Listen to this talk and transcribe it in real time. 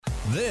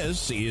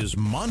This is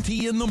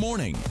Monty in the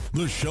Morning,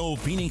 the show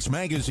Phoenix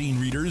Magazine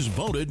readers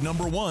voted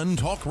 #1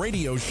 talk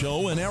radio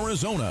show in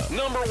Arizona.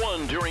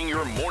 #1 during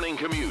your morning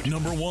commute.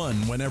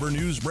 #1 whenever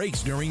news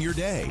breaks during your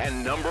day.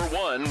 And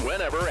 #1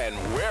 whenever and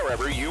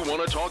wherever you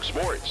want to talk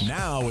sports.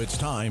 Now it's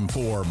time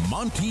for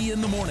Monty in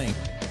the Morning.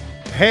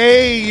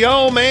 Hey,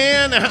 yo,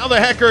 man, how the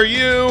heck are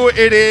you?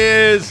 It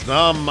is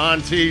the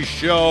Monty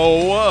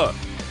Show.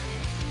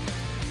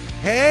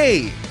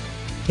 Hey.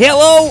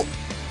 Hello.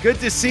 Good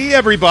to see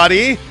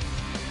everybody.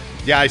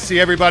 Yeah, I see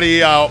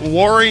everybody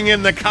warring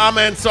in the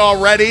comments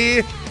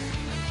already.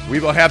 We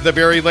will have the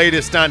very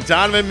latest on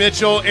Donovan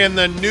Mitchell and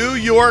the New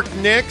York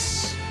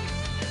Knicks.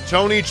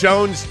 Tony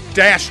Jones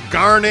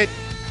Garnett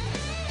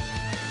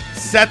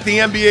set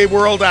the NBA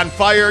world on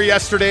fire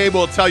yesterday.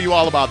 We'll tell you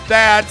all about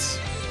that.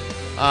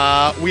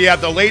 We have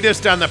the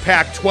latest on the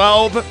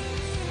Pac-12.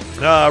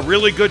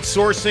 Really good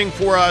sourcing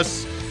for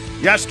us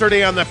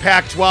yesterday on the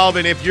Pac-12.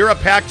 And if you're a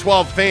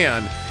Pac-12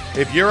 fan,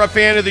 if you're a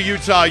fan of the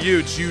Utah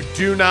Utes, you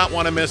do not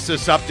want to miss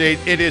this update.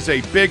 It is a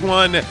big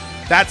one.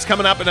 That's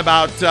coming up in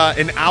about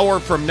an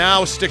hour from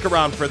now. Stick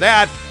around for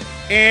that.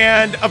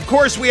 And, of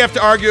course, we have to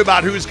argue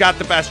about who's got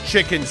the best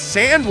chicken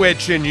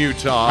sandwich in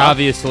Utah.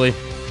 Obviously.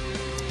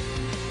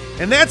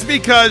 And that's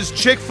because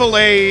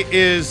Chick-fil-A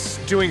is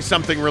doing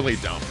something really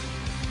dumb,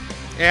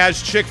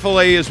 as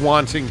Chick-fil-A is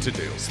wanting to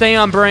do. Stay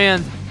on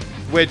brand.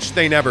 Which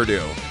they never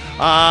do.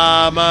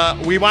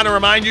 We want to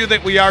remind you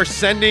that we are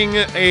sending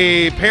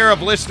a pair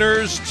of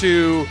listeners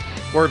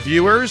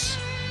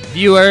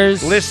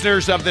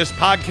listeners of this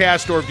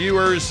podcast or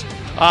viewers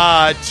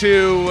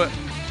to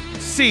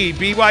see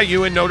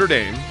BYU and Notre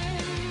Dame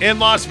in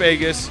Las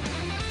Vegas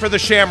for the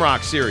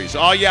Shamrock Series.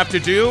 All you have to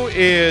do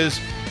is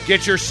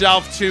get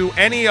yourself to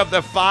any of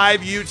the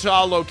 5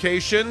 Utah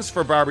locations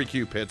for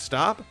Barbecue Pit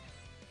Stop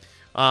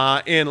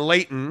in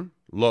Layton,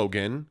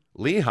 Logan,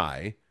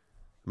 Lehigh,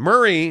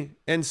 Murray,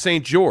 and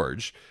St.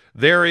 George.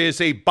 There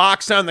is a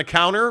box on the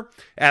counter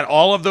at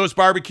all of those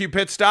barbecue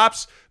pit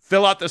stops.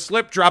 Fill out the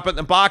slip, drop it in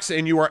the box,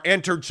 and you are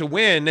entered to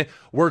win.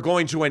 We're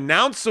going to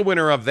announce the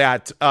winner of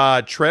that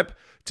trip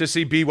to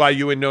see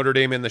BYU and Notre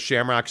Dame in the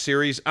Shamrock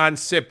Series on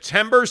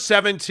September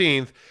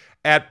 17th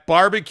at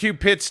Barbecue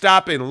Pit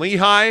Stop in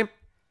Lehigh.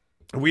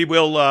 We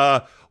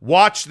will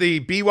watch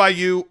the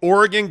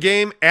BYU-Oregon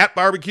game at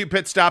Barbecue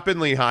Pit Stop in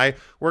Lehigh.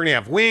 We're going to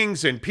have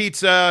wings and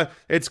pizza.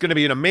 It's going to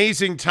be an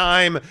amazing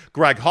time.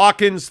 Greg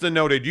Hawkins, the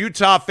noted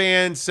Utah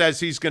fan,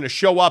 says he's going to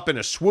show up in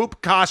a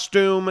swoop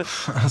costume.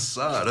 I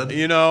saw it.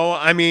 You know,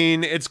 I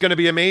mean, it's going to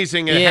be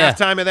amazing. At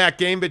halftime of that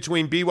game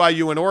between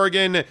BYU and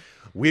Oregon,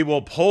 we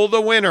will pull the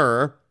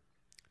winner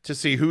to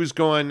see who's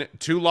going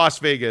to Las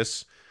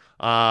Vegas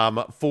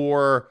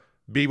for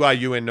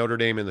BYU and Notre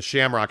Dame in the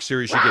Shamrock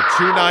Series. You get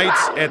 2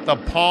 nights at the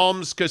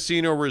Palms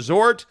Casino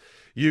Resort.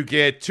 You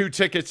get 2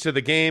 tickets to the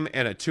game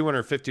and a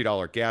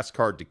 $250 gas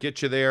card to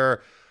get you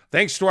there.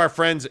 Thanks to our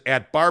friends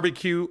at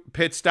Barbecue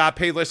Pit Stop.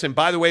 Hey, listen,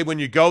 by the way, when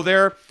you go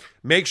there,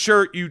 make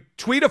sure you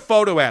tweet a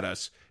photo at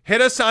us. Hit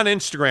us on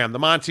Instagram, The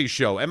Monty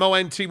Show,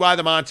 MONTY,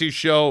 The Monty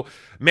Show.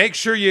 Make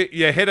sure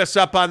you hit us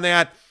up on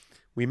that.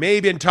 We may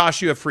even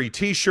toss you a free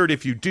T-shirt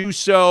if you do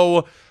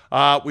so.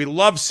 We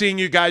love seeing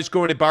you guys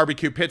going to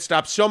Barbecue Pit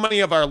Stop. So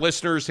many of our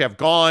listeners have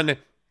gone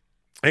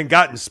and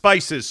gotten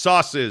spices,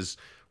 sauces,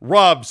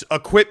 rubs,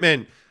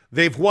 equipment.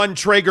 They've won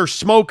Traeger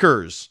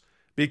smokers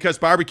because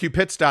Barbecue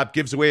Pit Stop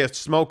gives away a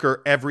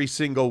smoker every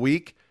single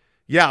week.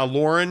 Yeah,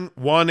 Lauren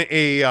won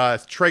a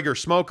Traeger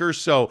smoker.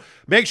 So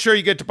make sure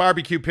you get to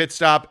Barbecue Pit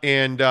Stop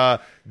and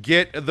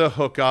get the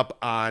hookup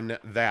on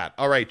that.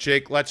 All right,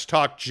 Jake, let's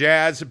talk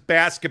Jazz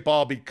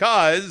basketball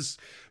because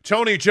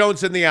Tony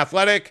Jones in The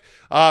Athletic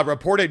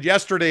reported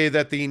yesterday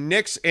that the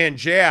Knicks and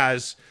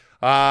Jazz,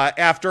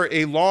 after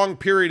a long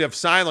period of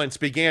silence,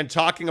 began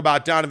talking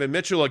about Donovan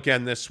Mitchell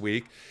again this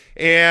week.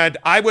 And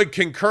I would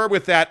concur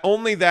with that,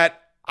 only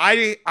that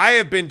I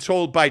have been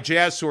told by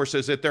Jazz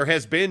sources that there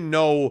has been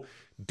no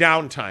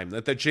downtime,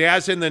 that the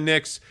Jazz and the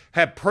Knicks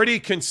have pretty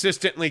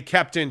consistently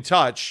kept in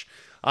touch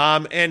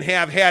and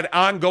have had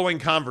ongoing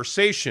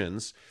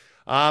conversations,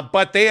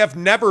 but they have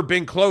never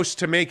been close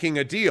to making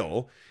a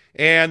deal.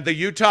 And the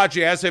Utah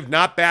Jazz have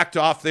not backed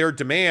off their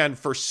demand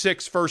for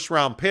 6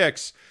 first-round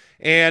picks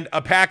and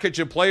a package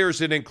of players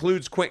that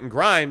includes Quentin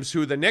Grimes,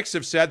 who the Knicks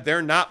have said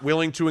they're not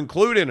willing to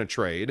include in a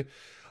trade.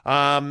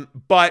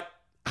 But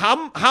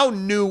how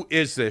new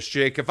is this,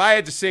 Jake? If I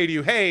had to say to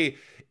you, hey,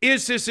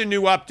 is this a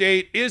new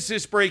update? Is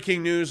this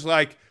breaking news?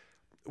 Like,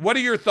 what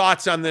are your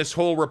thoughts on this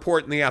whole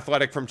report in The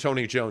Athletic from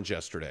Tony Jones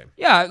yesterday?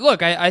 Yeah,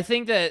 look, I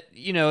think that,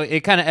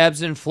 it kind of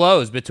ebbs and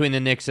flows between the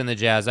Knicks and the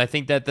Jazz. I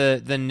think that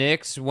the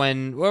Knicks,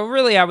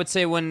 I would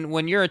say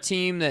when you're a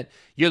team that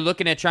you're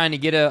looking at trying to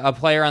get a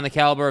player on the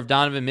caliber of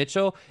Donovan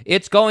Mitchell,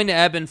 it's going to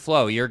ebb and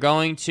flow. You're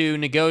going to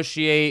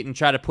negotiate and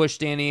try to push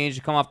Danny Ainge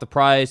to come off the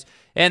price,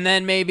 and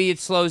then maybe it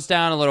slows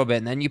down a little bit,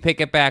 and then you pick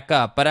it back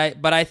up. But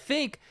I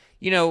think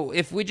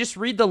if we just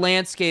read the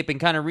landscape and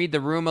kind of read the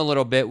room a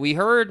little bit, we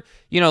heard,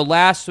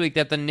 last week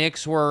that the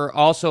Knicks were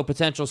also a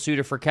potential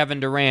suitor for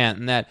Kevin Durant,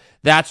 and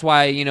that's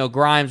why,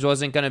 Grimes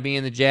wasn't going to be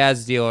in the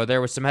Jazz deal, or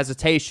there was some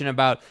hesitation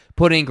about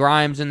putting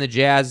Grimes in the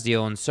Jazz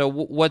deal. And so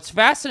what's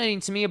fascinating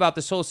to me about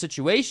this whole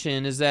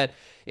situation is that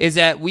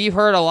we've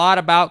heard a lot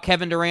about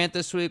Kevin Durant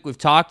this week. We've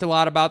talked a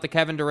lot about the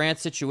Kevin Durant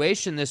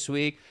situation this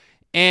week.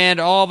 And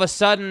all of a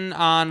sudden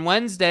on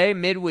Wednesday,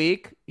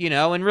 midweek,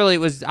 and really it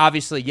was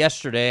obviously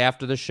yesterday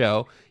after the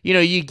show,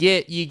 you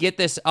get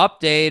this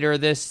update or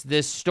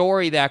this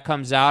story that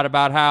comes out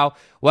about how,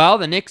 well,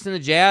 the Knicks and the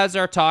Jazz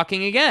are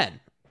talking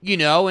again,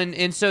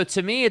 and so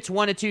to me, it's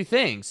one of two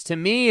things. To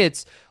me,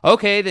 it's,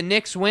 okay, the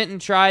Knicks went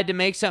and tried to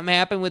make something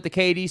happen with the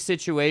KD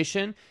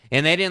situation,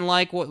 and they didn't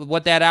like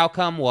what that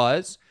outcome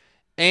was,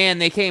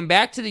 and they came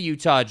back to the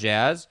Utah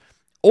Jazz.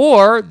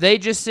 Or they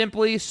just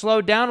simply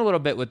slowed down a little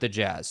bit with the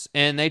Jazz,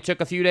 and they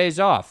took a few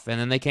days off,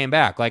 and then they came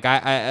back. Like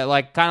I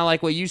like kind of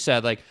like what you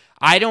said. Like,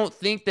 I don't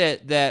think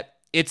that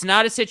it's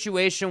not a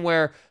situation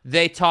where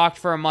they talked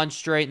for a month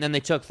straight and then they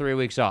took 3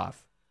 weeks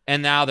off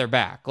and now they're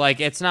back. Like,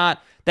 that's not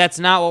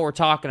what we're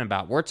talking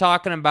about. We're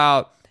talking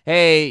about,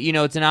 hey,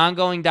 it's an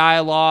ongoing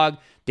dialogue.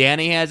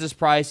 Danny has his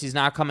price. He's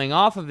not coming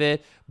off of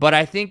it. But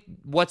I think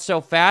what's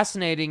so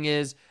fascinating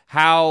is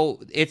how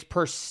it's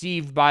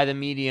perceived by the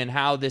media and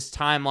how this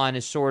timeline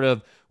is sort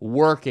of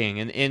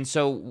working. And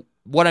so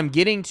what I'm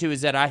getting to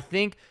is that I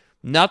think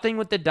nothing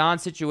with the Don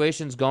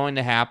situation is going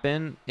to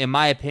happen, in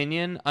my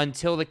opinion,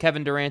 until the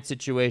Kevin Durant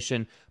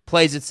situation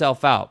plays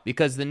itself out.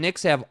 Because the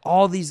Knicks have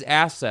all these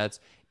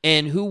assets,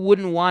 and who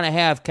wouldn't want to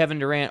have Kevin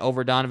Durant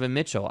over Donovan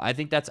Mitchell? I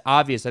think that's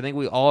obvious. I think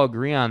we all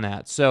agree on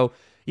that. So,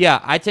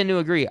 yeah, I tend to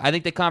agree. I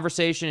think the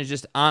conversation is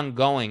just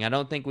ongoing. I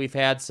don't think we've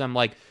had some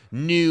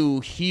new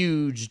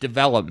huge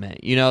development.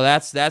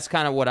 That's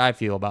kind of what I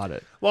feel about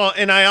it. Well,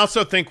 and I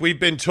also think we've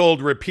been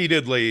told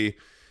repeatedly,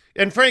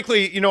 and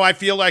frankly, I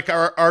feel like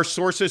our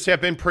sources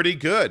have been pretty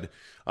good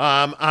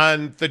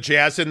on the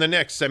Jazz and the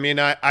Knicks. I mean,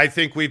 I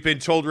think we've been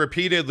told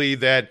repeatedly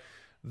that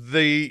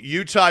the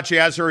Utah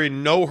Jazz are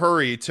in no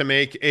hurry to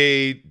make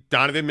a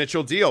Donovan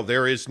Mitchell deal.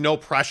 There is no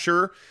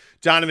pressure.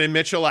 Donovan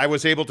Mitchell, I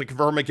was able to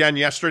confirm again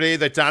yesterday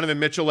that Donovan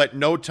Mitchell at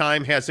no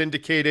time has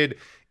indicated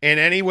in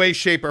any way,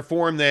 shape, or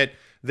form that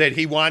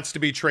he wants to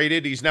be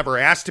traded. He's never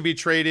asked to be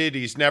traded.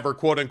 He's never,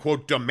 quote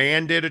unquote,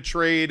 demanded a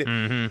trade.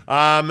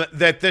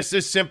 That this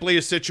is simply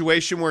a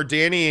situation where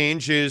Danny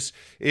Ainge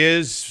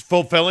is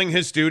fulfilling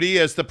his duty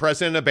as the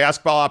president of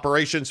basketball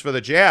operations for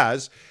the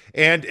Jazz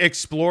and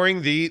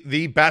exploring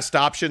the best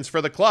options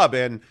for the club.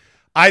 And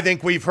I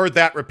think we've heard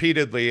that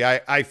repeatedly.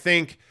 I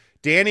think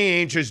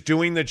Danny Ainge is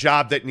doing the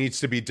job that needs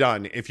to be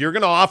done. If you're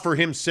going to offer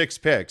him 6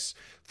 picks,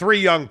 3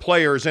 young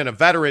players, and a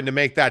veteran to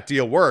make that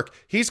deal work,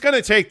 he's going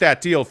to take that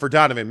deal for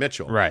Donovan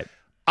Mitchell. Right.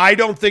 I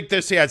don't think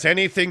this has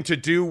anything to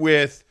do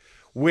with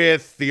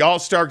the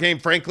All-Star game.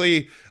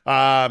 Frankly,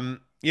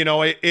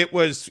 it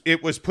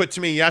was put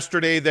to me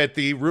yesterday that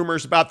the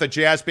rumors about the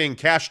Jazz being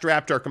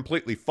cash-strapped are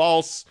completely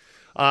false,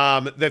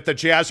 that the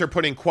Jazz are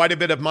putting quite a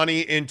bit of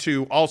money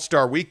into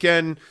All-Star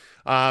weekend,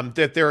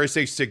 that there is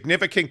a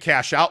significant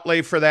cash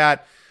outlay for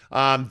that,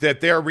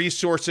 that their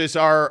resources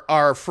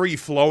are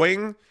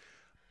free-flowing.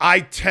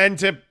 I tend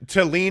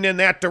to lean in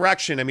that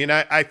direction. I mean,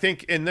 I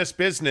think in this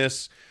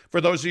business,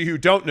 for those of you who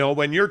don't know,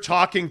 when you're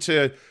talking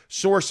to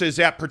sources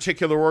at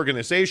particular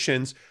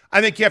organizations, I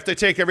think you have to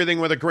take everything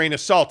with a grain of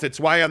salt. It's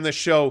why on this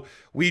show,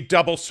 we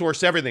double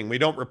source everything. We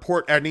don't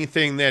report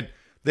anything that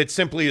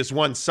simply is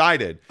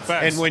one-sided.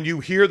 And when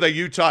you hear the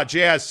Utah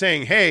Jazz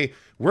saying, hey,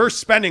 we're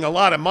spending a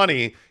lot of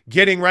money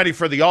getting ready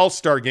for the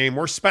All-Star game.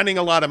 We're spending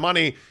a lot of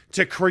money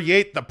to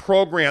create the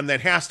program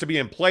that has to be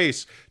in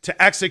place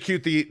to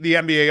execute the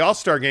NBA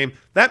All-Star game.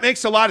 That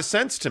makes a lot of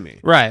sense to me.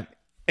 Right.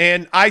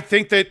 And I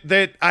think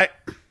that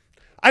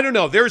I don't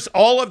know. There's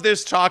all of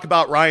this talk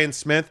about Ryan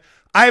Smith.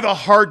 I have a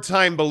hard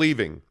time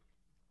believing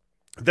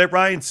that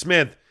Ryan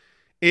Smith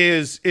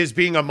is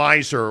being a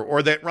miser,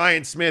 or that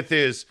Ryan Smith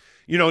is,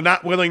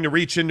 not willing to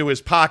reach into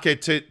his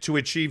pocket to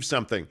achieve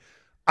something.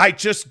 I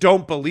just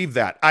don't believe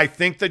that. I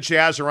think the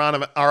Jazz are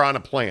on a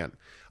plan.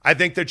 I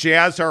think the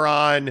Jazz are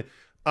on,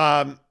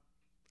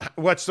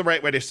 what's the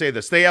right way to say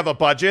this? They have a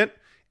budget,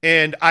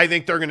 and I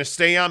think they're going to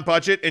stay on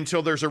budget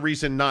until there's a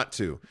reason not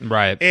to.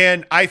 Right.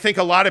 And I think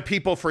a lot of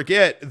people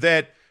forget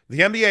that the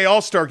NBA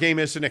All-Star Game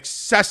is an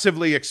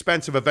excessively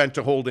expensive event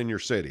to hold in your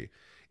city.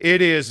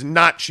 It is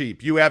not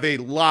cheap. You have a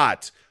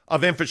lot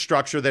of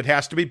infrastructure that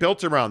has to be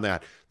built around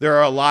that. There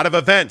are a lot of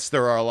events.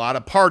 There are a lot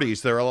of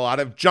parties. There are a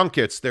lot of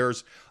junkets.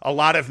 There's a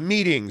lot of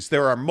meetings.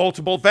 There are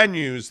multiple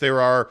venues.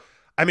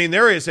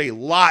 There is a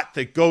lot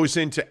that goes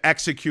into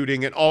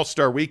executing an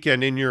All-Star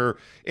weekend in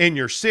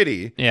your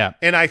city. Yeah.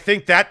 And I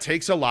think that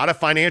takes a lot of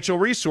financial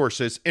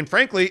resources. And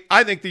frankly,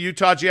 I think the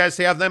Utah Jazz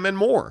have them and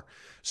more.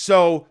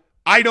 So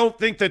I don't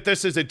think that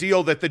this is a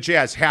deal that the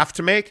Jazz have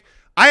to make.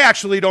 I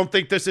actually don't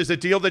think this is a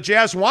deal the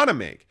Jazz want to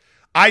make.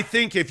 I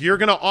think if you're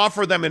going to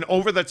offer them an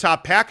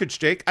over-the-top package,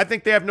 Jake, I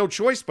think they have no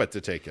choice but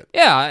to take it.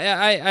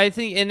 Yeah, I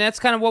think, and that's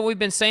kind of what we've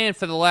been saying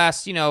for the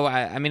last,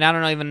 I mean, I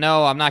don't even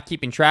know. I'm not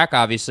keeping track,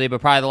 obviously, but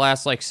probably the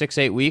last,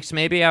 6-8 weeks,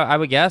 maybe, I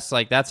would guess.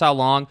 That's how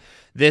long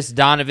this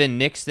Donovan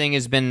Knicks thing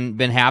has been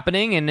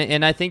happening,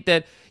 and I think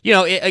that,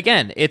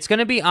 again, it's going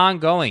to be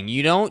ongoing.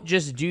 You don't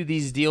just do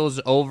these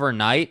deals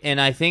overnight, and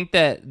I think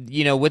that,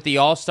 with the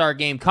All-Star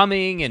game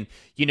coming and,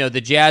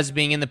 the Jazz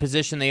being in the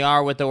position they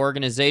are with the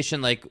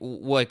organization,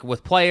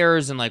 with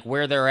players and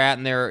where they're at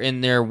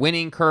in their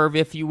winning curve,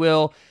 if you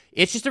will,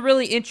 it's just a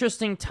really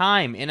interesting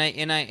time,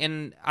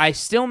 and I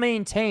still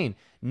maintain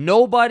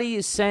nobody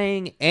is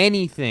saying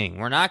anything.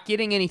 We're not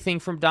getting anything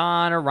from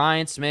Don or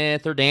Ryan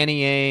Smith or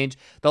Danny Ainge.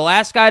 The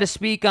last guy to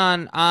speak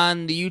on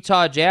the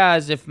Utah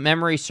Jazz, if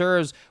memory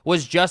serves,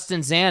 was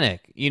Justin Zanuck,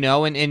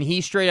 and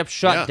he straight up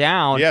shut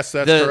down yes,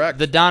 that's correct.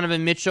 The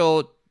Donovan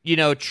Mitchell,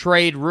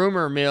 trade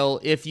rumor mill,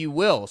 if you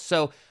will.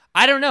 So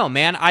I don't know,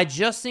 man. I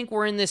just think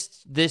we're in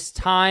this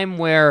time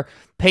where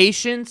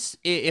patience,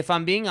 if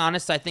I'm being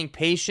honest, I think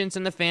patience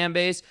in the fan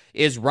base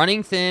is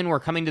running thin. We're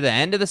coming to the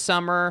end of the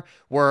summer.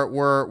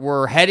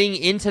 We're heading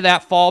into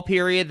that fall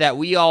period that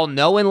we all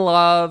know and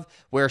love,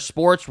 where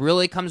sports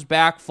really comes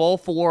back full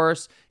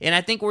force. And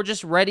I think we're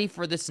just ready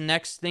for this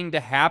next thing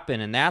to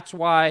happen. And that's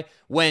why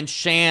when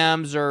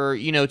Shams or,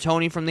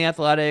 Tony from The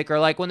Athletic,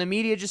 or when the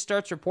media just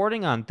starts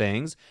reporting on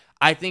things,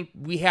 I think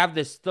we have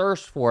this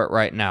thirst for it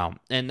right now.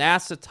 And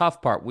that's the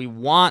tough part. We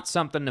want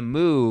something to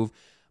move.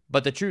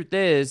 But the truth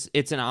is,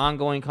 it's an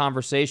ongoing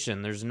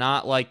conversation. There's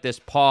not this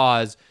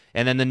pause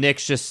and then the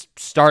Knicks just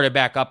started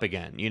back up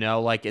again.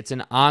 It's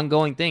an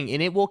ongoing thing,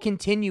 and it will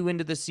continue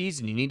into the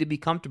season. You need to be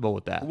comfortable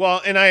with that.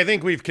 Well, and I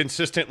think we've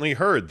consistently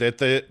heard that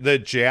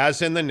the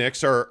Jazz and the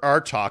Knicks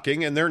are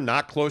talking, and they're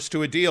not close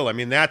to a deal. I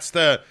mean, that's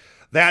the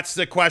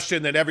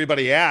question that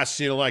everybody asks.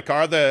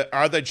 Are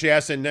the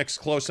Jazz and Knicks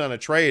close on a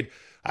trade?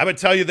 I would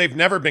tell you they've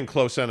never been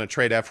close on a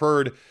trade. I've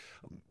heard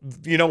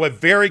a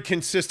very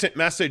consistent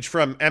message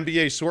from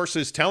NBA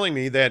sources telling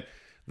me that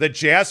the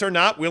Jazz are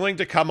not willing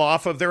to come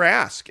off of their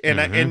ask,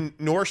 and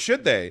nor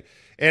should they.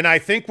 And I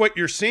think what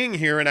you're seeing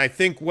here, and I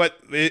think what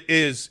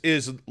is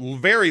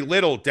very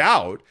little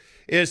doubt,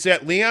 is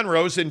that Leon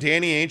Rose and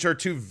Danny Ainge are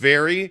two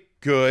very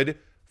good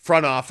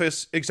front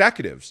office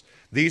executives.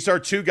 These are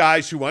two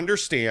guys who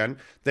understand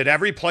that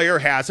every player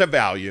has a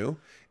value,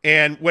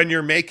 and when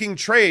you're making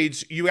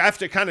trades, you have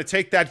to kind of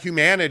take that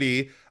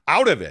humanity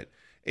out of it.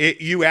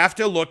 You have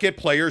to look at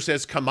players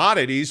as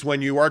commodities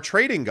when you are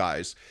trading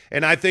guys.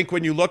 And I think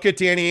when you look at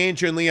Danny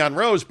Ainge and Leon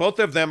Rose, both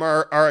of them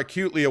are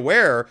acutely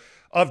aware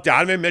of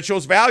Donovan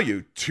Mitchell's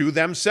value to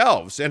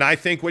themselves. And I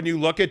think when you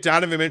look at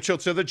Donovan Mitchell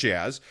to the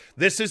Jazz,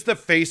 this is the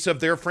face of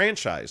their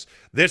franchise.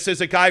 This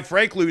is a guy,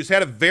 frankly, who's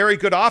had a very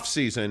good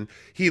offseason.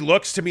 He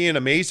looks to be in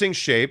amazing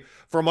shape.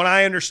 From what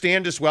I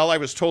understand as well, I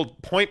was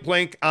told point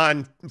blank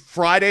on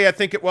Friday, I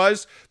think it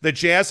was, the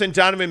Jazz and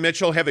Donovan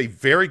Mitchell have a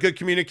very good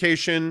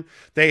communication.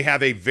 They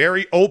have a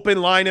very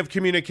open line of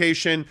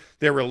communication.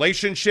 Their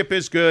relationship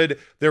is good.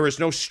 There is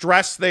no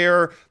stress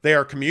there. They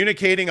are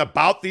communicating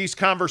about these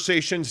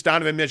conversations.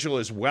 Donovan Mitchell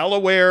is well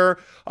aware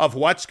of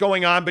what's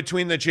going on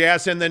between the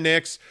Jazz and the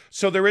Knicks.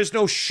 So there is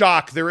no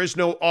shock. There is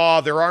no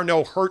awe. There are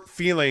no hurt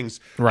feelings.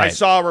 Right. I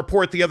saw a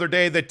report the other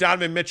day that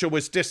Donovan Mitchell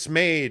was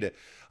dismayed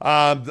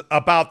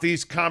about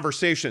these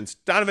conversations.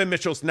 Donovan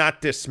Mitchell's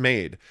not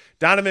dismayed.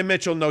 Donovan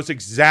Mitchell knows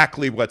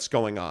exactly what's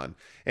going on.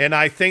 And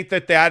I think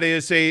that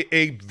is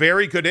a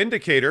very good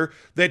indicator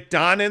that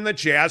Don and the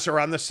Jazz are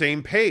on the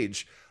same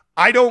page.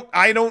 I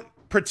don't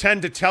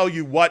pretend to tell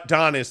you what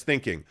Don is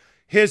thinking.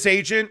 His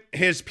agent,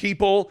 his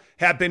people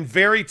have been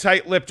very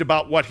tight-lipped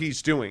about what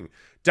he's doing.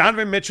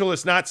 Donovan Mitchell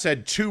has not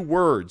said two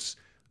words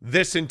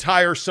this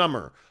entire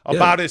summer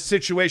about his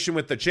situation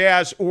with the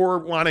Jazz, or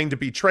wanting to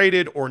be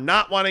traded, or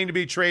not wanting to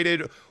be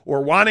traded,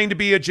 or wanting to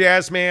be a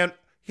Jazz man.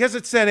 He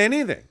hasn't said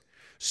anything.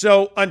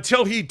 So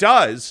until he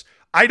does,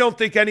 I don't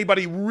think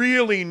anybody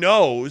really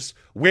knows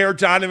where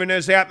Donovan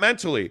is at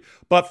mentally.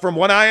 But from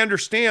what I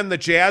understand, the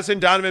Jazz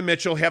and Donovan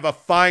Mitchell have a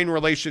fine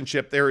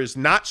relationship. There is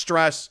not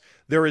stress.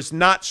 There is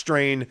not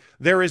strain.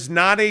 There is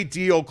not a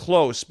deal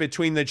close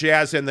between the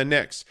Jazz and the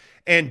Knicks.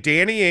 And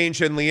Danny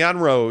Ainge and Leon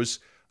Rose,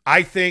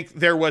 I think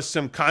there was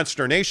some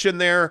consternation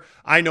there.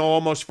 I know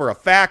almost for a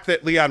fact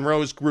that Leon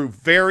Rose grew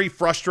very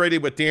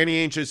frustrated with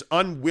Danny Ainge's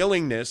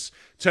unwillingness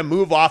to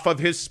move off of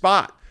his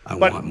spot. I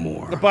want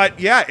more. But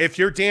yeah, if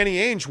you're Danny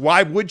Ainge,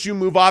 why would you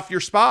move off your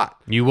spot?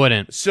 You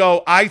wouldn't.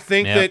 So I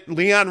think that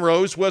Leon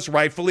Rose was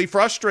rightfully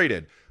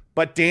frustrated.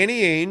 But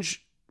Danny Ainge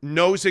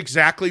knows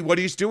exactly what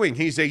he's doing.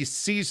 He's a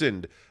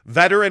seasoned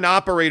veteran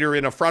operator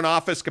in a front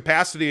office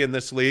capacity in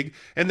this league,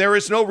 and there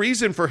is no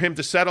reason for him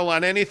to settle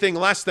on anything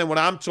less than what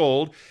I'm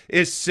told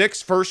is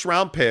 6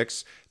 first-round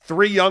picks,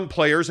 3 young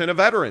players, and a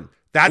veteran.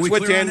 That's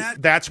what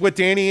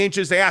Danny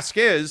Ainge's ask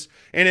is,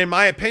 and in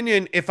my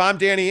opinion, if I'm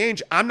Danny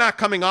Ainge, I'm not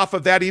coming off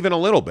of that even a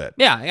little bit.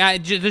 Yeah,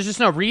 there's just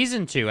no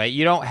reason to.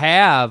 You don't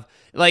have,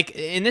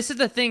 and this is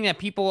the thing that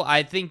people,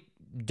 I think,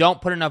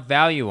 don't put enough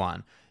value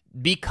on.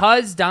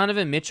 because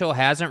Donovan Mitchell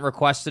hasn't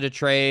requested a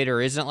trade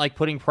or isn't like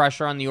putting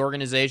pressure on the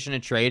organization to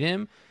trade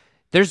him,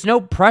 there's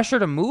no pressure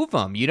to move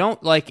him. You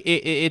don't like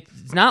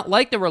it's not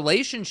like the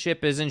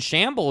relationship is in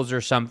shambles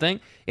or something.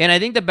 And I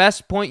think the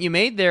best point you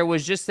made there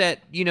was just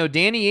that,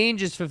 Danny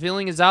Ainge is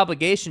fulfilling his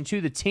obligation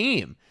to the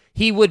team.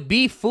 He would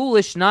be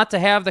foolish not to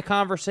have the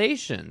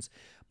conversations.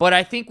 But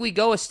I think we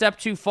go a step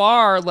too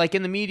far, like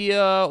in the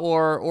media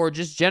or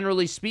just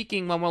generally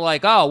speaking, when we're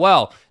like, oh,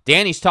 well,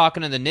 Danny's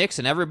talking to the Knicks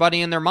and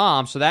everybody and their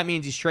mom, so that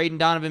means he's trading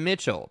Donovan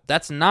Mitchell.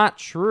 That's not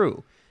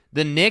true.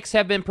 The Knicks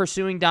have been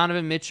pursuing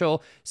Donovan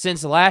Mitchell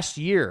since last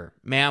year.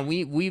 Man,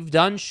 we've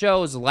done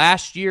shows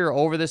last year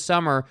over the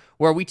summer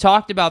where we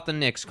talked about the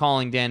Knicks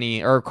calling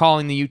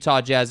the Utah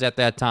Jazz at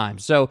that time.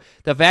 So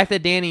the fact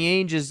that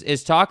Danny Ainge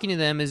is talking to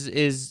them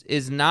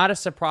is not a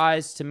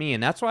surprise to me.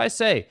 And that's why I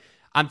say,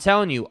 I'm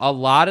telling you, a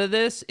lot of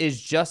this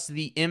is just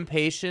the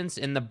impatience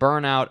and the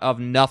burnout of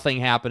nothing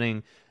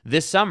happening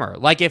this summer.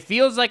 Like, it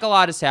feels like a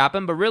lot has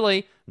happened, but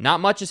really not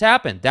much has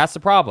happened. That's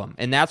the problem,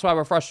 and that's why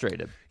we're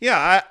frustrated.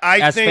 Yeah,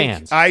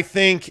 fans. I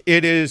think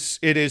it is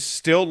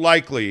still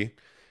likely,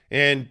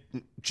 and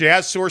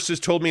Jazz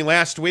sources told me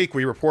last week.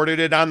 We reported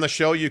it on the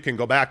show. You can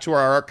go back to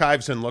our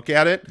archives and look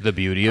at it. The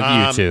beauty of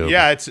YouTube.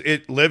 Yeah,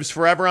 it lives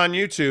forever on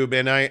YouTube.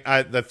 And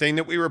I the thing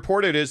that we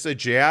reported is the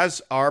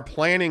Jazz are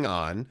planning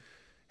on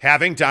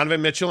having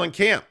Donovan Mitchell in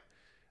camp.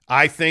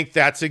 I think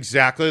that's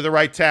exactly the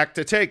right tack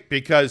to take,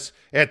 because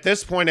at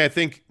this point, I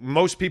think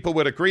most people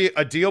would agree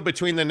a deal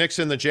between the Knicks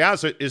and the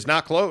Jazz is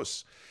not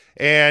close.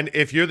 And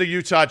if you're the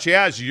Utah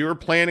Jazz, you're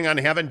planning on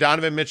having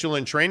Donovan Mitchell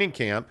in training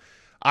camp,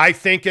 I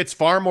think it's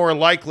far more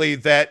likely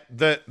that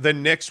the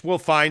Knicks will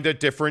find a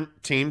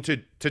different team to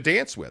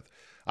dance with.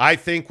 I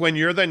think when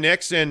you're the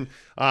Knicks, and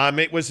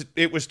it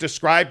was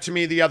described to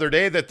me the other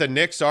day that the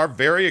Knicks are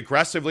very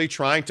aggressively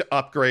trying to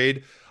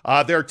upgrade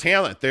their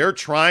talent. They're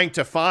trying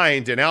to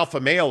find an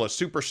alpha male, a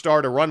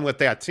superstar to run with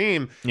that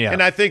team. Yeah.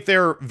 And I think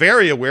they're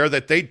very aware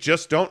that they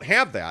just don't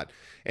have that.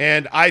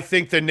 And I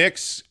think the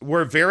Knicks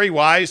were very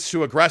wise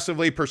to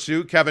aggressively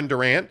pursue Kevin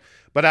Durant.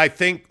 But I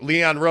think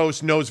Leon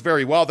Rose knows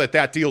very well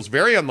that deal's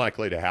very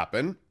unlikely to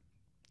happen.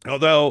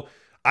 Although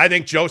I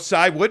think Joe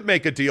Tsai would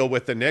make a deal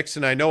with the Knicks,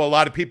 and I know a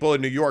lot of people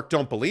in New York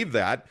don't believe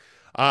that.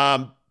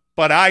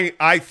 But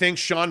I think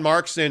Sean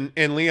Marks and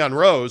Leon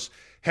Rose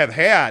have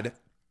had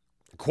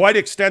quite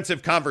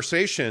extensive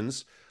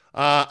conversations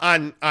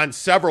on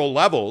several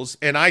levels,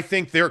 and I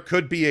think there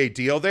could be a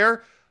deal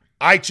there.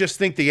 I just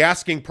think the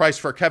asking price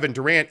for Kevin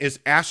Durant is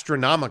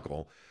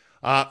astronomical.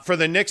 For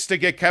the Knicks to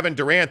get Kevin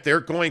Durant, they're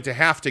going to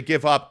have to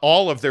give up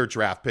all of their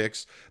draft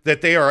picks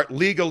that they are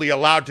legally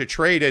allowed to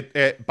trade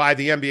by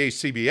the NBA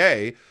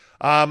CBA.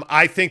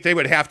 I think they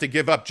would have to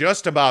give up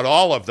just about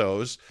all of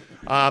those.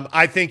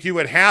 I think you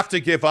would have to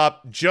give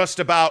up just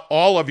about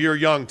all of your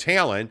young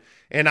talent.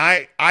 And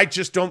I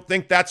just don't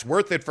think that's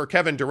worth it for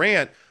Kevin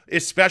Durant,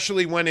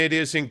 especially when it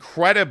is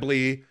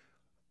incredibly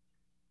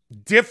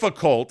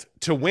difficult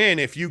to win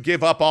if you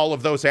give up all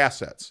of those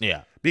assets.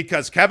 Yeah.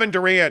 Because Kevin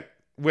Durant,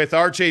 with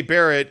RJ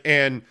Barrett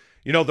and,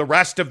 the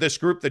rest of this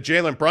group, the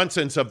Jalen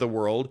Brunsons of the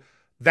world,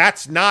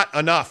 that's not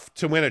enough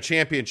to win a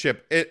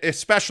championship,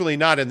 especially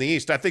not in the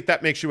East. I think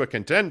that makes you a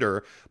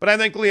contender. But I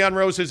think Leon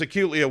Rose is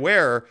acutely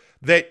aware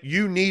that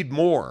you need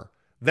more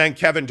than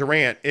Kevin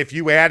Durant. If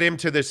you add him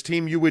to this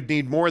team, you would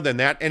need more than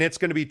that. And it's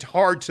going to be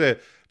hard to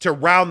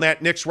round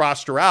that Knicks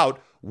roster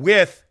out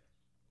with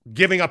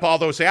giving up all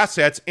those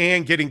assets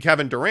and getting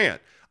Kevin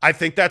Durant. I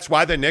think that's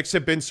why the Knicks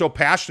have been so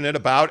passionate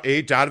about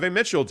a Donovan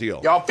Mitchell deal.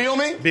 Y'all feel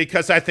me?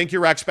 Because I think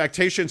your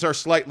expectations are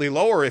slightly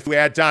lower if you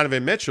add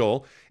Donovan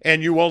Mitchell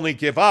and you only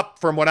give up,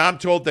 from what I'm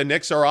told, the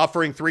Knicks are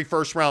offering 3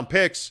 first-round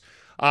picks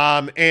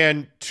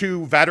and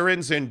 2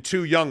 veterans and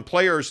 2 young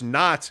players,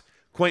 not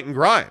Quentin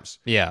Grimes.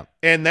 Yeah.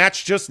 And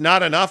that's just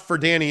not enough for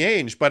Danny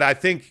Ainge. But I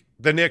think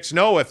the Knicks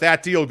know if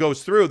that deal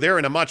goes through, they're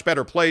in a much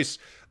better place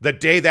the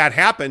day that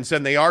happens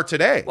than they are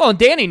today. Well, and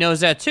Danny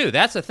knows that too.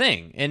 That's the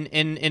thing. And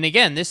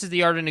again, this is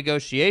the art of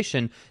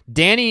negotiation.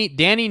 Danny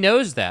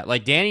knows that.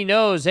 Like, Danny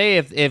knows, hey,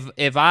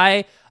 if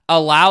I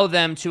allow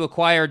them to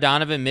acquire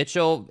Donovan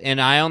Mitchell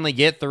and I only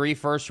get 3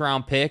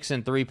 first-round picks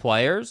and 3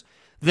 players,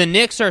 the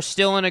Knicks are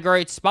still in a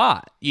great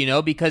spot,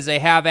 because they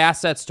have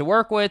assets to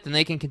work with and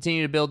they can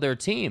continue to build their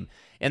team.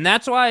 And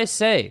that's why I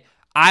say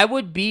I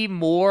would be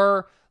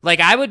more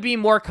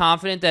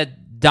confident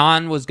that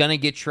Don was going to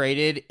get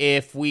traded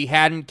if we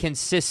hadn't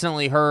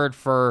consistently heard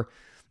we're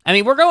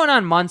going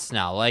on months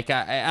now. Like,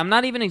 I'm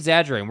not even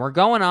exaggerating. We're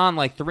going on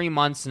like 3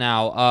 months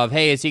now of,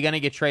 hey, is he going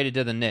to get traded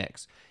to the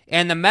Knicks?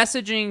 And the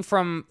messaging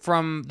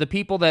from the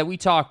people that we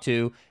talk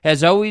to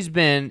has always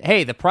been,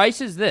 hey, the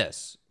price is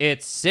this.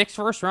 It's 6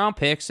 first-round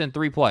picks and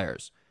 3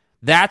 players.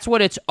 That's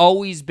what it's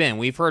always been.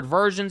 We've heard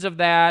versions of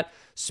that.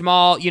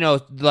 Small,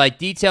 like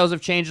details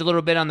have changed a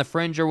little bit on the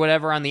fringe or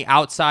whatever on the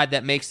outside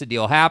that makes the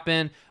deal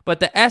happen. But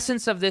the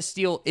essence of this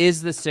deal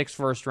is the 6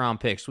 first-round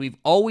picks. We've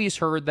always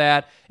heard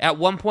that. At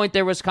one point,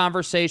 there was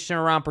conversation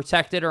around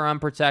protected or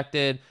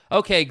unprotected.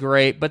 Okay,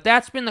 great. But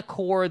that's been the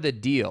core of the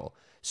deal.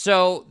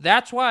 So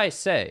that's why I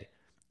say,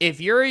 if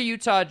you're a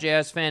Utah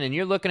Jazz fan and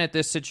you're looking at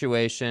this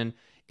situation,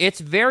 it's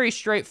very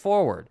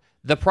straightforward.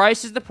 The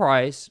price is the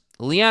price.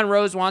 Leon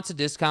Rose wants a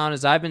discount,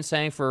 as I've been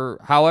saying for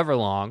however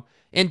long,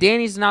 and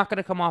Danny's not going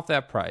to come off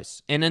that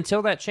price. And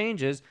until that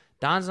changes,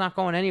 Don's not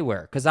going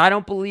anywhere, because I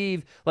don't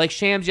believe, like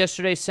Shams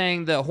yesterday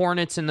saying the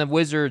Hornets and the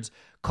Wizards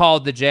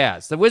called the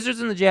Jazz. The Wizards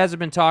and the Jazz have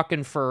been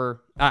talking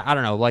for, I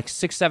don't know, like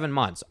 6-7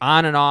 months,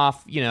 on and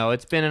off.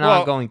 It's been an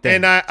ongoing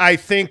thing. And I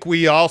think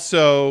we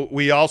also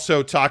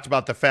talked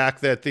about the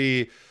fact that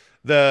the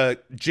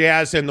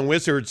Jazz and the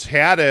Wizards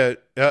had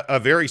a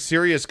very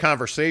serious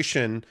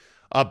conversation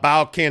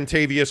about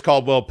Kentavious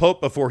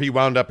Caldwell-Pope before he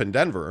wound up in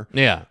Denver.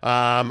 Yeah.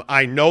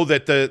 I know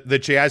that the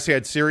Jazz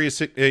had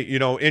serious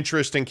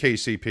interest in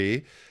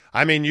KCP.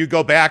 I mean, you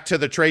go back to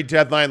the trade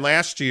deadline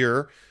last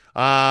year.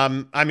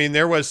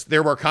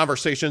 There were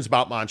conversations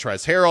about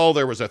Montrezl Harrell.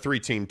 There was a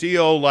 3-team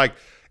deal.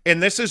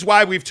 And this is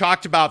why we've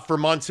talked about for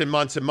months and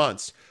months and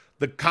months.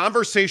 The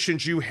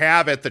conversations you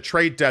have at the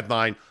trade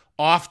deadline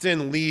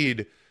often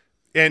lead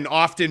and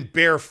often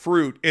bear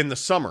fruit in the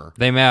summer.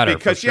 They matter.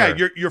 Because,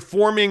 you're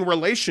forming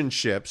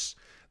relationships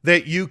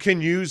that you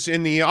can use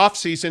in the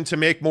offseason to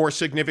make more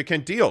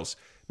significant deals.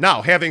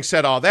 Now, having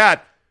said all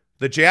that,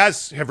 the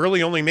Jazz have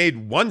really only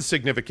made one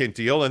significant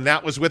deal, and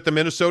that was with the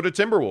Minnesota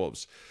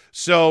Timberwolves.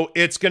 So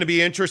it's going to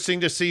be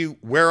interesting to see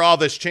where all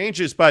this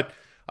changes. But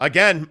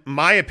again,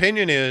 my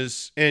opinion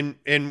is, and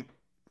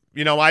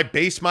I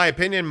base my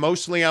opinion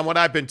mostly on what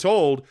I've been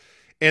told,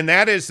 and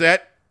that is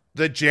that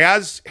the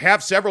Jazz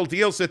have several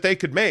deals that they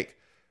could make.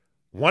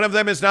 One of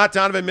them is not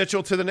Donovan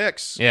Mitchell to the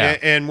Knicks. Yeah.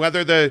 And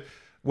whether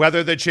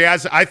the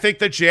Jazz, I think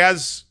the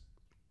Jazz,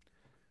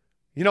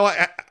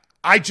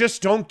 I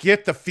just don't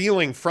get the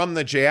feeling from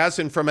the Jazz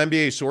and from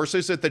NBA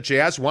sources that the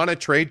Jazz want to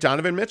trade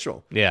Donovan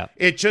Mitchell. Yeah.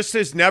 It just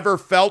has never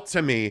felt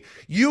to me.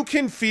 You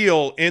can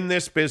feel in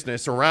this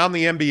business around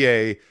the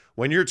NBA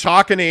when you're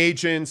talking to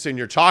agents and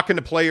you're talking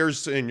to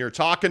players and you're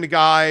talking to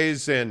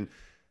guys, and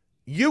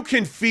you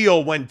can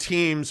feel when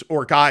teams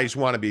or guys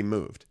want to be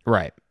moved.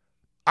 Right.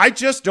 I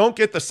just don't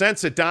get the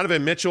sense that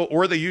Donovan Mitchell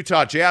or the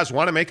Utah Jazz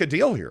want to make a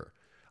deal here.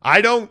 I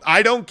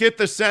don't get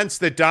the sense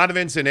that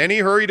Donovan's in any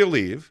hurry to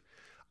leave.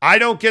 I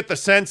don't get the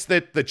sense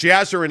that the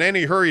Jazz are in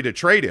any hurry to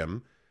trade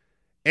him.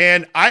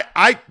 And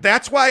I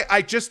that's why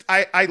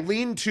I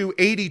lean to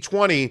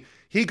 80-20.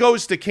 He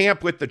goes to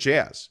camp with the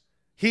Jazz.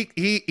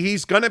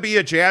 He's going to be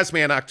a Jazz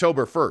man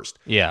October 1st.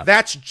 Yeah.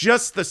 That's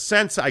just the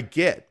sense I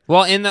get.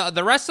 Well, in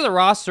the rest of the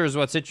roster is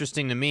what's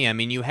interesting to me. I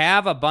mean, you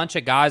have a bunch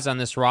of guys on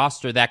this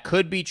roster that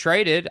could be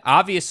traded.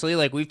 Obviously,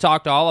 like we've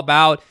talked all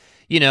about,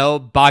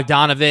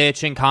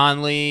 Bogdanovich and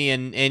Conley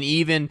and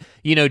even,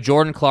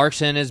 Jordan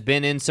Clarkson has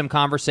been in some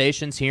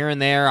conversations here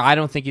and there. I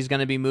don't think he's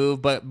going to be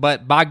moved, but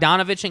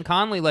Bogdanovich and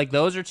Conley, like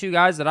those are two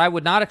guys that I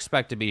would not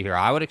expect to be here.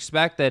 I would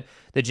expect that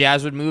the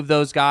Jazz would move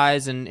those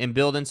guys and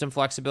build in some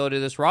flexibility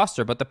to this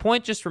roster. But the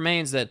point just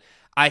remains that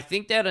I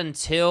think that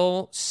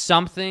until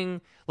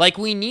something, like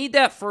we need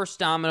that first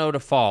domino to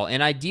fall,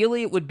 and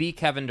ideally it would be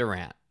Kevin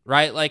Durant.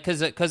 Right? Like,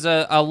 because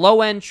a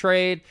low-end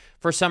trade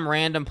for some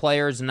random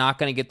player is not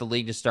going to get the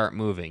league to start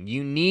moving.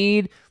 You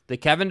need the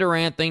Kevin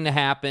Durant thing to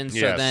happen,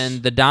 so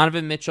then the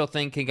Donovan Mitchell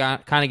thing can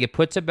kind of get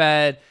put to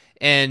bed,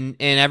 and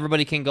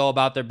everybody can go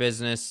about their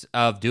business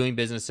of doing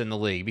business in the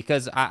league.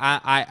 Because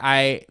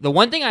I the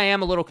one thing I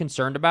am a little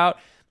concerned about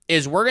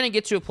is we're going to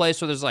get to a place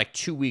where there's like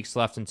 2 weeks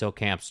left until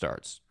camp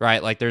starts,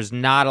 right? Like, there's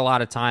not a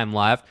lot of time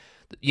left.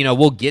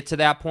 We'll get to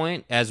that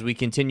point as we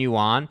continue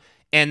on.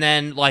 And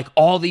then, like,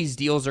 all these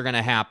deals are going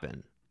to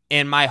happen.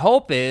 And my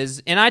hope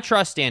is, and I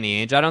trust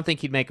Danny Ainge, I don't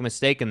think he'd make a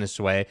mistake in this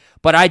way,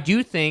 but I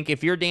do think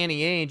if you're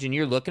Danny Ainge and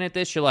you're looking at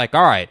this, you're like,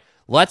 all right,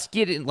 let's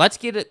get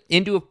it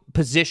into a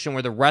position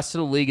where the rest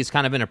of the league is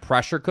kind of in a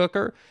pressure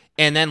cooker,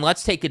 and then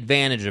let's take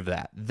advantage of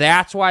that.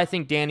 That's why I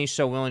think Danny's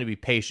so willing to be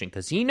patient,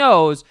 because he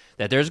knows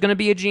that there's going to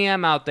be a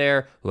GM out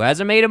there who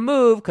hasn't made a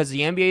move because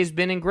the NBA has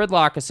been in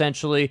gridlock,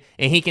 essentially,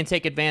 and he can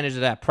take advantage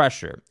of that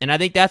pressure. And I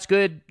think that's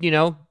good,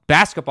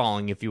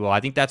 basketballing, if you will.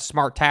 I think that's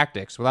smart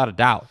tactics, without a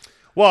doubt.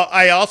 Well,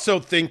 I also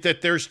think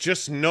that there's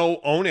just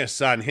no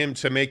onus on him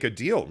to make a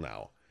deal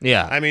now.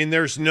 Yeah. I mean,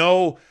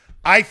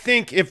 I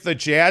think if the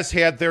Jazz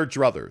had their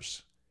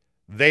druthers,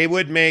 they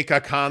would make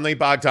a Conley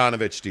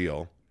Bogdanovich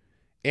deal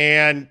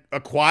and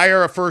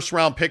acquire a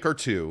first-round pick or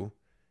two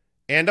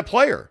and a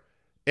player.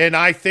 And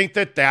I think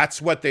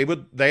that's what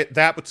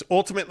that's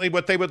ultimately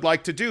what they would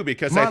like to do,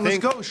 because I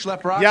think, let's go,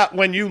 Schlepp. Yeah,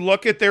 when you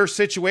look at their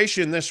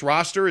situation, this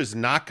roster is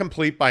not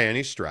complete by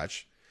any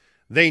stretch.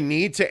 They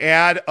need to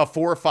add a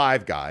 4 or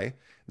 5 guy.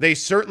 They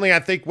certainly, I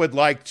think, would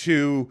like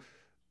to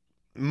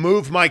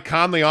move Mike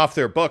Conley off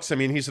their books. I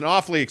mean, he's an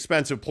awfully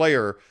expensive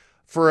player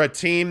for a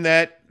team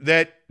that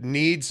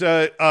needs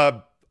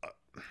a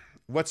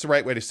what's the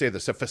right way to say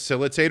this? A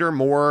facilitator,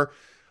 more.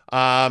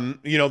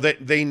 That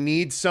they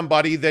need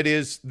somebody that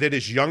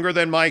is younger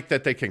than Mike,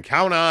 that they can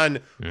count on,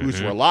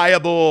 who's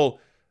reliable.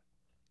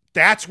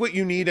 That's what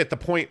you need at the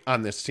point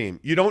on this team.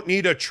 You don't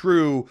need a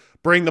true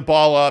bring the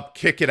ball up,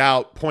 kick it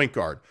out point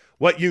guard.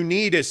 What you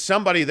need is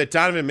somebody that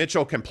Donovan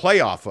Mitchell can play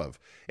off of.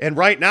 And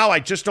right now, I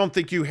just don't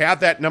think you have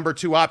that number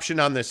 2 option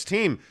on this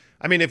team.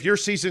 I mean, if your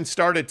season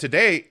started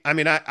today, I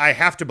mean, I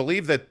have to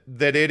believe that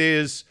it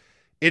is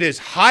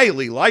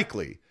highly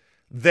likely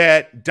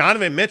that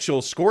Donovan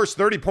Mitchell scores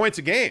 30 points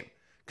a game,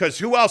 because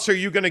who else are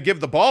you going to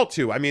give the ball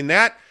to? I mean,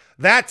 that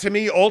to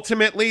me,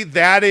 ultimately,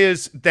 that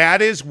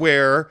is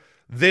where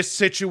this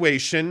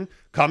situation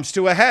comes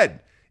to a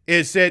head,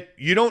 is that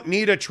you don't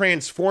need a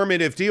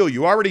transformative deal.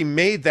 You already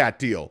made that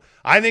deal.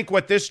 I think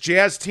what this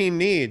Jazz team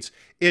needs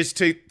is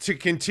to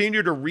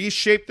continue to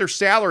reshape their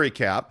salary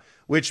cap,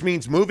 which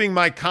means moving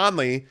Mike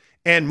Conley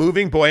and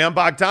moving Bojan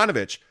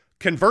Bogdanovic.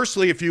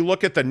 Conversely, if you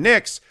look at the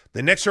Knicks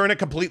are in a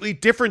completely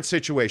different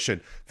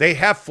situation. They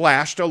have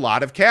flashed a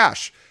lot of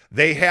cash.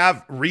 They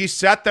have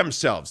reset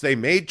themselves. They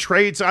made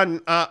trades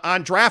on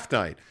draft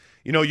night.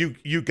 You know,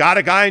 you got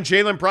a guy in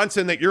Jalen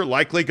Brunson that you're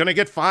likely going to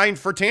get fined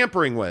for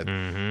tampering with.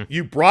 Mm-hmm.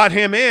 You brought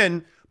him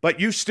in, but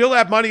you still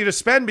have money to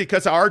spend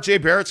because of R.J.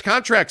 Barrett's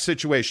contract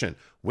situation,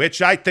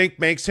 which I think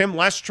makes him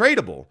less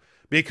tradable,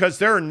 because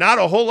there are not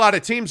a whole lot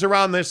of teams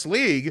around this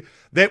league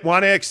that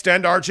want to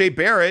extend R.J.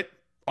 Barrett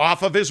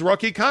off of his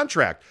rookie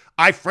contract.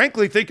 I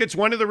frankly think it's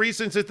one of the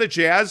reasons that the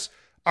Jazz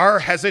are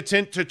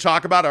hesitant to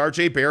talk about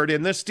R.J. Barrett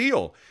in this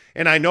deal.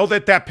 And I know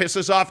that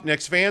pisses off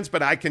Knicks fans,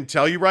 but I can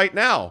tell you right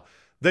now,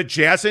 the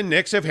Jazz and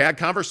Knicks have had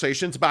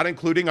conversations about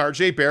including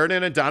R.J. Barrett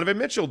in a Donovan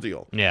Mitchell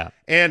deal. Yeah.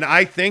 And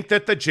I think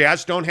that the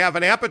Jazz don't have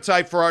an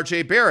appetite for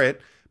R.J.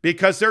 Barrett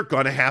because they're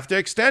going to have to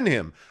extend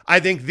him. I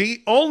think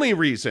the only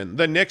reason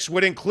the Knicks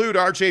would include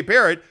R.J.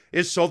 Barrett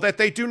is so that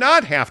they do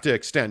not have to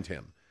extend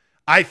him.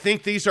 I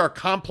think these are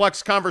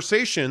complex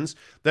conversations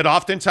that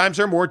oftentimes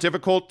are more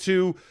difficult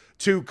to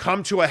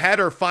come to a head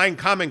or find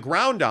common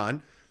ground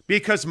on,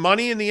 because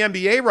money in the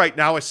NBA right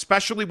now,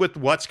 especially with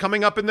what's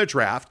coming up in the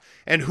draft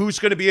and who's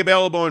going to be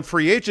available in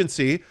free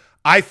agency,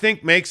 I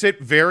think makes it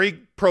very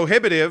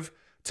prohibitive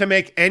to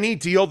make any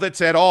deal that's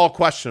at all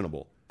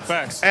questionable.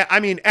 Facts. I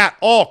mean, at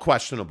all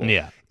questionable.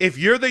 Yeah. If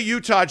you're the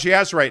Utah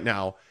Jazz right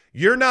now,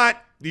 you're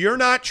not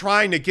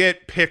trying to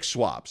get pick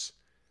swaps,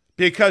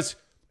 because,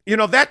 you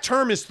know, that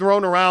term is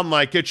thrown around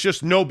like it's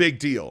just no big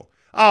deal.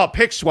 Oh,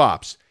 pick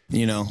swaps.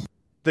 You know,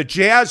 the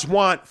Jazz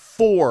want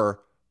 4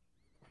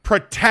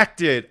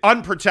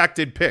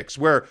 unprotected picks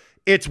where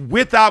it's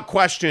without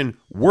question,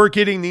 we're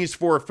getting these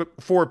four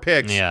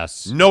picks.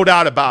 Yes. No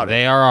doubt about it.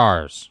 They are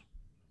ours.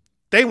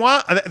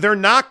 They're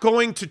not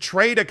going to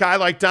trade a guy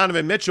like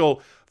Donovan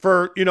Mitchell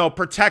for, you know,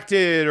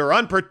 protected or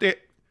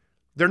unprotected.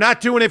 They're not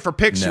doing it for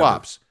pick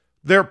swaps.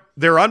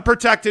 They're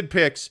unprotected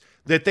picks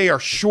that they are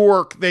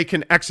sure they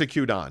can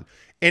execute on.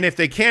 And if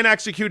they can't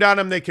execute on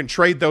them, they can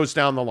trade those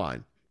down the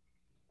line.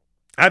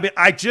 I mean,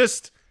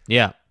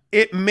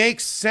 it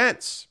makes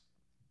sense.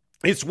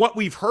 It's what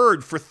we've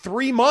heard for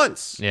 3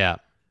 months. Yeah.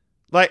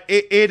 Like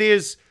it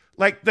is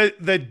like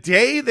the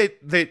day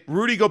that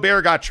Rudy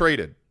Gobert got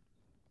traded.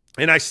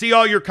 And I see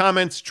all your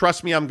comments.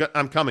 Trust me, I'm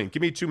coming.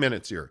 Give me 2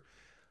 minutes here.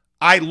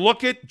 I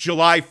look at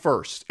July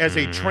 1st as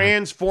a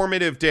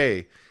transformative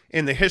day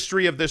in the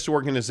history of this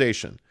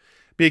organization,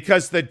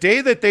 because the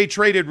day that they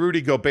traded Rudy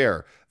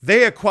Gobert,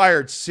 they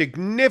acquired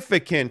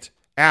significant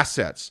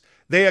assets.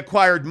 They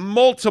acquired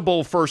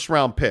multiple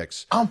first-round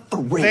picks.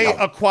 They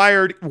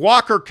acquired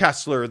Walker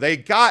Kessler. They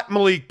got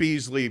Malik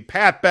Beasley,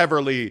 Pat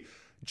Beverly,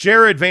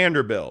 Jared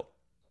Vanderbilt.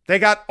 They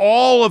got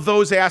all of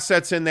those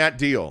assets in that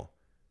deal.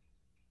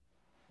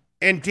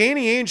 And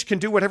Danny Ainge can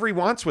do whatever he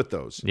wants with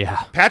those.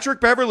 Yeah. Patrick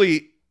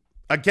Beverly,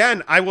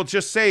 again, I will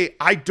just say,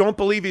 I don't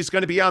believe he's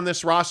going to be on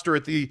this roster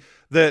at the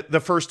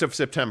 1st of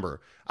September.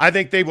 I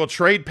think they will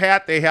trade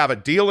Pat. They have a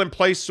deal in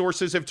place,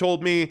 sources have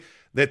told me,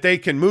 that they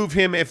can move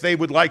him if they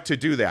would like to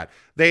do that.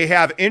 They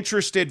have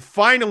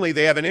finally,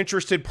 they have an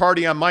interested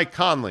party on Mike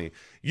Conley.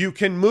 You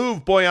can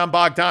move Bojan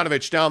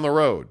Bogdanovic down the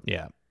road.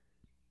 Yeah.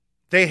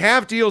 They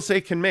have deals they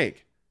can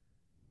make.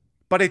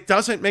 But it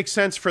doesn't make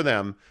sense for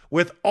them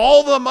with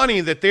all the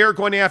money that they're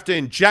going to have to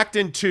inject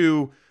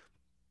into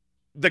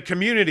the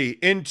community,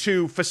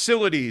 into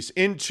facilities,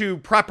 into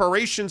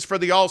preparations for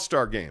the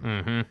All-Star game.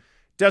 Mm-hmm.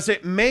 Does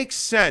it make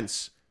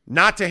sense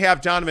not to have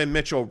Donovan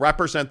Mitchell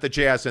represent the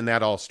Jazz in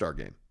that All-Star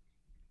game?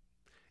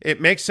 It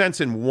makes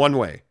sense in one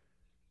way.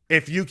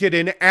 If you get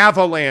an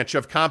avalanche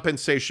of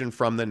compensation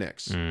from the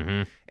Knicks.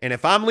 Mm-hmm. And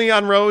if I'm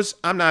Leon Rose,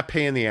 I'm not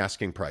paying the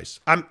asking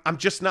price. I'm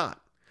just not.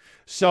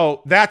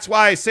 So that's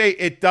why I say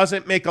it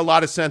doesn't make a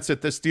lot of sense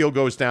that this deal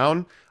goes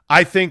down.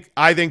 I think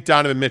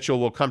Donovan Mitchell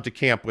will come to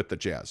camp with the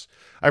Jazz.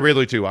 I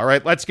really do. All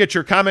right, let's get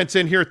your comments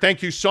in here.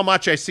 Thank you so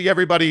much. I see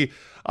everybody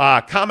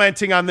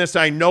commenting on this.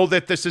 I know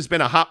that this has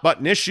been a hot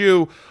button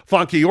issue.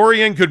 Funky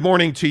Orion, good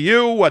morning to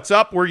you. What's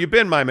up? Where you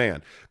been, my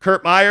man?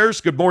 Kurt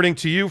Myers, good morning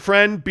to you,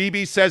 friend.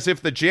 BB says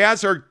if the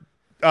Jazz are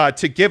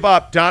to give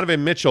up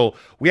Donovan Mitchell,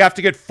 we have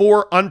to get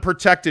 4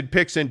 unprotected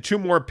picks and 2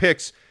 more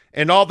picks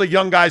and all the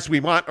young guys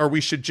we want, or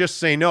we should just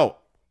say no.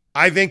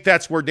 I think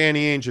that's where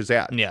Danny Ainge is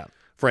at. Yeah.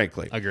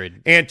 Frankly.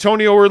 Agreed.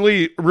 Antonio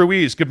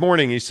Ruiz, good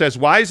morning. He says,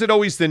 why is it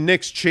always the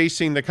Knicks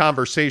chasing the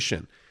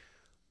conversation?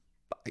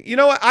 You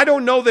know, I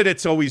don't know that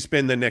it's always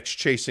been the Knicks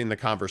chasing the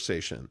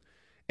conversation.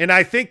 And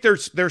I think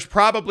there's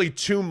probably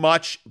too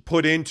much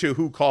put into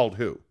who called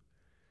who.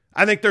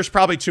 I think there's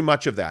probably too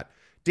much of that.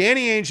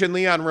 Danny Ainge and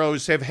Leon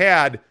Rose have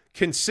had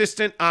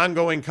consistent,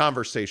 ongoing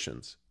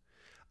conversations.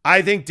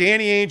 I think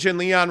Danny Ainge and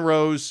Leon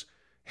Rose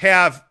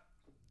have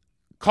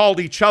called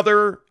each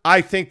other.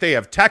 I think they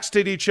have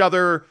texted each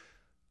other.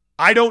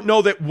 I don't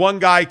know that one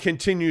guy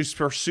continues to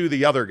pursue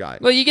the other guy.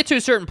 Well, you get to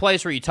a certain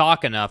place where you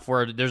talk enough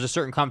where there's a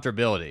certain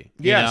comfortability.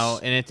 You know?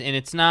 And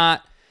it's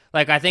not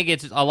like, I think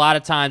it's a lot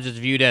of times it's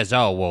viewed as,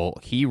 oh, well,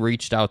 he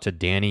reached out to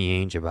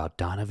Danny Ainge about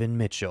Donovan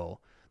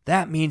Mitchell.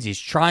 That means he's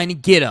trying to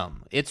get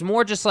him. It's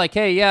more just like,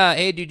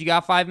 hey, dude, you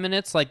got 5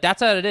 minutes? Like,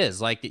 that's what it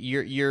is. Like,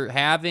 you're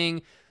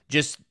having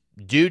just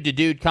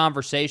dude-to-dude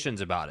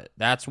conversations about it.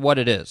 That's what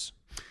it is.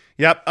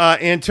 Yep.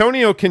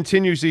 Antonio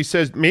continues. He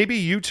says, maybe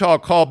Utah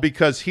called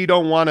because he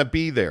don't want to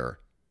be there.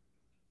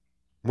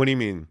 What do you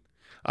mean?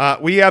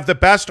 We have the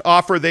best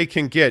offer they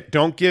can get.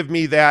 Don't give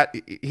me that.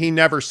 He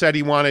never said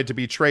he wanted to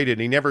be traded.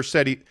 He never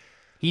said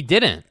He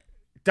didn't.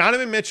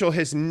 Donovan Mitchell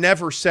has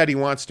never said he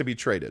wants to be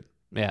traded.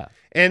 Yeah.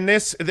 And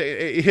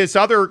his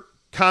other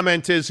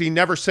comment is he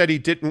never said he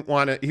didn't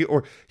want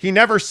to, he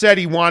never said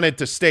he wanted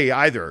to stay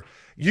either.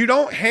 You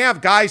don't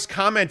have guys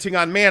commenting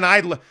on, man,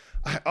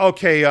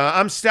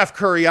 I'm Steph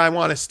Curry. I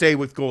want to stay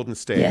with Golden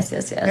State.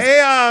 Yes.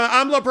 Hey,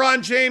 I'm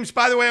LeBron James.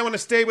 By the way, I want to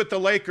stay with the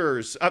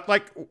Lakers.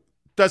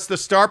 Does the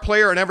star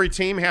player on every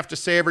team have to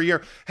say every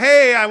year,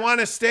 hey, I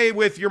want to stay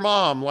with your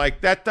mom?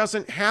 Like, that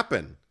doesn't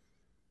happen.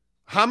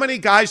 How many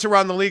guys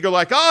around the league are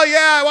like, oh,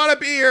 yeah, I want to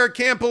be here.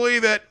 Can't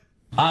believe it.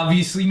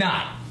 Obviously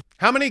not.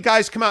 How many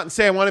guys come out and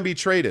say, I want to be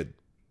traded?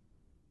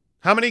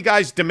 How many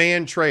guys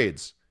demand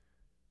trades?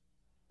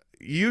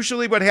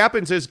 Usually what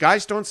happens is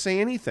guys don't say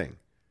anything.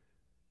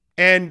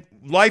 And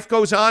life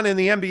goes on in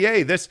the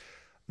NBA.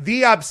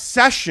 The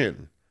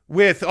obsession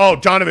with,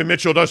 Donovan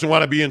Mitchell doesn't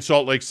want to be in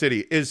Salt Lake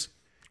City is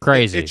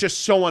crazy. It's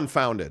just so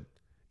unfounded.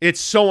 It's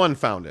so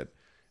unfounded.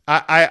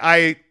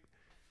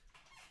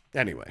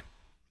 Anyway,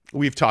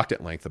 we've talked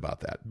at length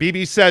about that.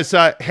 BB says,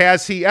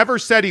 has he ever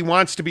said he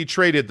wants to be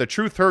traded? The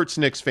truth hurts,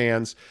 Knicks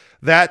fans.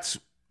 That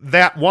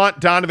want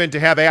Donovan to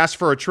have asked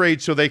for a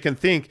trade so they can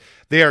think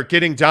they are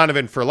getting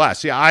Donovan for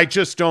less. Yeah, I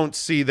just don't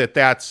see that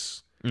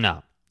that's...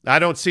 No. I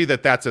don't see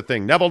that that's a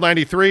thing.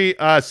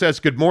 Neville93 says,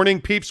 good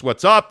morning, peeps.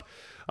 What's up?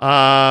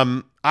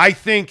 I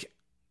think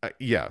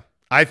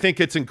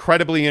it's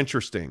incredibly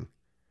interesting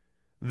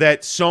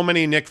that so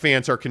many Knicks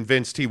fans are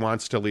convinced he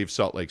wants to leave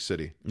Salt Lake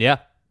City. Yeah.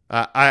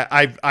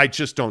 I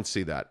just don't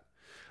see that.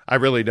 I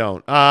really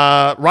don't.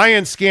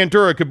 Ryan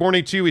Scandura, good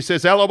morning to you. He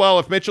says, LOL,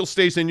 if Mitchell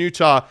stays in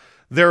Utah,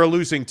 they're a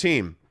losing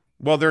team.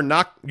 Well, you're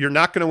not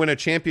going to win a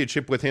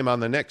championship with him on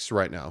the Knicks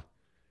right now.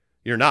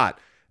 You're not.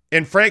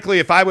 And frankly,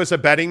 if I was a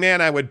betting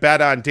man, I would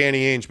bet on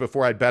Danny Ainge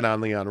before I'd bet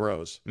on Leon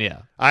Rose.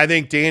 Yeah. I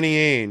think Danny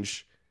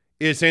Ainge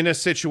is in a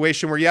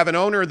situation where you have an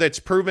owner that's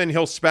proven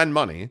he'll spend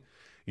money.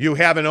 You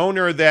have an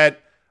owner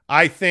that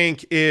I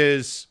think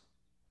is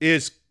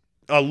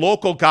a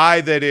local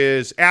guy that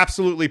is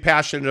absolutely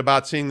passionate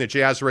about seeing the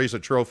Jazz raise a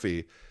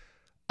trophy.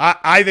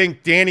 I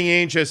think Danny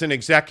Ainge as an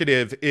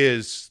executive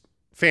is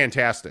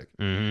fantastic.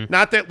 Mm-hmm.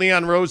 Not that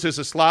Leon Rose is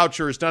a slouch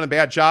or has done a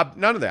bad job.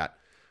 None of that.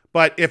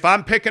 But if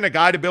I'm picking a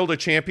guy to build a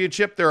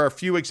championship, there are a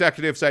few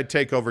executives I'd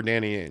take over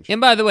Danny Ainge. And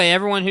by the way,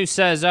 everyone who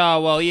says,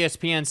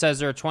 ESPN says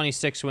they're a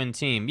 26-win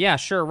team. Yeah,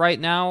 sure. Right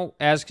now,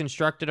 as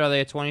constructed, are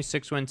they a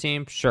 26-win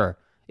team? Sure.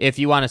 If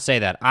you want to say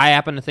that. I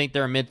happen to think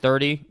they're a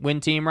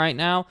mid-30-win team right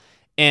now.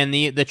 And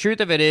the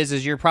truth of it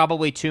is you're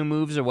probably 2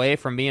 moves away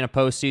from being a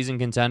postseason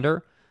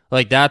contender.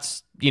 Like,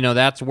 that's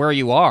where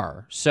you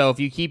are. So if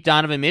you keep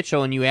Donovan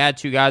Mitchell and you add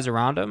 2 guys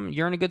around him,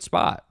 you're in a good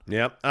spot.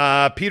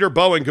 Yep. Peter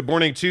Bowen, good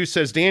morning, too,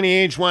 says,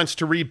 Danny Ainge wants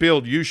to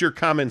rebuild. Use your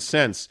common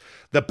sense.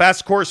 The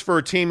best course for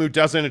a team who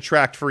doesn't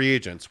attract free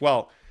agents.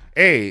 Well,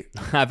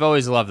 I've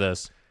always loved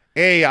this.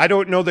 I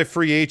don't know that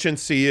free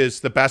agency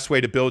is the best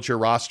way to build your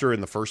roster in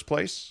the first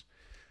place.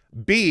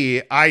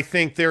 B, I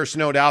think there's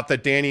no doubt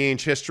that Danny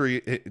Ainge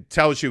history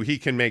tells you he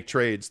can make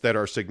trades that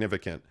are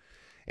significant.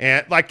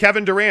 And like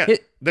Kevin Durant,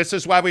 this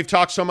is why we've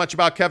talked so much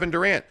about Kevin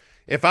Durant.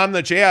 If I'm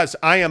the Jazz,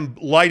 I am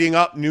lighting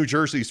up New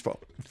Jersey's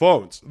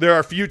phones. There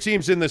are few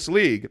teams in this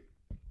league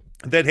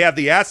that have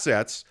the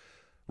assets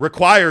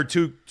required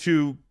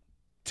to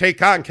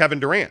take on Kevin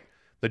Durant.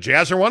 The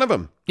Jazz are one of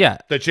them. Yeah.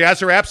 The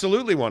Jazz are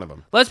absolutely one of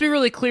them. Let's be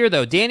really clear,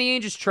 though. Danny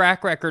Ainge's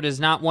track record is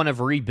not one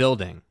of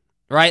rebuilding,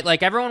 right?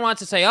 Like, everyone wants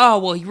to say,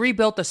 he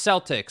rebuilt the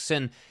Celtics,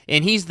 and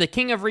he's the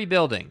king of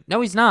rebuilding.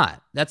 No, he's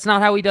not. That's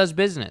not how he does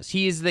business.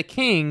 He is the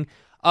king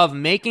of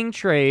making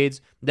trades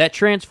that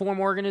transform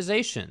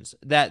organizations,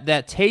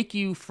 that take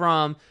you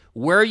from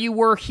where you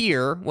were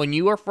here when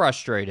you were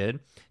frustrated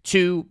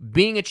to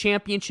being a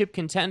championship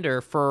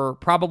contender for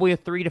probably a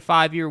 3 to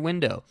 5 year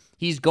window.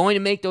 He's going to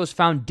make those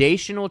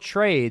foundational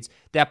trades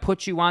that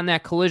put you on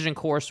that collision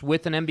course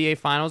with an NBA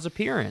Finals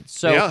appearance.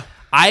 So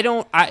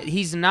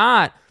he's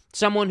not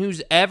someone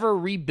who's ever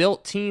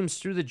rebuilt teams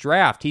through the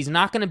draft. He's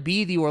not going to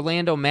be the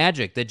Orlando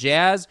Magic. The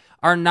Jazz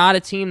are not a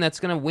team that's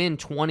going to win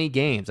 20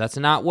 games. That's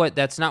not what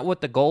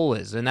the goal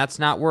is, and that's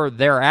not where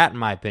they're at, in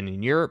my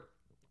opinion. You're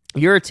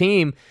You're a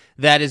team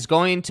that is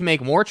going to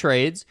make more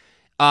trades.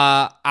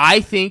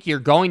 I think you're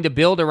going to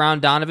build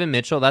around Donovan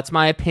Mitchell. That's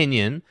my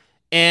opinion.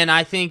 And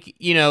I think,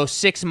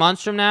 6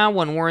 months from now,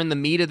 when we're in the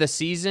meat of the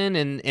season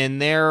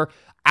and they're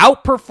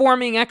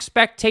outperforming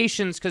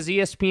expectations because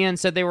ESPN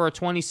said they were a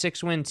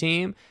 26-win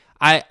team,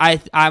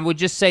 I would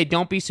just say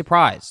don't be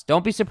surprised.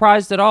 Don't be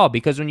surprised at all,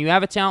 because when you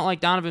have a talent like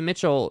Donovan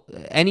Mitchell,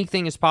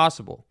 anything is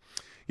possible.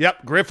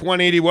 Yep,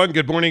 Griff181,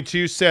 good morning to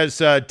you, says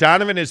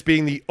Donovan is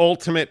being the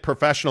ultimate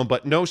professional,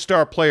 but no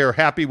star player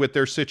happy with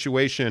their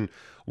situation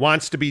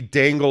wants to be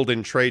dangled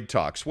in trade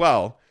talks.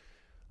 Well,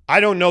 I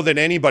don't know that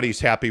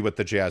anybody's happy with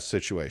the Jazz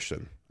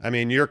situation. I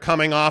mean, you're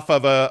coming off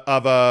of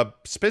a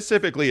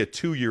specifically a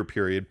 2-year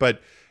period,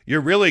 but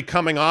you're really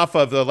coming off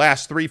of the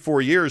last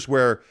 3-4 years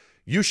where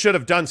you should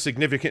have done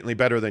significantly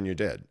better than you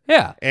did.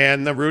 Yeah.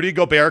 And the Rudy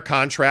Gobert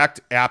contract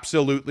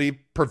absolutely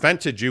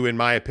prevented you, in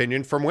my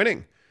opinion, from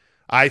winning.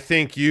 I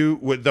think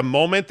the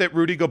moment that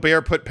Rudy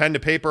Gobert put pen to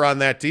paper on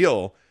that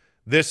deal,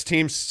 this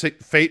team's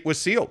fate was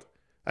sealed.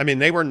 I mean,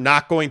 they were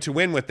not going to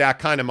win with that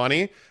kind of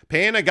money.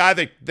 Paying a guy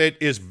that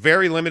is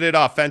very limited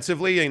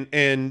offensively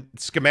and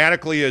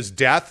schematically is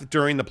death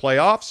during the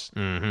playoffs,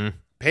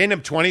 paying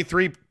him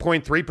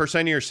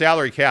 23.3% of your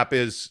salary cap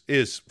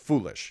is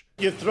foolish.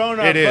 You've thrown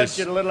our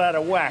budget a little out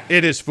of whack.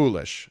 It is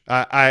foolish.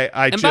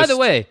 By the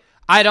way,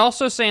 I'd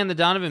also say in the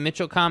Donovan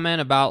Mitchell comment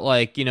about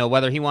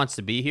whether he wants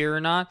to be here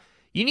or not,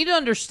 you need to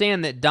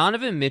understand that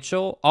Donovan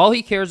Mitchell, all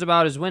he cares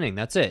about is winning.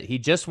 That's it. He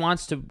just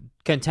wants to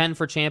contend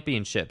for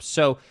championships.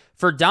 So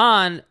for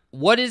Don,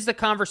 what is the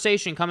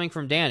conversation coming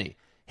from Danny?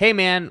 Hey,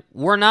 man,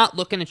 we're not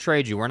looking to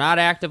trade you. We're not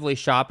actively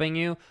shopping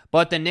you,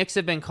 but the Knicks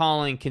have been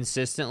calling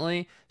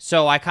consistently.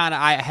 So I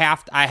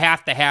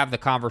have to have the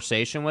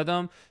conversation with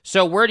them.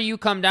 So where do you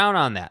come down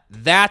on that?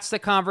 That's the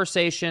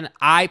conversation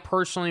I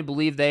personally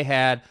believe they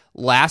had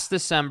last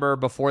December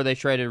before they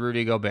traded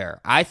Rudy Gobert.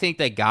 I think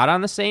they got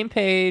on the same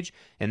page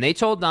and they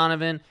told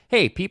Donovan,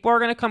 hey, people are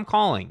going to come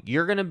calling.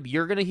 You're going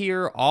to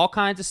hear all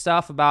kinds of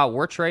stuff about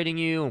we're trading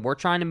you and we're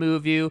trying to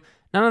move you.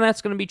 None of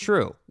that's going to be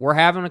true. We're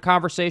having a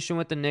conversation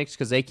with the Knicks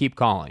because they keep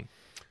calling.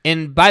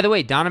 And by the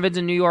way, Donovan's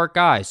a New York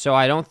guy, so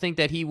I don't think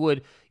that he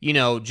would,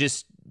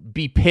 just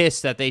be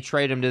pissed that they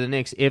trade him to the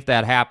Knicks if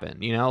that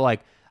happened.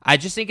 I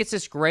just think it's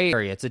this gray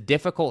area. It's a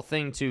difficult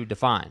thing to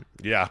define.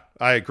 Yeah,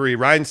 I agree.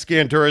 Ryan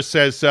Scandura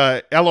says,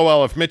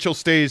 LOL, if Mitchell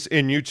stays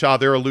in Utah,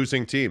 they're a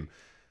losing team.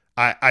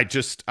 I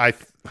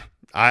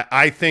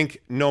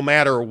think no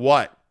matter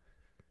what,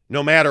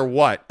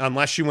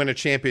 unless you win a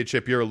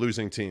championship, you're a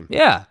losing team.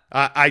 Yeah.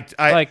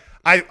 I've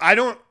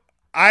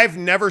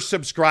never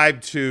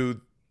subscribed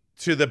to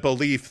the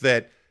belief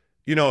that,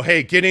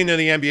 hey, getting to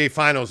the NBA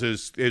Finals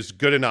is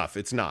good enough.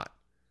 It's not.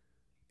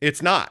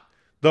 It's not.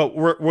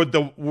 Were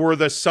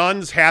the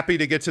Suns happy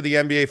to get to the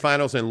NBA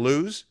Finals and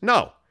lose?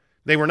 No,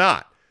 they were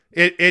not.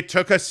 It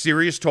took a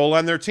serious toll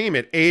on their team.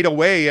 It ate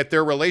away at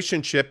their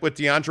relationship with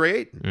DeAndre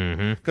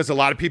Ayton because a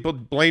lot of people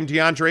blame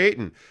DeAndre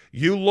Ayton.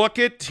 You look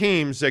at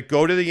teams that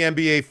go to the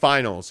NBA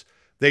Finals,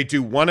 they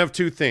do one of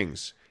two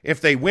things.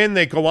 If they win,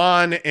 they go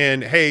on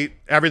and, hey,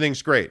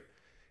 everything's great.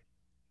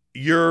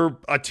 You're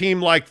a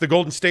team like the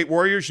Golden State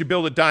Warriors, you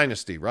build a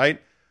dynasty,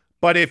 right?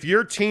 But if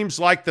you're teams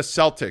like the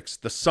Celtics,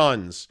 the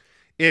Suns,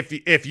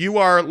 if you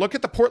are, look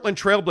at the Portland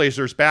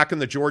Trailblazers back in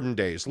the Jordan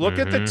days. Look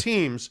at the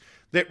teams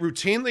that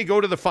routinely go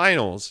to the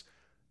finals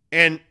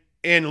and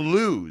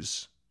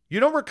lose. You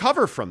don't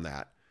recover from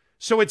that.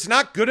 So it's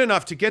not good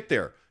enough to get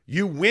there.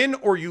 You win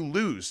or you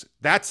lose.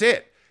 That's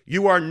it.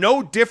 You are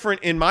no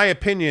different, in my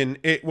opinion,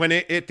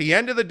 at the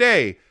end of the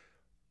day.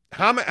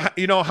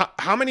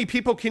 How many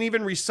people can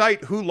even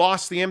recite who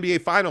lost the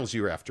NBA Finals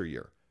year after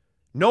year?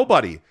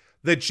 Nobody.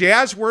 The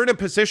Jazz were in a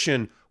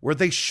position where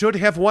they should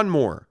have won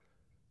more.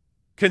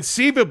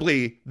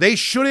 Conceivably, they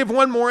should have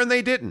won more and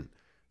they didn't.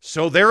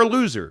 So they're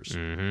losers.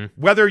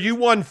 Whether you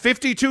won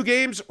 52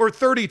 games or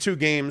 32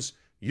 games,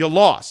 you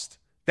lost.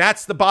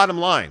 That's the bottom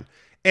line.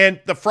 And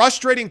the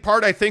frustrating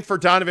part, I think, for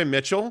Donovan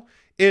Mitchell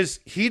is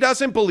he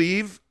doesn't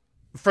believe,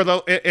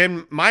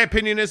 in my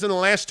opinion, is in the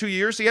last 2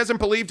 years, he hasn't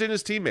believed in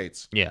his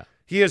teammates. Yeah.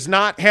 He has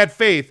not had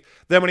faith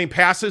that when he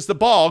passes the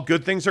ball,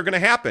 good things are going to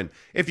happen.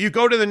 If you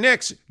go to the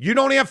Knicks, you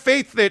don't have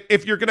faith that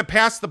if you're going to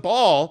pass the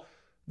ball,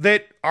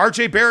 that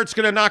RJ Barrett's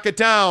going to knock it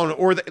down,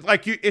 or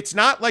it's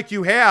not like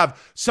you have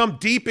some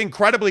deep,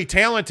 incredibly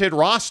talented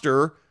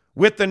roster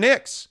with the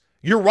Knicks.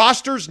 Your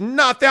roster's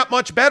not that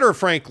much better,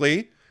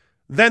 frankly,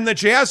 than the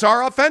Jazz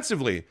are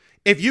offensively.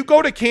 If you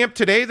go to camp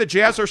today, the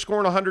Jazz are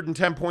scoring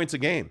 110 points a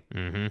game.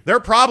 Their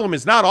problem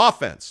is not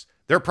offense.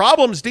 Their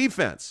problem is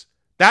defense.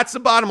 That's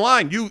the bottom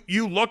line.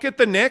 You look at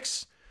the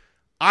Knicks,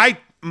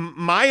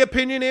 my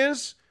opinion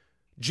is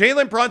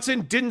Jalen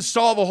Brunson didn't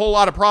solve a whole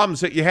lot of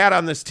problems that you had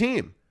on this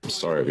team. I'm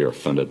sorry if you're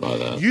offended by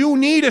that. You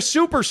need a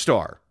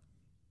superstar.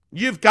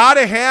 You've got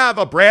to have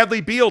a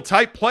Bradley Beal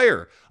type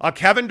player, a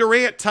Kevin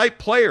Durant type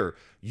player.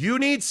 You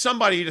need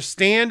somebody to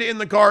stand in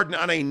the Garden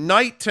on a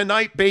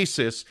night-to-night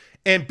basis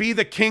and be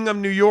the king of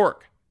New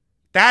York.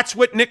 That's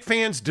what Knicks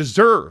fans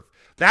deserve.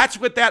 That's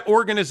what that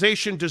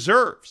organization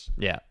deserves.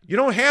 Yeah. You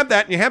don't have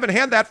that, and you haven't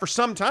had that for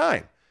some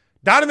time.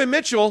 Donovan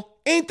Mitchell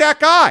ain't that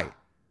guy.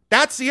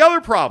 That's the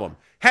other problem.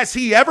 Has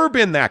he ever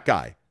been that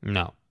guy?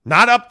 No.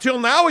 Not up till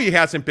now he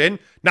hasn't been.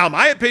 Now,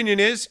 my opinion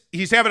is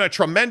he's having a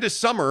tremendous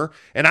summer,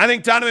 and I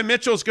think Donovan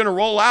Mitchell's going to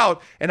roll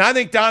out, and I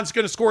think Don's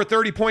going to score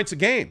 30 points a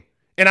game.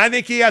 And I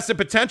think he has the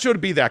potential to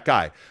be that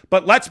guy.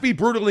 But let's be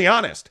brutally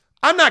honest.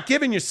 I'm not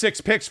giving you 6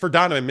 picks for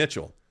Donovan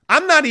Mitchell.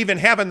 I'm not even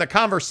having the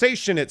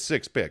conversation at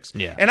 6 picks.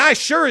 Yeah. And I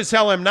sure as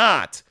hell am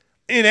not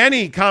in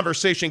any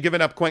conversation giving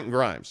up Quentin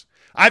Grimes.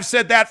 I've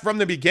said that from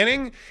the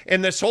beginning.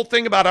 And this whole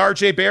thing about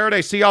R.J. Barrett,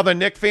 I see all the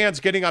Knicks fans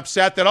getting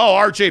upset that,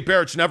 R.J.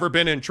 Barrett's never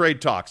been in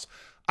trade talks.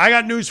 I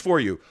got news for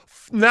you.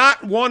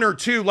 Not 1 or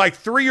 2, like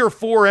 3 or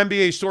 4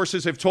 NBA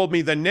sources have told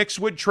me the Knicks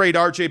would trade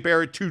R.J.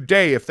 Barrett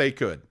today if they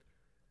could.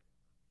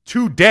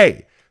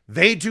 Today.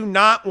 They do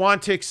not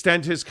want to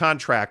extend his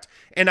contract.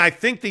 And I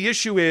think the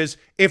issue is,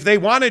 if they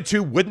wanted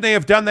to, wouldn't they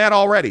have done that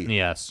already?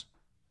 Yes.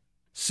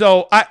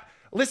 So,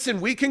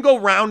 listen, we can go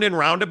round and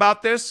round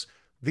about this.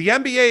 The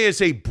NBA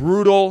is a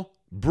brutal,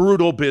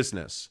 brutal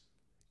business.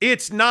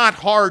 It's not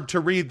hard to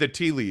read the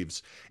tea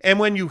leaves. And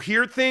when you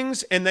hear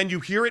things and then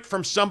you hear it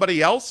from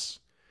somebody else,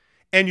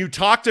 and you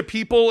talk to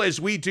people, as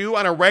we do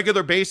on a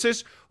regular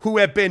basis, who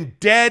have been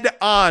dead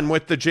on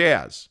with the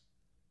Jazz.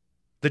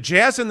 The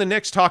Jazz and the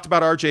Knicks talked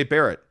about R.J.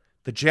 Barrett.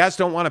 The Jazz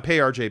don't want to pay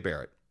R.J.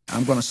 Barrett.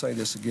 I'm going to say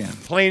this again.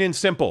 Plain and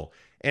simple.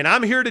 And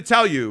I'm here to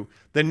tell you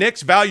the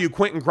Knicks value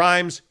Quentin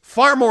Grimes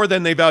far more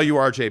than they value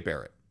R.J.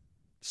 Barrett.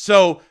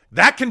 So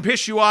that can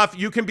piss you off.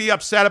 You can be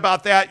upset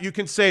about that. You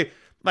can say,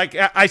 like,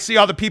 I see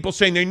all the people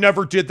saying they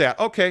never did that.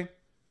 Okay,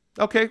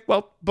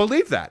 well,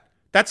 believe that.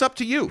 That's up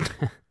to you.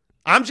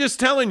 I'm just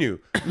telling you,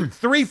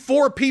 3,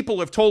 4 people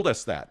have told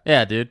us that.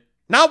 Yeah, dude.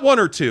 Not 1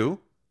 or 2.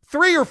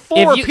 3 or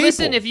 4 people.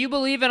 Listen, if you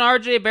believe in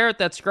R.J. Barrett,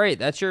 that's great.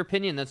 That's your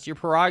opinion. That's your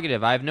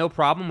prerogative. I have no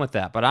problem with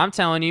that. But I'm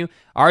telling you,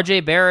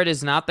 R.J. Barrett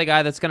is not the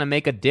guy that's going to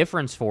make a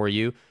difference for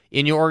you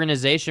in your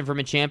organization from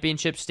a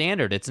championship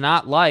standard. It's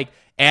not like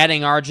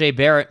adding R.J.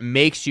 Barrett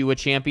makes you a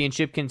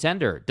championship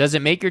contender. Does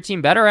it make your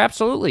team better?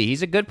 Absolutely.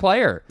 He's a good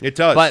player. It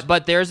does.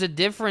 But there's a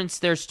difference.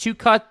 There's two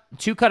cut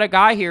a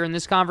guy here in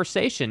this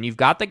conversation. You've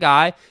got the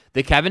guy,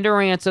 the Kevin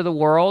Durant's of the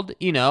world,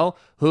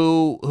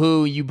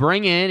 who you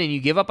bring in and you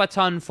give up a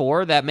ton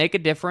for, that make a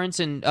difference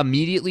and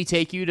immediately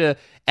take you to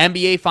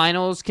NBA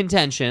Finals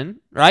contention,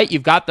 right?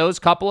 You've got those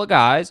couple of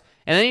guys,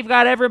 and then you've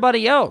got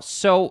everybody else.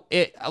 So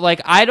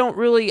I don't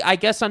really, I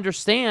guess,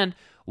 understand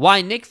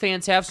why Knicks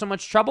fans have so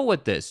much trouble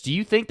with this. Do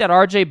you think that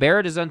R.J.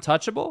 Barrett is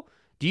untouchable?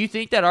 Do you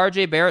think that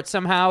R.J. Barrett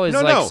somehow is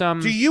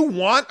some... Do you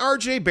want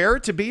R.J.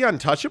 Barrett to be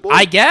untouchable?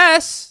 I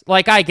guess.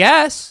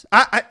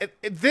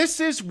 This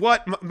is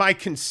what my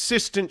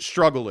consistent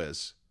struggle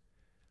is.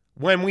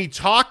 When we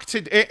talk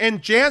to...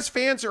 And Jazz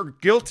fans are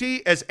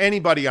guilty as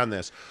anybody on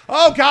this.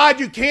 Oh, God,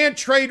 you can't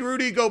trade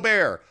Rudy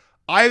Gobert.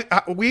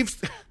 We've...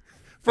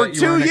 For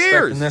 2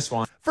 years. This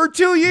one. For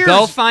 2 years.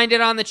 Go find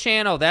it on the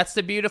channel. That's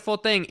the beautiful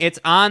thing. It's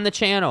on the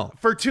channel.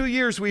 For 2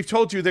 years, we've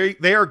told you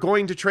they are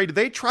going to trade.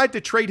 They tried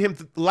to trade him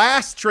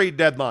last trade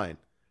deadline.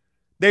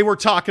 They were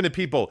talking to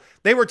people.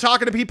 They were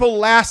talking to people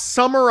last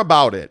summer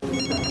about it.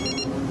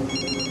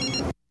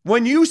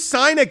 When you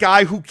sign a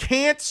guy who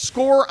can't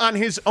score on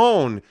his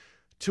own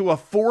to a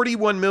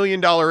 $41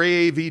 million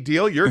AAV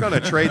deal, you're going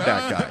to trade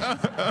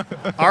that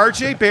guy.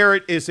 R.J.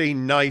 Barrett is a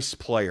nice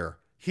player.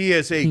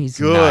 He's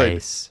good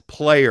nice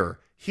player.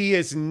 He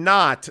is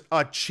not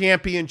a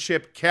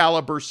championship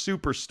caliber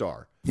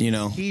superstar.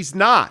 He's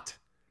not.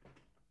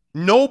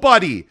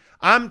 Nobody.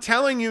 I'm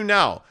telling you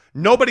now.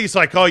 Nobody's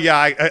like, oh,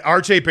 yeah,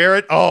 R.J.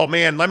 Barrett. Oh,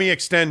 man, let me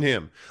extend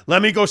him.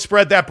 Let me go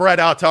spread that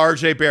bread out to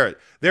R.J. Barrett.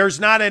 There's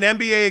not an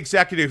NBA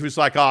executive who's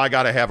like, oh, I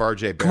got to have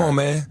R.J. Barrett. Come on,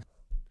 man.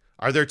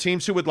 Are there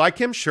teams who would like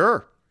him?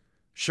 Sure.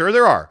 Sure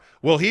there are.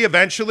 Will he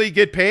eventually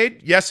get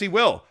paid? Yes, he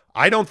will.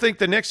 I don't think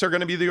the Knicks are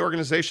going to be the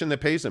organization that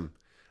pays him.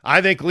 I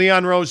think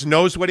Leon Rose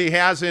knows what he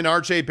has in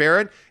R.J.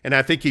 Barrett, and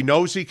I think he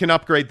knows he can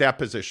upgrade that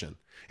position.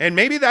 And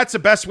maybe that's the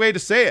best way to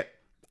say it.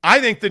 I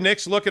think the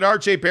Knicks look at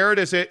R.J. Barrett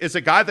as a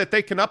guy that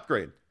they can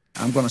upgrade.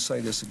 I'm going to say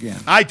this again.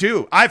 I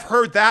do. I've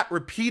heard that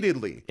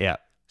repeatedly. Yeah.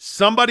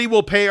 Somebody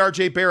will pay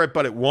R.J. Barrett,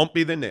 but it won't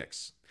be the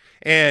Knicks.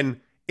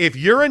 And if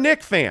you're a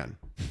Knicks fan,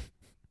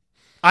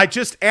 I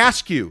just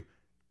ask you,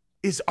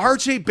 is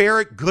R.J.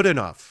 Barrett good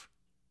enough?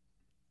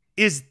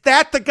 Is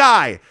that the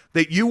guy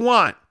that you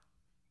want?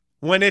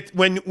 When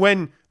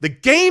the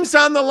game's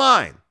on the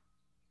line,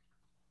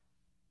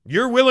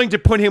 you're willing to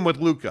put him with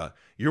Luka.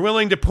 You're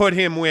willing to put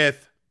him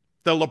with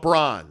the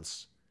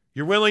LeBrons.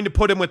 You're willing to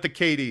put him with the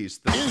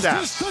KDs, the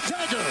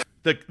Stephs,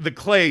 the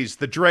Clays,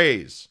 the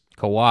Drays.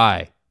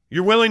 Kawhi.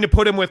 You're willing to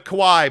put him with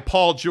Kawhi,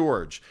 Paul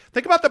George.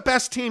 Think about the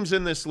best teams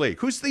in this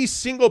league. Who's the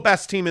single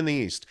best team in the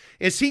East?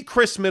 Is he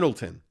Chris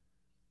Middleton?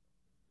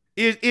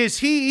 Is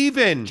he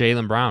even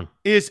Jaylen Brown?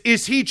 Is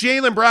he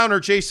Jaylen Brown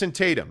or Jason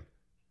Tatum?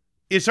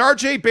 Is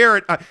R.J.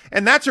 Barrett,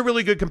 and that's a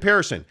really good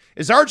comparison,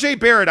 is R.J.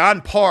 Barrett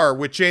on par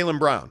with Jaylen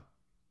Brown?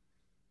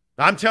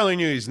 I'm telling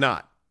you he's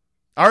not.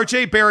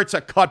 R.J. Barrett's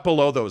a cut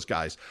below those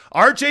guys.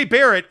 R.J.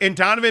 Barrett and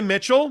Donovan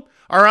Mitchell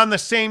are on the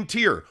same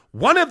tier.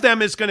 One of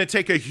them is going to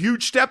take a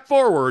huge step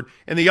forward,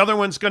 and the other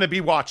one's going to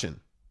be watching.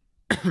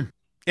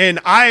 And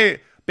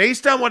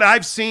based on what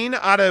I've seen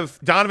out of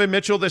Donovan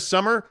Mitchell this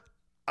summer,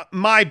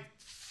 my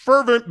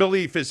fervent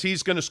belief is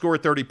he's going to score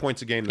 30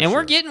 points a game this year.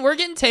 And we're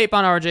getting tape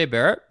on R.J.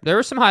 Barrett. There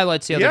were some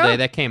highlights the other day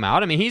that came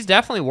out. I mean, he's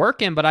definitely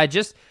working, but I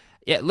just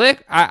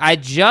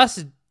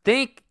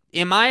think,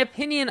 in my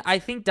opinion, I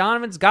think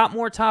Donovan's got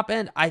more top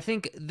end. I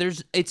think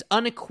it's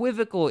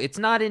unequivocal. It's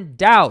not in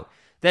doubt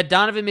that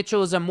Donovan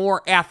Mitchell is a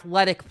more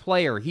athletic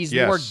player. He's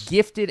more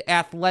gifted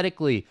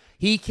athletically.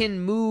 He can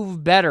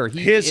move better.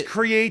 His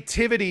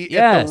creativity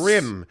at the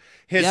rim,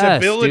 his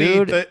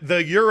ability,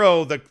 the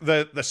euro,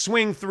 the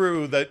swing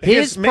through,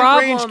 his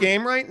mid-range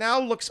game right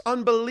now looks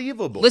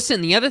unbelievable.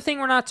 Listen, the other thing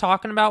we're not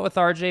talking about with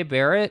R.J.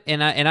 Barrett,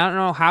 and I don't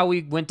know how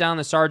we went down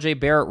this R.J.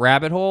 Barrett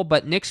rabbit hole,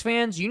 but Knicks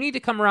fans, you need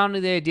to come around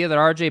to the idea that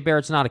R.J.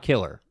 Barrett's not a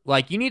killer.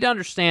 Like, you need to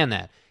understand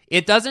that.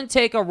 It doesn't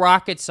take a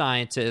rocket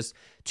scientist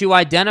to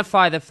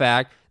identify the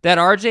fact that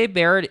R.J.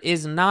 Barrett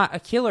is not a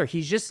killer.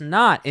 He's just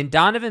not. And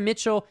Donovan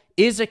Mitchell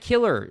is a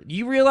killer.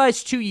 You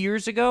realize 2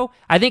 years ago,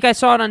 I think I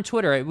saw it on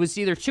Twitter, it was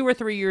either 2 or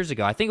 3 years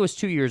ago, I think it was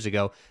 2 years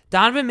ago,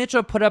 Donovan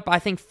Mitchell put up, I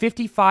think,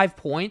 55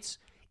 points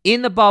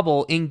in the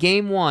bubble in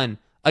Game 1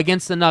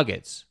 against the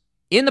Nuggets.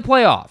 In the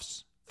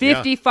playoffs.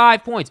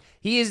 55 points.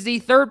 He is the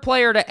third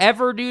player to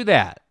ever do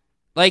that.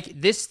 Like,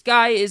 this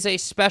guy is a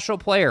special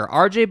player.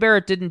 R.J.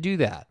 Barrett didn't do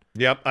that.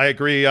 Yep, I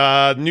agree.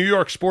 New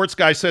York sports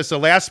guy says the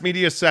last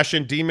media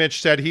session, D.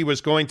 Mitch said he was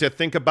going to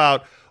think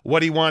about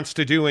what he wants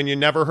to do, and you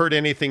never heard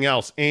anything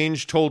else.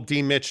 Ainge told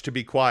D. Mitch to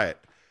be quiet.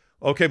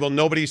 Okay, well,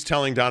 nobody's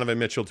telling Donovan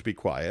Mitchell to be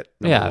quiet.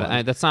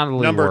 That's not a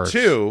little Number worse.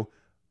 2,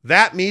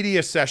 that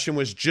media session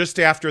was just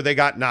after they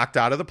got knocked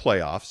out of the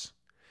playoffs,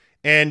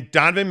 and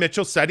Donovan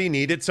Mitchell said he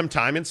needed some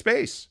time and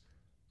space.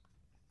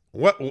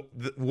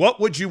 What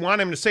would you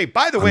want him to say?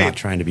 By the way, I'm not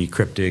trying to be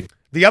cryptic.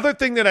 The other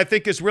thing that I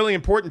think is really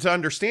important to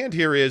understand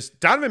here is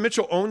Donovan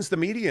Mitchell owns the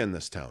media in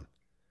this town.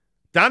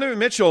 Donovan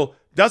Mitchell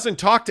doesn't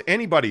talk to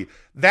anybody.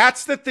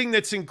 That's the thing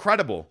that's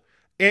incredible.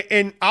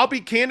 And I'll be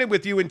candid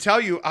with you and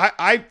tell you,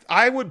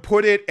 I would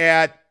put it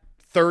at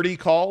 30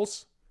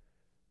 calls,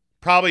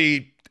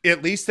 probably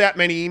at least that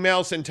many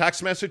emails and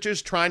text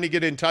messages trying to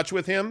get in touch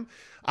with him.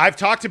 I've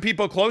talked to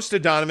people close to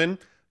Donovan.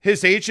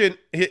 His agent,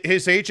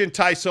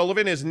 Ty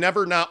Sullivan, has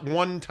never, not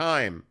one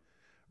time,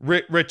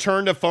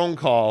 returned a phone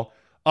call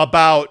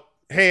about,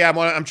 hey,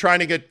 I'm trying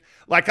to get,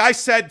 like I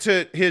said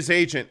to his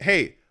agent,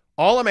 hey,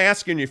 all I'm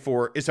asking you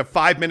for is a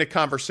 5-minute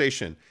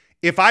conversation.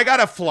 If I got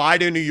to fly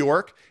to New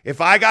York, if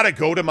I got to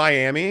go to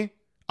Miami,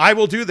 I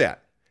will do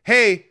that.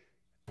 Hey,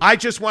 I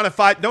just want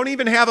to don't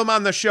even have him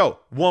on the show.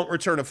 Won't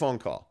return a phone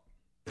call.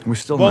 We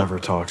still never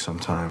talk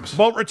sometimes.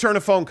 Won't return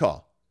a phone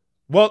call.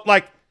 Well,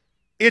 like,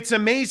 it's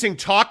amazing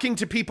talking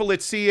to people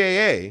at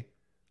CAA.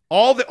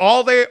 All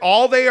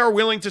they are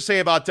willing to say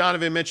about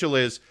Donovan Mitchell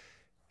is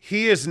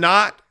he is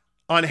not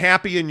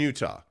unhappy in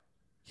Utah.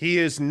 He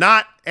is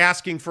not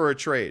asking for a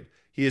trade.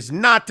 He has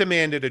not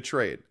demanded a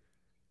trade.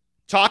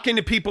 Talking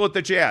to people at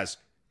the Jazz,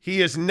 he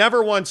has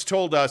never once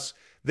told us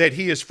that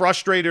he is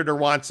frustrated or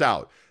wants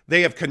out.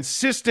 They have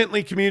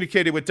consistently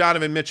communicated with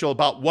Donovan Mitchell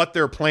about what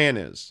their plan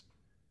is.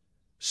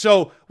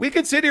 So we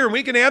can sit here and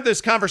we can have this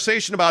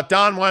conversation about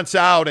Don wants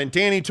out and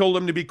Danny told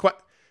him to be quiet.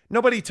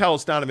 Nobody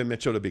tells Donovan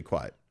Mitchell to be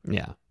quiet.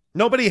 Yeah.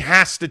 Nobody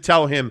has to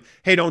tell him,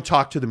 hey, don't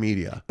talk to the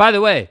media. By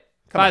the way,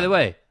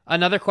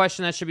 another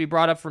question that should be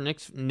brought up for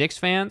Knicks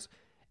fans.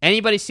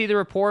 Anybody see the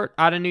report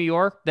out of New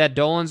York that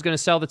Dolan's going to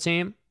sell the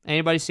team?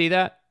 Anybody see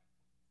that?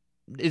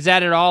 Is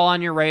that at all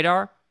on your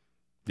radar?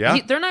 Yeah.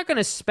 They're not going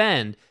to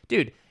spend.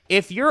 Dude,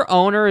 if your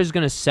owner is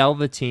going to sell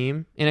the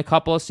team in a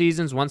couple of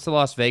seasons once the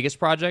Las Vegas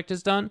project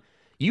is done,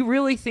 you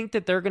really think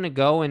that they're going to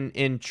go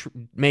and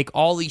make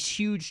all these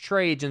huge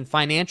trades and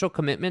financial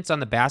commitments on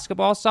the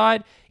basketball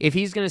side if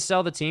he's going to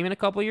sell the team in a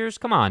couple of years?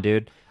 Come on,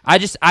 dude.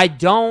 I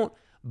don't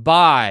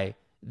buy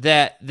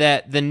that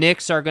the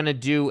Knicks are going to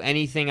do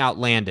anything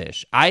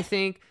outlandish. I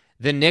think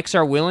the Knicks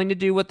are willing to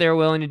do what they're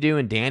willing to do,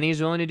 and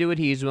Danny's willing to do what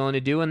he's willing to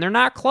do, and they're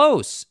not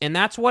close, and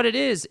that's what it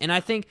is. And I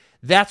think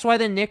that's why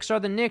the Knicks are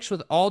the Knicks,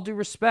 with all due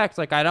respect.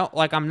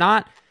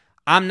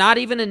 I'm not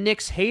even a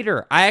Knicks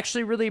hater. I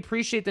actually really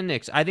appreciate the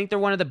Knicks. I think they're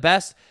one of the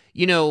best,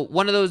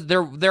 one of those,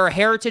 they're a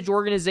heritage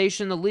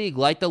organization in the league,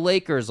 like the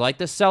Lakers, like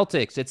the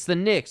Celtics. It's the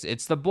Knicks,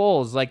 it's the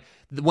Bulls. Like,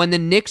 when the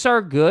Knicks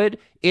are good,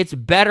 it's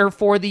better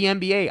for the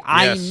NBA. Yes.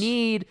 I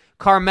need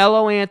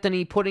Carmelo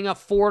Anthony putting up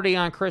 40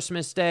 on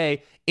Christmas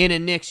Day in a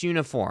Knicks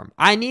uniform.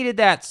 I needed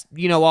that,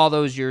 all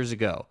those years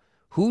ago.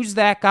 Who's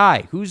that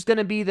guy? Who's going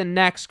to be the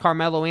next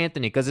Carmelo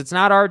Anthony? Because it's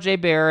not R.J.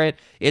 Barrett.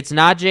 It's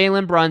not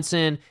Jalen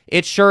Brunson.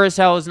 It sure as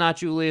hell is not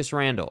Julius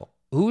Randle.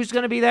 Who's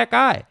going to be that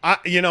guy?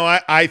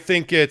 I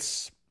think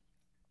it's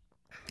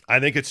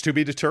to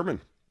be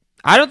determined.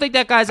 I don't think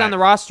that guy's on the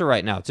roster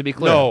right now, to be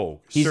clear. No,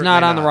 he's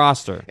not on the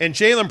roster. And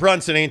Jalen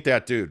Brunson ain't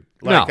that dude.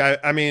 No.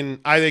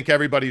 I think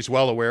everybody's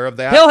well aware of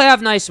that. He'll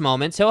have nice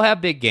moments. He'll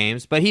have big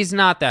games, but he's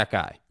not that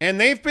guy.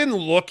 And they've been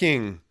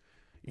looking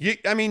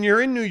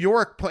You're in New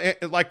York,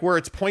 like where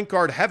it's point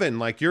guard heaven.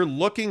 Like you're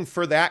looking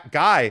for that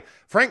guy.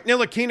 Frank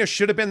Ntilikina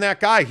should have been that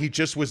guy. He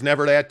just was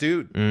never that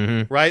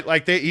dude, right?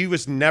 Like he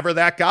was never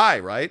that guy,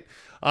 right?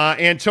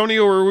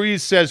 Antonio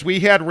Ruiz says, we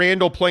had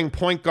Randall playing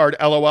point guard,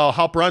 LOL.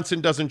 Hal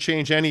Brunson doesn't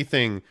change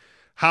anything.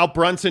 Hal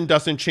Brunson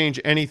doesn't change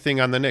anything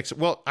on the Knicks.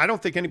 Well, I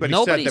don't think nobody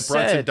said that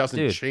Brunson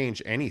doesn't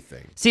change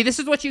anything. See, this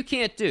is what you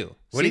can't do.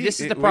 This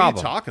is the problem.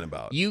 What are you talking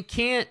about? You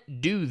can't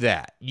do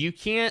that. You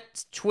can't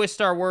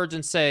twist our words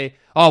and say,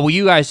 oh, well,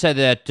 you guys said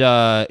that,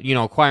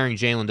 acquiring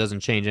Jalen doesn't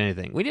change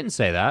anything. We didn't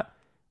say that.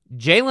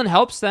 Jalen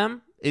helps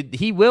them.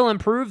 He will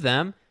improve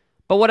them.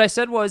 But what I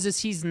said is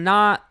he's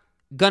not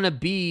going to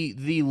be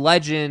the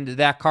legend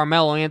that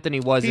Carmelo Anthony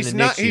was in the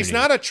Knicks. He's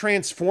not a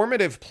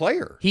transformative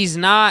player. He's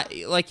not.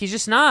 He's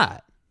just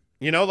not.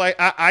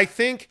 I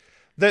think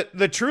that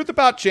the truth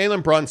about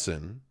Jalen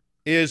Brunson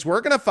is we're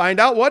going to find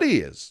out what he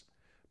is.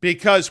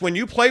 Because when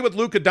you play with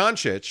Luka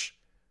Doncic,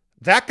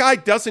 that guy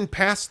doesn't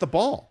pass the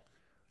ball.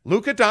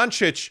 Luka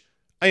Doncic,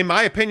 in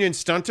my opinion,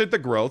 stunted the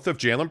growth of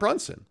Jalen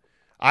Brunson.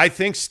 I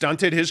think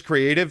stunted his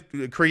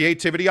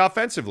creativity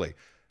offensively.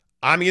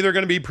 I'm either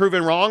going to be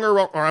proven wrong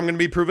or I'm going to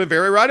be proven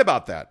very right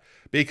about that,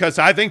 because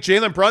I think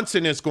Jalen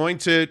Brunson is going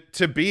to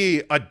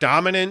be a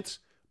dominant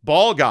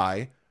ball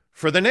guy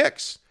for the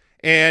Knicks.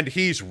 And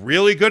he's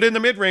really good in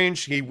the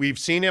mid-range. We've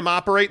seen him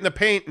operate in the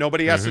paint.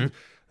 Nobody has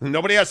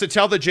to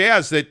tell the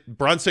Jazz that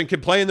Brunson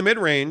can play in the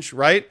mid-range,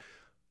 right?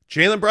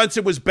 Jalen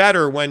Brunson was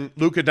better when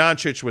Luka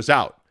Doncic was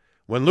out.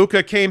 When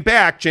Luka came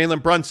back,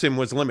 Jalen Brunson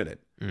was limited.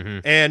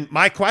 And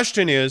my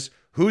question is,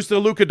 who's the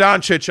Luka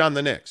Doncic on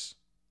the Knicks?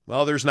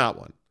 Well, there's not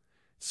one.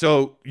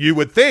 So you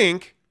would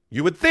think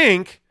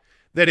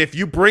that if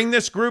you bring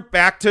this group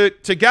back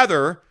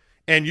together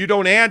and you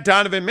don't add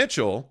Donovan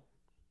Mitchell,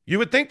 you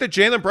would think that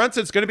Jalen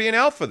Brunson's going to be an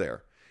alpha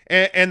there.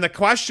 And the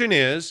question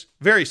is,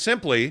 very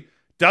simply,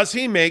 does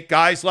he make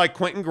guys like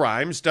Quentin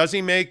Grimes? Does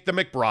he make the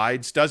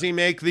McBrides? Does he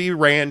make the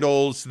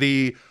Randalls,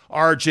 the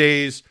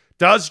RJs?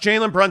 Does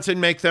Jalen Brunson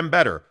make them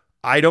better?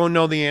 I don't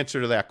know the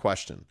answer to that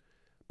question.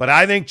 But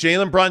I think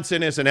Jalen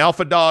Brunson as an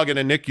alpha dog in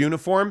a Knick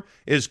uniform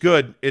is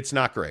good. It's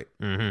not great.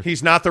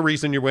 He's not the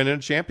reason you're winning a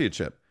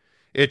championship.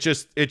 It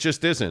just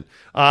isn't.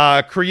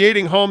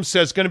 Creating Home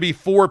says going to be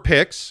 4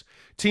 picks.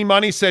 T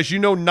Money says, you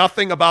know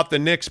nothing about the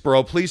Knicks,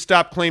 bro. Please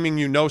stop claiming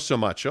you know so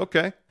much.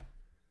 Okay.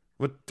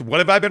 What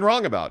have I been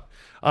wrong about?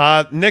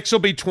 Knicks will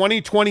be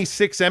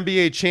 2026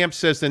 NBA champs,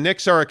 says the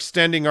Knicks are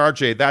extending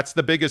RJ. That's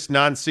the biggest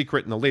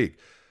non-secret in the league.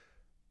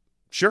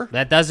 Sure.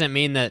 That doesn't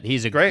mean that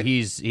he's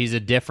a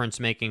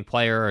difference-making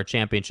player or a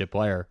championship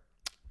player.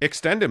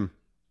 Extend him.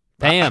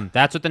 Pay him.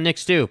 That's what the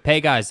Knicks do.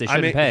 Pay guys they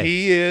shouldn't pay.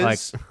 He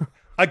is,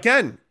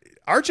 again,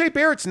 RJ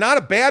Barrett's not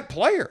a bad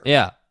player.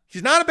 Yeah.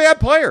 He's not a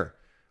bad player.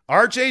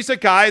 RJ's a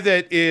guy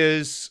that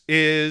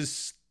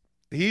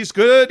he's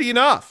good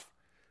enough,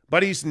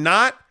 but he's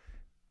not.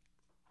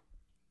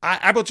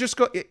 I will just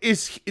go,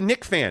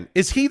 Knick fan,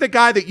 is he the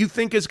guy that you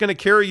think is going to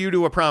carry you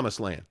to a promised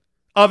land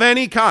of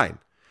any kind?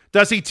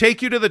 Does he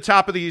take you to the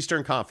top of the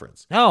Eastern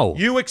Conference? No.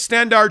 You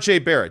extend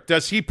RJ Barrett.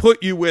 Does he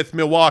put you with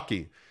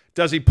Milwaukee?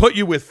 Does he put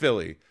you with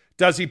Philly?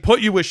 Does he put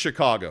you with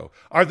Chicago?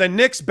 Are the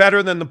Knicks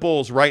better than the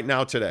Bulls right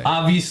now today?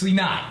 Obviously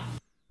not.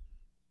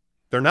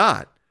 They're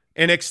not.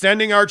 And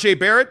extending RJ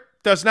Barrett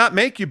does not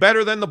make you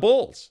better than the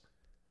Bulls,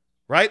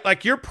 right?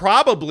 Like you're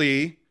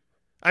probably,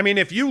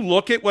 if you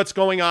look at what's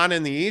going on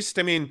in the East,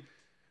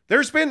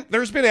 there's been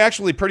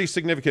actually pretty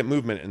significant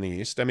movement in the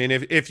East.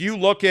 If you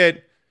look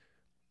at,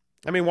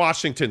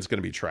 Washington's going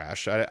to be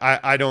trash.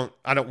 I don't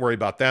worry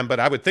about them, but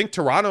I would think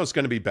Toronto's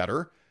going to be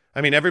better.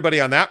 Everybody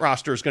on that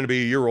roster is going to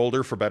be a year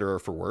older for better or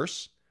for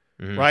worse,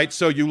 right?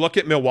 So you look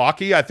at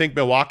Milwaukee, I think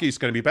Milwaukee's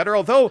going to be better.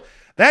 Although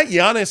that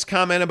Giannis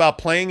comment about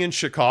playing in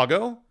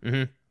Chicago,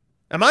 am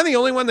I the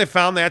only one that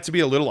found that to be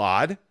a little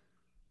odd?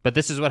 But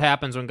this is what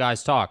happens when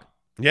guys talk.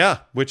 Yeah,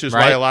 which is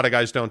why a lot of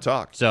guys don't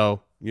talk.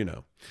 So,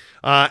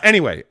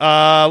 Anyway,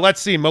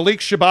 let's see. Malik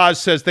Shabazz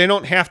says they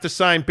don't have to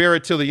sign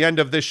Barrett till the end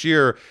of this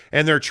year,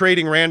 and they're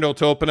trading Randall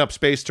to open up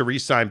space to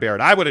re-sign Barrett.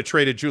 I would have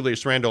traded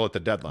Julius Randle at the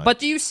deadline. But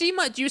do you see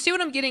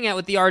what I'm getting at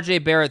with the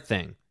RJ Barrett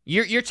thing?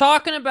 You're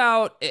talking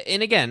about,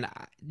 and again,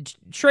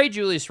 trade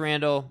Julius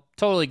Randle,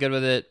 totally good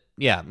with it.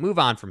 Yeah, move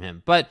on from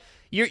him. But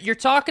you're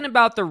talking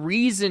about the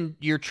reason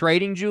you're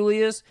trading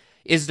Julius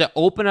is to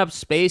open up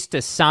space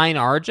to sign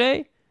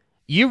RJ.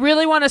 You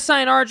really want to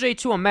sign RJ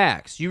to a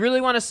max. You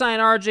really want to sign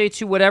RJ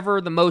to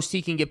whatever the most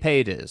he can get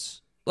paid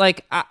is.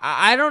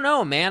 I don't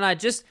know, man. I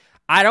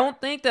don't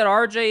think that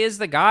RJ is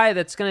the guy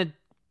that's going to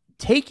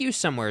take you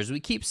somewhere. As we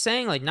keep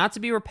saying, not to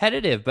be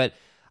repetitive, but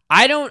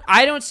I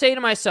don't say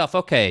to myself,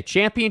 okay,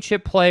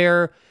 championship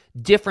player,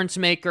 difference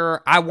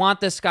maker. I want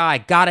this guy.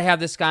 Got to have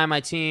this guy on my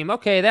team.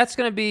 Okay, that's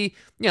going to be,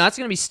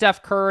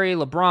 Steph Curry,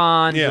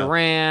 LeBron,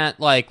 Durant,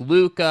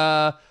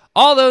 Luka.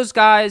 All those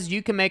guys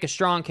you can make a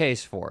strong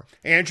case for.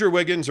 Andrew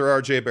Wiggins or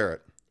RJ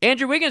Barrett?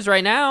 Andrew Wiggins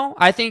right now.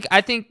 I think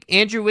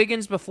Andrew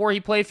Wiggins before he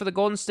played for the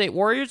Golden State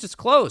Warriors is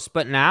close.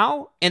 But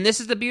now, and this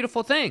is the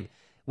beautiful thing,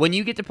 When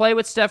you get to play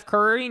with Steph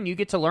Curry and you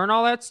get to learn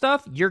all that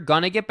stuff, you're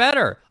going to get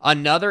better.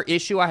 Another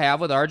issue I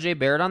have with RJ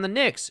Barrett on the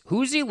Knicks,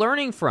 who's he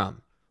learning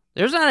from?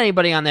 There's not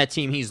anybody on that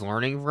team he's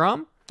learning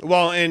from.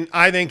 Well, and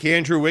I think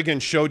Andrew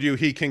Wiggins showed you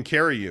he can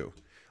carry you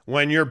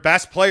when your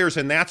best players,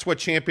 and that's what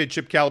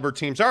championship caliber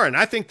teams are. And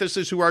I think this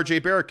is who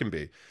RJ Barrett can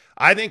be.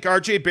 I think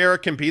RJ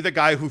Barrett can be the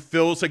guy who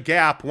fills a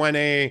gap when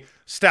a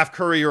Steph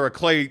Curry or a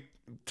Klay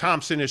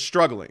Thompson is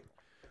struggling.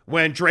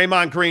 When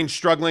Draymond Green's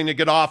struggling to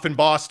get off in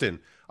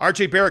Boston,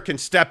 RJ Barrett can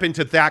step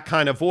into that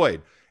kind of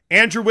void.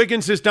 Andrew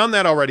Wiggins has done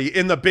that already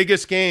in the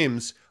biggest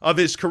games of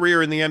his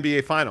career in the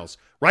NBA Finals.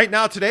 Right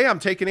now, today, I'm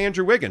taking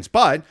Andrew Wiggins,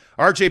 but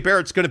RJ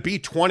Barrett's going to be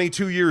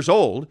 22 years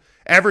old.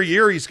 Every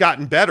year he's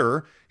gotten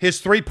better.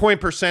 His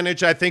three-point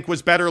percentage, I think,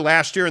 was better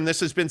last year, and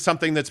this has been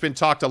something that's been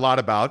talked a lot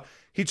about.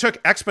 He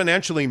took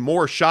exponentially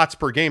more shots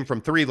per game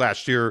from three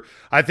last year.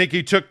 I think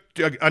he took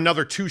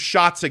another 2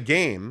 shots a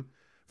game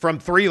from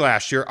three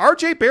last year.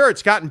 RJ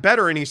Barrett's gotten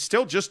better, and he's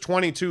still just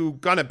 22,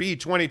 gonna be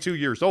 22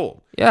 years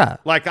old. Yeah.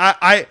 Like,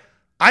 I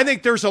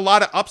think there's a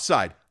lot of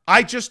upside.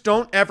 I just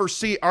don't ever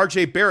see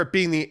RJ Barrett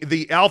being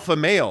the alpha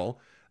male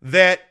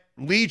that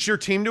leads your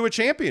team to a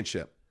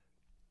championship.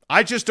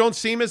 I just don't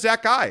see him as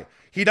that guy.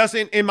 He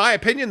doesn't, in my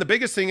opinion, the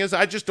biggest thing is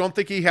I just don't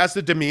think he has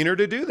the demeanor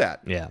to do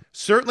that. Yeah.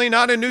 Certainly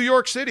not in New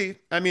York City.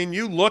 I mean,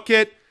 you look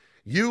at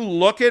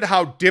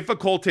how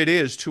difficult it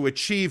is to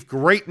achieve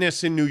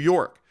greatness in New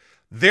York.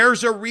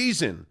 There's a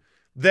reason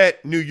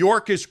that New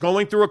York is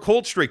going through a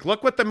cold streak.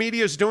 Look what the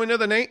media is doing to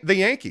the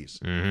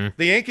Yankees. Mm-hmm.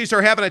 The Yankees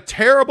are having a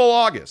terrible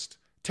August.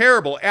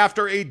 Terrible.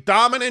 After a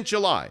dominant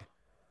July.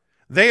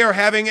 They are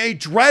having a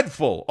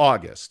dreadful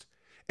August.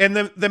 And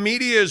the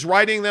media is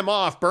writing them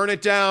off. Burn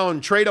it down.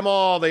 Trade them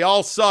all. They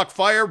all suck.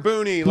 Fire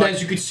Booney. Like,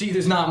 as you can see,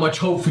 there's not much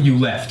hope for you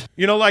left.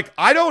 You know, like,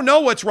 I don't know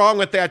what's wrong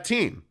with that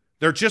team.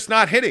 They're just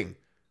not hitting,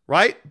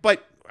 right?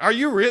 But are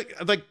you really,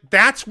 like,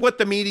 that's what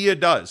the media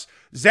does.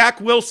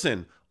 Zach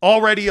Wilson,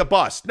 already a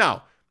bust.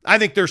 Now, I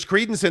think there's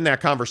credence in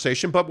that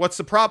conversation, but what's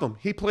the problem?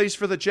 He plays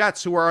for the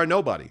Jets, who are a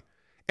nobody.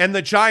 And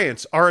the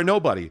Giants are a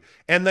nobody.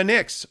 And the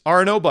Knicks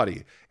are a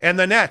nobody. And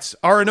the Nets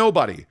are a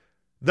nobody.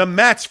 The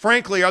Mets,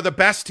 frankly, are the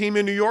best team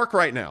in New York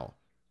right now,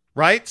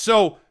 right?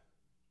 So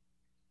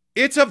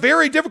it's a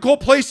very difficult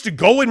place to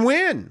go and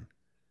win.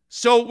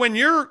 So when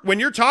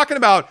you're talking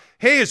about,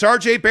 hey, is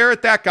RJ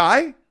Barrett that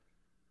guy?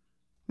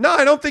 No,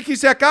 I don't think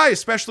he's that guy,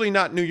 especially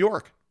not in New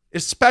York.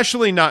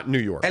 Especially not in New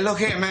York. Hey, look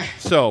here, man.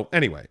 So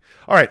anyway,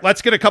 all right,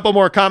 let's get a couple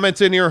more comments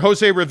in here.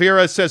 Jose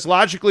Rivera says,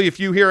 logically, if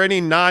you hear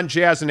any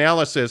non-Jazz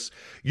analysis,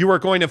 you are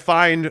going to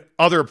find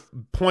other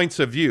points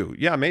of view.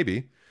 Yeah,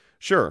 maybe.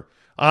 Sure.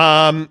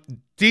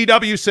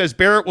 DW says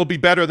Barrett will be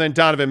better than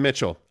Donovan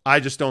Mitchell.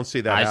 I just don't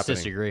see that happening. I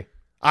disagree.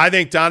 I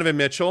think Donovan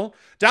Mitchell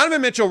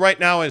right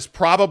now is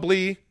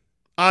probably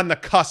on the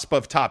cusp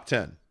of top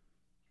 10.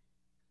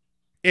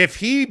 If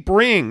he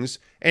brings,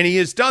 and he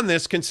has done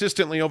this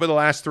consistently over the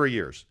last 3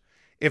 years,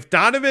 if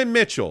Donovan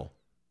Mitchell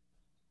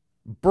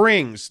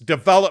brings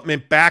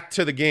development back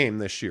to the game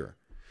this year,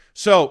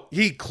 so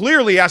he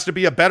clearly has to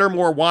be a better,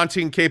 more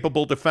wanting,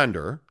 capable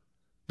defender.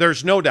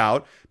 There's no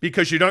doubt,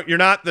 because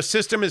the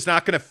system is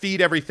not going to feed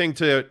everything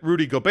to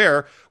Rudy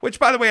Gobert, which,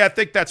 by the way, I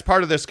think that's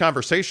part of this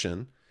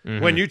conversation.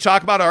 Mm-hmm. When you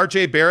talk about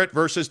RJ Barrett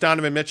versus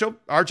Donovan Mitchell,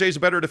 RJ's a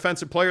better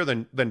defensive player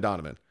than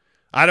Donovan.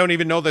 I don't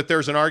even know that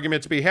there's an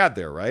argument to be had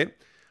there, right?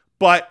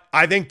 But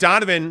I think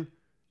Donovan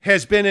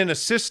has been in a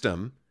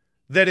system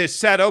that has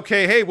said,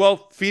 okay, hey,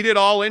 well, feed it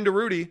all into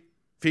Rudy.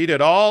 Feed it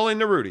all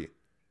into Rudy.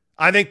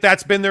 I think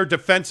that's been their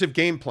defensive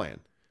game plan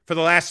for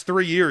the last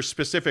 3 years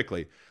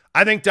specifically.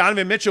 I think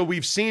Donovan Mitchell,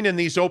 we've seen in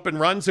these open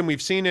runs and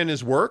we've seen in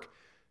his work,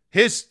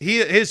 his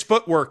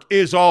footwork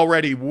is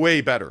already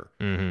way better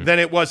than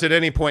it was at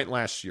any point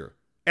last year.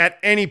 At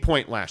any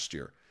point last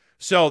year.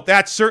 So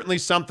that's certainly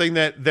something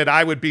that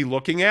I would be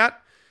looking at.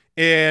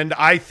 And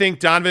I think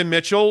Donovan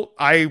Mitchell,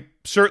 I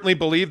certainly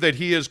believe that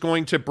he is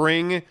going to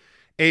bring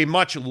a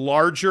much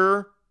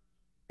larger,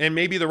 and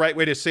maybe the right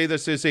way to say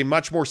this is a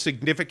much more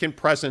significant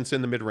presence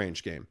in the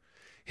mid-range game.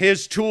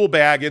 His tool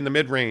bag in the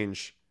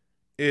mid-range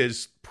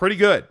is pretty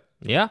good.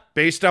 Yeah.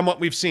 Based on what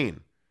we've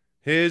seen.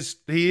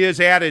 He is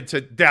added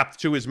to depth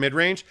to his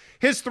mid-range.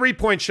 His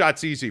three-point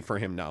shot's easy for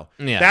him now.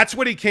 Yeah. That's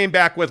what he came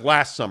back with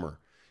last summer,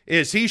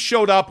 is he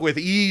showed up with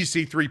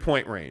easy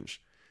three-point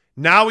range.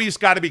 Now he's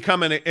got to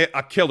become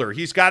a killer.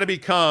 He's got to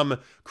become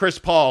Chris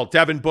Paul,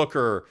 Devin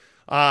Booker,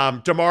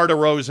 DeMar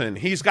DeRozan.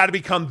 He's got to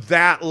become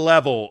that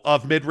level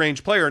of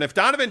mid-range player. And if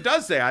Donovan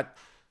does that,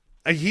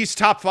 he's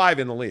top 5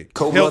 in the league.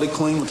 Cold-blooded,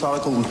 clean,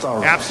 methodical, and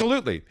thorough.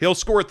 Absolutely. He'll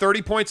score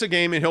 30 points a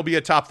game, and he'll be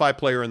a top 5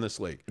 player in this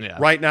league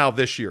right now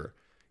this year.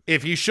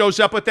 If he shows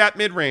up with that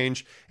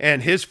mid-range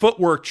and his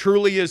footwork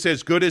truly is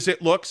as good as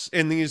it looks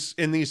in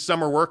these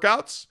summer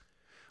workouts,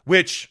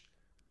 which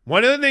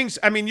one of the things,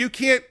 I mean,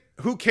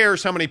 who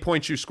cares how many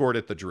points you scored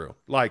at the Drew?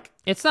 Like,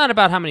 it's not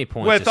about how many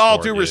points with you all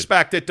score, due dude.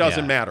 respect, it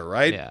doesn't matter,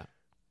 right? Yeah.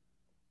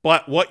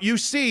 But what you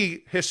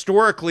see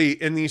historically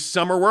in these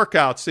summer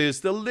workouts is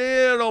the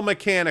little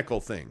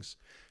mechanical things.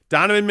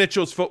 Donovan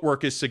Mitchell's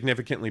footwork is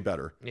significantly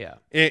better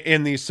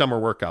in these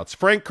summer workouts.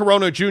 Frank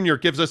Corona Jr.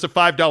 gives us a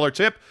 $5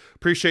 tip.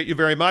 Appreciate you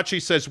very much. He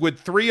says, with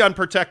 3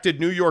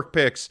 unprotected New York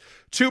picks,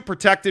 2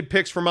 protected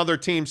picks from other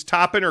teams,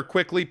 Toppin or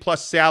Quickly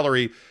plus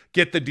salary,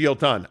 get the deal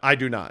done. I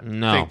do not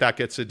think that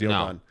gets the deal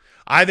done.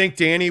 I think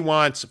Danny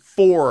wants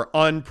 4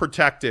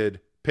 unprotected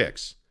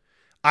picks.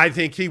 I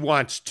think he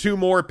wants 2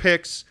 more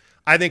picks.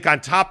 I think on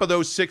top of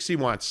those 6, he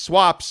wants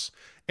swaps.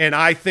 And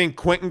I think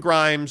Quentin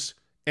Grimes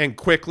and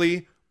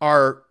Quickly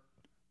are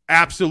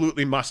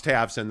absolutely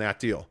must-haves in that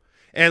deal.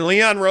 And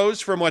Leon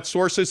Rose, from what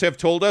sources have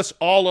told us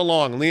all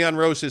along, Leon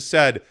Rose has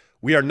said,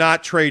 we are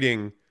not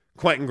trading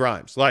Quentin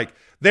Grimes. Like,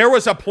 there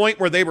was a point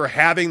where they were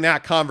having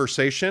that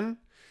conversation.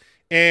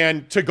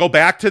 And to go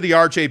back to the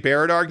R.J.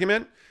 Barrett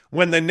argument,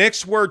 when the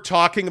Knicks were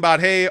talking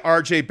about, hey,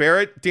 R.J.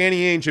 Barrett,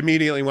 Danny Ainge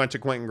immediately went to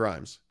Quentin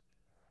Grimes.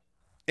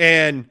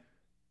 And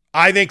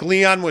I think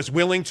Leon was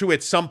willing to,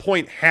 at some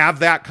point, have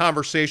that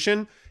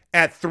conversation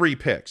at 3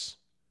 picks.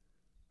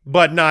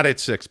 But not at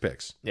 6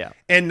 picks. Yeah.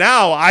 And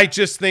now I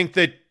just think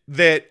that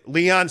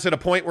Leon's at a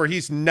point where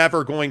he's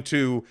never going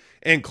to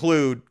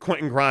include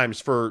Quentin Grimes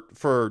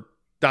for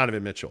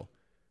Donovan Mitchell.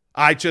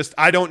 I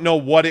don't know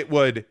what it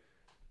would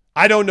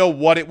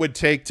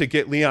take to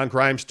get Leon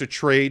Grimes to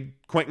trade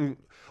Quentin,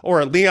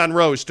 or Leon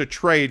Rose to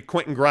trade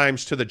Quentin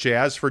Grimes to the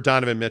Jazz for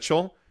Donovan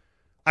Mitchell.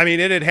 I mean,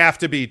 it'd have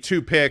to be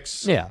 2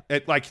 picks. Yeah.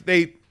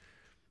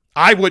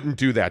 I wouldn't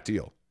do that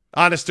deal.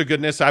 Honest to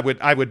goodness, I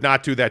would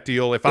not do that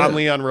deal. If I'm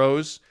Leon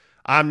Rose,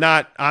 I'm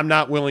not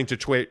willing to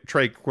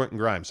trade Quentin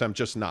Grimes. I'm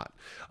just not.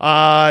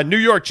 New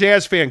York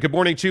Jazz fan, good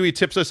morning to you. He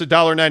tips us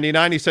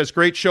 $1.99. He says,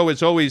 great show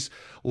as always.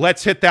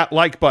 Let's hit that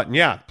like button.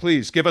 Yeah,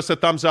 please give us a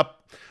thumbs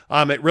up.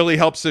 It really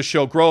helps this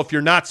show grow. If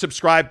you're not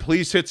subscribed,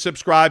 please hit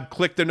subscribe.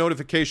 Click the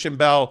notification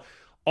bell.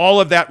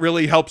 All of that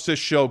really helps this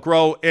show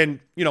grow.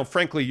 And,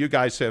 frankly, you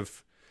guys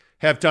have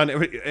done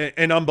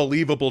an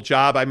unbelievable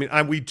job. I mean,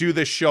 we do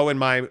this show in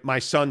my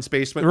son's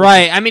basement.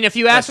 Right. I mean, if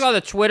you ask all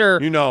the Twitter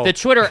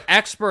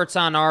experts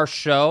on our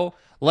show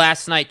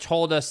last night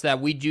told us that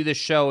we do this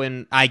show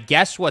in, I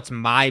guess, what's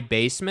my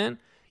basement,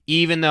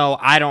 even though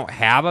I don't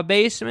have a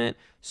basement.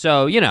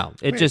 So,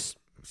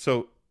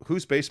 So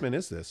whose basement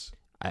is this?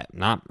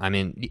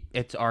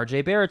 It's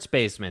RJ Barrett's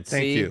basement.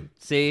 Thank you.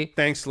 See?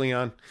 Thanks,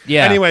 Leon.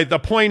 Yeah. Anyway, the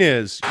point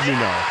is,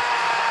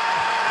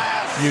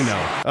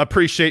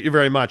 appreciate you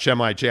very much,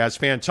 MI Jazz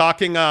fan.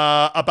 Talking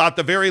about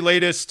the very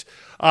latest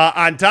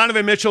on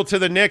Donovan Mitchell to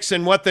the Knicks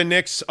and what the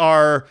Knicks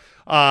are,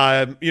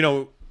 wanting,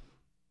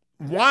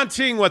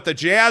 what the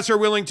Jazz are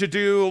willing to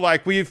do.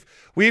 Like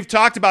we've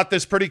talked about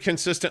this pretty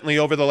consistently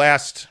over the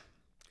last,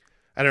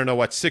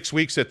 6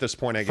 weeks at this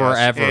point, I guess.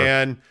 Forever.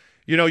 And,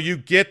 you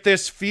get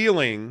this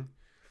feeling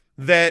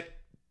that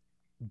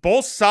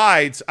both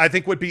sides, I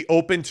think, would be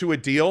open to a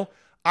deal.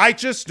 I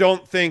just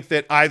don't think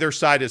that either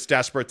side is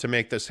desperate to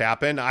make this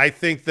happen. I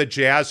think the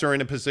Jazz are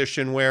in a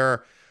position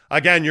where,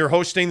 again, you're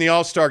hosting the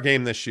All-Star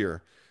game this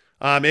year.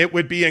 It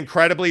would be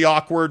incredibly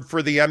awkward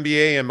for the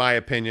NBA, in my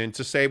opinion,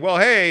 to say, well,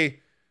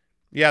 hey,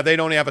 yeah, they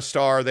don't have a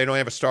star. They don't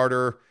have a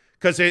starter.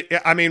 Because,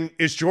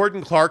 is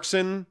Jordan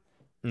Clarkson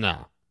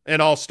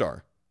an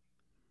All-Star?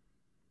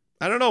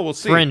 I don't know. We'll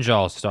see. Fringe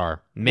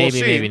All-Star.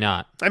 Maybe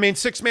not.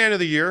 Sixth man of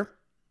the year.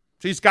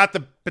 So he's got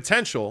the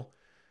potential.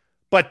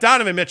 But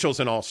Donovan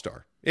Mitchell's an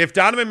All-Star. If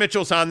Donovan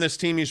Mitchell's on this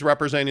team, he's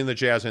representing the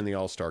Jazz in the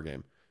All-Star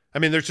game.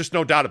 There's just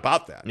no doubt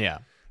about that. Yeah.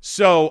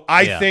 So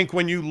I think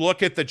when you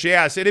look at the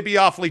Jazz, it'd be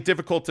awfully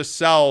difficult to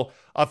sell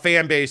a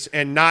fan base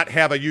and not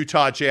have a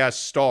Utah Jazz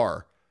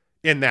star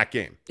in that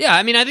game. Yeah,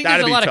 I think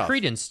there's a lot of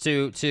credence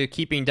to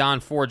keeping Don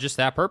for just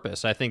that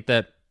purpose. I think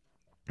that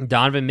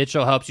Donovan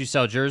Mitchell helps you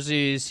sell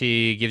jerseys.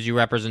 He gives you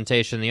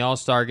representation in the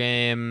All-Star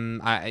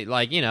game.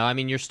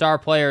 Your star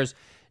players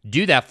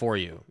do that for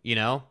you.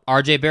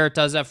 RJ Barrett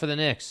does that for the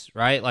Knicks,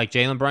 right? Like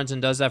Jalen Brunson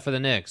does that for the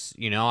Knicks.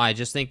 I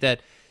just think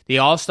that the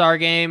All-Star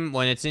game,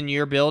 when it's in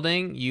your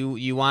building,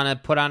 you want to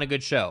put on a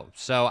good show.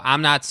 So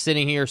I'm not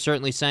sitting here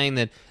certainly saying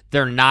that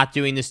they're not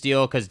doing this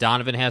deal because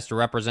Donovan has to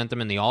represent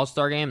them in the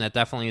All-Star game. That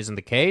definitely isn't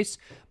the case.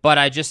 But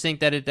I just think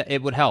that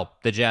it would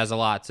help the Jazz a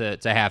lot to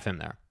have him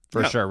there.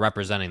 For sure,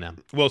 representing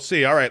them. We'll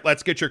see. All right,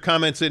 let's get your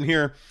comments in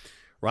here.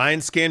 Ryan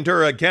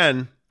Scandura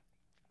again.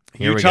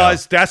 Here Utah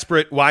is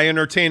desperate. Why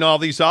entertain all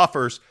these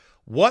offers?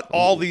 What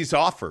all these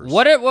offers?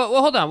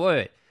 Hold on.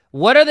 Wait.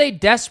 What are they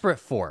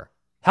desperate for?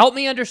 Help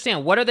me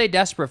understand. What are they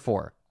desperate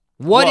for?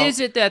 What is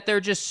it that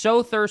they're just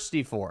so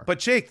thirsty for? But,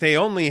 Jake, they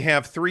only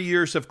have 3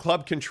 years of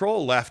club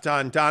control left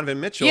on Donovan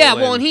Mitchell. Yeah,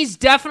 and he's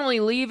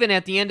definitely leaving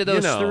at the end of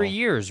those 3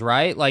 years,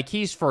 right? Like,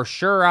 he's for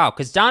sure out.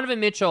 Because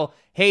Donovan Mitchell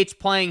hates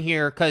playing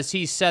here because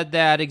he said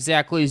that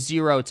exactly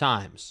 0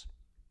 times.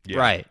 Yeah.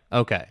 Right.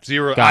 Okay.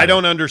 0. I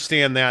don't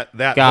understand that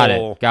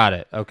Got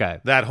it. Okay.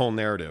 That whole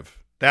narrative.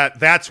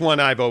 That's one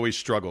I've always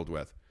struggled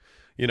with.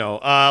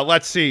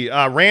 Let's see.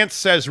 Rance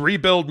says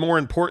rebuild more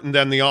important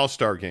than the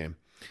All-Star game.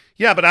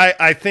 Yeah, but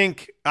I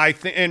think,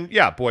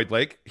 Boyd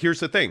Lake,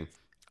 here's the thing.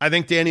 I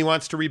think Danny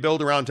wants to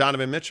rebuild around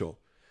Donovan Mitchell.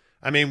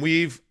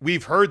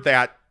 We've heard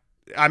that,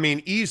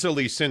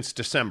 easily since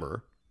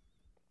December.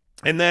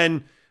 And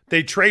then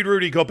They trade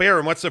Rudy Gobert,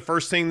 and what's the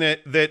first thing that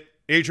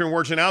Adrian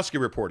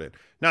Wojnarowski reported?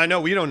 Now, I know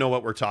we don't know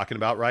what we're talking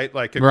about, right?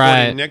 Like,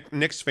 according to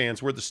Knicks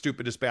fans, we're the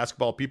stupidest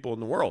basketball people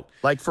in the world.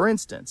 Like, for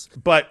instance.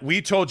 But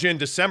we told you in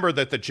December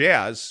that the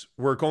Jazz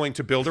were going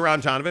to build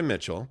around Donovan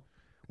Mitchell.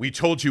 We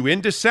told you in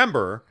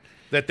December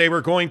that they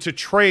were going to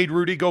trade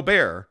Rudy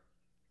Gobert.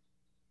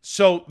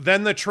 So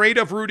then the trade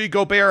of Rudy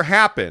Gobert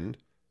happened,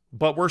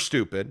 but we're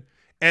stupid.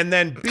 And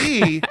then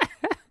B,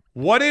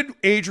 what did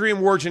Adrian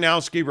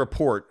Wojnarowski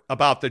report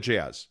about the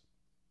Jazz?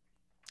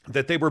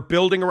 That they were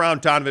building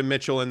around Donovan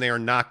Mitchell and they are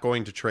not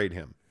going to trade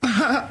him.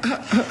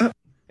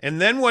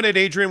 And then what did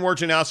Adrian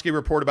Wojnarowski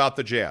report about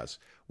the Jazz?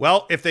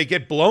 Well, if they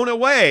get blown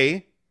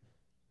away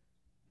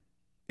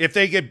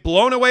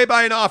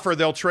by an offer,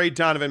 they'll trade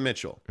Donovan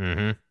Mitchell.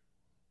 Mm-hmm.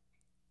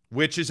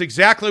 Which is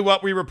exactly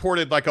what we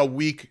reported like a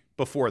week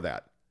before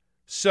that.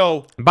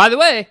 So, by the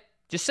way,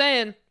 just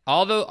saying,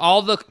 all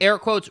the air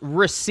quotes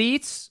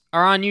receipts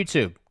are on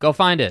YouTube. Go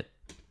find it.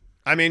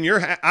 I mean,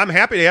 I'm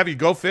happy to have you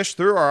go fish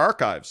through our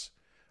archives.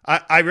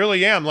 I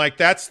really am. Like,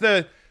 that's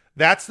the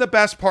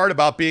best part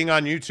about being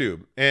on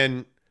YouTube.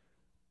 And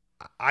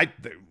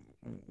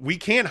we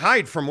can't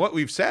hide from what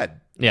we've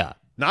said. Yeah.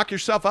 Knock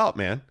yourself out,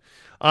 man.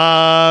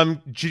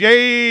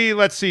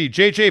 Let's see.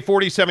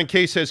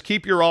 JJ47K says,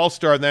 keep your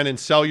all-star then and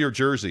sell your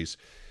jerseys.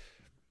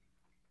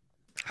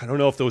 I don't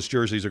know if those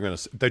jerseys are going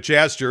to... The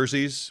Jazz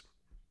jerseys...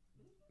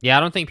 Yeah, I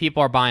don't think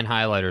people are buying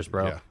highlighters,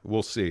 bro. Yeah,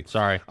 we'll see.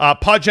 Sorry.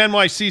 Pudge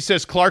NYC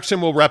says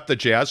Clarkson will rep the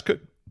Jazz.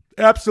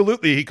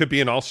 Absolutely, he could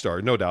be an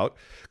all-star, no doubt.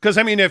 Because,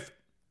 I mean, if,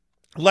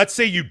 let's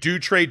say you do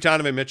trade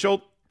Donovan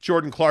Mitchell,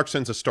 Jordan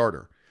Clarkson's a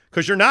starter.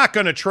 Because you're not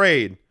going to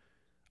trade,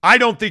 I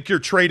don't think you're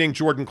trading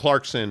Jordan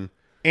Clarkson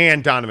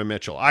and Donovan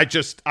Mitchell. I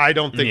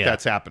don't think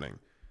that's happening.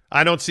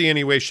 I don't see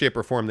any way, shape,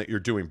 or form that you're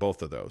doing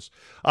both of those.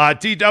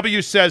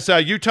 DW says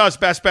Utah's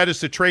best bet is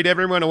to trade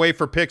everyone away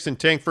for picks and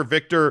tank for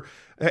Victor.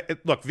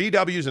 Look,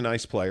 VW's a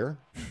nice player.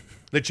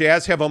 The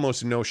Jazz have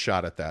almost no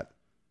shot at that.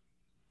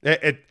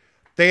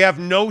 They have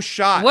no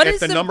shot at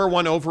the number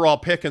one overall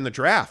pick in the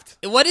draft.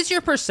 What is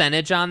your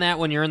percentage on that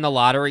when you're in the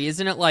lottery?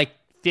 Isn't it like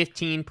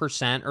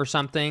 15% or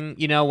something?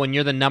 You know, when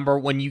you're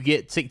when you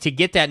get to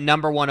get that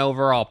number one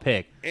overall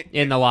pick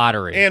in the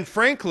lottery. And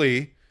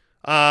frankly,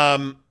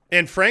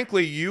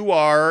 you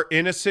are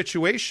in a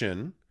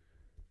situation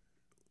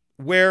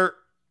where,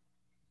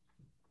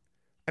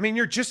 I mean,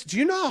 do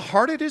you know how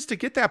hard it is to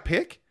get that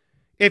pick?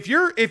 If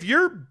you're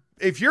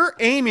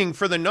aiming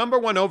for the number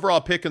one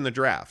overall pick in the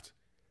draft,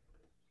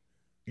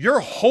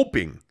 you're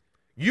hoping.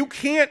 You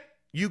can't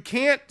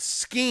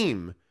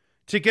scheme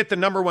to get the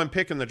number one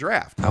pick in the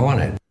draft. I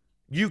want it.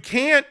 You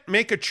can't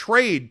make a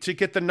trade to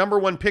get the number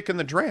one pick in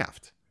the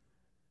draft.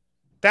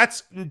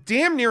 That's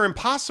damn near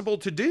impossible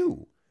to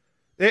do.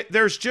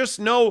 There's just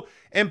no,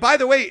 and by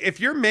the way, if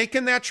you're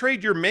making that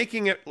trade, you're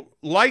making it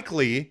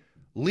likely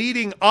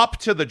leading up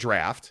to the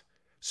draft.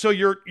 So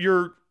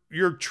you're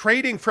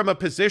trading from a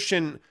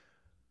position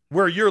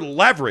where you're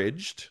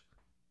leveraged.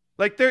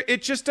 Like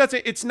it just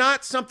doesn't, it's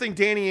not something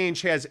Danny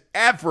Ainge has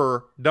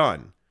ever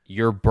done.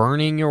 You're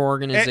burning your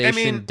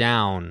organization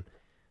down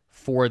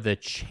for the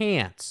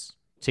chance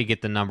to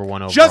get the number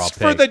one overall pick.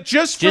 For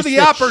the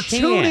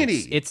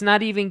opportunity. Chance. It's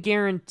not even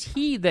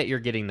guaranteed that you're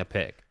getting the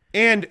pick.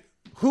 And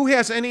who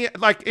has any,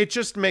 like, it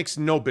just makes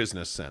no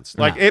business sense.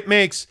 Like, it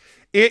makes,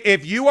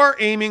 if you are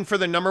aiming for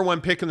the number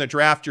one pick in the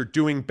draft, you're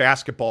doing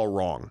basketball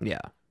wrong. Yeah.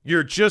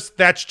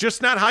 That's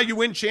just not how you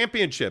win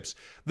championships.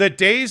 The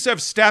days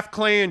of Steph,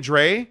 Clay, and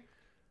Dre,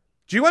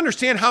 do you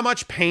understand how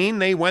much pain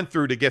they went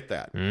through to get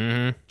that?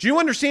 Mm-hmm. Do you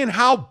understand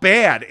how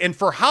bad and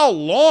for how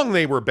long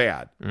they were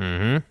bad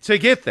to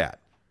get that?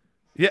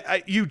 Yeah,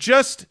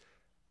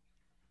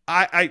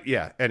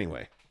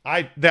 anyway.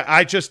 I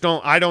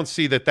don't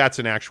see that that's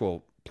an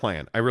actual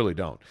plan. I really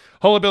don't.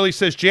 Hullabilly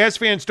says, Jazz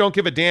fans don't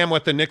give a damn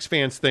what the Knicks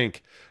fans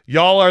think.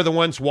 Y'all are the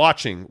ones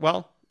watching.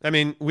 Well, I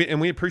mean,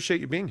 we appreciate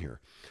you being here.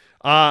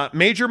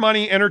 Major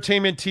Money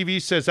Entertainment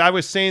TV says, I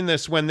was saying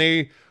this when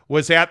they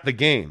was at the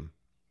game.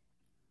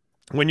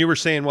 When you were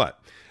saying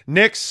what?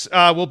 Knicks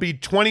will be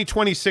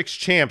 2026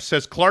 champs.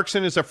 Says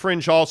Clarkson is a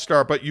fringe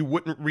all-star, but you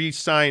wouldn't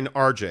re-sign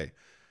RJ.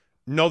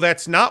 No,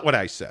 that's not what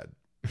I said.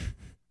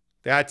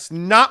 That's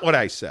not what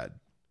I said.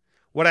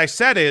 What I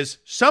said is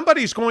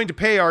somebody's going to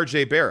pay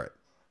RJ Barrett.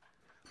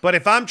 But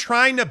if I'm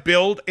trying to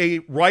build a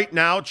right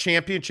now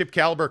championship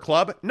caliber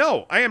club,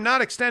 no, I am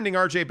not extending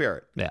RJ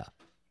Barrett. Yeah.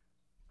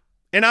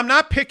 And I'm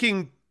not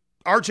picking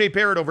RJ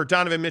Barrett over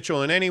Donovan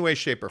Mitchell in any way,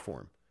 shape, or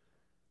form.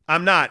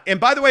 I'm not. And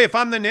by the way, if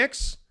I'm the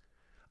Knicks,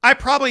 I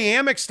probably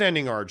am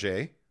extending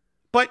RJ,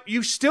 but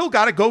you still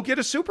got to go get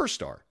a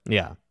superstar.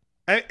 Yeah.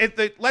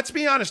 Let's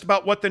be honest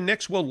about what the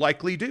Knicks will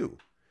likely do.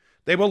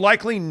 They will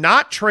likely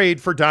not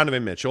trade for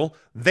Donovan Mitchell.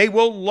 They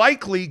will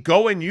likely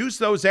go and use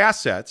those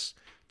assets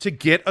to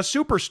get a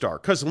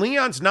superstar because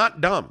Leon's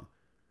not dumb.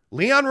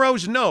 Leon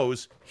Rose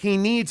knows he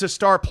needs a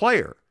star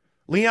player.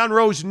 Leon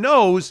Rose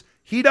knows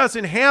he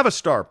doesn't have a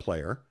star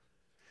player.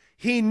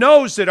 He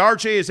knows that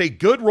RJ is a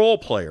good role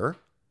player,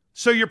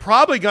 so you're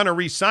probably going to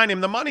re-sign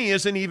him. The money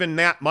isn't even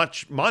that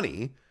much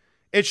money.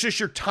 It's just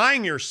you're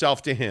tying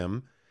yourself to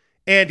him,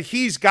 and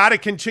he's got to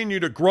continue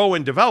to grow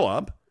and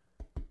develop,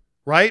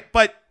 right?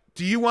 But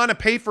do you want to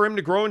pay for him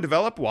to grow and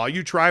develop while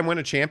you try and win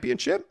a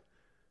championship?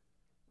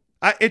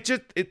 It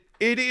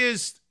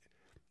is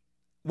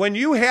when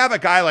you have a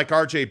guy like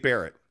RJ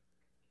Barrett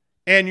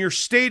and your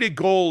stated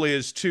goal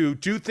is to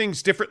do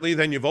things differently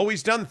than you've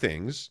always done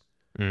things,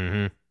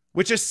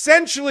 which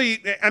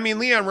essentially, I mean,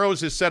 Leon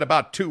Rose has said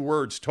about 2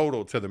 words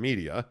total to the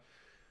media.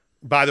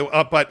 By the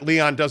way, but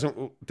Leon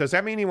doesn't. Does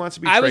that mean he wants to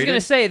be traded? I was going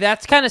to say,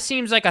 that kind of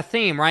seems like a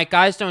theme, right?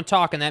 Guys don't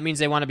talk, and that means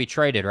they want to be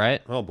traded,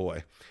 right? Oh,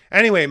 boy.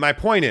 Anyway, my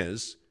point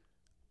is,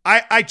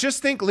 I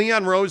just think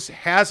Leon Rose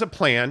has a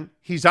plan.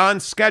 He's on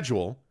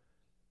schedule.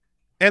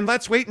 And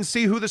let's wait and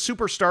see who the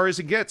superstar is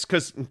he gets,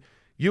 because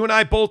you and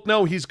I both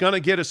know he's going to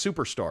get a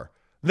superstar.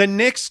 The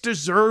Knicks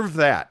deserve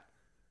that.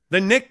 The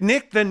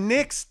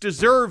Knicks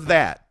deserve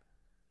that.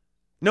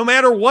 No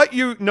matter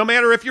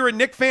if you're a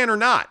Knicks fan or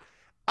not.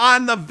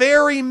 On the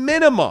very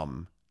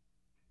minimum,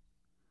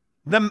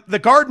 the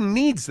Garden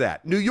needs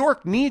that. New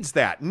York needs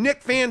that.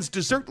 Knicks fans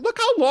deserve. Look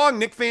how long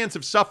Knicks fans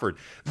have suffered.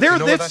 They're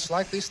what that's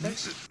like these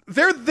days?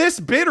 They're this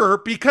bitter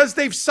because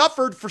they've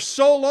suffered for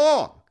so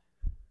long.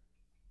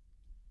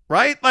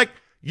 Right? Like,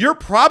 you're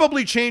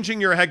probably changing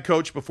your head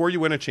coach before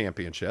you win a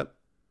championship.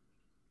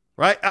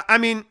 Right? I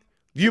mean,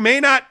 you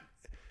may not.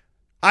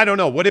 I don't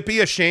know. Would it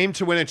be a shame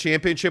to win a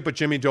championship with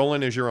Jimmy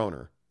Dolan as your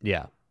owner?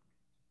 Yeah.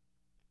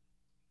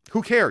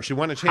 Who cares? You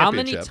won a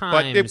championship. How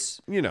many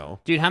times,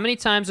 but dude, how many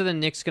times are the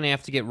Knicks going to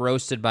have to get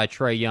roasted by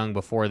Trae Young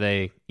before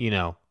they,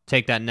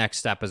 take that next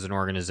step as an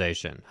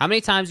organization? How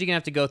many times are you going to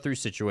have to go through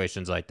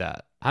situations like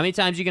that? How many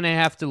times are you going to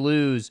have to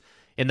lose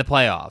in the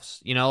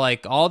playoffs?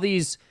 Like all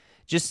these,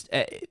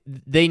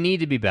 they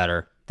need to be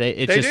better.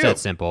 It's just that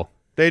simple.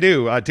 They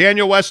do.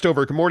 Daniel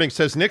Westover, good morning,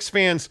 says Knicks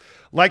fans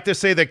like to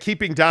say that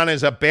keeping Don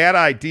is a bad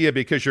idea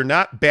because you're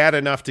not bad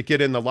enough to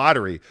get in the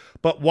lottery.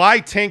 But why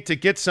tank to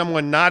get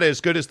someone not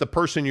as good as the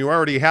person you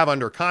already have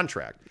under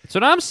contract? That's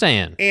what I'm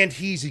saying. And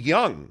he's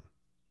young.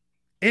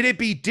 It'd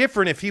be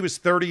different if he was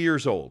 30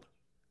 years old.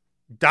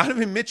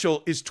 Donovan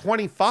Mitchell is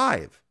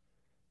 25.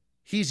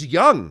 He's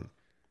young.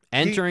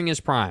 Entering his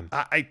prime.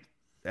 I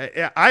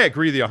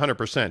agree with you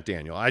 100%,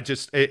 Daniel.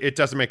 It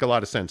doesn't make a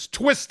lot of sense.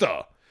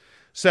 Twista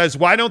says,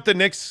 why don't the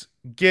Knicks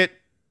get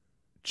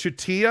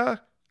Chutia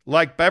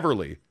like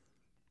Beverly?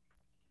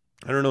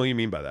 I don't know what you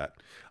mean by that.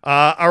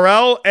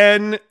 Arel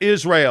N.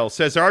 Israel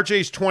says,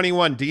 RJ's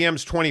 21,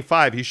 DM's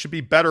 25. He should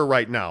be better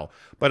right now.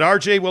 But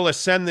RJ will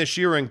ascend this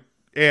year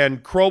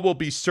and Crow will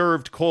be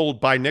served cold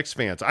by Knicks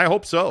fans. I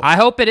hope so. I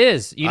hope it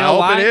is. You know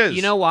why? It is.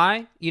 You know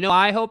why?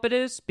 I hope it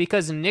is?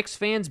 Because Knicks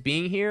fans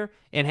being here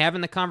and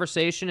having the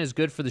conversation is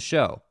good for the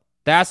show.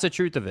 That's the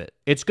truth of it.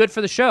 It's good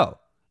for the show.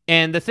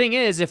 And the thing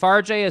is, if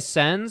RJ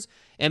ascends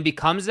and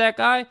becomes that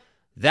guy,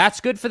 that's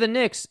good for the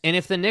Knicks. And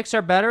if the Knicks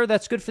are better,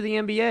 that's good for the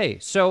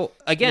NBA. So,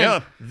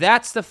 again,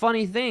 That's the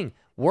funny thing.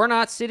 We're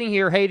not sitting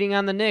here hating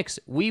on the Knicks.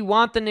 We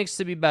want the Knicks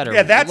to be better.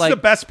 Yeah, that's the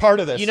best part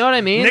of this. You know what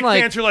I mean? Knicks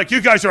fans are like,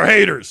 you guys are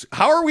haters.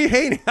 How are we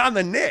hating on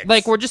the Knicks?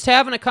 Like, we're just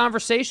having a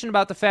conversation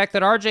about the fact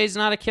that RJ's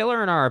not a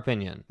killer in our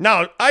opinion.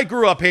 Now, I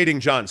grew up hating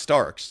John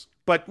Starks.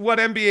 But what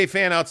NBA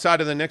fan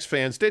outside of the Knicks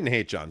fans didn't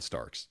hate John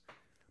Starks?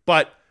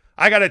 But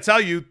I got to tell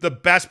you, the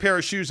best pair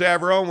of shoes I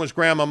ever owned was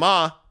Grandma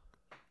Ma.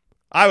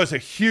 I was a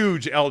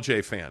huge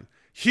LJ fan.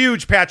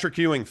 Huge Patrick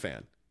Ewing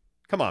fan.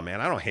 Come on, man.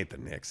 I don't hate the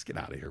Knicks. Get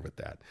out of here with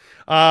that.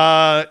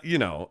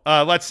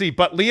 Let's see.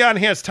 But Leon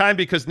has time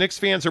because Knicks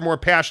fans are more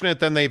passionate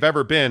than they've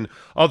ever been,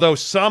 although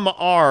some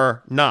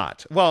are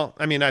not. Well,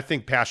 I mean, I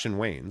think passion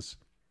wanes.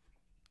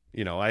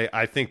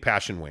 I think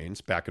passion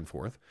wanes back and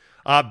forth.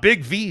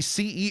 Big V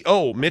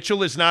CEO.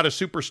 Mitchell is not a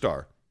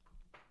superstar.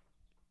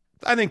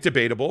 I think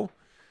debatable.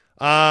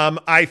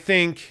 I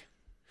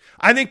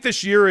think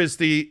this year is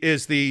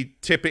the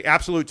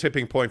absolute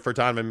tipping point for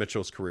Donovan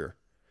Mitchell's career.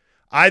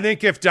 I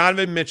think if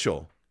Donovan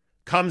Mitchell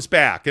comes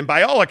back, and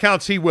by all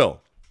accounts he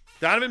will,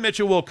 Donovan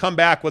Mitchell will come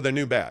back with a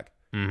new bag.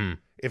 Mm-hmm.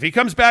 If he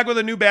comes back with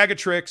a new bag of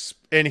tricks,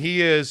 and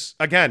he is,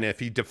 again, if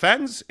he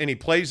defends and he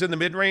plays in the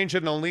mid-range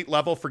at an elite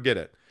level, forget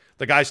it.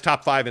 The guy's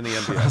top 5 in the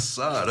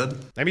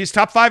NBA. I mean, he's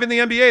top 5 in the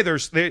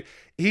NBA.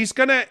 He's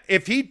going to,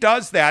 if he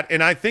does that,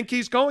 and I think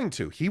he's going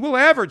to, he will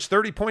average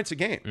 30 points a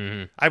game.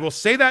 Mm-hmm. I will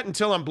say that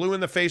until I'm blue in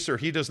the face or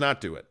he does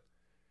not do it.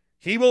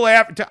 He will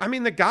average, I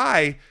mean, the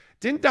guy,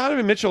 didn't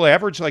Donovan Mitchell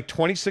average like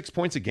 26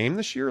 points a game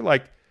this year?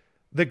 Like,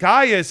 the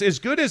guy is as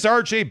good as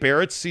RJ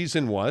Barrett's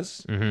season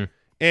was. Mm-hmm.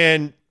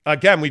 And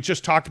again, we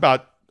just talked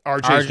about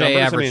RJ's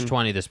numbers. Averaged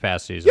 20 this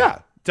past season. Yeah.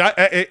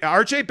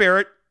 RJ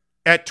Barrett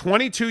at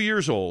 22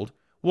 years old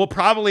will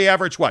probably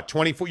average what?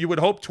 24? You would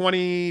hope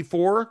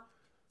 24,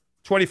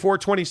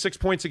 26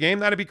 points a game.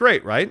 That'd be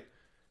great, right?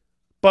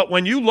 But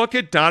when you look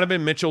at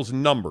Donovan Mitchell's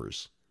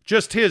numbers,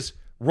 just his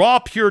raw,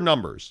 pure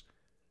numbers,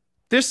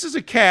 this is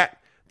a cat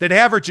that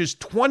averages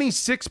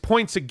 26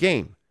 points a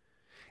game.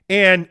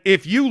 And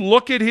if you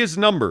look at his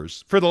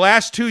numbers, for the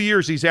last 2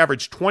 years, he's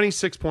averaged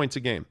 26 points a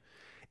game.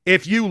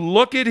 If you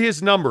look at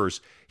his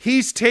numbers,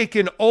 he's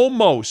taken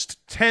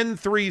almost 10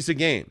 threes a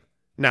game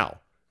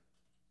now,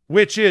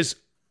 which is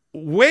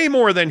way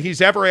more than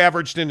he's ever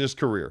averaged in his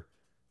career,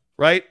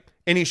 right?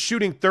 And he's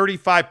shooting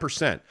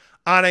 35%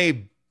 on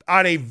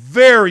a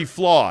very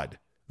flawed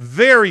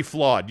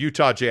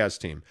Utah Jazz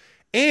team.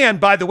 And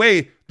by the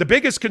way, the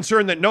biggest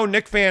concern that no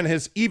Knick fan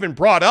has even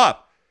brought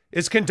up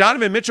is, can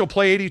Donovan Mitchell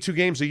play 82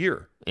 games a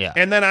year? Yeah.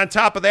 And then on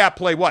top of that,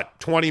 play what,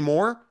 20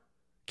 more?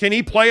 Can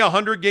he play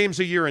 100 games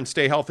a year and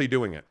stay healthy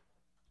doing it?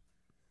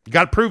 You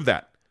got to prove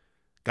that.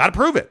 Got to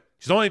prove it.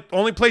 He's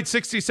only played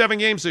 67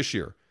 games this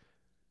year.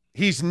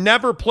 He's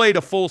never played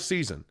a full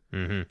season.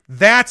 Mm-hmm.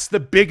 That's the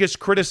biggest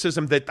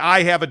criticism that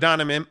I have of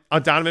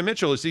Donovan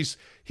Mitchell, is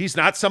he's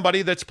not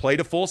somebody that's played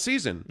a full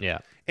season. Yeah.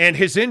 And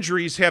his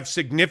injuries have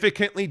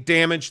significantly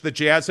damaged the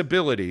Jazz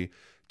ability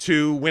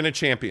to win a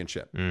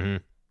championship. Mm-hmm.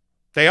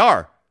 They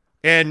are.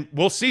 And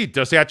we'll see.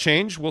 Does that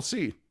change? We'll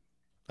see.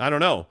 I don't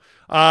know.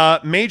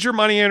 Major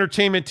Money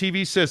Entertainment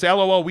TV says,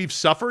 LOL, we've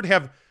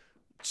suffered.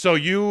 So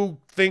you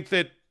think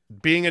that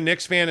being a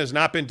Knicks fan has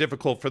not been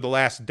difficult for the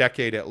last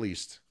decade at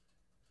least?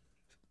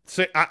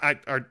 So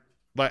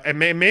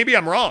maybe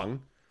I'm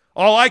wrong.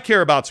 All I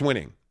care about is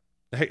winning.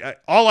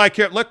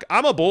 Look,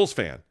 I'm a Bulls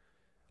fan.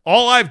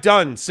 All I've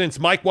done since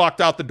Mike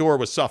walked out the door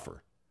was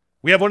suffer.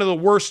 We have one of the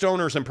worst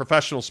owners in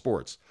professional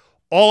sports.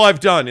 All I've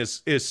done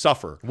is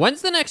suffer.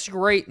 When's the next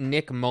great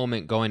Knick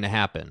moment going to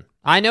happen?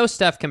 I know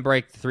Steph can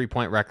break the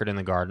three-point record in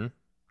the Garden.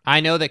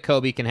 I know that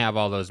Kobe can have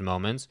all those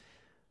moments,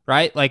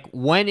 right? Like,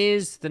 when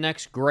is the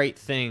next great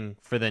thing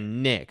for the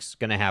Knicks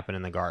going to happen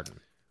in the Garden?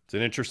 It's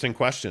an interesting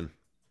question.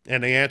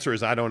 And the answer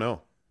is, I don't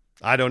know.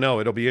 I don't know.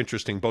 It'll be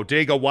interesting.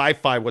 Bodega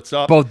Wi-Fi, what's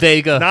up?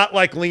 Bodega. Not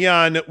like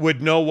Leon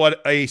would know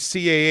what a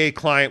CAA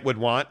client would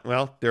want.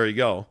 Well, there you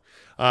go.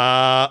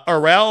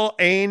 Arel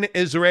Ain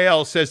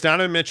Israel says,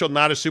 Donovan Mitchell,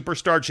 not a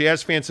superstar.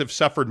 Jazz fans have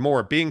suffered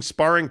more. Being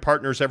sparring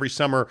partners every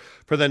summer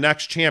for the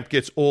next champ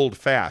gets old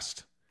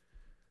fast.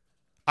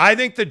 I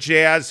think the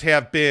Jazz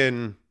have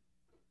been...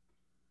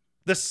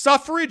 The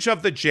suffrage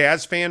of the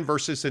Jazz fan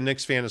versus the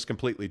Knicks fan is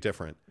completely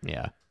different.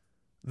 Yeah.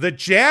 The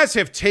Jazz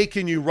have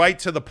taken you right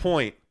to the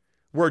point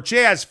where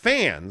Jazz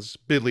fans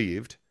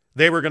believed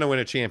they were going to win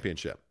a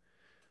championship.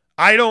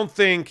 I don't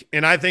think,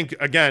 and I think,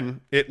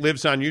 again, it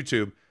lives on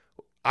YouTube,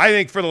 I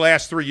think for the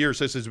last 3 years,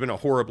 this has been a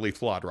horribly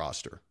flawed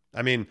roster.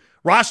 I mean,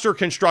 roster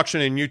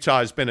construction in Utah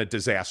has been a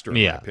disaster,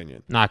 in my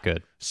opinion. Not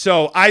good.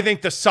 So I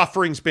think the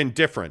suffering's been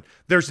different.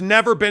 There's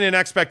never been an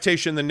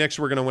expectation the Knicks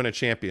were going to win a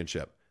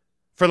championship.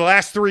 For the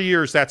last 3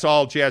 years, that's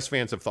all Jazz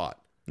fans have thought.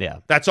 Yeah.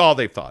 That's all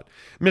they've thought.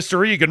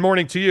 Mr. E, good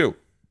morning to you.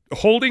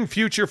 Holding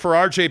future for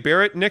R.J.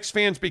 Barrett, Knicks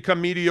fans become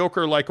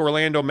mediocre like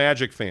Orlando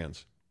Magic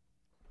fans.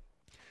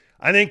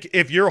 I think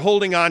if you're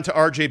holding on to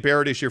R.J.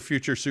 Barrett as your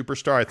future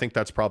superstar, I think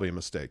that's probably a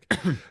mistake.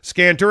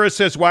 Scantura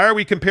says, why are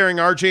we comparing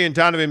R.J. and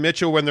Donovan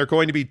Mitchell when they're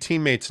going to be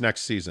teammates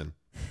next season?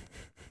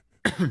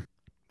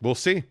 We'll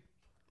see.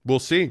 We'll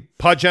see.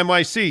 Pudge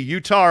NYC,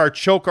 Utah are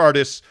choke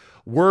artists.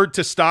 Word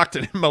to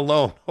Stockton and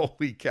Malone.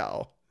 Holy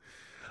cow.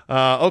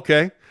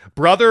 Okay.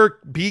 Brother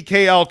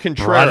BKL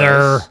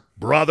Contreras.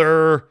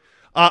 Brother.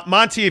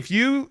 Monty, if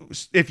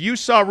you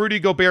saw Rudy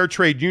Gobert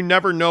trade, you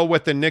never know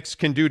what the Knicks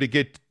can do to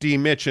get D.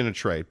 Mitch in a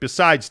trade.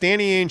 Besides,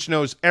 Danny Ainge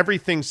knows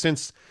everything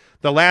since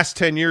the last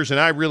 10 years, and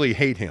I really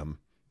hate him.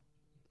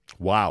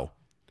 Wow.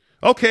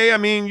 Okay, I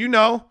mean,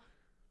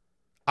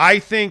 I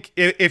think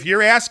if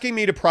you're asking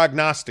me to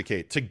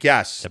prognosticate, to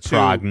guess.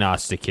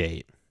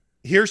 Prognosticate.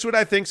 Here's what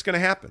I think is going to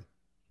happen.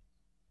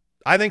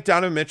 I think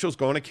Donovan Mitchell's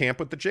going to camp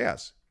with the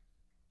Jazz.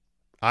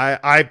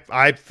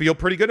 I feel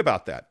pretty good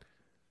about that.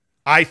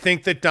 I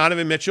think that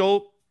Donovan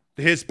Mitchell,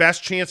 his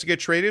best chance to get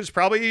traded is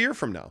probably a year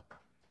from now.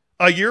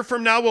 A year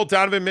from now, will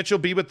Donovan Mitchell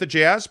be with the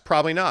Jazz?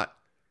 Probably not.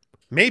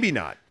 Maybe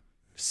not.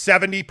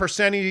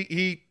 70%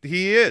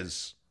 he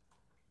is.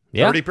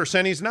 Yeah.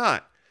 30% he's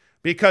not.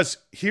 Because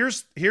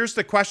here's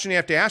the question you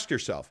have to ask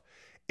yourself.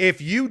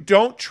 If you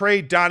don't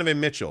trade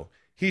Donovan Mitchell,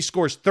 he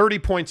scores 30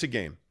 points a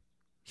game.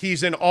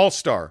 He's an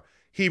all-star.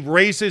 He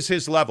raises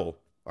his level.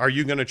 Are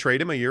you going to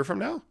trade him a year from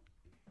now?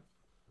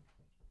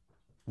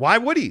 Why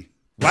would he?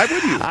 Why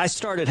would you? I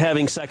started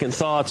having second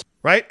thoughts.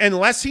 Right?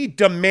 Unless he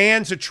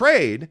demands a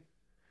trade,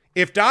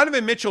 if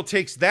Donovan Mitchell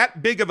takes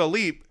that big of a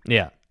leap,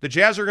 the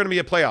Jazz are going to be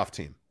a playoff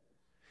team.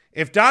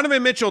 If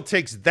Donovan Mitchell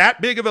takes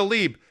that big of a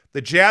leap,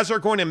 the Jazz are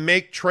going to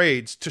make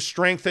trades to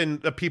strengthen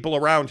the people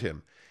around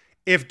him.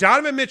 If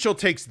Donovan Mitchell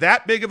takes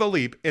that big of a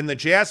leap and the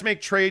Jazz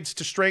make trades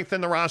to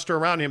strengthen the roster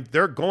around him,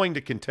 they're going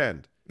to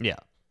contend. Yeah.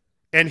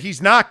 And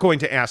he's not going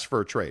to ask for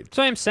a trade.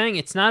 So I'm saying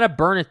it's not a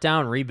burn it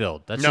down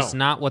rebuild. That's just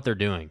not what they're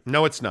doing.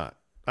 No, it's not.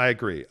 I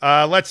agree.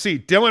 Let's see.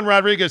 Dylan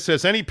Rodriguez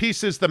says, any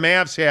pieces the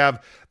Mavs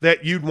have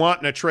that you'd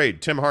want in a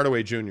trade? Tim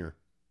Hardaway Jr.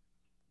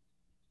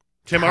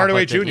 Tim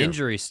Hardaway Jr.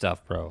 Injury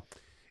stuff, bro.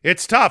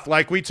 It's tough.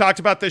 Like we talked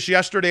about this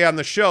yesterday on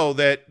the show,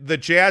 that the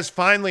Jazz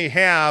finally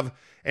have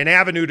an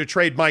avenue to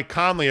trade Mike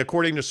Conley,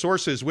 according to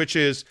sources, which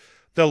is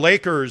the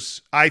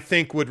Lakers, I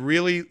think, would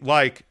really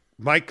like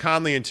Mike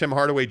Conley and Tim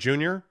Hardaway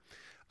Jr.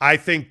 I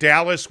think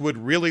Dallas would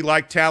really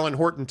like Talon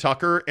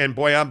Horton-Tucker and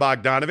Bojan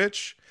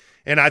Bogdanovic.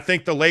 And I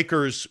think the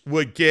Lakers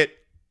would get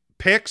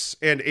picks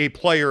and a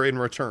player in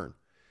return.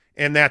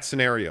 in that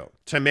scenario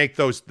to make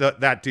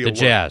that deal work.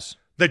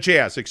 The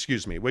Jazz,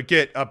 excuse me, would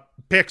get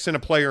picks and a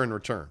player in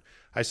return.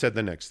 I said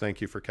the Knicks.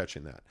 Thank you for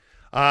catching that.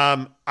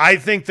 I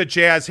think the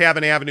Jazz have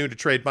an avenue to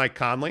trade Mike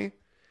Conley,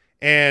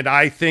 and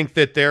I think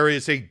that there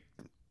is a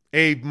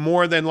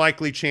more than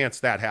likely chance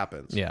that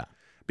happens. Yeah.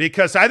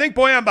 Because I think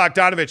Bojan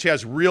Bogdanović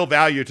has real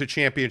value to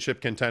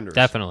championship contenders.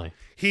 Definitely.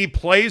 He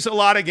plays a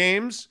lot of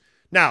games.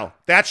 Now,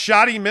 that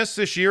shot he missed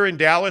this year in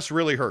Dallas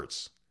really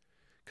hurts.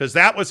 Because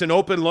that was an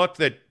open look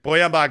that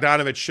Bojan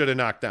Bogdanović should have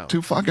knocked down.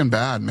 Too fucking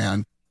bad,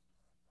 man.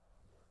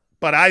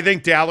 But I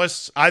think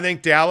the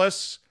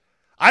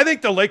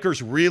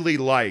Lakers really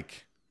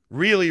like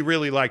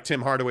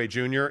Tim Hardaway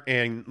Jr.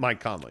 and Mike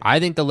Conley. I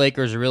think the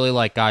Lakers really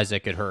like guys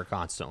that get hurt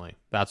constantly.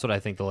 That's what I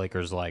think the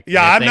Lakers like.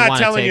 Yeah, I'm not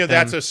telling you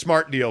that's a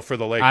smart deal for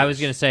the Lakers. I was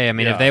going to say,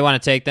 if they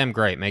want to take them,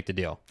 great, make the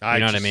deal. You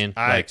know what I mean?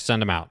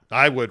 Send them out.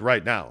 I would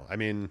right now.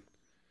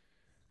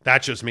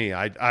 That's just me.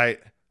 I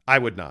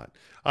would not.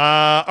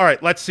 All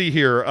right, let's see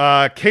here.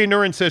 Kay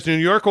Nurin says New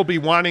York will be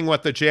wanting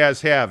what the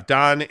Jazz have,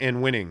 Don,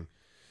 and winning.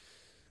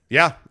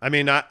 Yeah,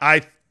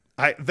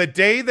 the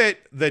day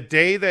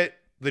that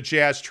the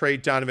Jazz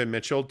trade Donovan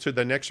Mitchell to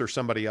the Knicks or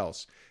somebody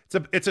else,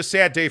 it's a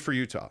sad day for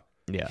Utah.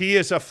 Yeah, he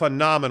is a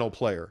phenomenal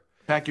player.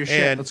 Pack your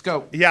shit. Let's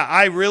go. Yeah,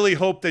 I really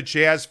hope that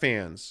Jazz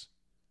fans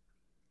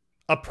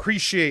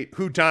appreciate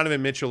who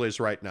Donovan Mitchell is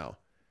right now,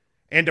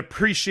 and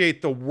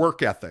appreciate the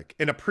work ethic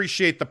and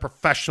appreciate the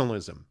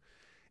professionalism.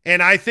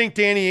 And I think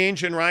Danny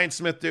Ainge and Ryan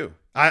Smith do.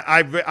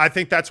 I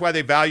think that's why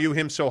they value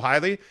him so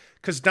highly,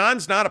 because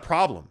Don's not a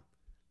problem.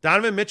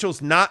 Donovan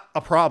Mitchell's not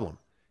a problem.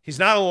 He's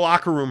not a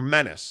locker room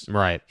menace.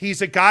 Right. He's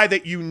a guy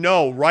that you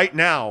know right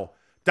now.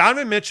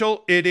 Donovan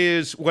Mitchell,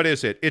 what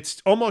is it?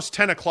 It's almost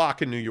 10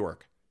 o'clock in New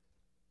York.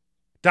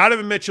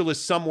 Donovan Mitchell is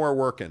somewhere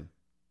working.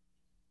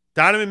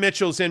 Donovan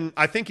Mitchell's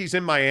I think he's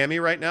in Miami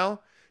right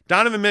now.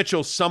 Donovan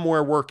Mitchell's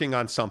somewhere working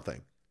on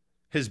something.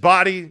 His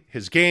body,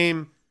 his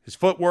game, his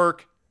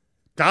footwork.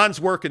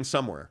 Don's working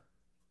somewhere.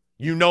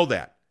 You know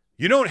that.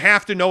 You don't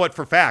have to know it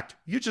for fact.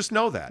 You just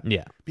know that.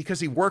 Yeah.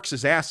 Because he works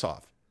his ass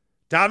off.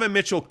 Donovan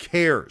Mitchell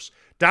cares.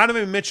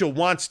 Donovan Mitchell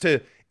wants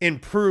to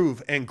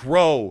improve and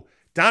grow.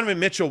 Donovan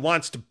Mitchell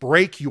wants to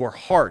break your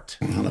heart.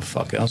 How the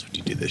fuck else would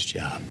you do this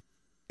job?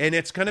 And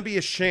it's going to be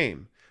a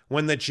shame.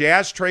 When the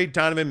Jazz trade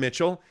Donovan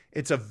Mitchell,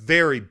 it's a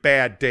very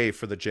bad day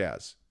for the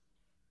Jazz.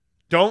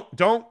 Don't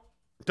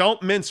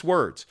mince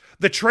words.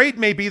 The trade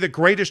may be the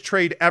greatest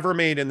trade ever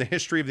made in the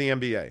history of the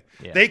NBA.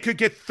 Yeah. They could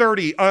get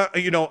 30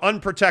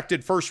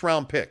 unprotected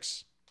first-round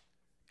picks.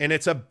 And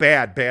it's a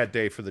bad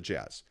day for the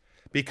Jazz.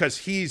 Because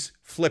he's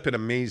flipping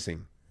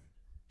amazing.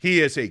 He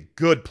is a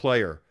good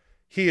player.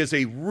 He is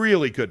a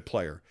really good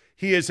player.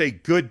 He is a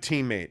good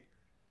teammate.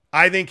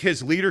 I think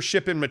his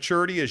leadership and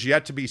maturity is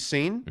yet to be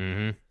seen.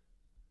 Mm-hmm.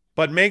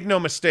 But make no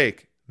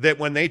mistake that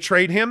when they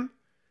trade him,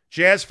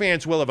 Jazz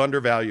fans will have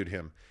undervalued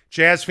him.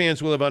 Jazz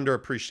fans will have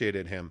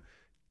underappreciated him.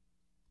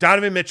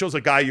 Donovan Mitchell's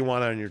a guy you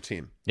want on your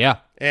team. Yeah.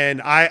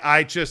 And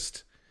I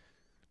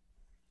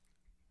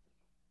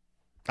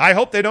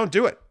hope they don't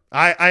do it.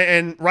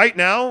 And right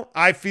now,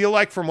 I feel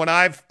like from what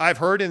I've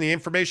heard and the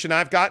information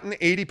I've gotten,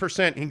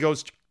 80% he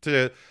goes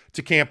to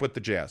camp with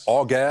the Jazz.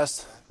 All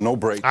gas, no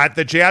break.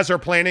 The Jazz are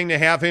planning to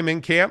have him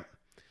in camp,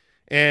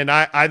 and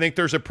I think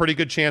there's a pretty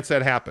good chance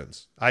that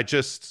happens.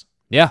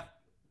 Yeah,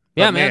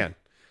 man.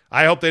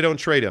 I hope they don't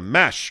trade him.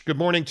 Mesh, good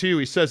morning to you.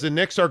 He says the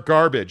Knicks are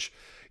garbage.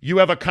 You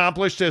have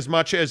accomplished as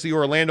much as the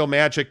Orlando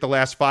Magic the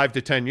last 5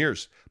 to 10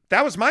 years.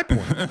 That was my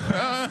point.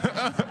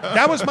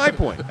 That was my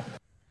point.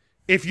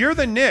 If you're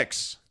the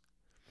Knicks,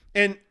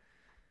 and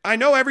I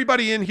know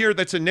everybody in here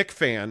that's a Knicks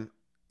fan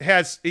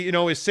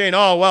is saying,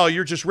 oh, well,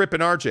 you're just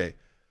ripping RJ.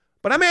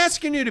 But I'm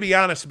asking you to be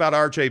honest about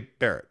RJ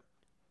Barrett.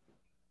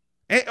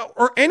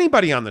 Or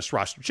anybody on this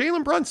roster.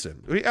 Jalen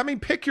Brunson.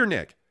 Pick your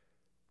Knick.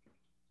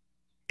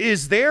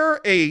 Is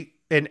there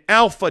an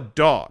alpha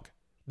dog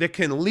that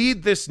can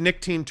lead this Knick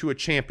team to a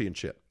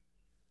championship?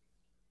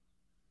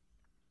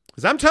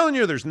 Because I'm telling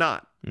you there's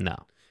not. No.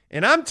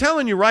 And I'm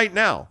telling you right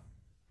now,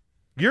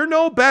 you're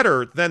no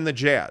better than the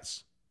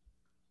Jazz.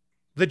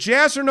 The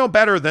Jazz are no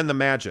better than the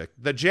Magic.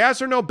 The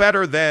Jazz are no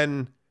better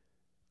than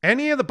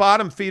any of the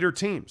bottom feeder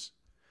teams.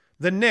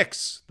 The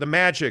Knicks, the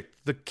Magic,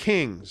 the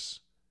Kings.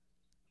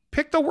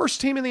 Pick the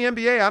worst team in the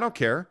NBA. I don't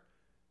care.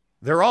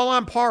 They're all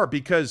on par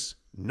because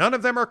none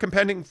of them are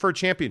competing for a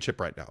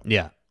championship right now.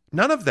 Yeah.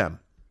 None of them.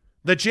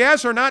 The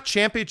Jazz are not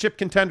championship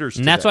contenders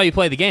today. And that's why you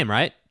play the game,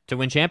 right? To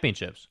win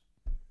championships.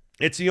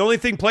 It's the only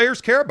thing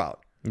players care about.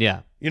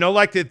 Yeah.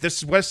 This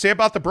is what I say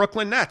about the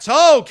Brooklyn Nets.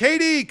 Oh,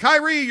 KD,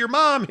 Kyrie, your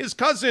mom, his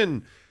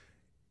cousin.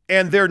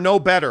 And they're no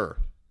better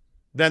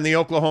than the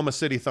Oklahoma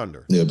City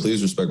Thunder. Yeah,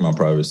 please respect my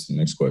privacy.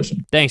 Next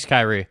question. Thanks,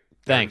 Kyrie.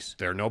 Thanks.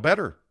 They're no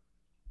better.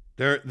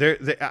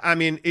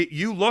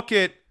 You look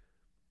at,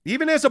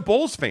 even as a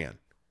Bulls fan,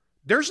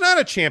 there's not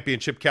a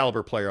championship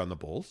caliber player on the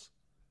Bulls.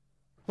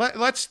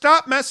 Let's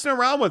stop messing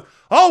around with,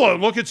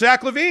 look at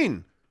Zach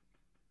LaVine,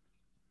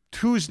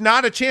 who's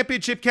not a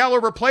championship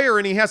caliber player,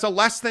 and he has a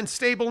less than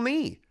stable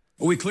knee.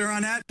 Are we clear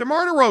on that?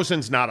 DeMar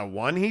DeRozan's not a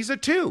 1. He's a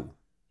 2.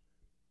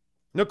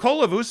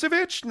 Nikola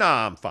Vucevic?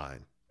 Nah,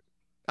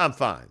 I'm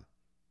fine.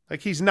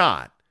 Like, he's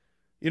not.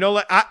 You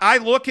know, I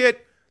look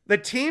at the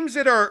teams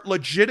that are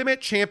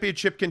legitimate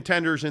championship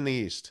contenders in the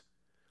East.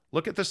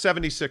 Look at the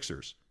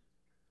 76ers.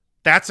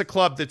 That's a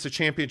club that's a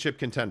championship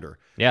contender.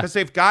 Yeah. Because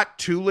they've got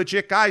two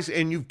legit guys,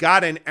 and you've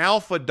got an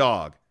alpha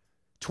dog.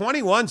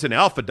 21's an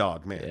alpha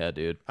dog, man. Yeah,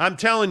 dude. I'm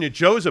telling you,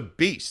 Joe's a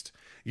beast.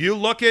 You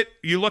look at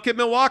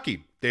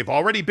Milwaukee. They've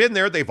already been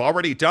there. They've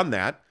already done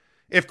that.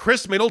 If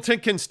Chris Middleton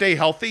can stay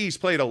healthy, he's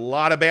played a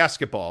lot of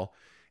basketball.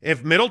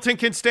 If Middleton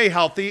can stay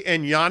healthy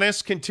and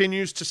Giannis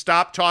continues to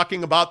stop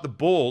talking about the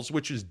Bulls,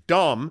 which is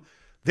dumb,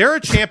 they're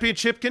a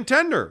championship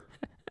contender.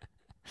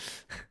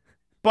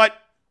 But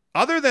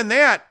other than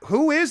that,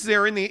 who is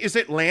there is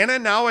Atlanta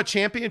now a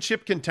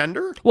championship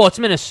contender? Well, it's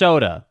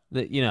Minnesota.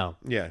 Yeah.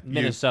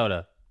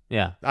 Minnesota.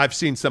 Yeah. I've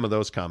seen some of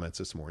those comments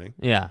this morning.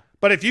 Yeah.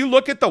 But if you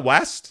look at the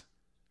West,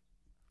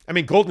 I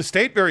mean, Golden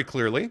State very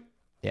clearly.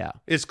 Yeah.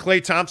 Is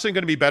Klay Thompson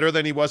going to be better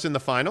than he was in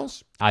the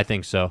finals? I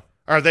think so.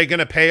 Are they going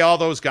to pay all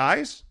those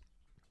guys?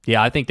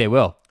 Yeah, I think they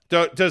will.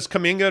 Does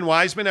Kuminga and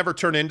Wiseman ever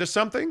turn into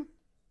something?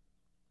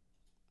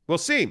 We'll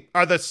see.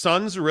 Are the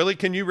Suns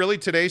can you really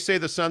today say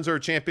the Suns are a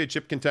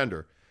championship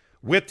contender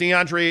with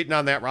DeAndre Ayton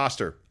on that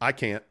roster? I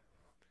can't.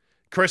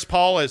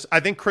 I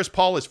think Chris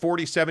Paul is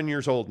 47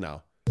 years old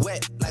now.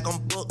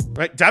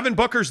 Right? Devin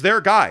Booker's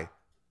their guy.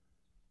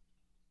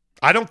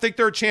 I don't think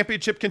they're a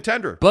championship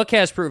contender. Book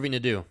has proving to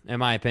do, in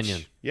my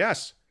opinion.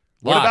 Yes.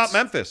 What about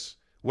Memphis?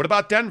 What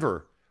about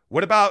Denver?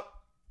 What about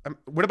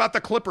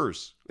the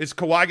Clippers? Is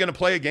Kawhi going to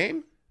play a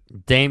game?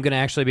 Dame going to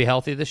actually be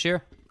healthy this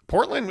year?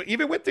 Portland,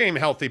 even with Dame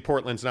healthy,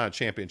 Portland's not a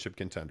championship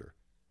contender.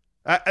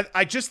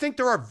 I just think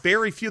there are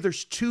very few.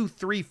 There's 2,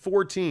 3,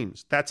 4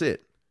 teams. That's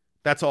it.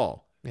 That's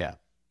all. Yeah.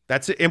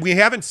 That's it. And we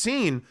haven't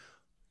seen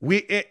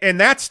and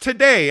that's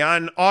today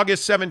on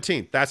August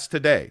 17th. That's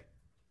today.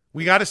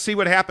 We got to see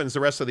what happens the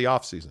rest of the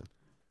offseason.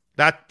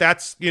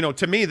 That's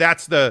to me,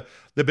 that's the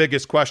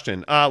biggest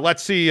question.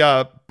 Let's see.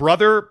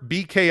 Brother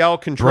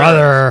BKL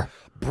Contreras.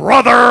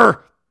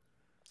 Brother.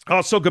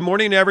 Also, good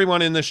morning to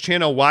everyone in this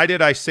channel. Why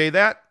did I say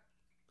that?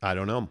 I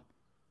don't know.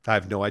 I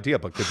have no idea,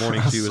 but good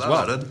morning to you as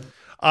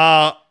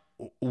well.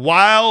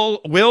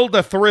 Will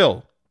the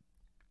Thrill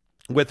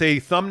with a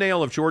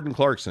thumbnail of Jordan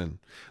Clarkson.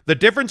 The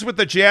difference with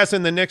the Jazz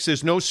and the Knicks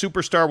is no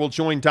superstar will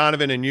join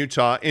Donovan in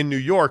Utah. In New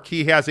York,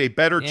 he has a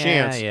better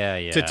chance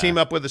to team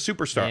up with a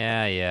superstar.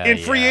 In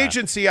free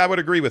agency, I would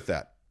agree with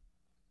that.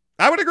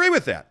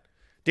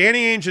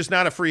 Danny Ainge is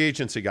not a free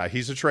agency guy.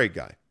 He's a trade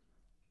guy.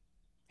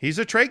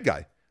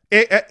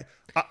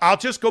 I'll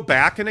just go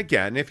back, and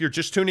again, if you're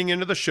just tuning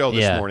into the show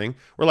this morning,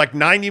 we're like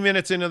 90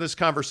 minutes into this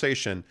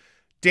conversation.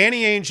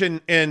 Danny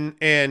Ainge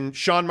and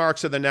Sean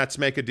Marks of the Nets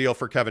make a deal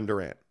for Kevin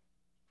Durant.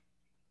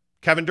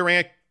 Kevin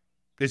Durant,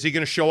 is he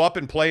going to show up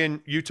and play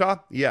in Utah?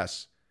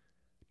 Yes.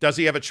 Does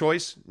he have a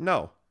choice?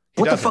 No.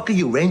 What the fuck are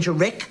you, Ranger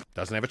Rick?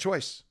 Doesn't have a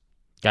choice.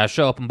 Got to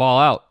show up and ball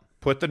out.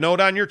 Put the note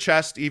on your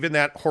chest, even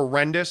that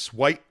horrendous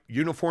white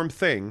uniform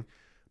thing,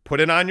 put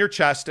it on your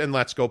chest, and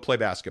let's go play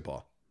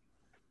basketball.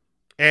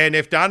 And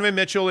if Donovan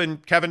Mitchell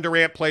and Kevin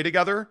Durant play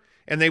together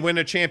and they win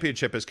a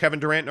championship, is Kevin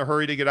Durant in a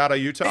hurry to get out of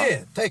Utah?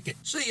 Yeah, take it.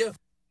 See ya.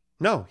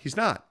 No, he's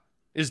not.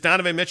 Is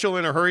Donovan Mitchell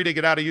in a hurry to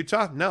get out of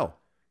Utah? No,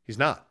 he's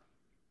not.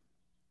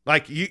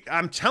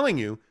 I'm telling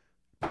you,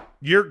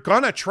 you're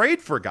going to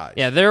trade for guys.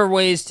 Yeah, there are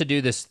ways to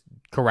do this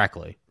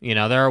correctly. There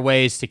are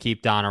ways to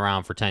keep Don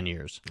around for 10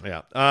 years.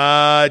 Yeah.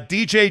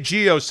 DJ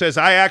Geo says,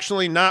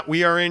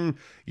 we are in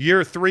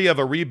year 3 of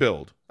a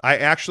rebuild.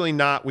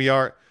 We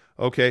are.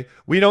 Okay.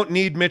 We don't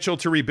need Mitchell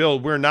to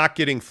rebuild. We're not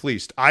getting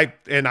fleeced. I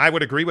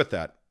would agree with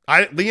that.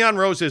 Leon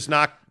Rose is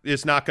not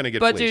going to get fleeced.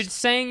 But dude,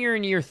 saying you're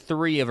in year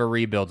 3 of a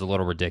rebuild is a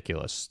little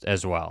ridiculous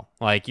as well.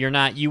 Like you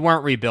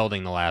weren't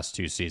rebuilding the last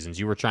 2 seasons.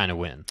 You were trying to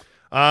win.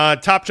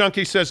 Top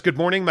Junkie says, good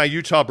morning, my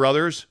Utah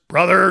brothers.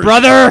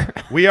 Brother!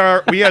 We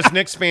as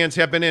Knicks fans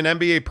have been in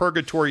NBA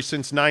purgatory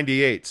since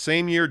 98.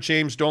 Same year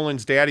James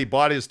Dolan's daddy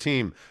bought his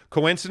team.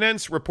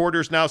 Coincidence?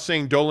 Reporters now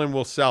saying Dolan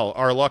will sell.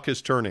 Our luck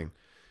is turning.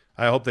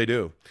 I hope they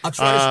do. I'll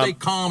try to stay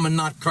calm and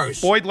not curse.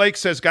 Boyd Lake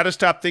says, got to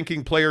stop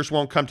thinking players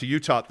won't come to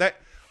Utah.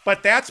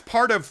 But that's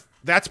part of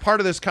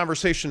this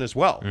conversation as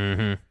well.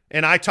 Mm-hmm.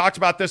 And I talked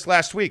about this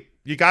last week.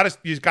 You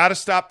got to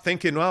stop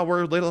thinking, well,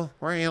 we're a little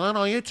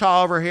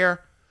Utah over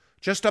here.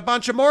 Just a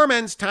bunch of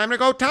Mormons. Time to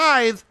go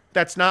tithe.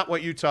 That's not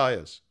what Utah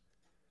is.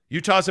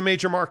 Utah's a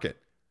major market.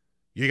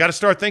 You got to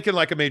start thinking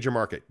like a major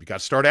market. You got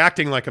to start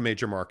acting like a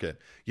major market.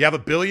 You have a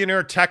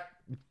billionaire tech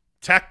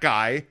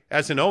guy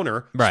as an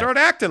owner. Right. Start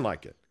acting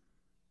like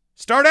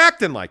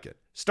it.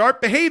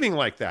 Start behaving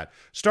like that.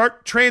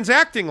 Start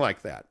transacting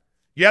like that.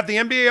 You have the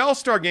NBA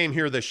All-Star game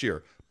here this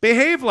year.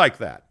 Behave like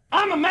that.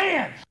 I'm a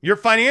man. Your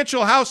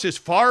financial house is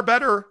far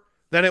better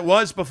than it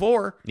was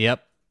before.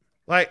 Yep.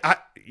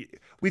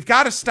 We've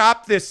got to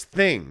stop this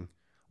thing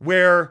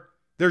where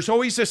there's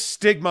always a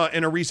stigma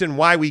and a reason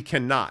why we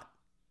cannot.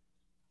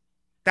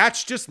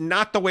 That's just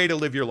not the way to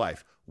live your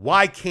life.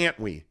 Why can't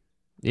we?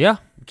 Yeah.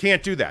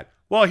 Can't do that.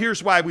 Well,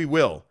 here's why we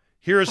will.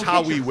 Here's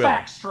how we will.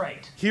 Facts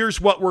straight.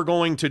 Here's what we're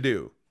going to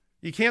do.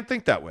 You can't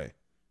think that way.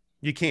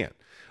 You can't.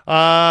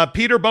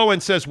 Peter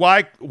Bowen says,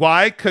 why?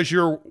 Because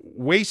you're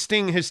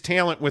wasting his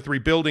talent with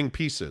rebuilding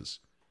pieces.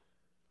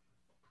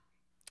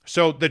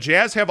 So the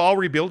Jazz have all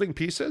rebuilding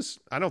pieces?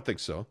 I don't think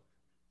so.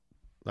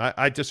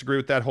 I disagree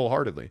with that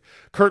wholeheartedly.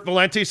 Kurt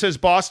Valenti says,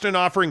 Boston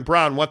offering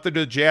Brown. What did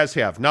the Jazz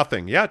have?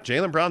 Nothing. Yeah,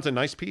 Jaylen Brown's a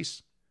nice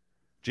piece.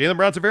 Jaylen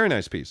Brown's a very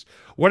nice piece.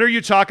 What are you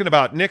talking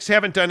about? Knicks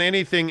haven't done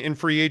anything in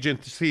free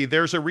agency.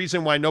 There's a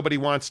reason why nobody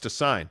wants to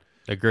sign.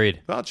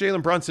 Agreed. Well,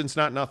 Jalen Brunson's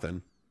not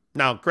nothing.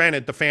 Now,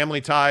 granted, the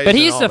family ties. But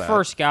he's the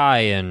first guy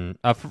and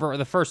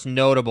the first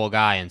notable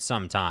guy in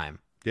some time.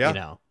 Yeah. You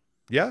know.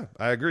 Yeah,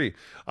 I agree.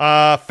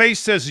 Face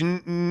says,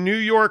 New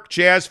York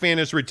Jazz fan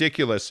is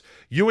ridiculous.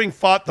 Ewing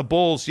fought the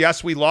Bulls.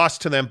 Yes, we lost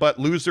to them, but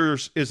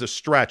losers is a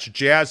stretch.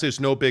 Jazz is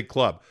no big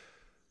club.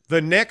 The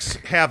Knicks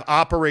have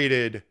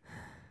operated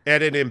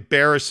at an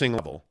embarrassing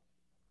level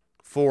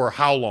for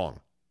how long?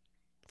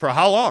 For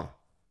how long?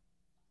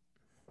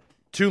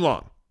 Too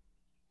long.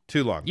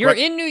 Too long. You're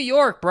in New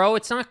York, bro.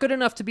 It's not good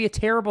enough to be a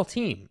terrible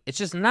team. It's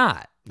just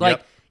not.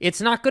 Like, It's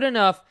not good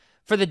enough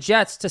for the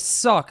Jets to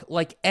suck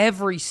like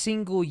every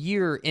single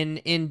year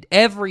in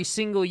every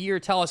single year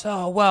tell us,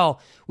 oh,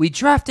 well, we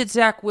drafted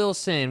Zach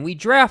Wilson. We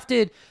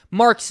drafted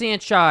Mark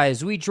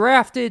Sanchez. We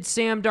drafted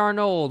Sam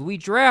Darnold. We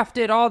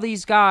drafted all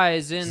these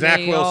guys, and Zach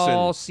they Wilson.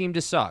 all seem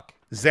to suck.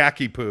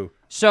 Zachy Poo.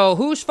 So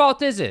whose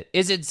fault is it?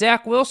 Is it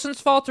Zach Wilson's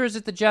fault or is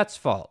it the Jets'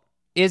 fault?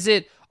 Is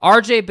it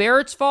RJ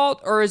Barrett's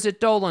fault or is it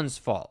Dolan's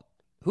fault?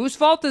 Whose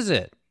fault is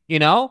it? You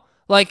know?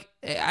 Like,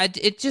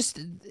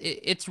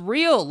 it's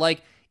real.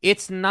 Like,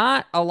 it's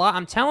not a lot.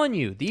 I'm telling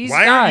you, these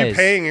guys. Why aren't you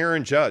paying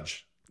Aaron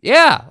Judge?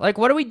 Yeah, like,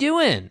 what are we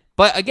doing?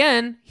 But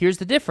again, here's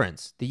the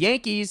difference. The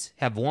Yankees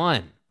have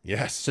won.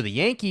 Yes. So the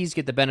Yankees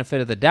get the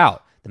benefit of the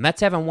doubt. The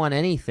Mets haven't won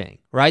anything,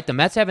 right? The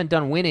Mets haven't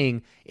done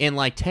winning in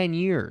like 10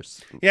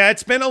 years. Yeah,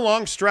 it's been a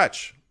long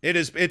stretch.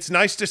 It's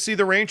nice to see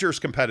the Rangers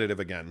competitive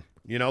again.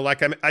 You know,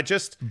 like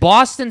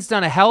Boston's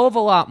done a hell of a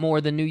lot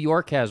more than New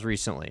York has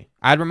recently.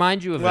 I'd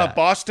remind you of that. Well,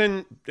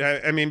 Boston,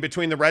 I mean,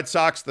 between the Red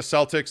Sox, the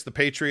Celtics, the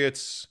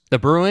Patriots. The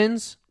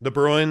Bruins.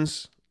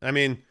 I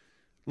mean,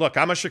 look,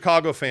 I'm a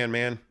Chicago fan,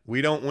 man.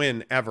 We don't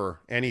win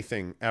ever,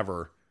 anything,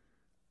 ever.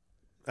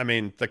 I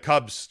mean, the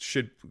Cubs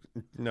should,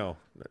 nope,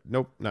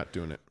 not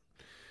doing it.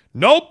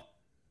 Nope,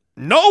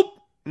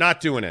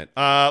 not doing it.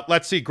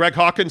 Let's see. Greg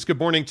Hawkins, good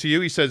morning to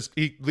you. He says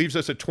he leaves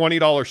us a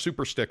 $20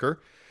 super sticker.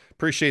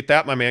 Appreciate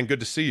that, my man. Good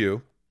to see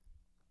you.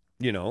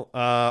 You know,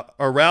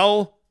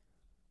 Arel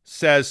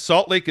says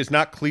Salt Lake is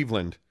not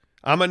Cleveland.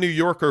 I'm a New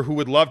Yorker who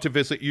would love to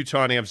visit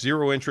Utah and have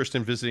zero interest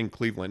in visiting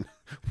Cleveland.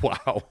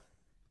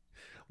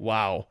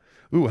 Wow.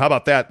 Ooh, how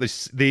about that?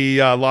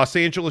 The Los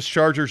Angeles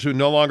Chargers, who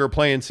no longer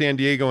play in San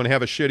Diego and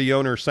have a shitty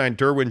owner, signed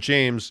Derwin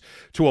James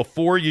to a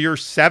 4-year,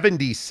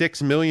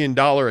 $76 million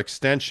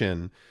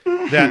extension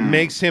that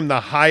makes him the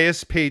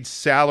highest paid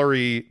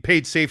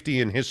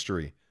safety in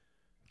history.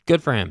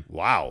 Good for him.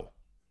 Wow.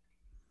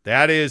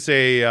 That's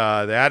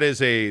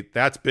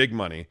big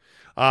money.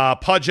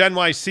 Pudge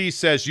NYC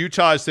says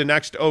Utah is the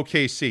next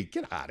OKC.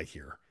 Get out of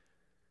here.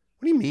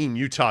 What do you mean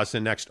Utah's the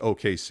next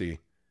OKC?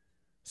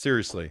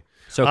 Seriously.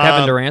 So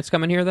Kevin Durant's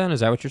coming here then? Is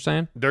that what you're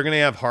saying? They're going to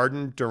have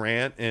Harden,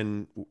 Durant,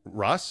 and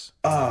Russ?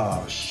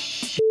 Oh,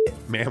 shit.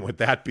 Man, would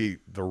that be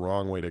the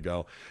wrong way to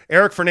go?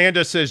 Eric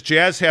Fernandez says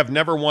Jazz have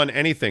never won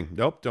anything.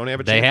 Nope, don't have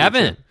a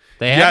championship.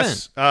 They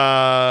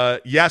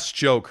haven't. Yes,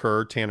 Joe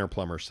Kerr, Tanner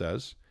Plummer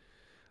says.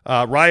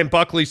 Ryan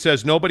Buckley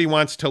says nobody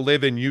wants to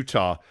live in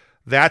Utah.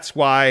 That's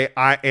why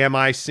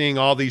I seeing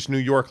all these New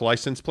York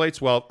license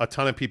plates? Well, a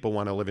ton of people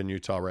want to live in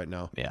Utah right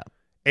now. Yeah.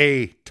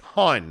 A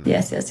ton.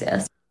 Yes.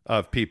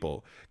 Of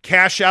people.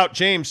 Cash Out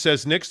James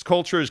says Knicks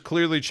culture has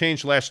clearly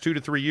changed the last 2 to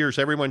 3 years.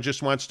 Everyone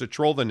just wants to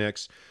troll the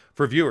Knicks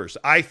for viewers.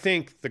 I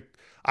think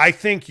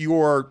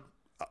your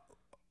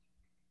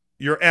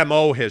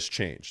MO has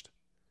changed.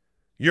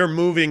 You're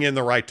moving in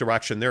the right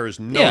direction. There is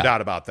no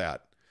doubt about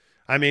that.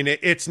 I mean,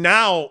 it's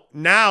now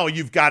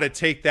you've got to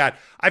take that.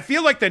 I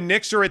feel like the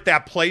Knicks are at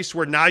that place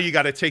where now you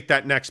got to take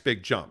that next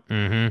big jump.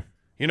 Mm-hmm.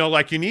 You know,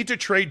 like you need to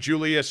trade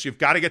Julius. You've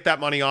got to get that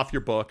money off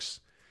your books.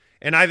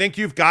 And I think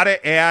you've got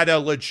to add a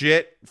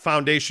legit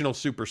foundational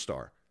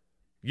superstar.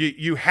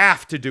 You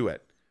have to do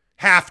it.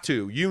 Have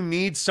to. You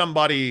need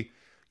somebody.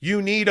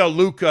 You need a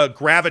Luka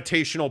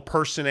gravitational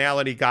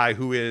personality guy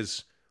who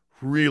is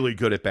really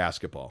good at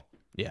basketball.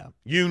 Yeah.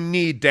 You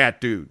need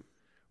that dude,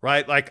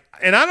 right? Like,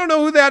 and I don't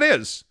know who that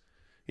is.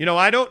 You know,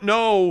 I don't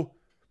know,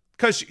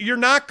 because you're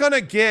not going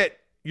to get,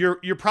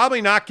 you're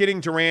probably not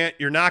getting Durant.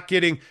 You're not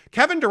getting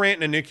Kevin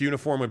Durant in a Knick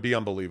uniform would be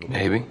unbelievable.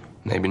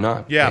 Maybe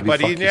not. Yeah, Maybe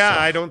but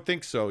I don't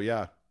think so.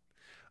 Yeah.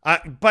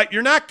 But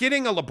you're not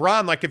getting a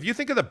LeBron. Like, if you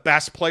think of the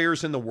best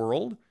players in the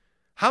world,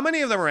 how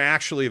many of them are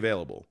actually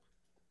available?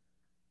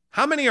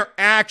 How many are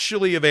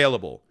actually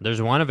available?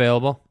 There's one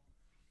available.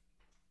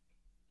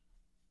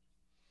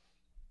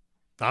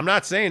 I'm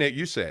not saying it.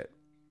 You say it.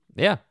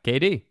 Yeah,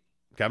 KD.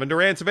 Kevin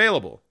Durant's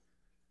available.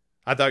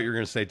 I thought you were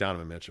going to say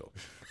Donovan Mitchell.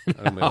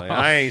 No. Like,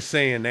 I ain't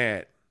saying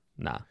that.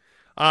 Nah.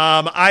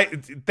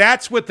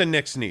 That's what the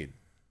Knicks need.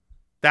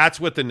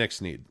 That's what the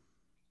Knicks need.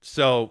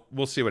 So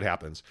we'll see what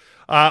happens.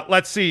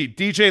 Let's see.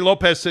 DJ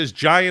Lopez says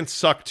Giants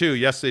suck too.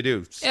 Yes, they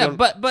do. Still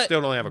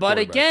don't have a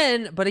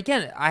quarterback. But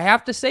again, I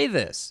have to say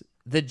this: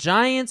 the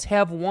Giants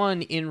have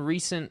won in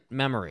recent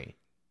memory,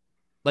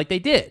 like they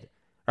did,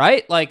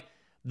 right? Like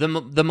the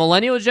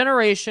millennial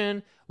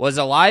generation was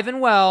alive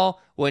and well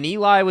when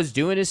Eli was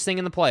doing his thing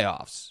in the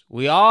playoffs.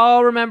 We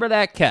all remember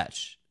that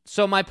catch.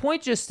 So my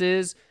point just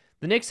is,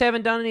 the Knicks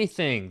haven't done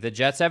anything. The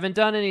Jets haven't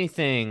done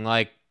anything.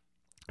 Like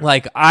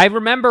I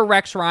remember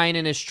Rex Ryan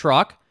in his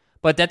truck,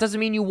 but that doesn't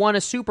mean you won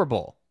a Super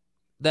Bowl.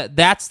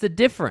 That's the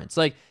difference.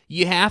 Like,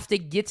 you have to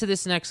get to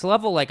this next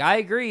level. Like, I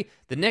agree,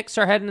 the Knicks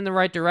are heading in the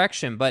right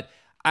direction, but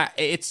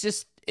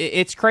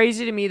it's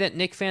crazy to me that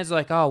Knicks fans are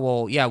like, oh,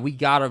 well, yeah, we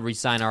got to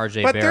re-sign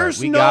RJ Barrett.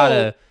 We got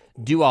to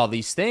do all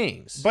these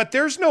things. But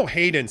there's no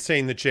hate in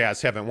saying the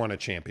Jazz haven't won a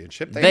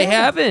championship. They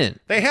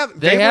haven't. They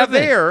were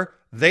there.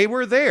 They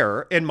were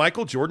there, and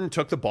Michael Jordan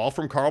took the ball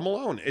from Karl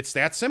Malone. It's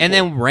that simple. And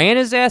then ran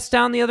his ass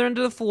down the other end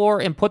of the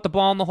floor and put the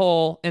ball in the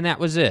hole, and that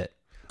was it.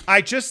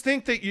 I just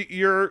think that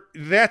you're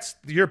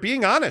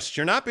being honest.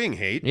 You're not being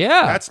hate.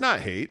 Yeah. That's not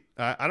hate.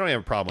 I don't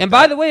have a problem with that. And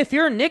by the way, if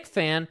you're a Knicks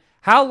fan,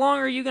 how long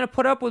are you going to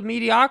put up with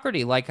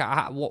mediocrity? Like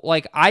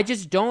I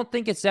just don't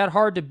think it's that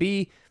hard to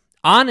be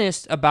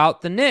honest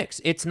about the Knicks.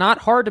 It's not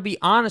hard to be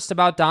honest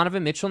about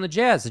Donovan Mitchell and the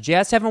Jazz. The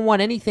Jazz haven't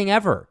won anything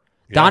ever.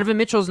 Yeah. Donovan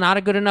Mitchell's not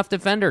a good enough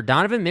defender.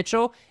 Donovan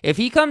Mitchell, if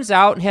he comes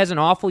out and has an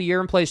awful year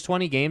and plays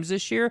 20 games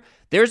this year,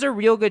 there's a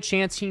real good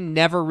chance he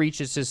never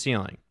reaches his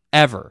ceiling,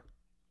 ever.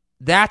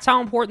 That's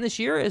how important this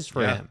year is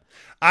for him.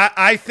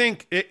 I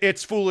think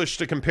it's foolish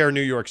to compare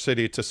New York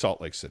City to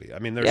Salt Lake City. I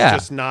mean, there's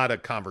just not a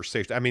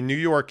conversation. I mean, New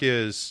York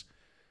is...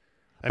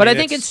 I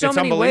think in so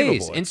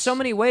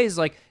many ways,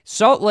 like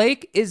Salt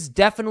Lake is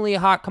definitely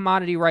a hot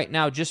commodity right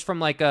now, just from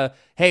like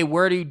hey,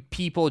 where do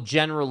people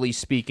generally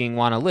speaking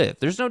want to live?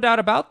 There's no doubt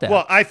about that.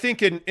 Well, I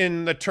think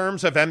in the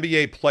terms of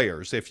NBA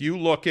players, if you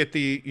look at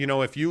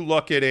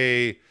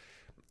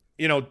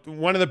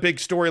one of the big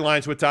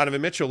storylines with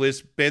Donovan Mitchell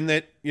has been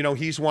that,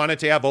 he's wanted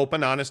to have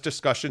open, honest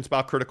discussions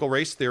about critical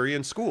race theory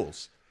in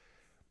schools.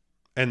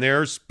 And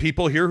there's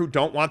people here who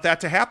don't want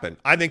that to happen.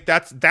 I think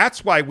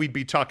that's why we'd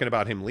be talking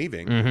about him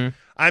leaving. Mm-hmm.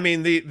 I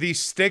mean, the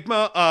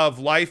stigma of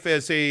life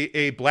as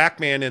a black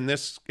man in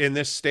this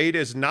state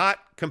is not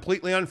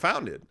completely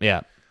unfounded.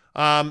 Yeah.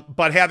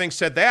 But having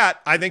said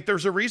that, I think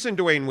there's a reason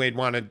Dwayne Wade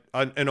wanted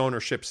an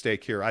ownership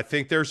stake here. I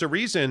think there's a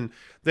reason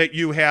that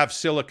you have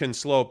Silicon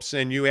Slopes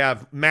and you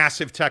have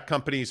massive tech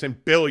companies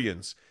and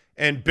billions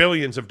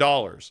of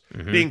dollars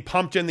being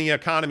pumped in the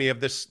economy of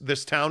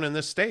this town and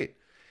this state.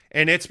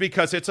 And it's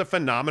because it's a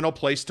phenomenal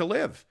place to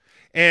live.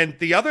 And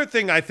the other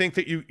thing I think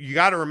that you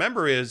got to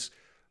remember is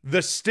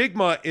the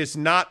stigma is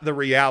not the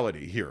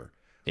reality here.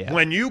 Yeah.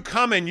 When you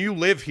come and you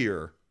live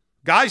here,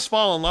 guys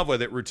fall in love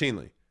with it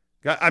routinely.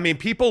 I mean,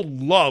 people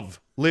love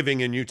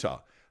living in Utah,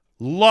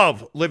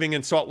 love living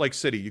in Salt Lake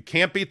City. You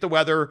can't beat the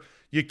weather.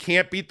 You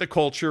can't beat the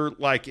culture.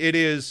 Like, it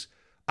is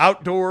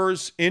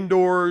outdoors,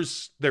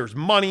 indoors. There's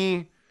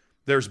money.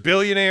 There's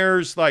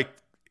billionaires. Like,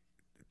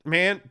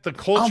 man, the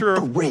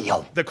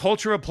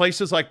culture of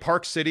places like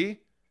Park City,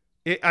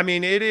 it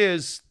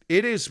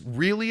is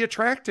really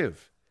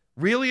attractive.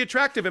 Really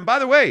attractive. And by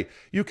the way,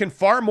 you can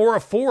far more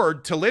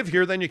afford to live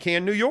here than you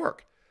can New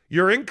York.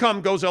 Your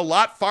income goes a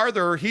lot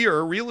farther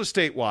here, real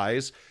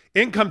estate-wise,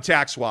 income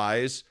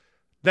tax-wise,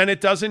 than it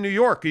does in New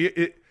York.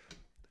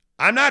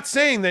 I'm not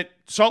saying that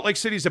Salt Lake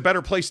City is a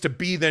better place to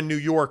be than New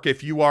York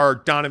if you are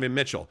Donovan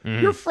Mitchell.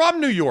 Mm-hmm. You're from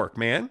New York,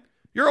 man.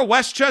 You're a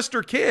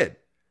Westchester kid.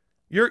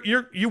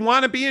 You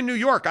want to be in New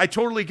York. I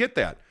totally get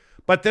that.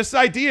 But this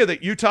idea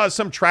that Utah is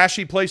some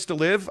trashy place to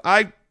live,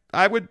 I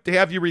would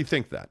have you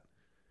rethink that.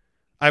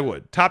 I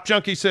would. Top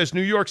Junkie says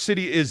New York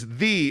City is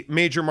the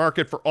major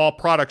market for all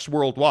products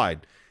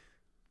worldwide.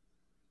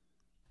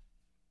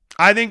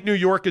 I think New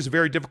York is a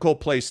very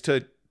difficult place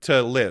to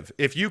live.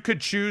 If you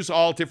could choose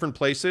all different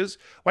places,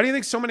 why do you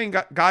think so many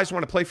guys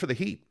want to play for the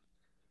Heat?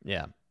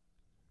 Yeah.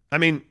 I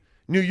mean,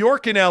 New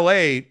York and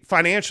LA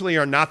financially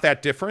are not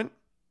that different.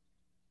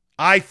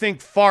 I think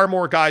far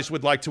more guys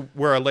would like to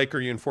wear a Laker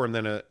uniform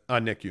than a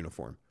Knick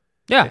uniform.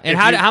 Yeah, and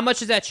how much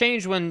does that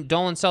change when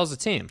Dolan sells the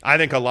team? I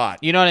think a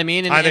lot. You know what I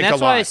mean? And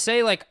that's why I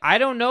say, like, I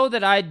don't know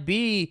that I'd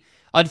be,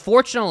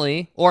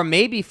 unfortunately, or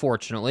maybe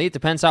fortunately, it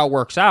depends how it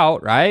works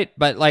out, right?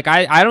 But, like,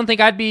 I don't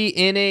think I'd be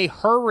in a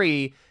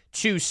hurry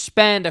to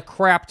spend a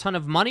crap ton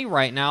of money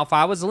right now if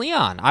I was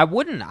Leon. I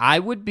wouldn't. I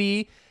would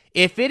be,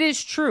 if it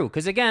is true,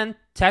 because, again,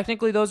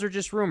 technically those are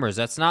just rumors.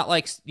 That's not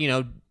like,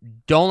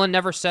 Dolan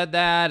never said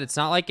that. It's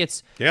not like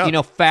it's,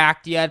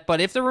 fact yet. But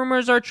if the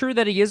rumors are true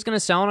that he is going to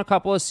sell in a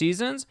couple of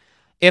seasons,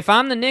 if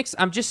I'm the Knicks,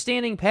 I'm just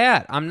standing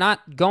pat. I'm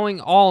not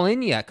going all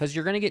in yet because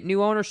you're going to get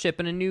new ownership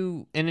and a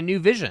new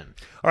vision.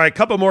 All right, a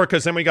couple more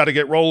because then we got to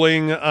get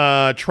rolling.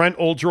 Trent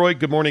Oldroyd,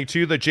 good morning to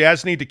you. The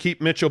Jazz need to keep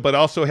Mitchell, but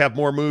also have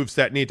more moves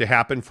that need to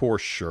happen for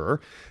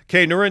sure.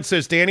 Kay Nurin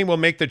says Danny will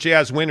make the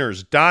Jazz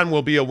winners. Don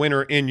will be a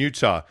winner in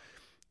Utah.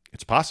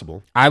 It's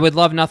possible. I would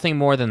love nothing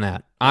more than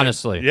that,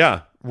 honestly.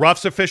 Yeah.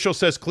 Ruff's official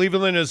says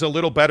Cleveland is a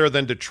little better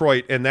than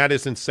Detroit, and that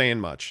isn't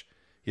saying much.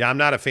 Yeah, I'm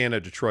not a fan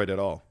of Detroit at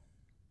all.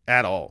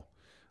 At all.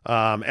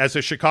 As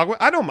a Chicago,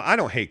 I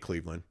don't hate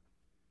Cleveland.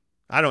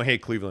 I don't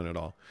hate Cleveland at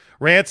all.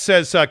 Rance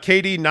says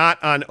KD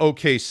not on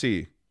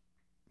OKC.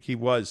 He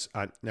was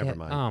on. Never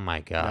mind. Oh my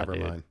God. Never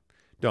mind.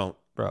 Don't,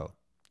 bro.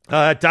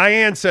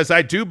 Diane says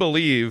I do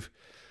believe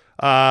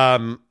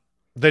the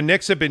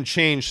Knicks have been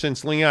changed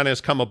since Leon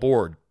has come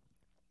aboard.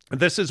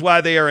 This is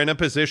why they are in a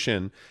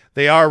position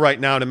they are right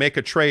now to make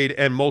a trade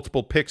and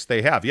multiple picks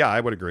they have. Yeah,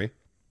 I would agree.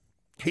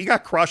 He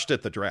got crushed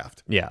at the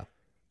draft. Yeah.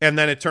 And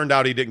then it turned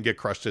out he didn't get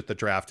crushed at the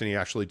draft, and he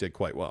actually did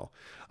quite well.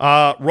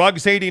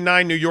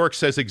 Ruggs89 New York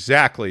says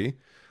exactly.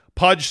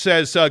 Pudge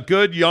says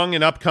good, young,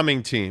 and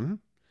upcoming team.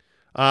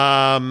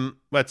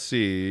 Let's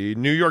see.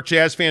 New York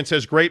Jazz fan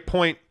says great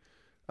point,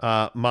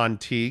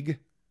 Monteague.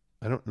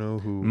 I don't know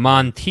who.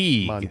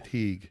 Monteague. I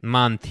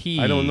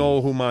Monteague. don't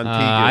know who Monteague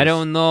is. I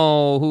don't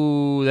know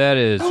who that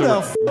is.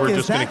 So we're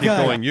just going to keep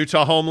going.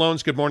 Utah Home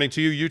Loans, good morning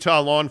to you.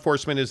 Utah law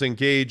enforcement is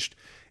engaged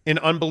in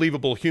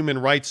unbelievable human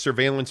rights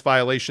surveillance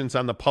violations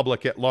on the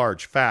public at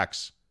large.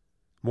 Facts.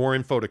 More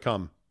info to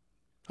come.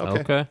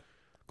 Okay.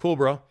 Cool,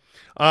 bro.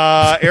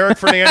 Eric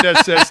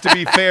Fernandez says, to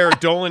be fair,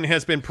 Dolan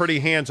has been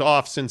pretty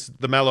hands-off since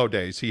the Melo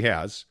days. He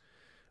has.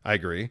 I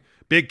agree.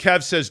 Big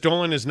Kev says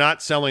Dolan is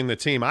not selling the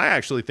team. I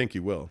actually think he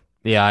will.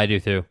 Yeah, I do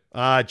too.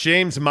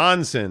 James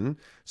Monson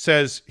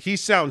says, he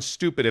sounds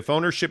stupid. If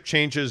ownership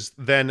changes,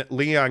 then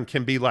Leon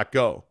can be let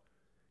go.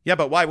 Yeah,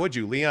 but why would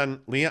you?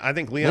 Leon, I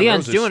think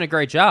Leon's doing a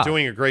great job.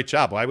 Doing a great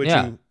job. Why would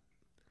you?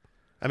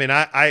 I mean,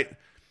 I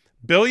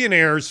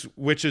billionaires,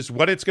 which is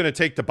what it's going to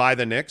take to buy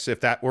the Knicks,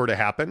 if that were to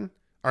happen,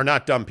 are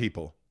not dumb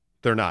people.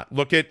 They're not.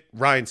 Look at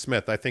Ryan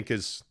Smith. I think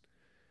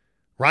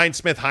Ryan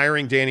Smith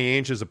hiring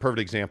Danny Ainge is a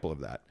perfect example of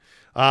that.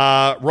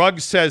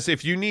 Ruggs says,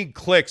 if you need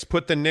clicks,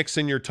 put the Knicks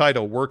in your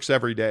title. Works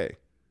every day.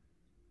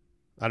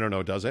 I don't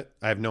know, does it?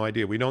 I have no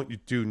idea. We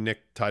don't do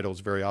Knick titles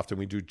very often.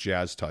 We do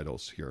Jazz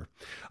titles here.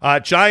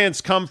 Giants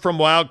come from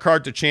wild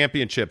card to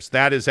championships.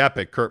 That is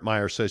epic, Kurt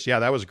Meyer says. Yeah,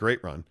 that was a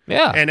great run.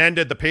 Yeah. And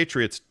ended the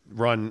Patriots'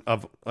 run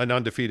of an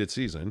undefeated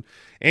season.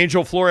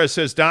 Angel Flores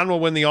says, Don will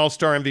win the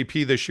All-Star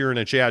MVP this year in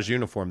a Jazz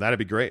uniform. That'd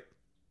be great.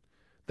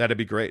 That'd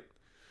be great.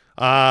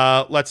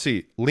 Let's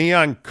see.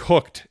 Leon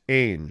cooked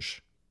Ainge.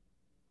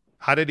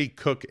 How did he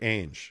cook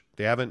Ainge?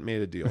 They haven't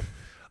made a deal.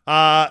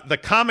 The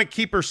Comic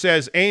Keeper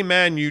says,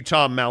 amen,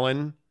 Utah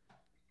Melon.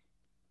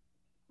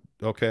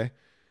 Okay.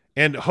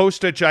 And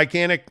host a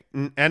gigantic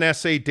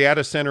NSA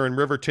data center in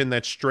Riverton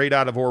that's straight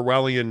out of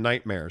Orwellian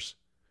nightmares.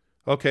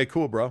 Okay,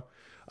 cool, bro.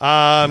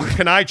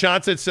 Kenai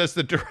Johnson says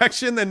the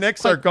direction the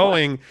Knicks are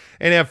going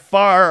and have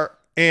far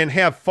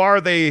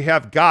they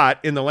have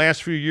got in the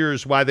last few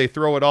years, why they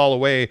throw it all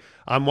away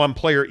on one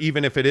player,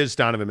 even if it is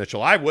Donovan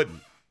Mitchell. I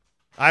wouldn't.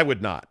 I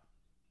would not.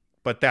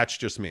 But that's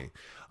just me.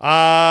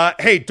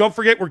 Hey, don't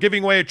forget we're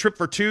giving away a trip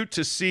for two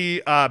to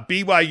see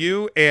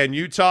BYU and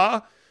Utah.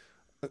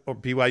 Or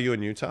BYU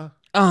and Utah?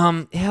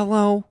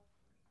 Hello.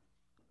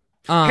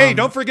 Hey,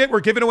 don't forget we're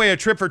giving away a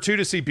trip for two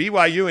to see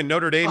BYU and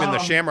Notre Dame in the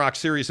Shamrock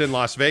Series in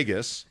Las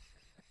Vegas.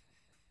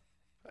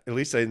 At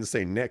least I didn't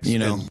say Knicks. You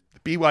know. And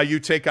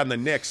BYU take on the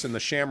Knicks in the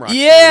Shamrock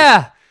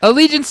Series.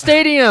 Allegiant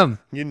Stadium.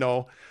 You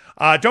know.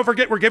 Don't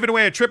forget we're giving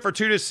away a trip for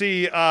two to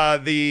see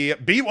the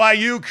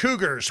BYU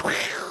Cougars.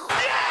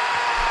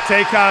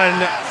 Take on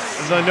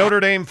the Notre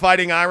Dame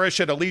Fighting Irish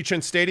at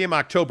Allegiant Stadium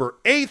October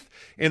 8th.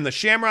 In the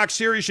Shamrock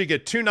Series, you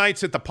get 2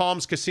 nights at the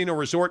Palms Casino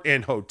Resort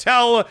and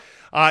Hotel.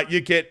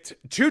 You get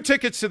 2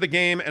 tickets to the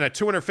game and a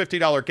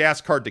 $250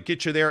 gas card to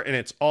get you there, and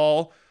it's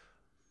all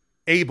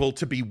able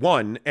to be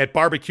won at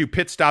Barbecue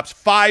Pit Stops.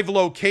 5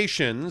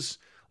 locations,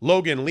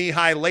 Logan,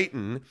 Lehigh,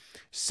 Layton,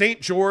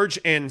 St. George,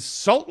 and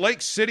Salt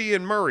Lake City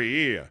and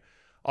Murray.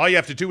 All you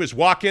have to do is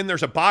walk in.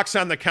 There's a box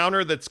on the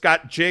counter that's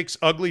got Jake's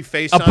ugly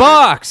face on it. A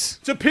box!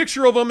 It's a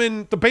picture of him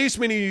in the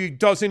basement he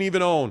doesn't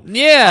even own.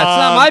 Yeah, it's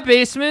not my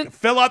basement.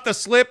 Fill out the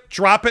slip,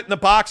 drop it in the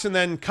box, and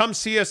then come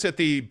see us at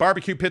the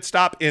Barbecue Pit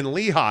Stop in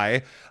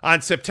Lehigh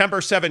on September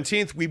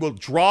 17th. We will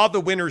draw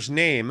the winner's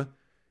name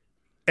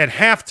at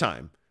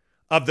halftime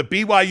of the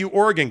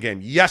BYU-Oregon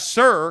game. Yes,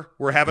 sir.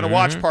 We're having a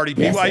watch party.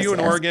 Yes, BYU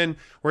and Oregon.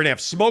 We're going to have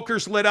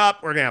smokers lit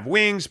up. We're going to have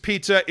wings,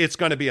 pizza. It's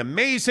going to be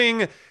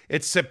amazing.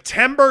 It's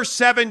September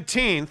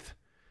 17th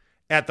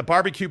at the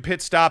Barbecue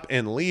Pit Stop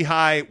in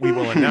Lehigh. We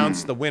will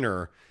announce the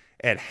winner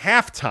at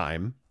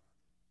halftime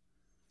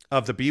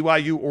of the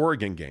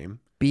BYU-Oregon game.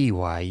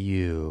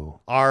 BYU.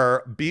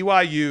 Our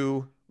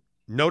BYU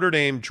Notre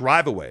Dame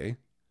drive-away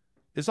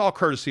is all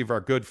courtesy of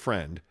our good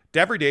friend,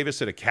 Devery Davis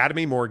at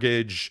Academy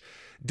Mortgage.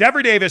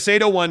 Devery Davis,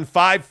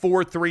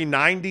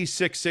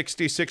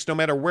 801-543-9666. No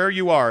matter where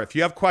you are, if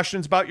you have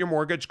questions about your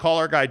mortgage, call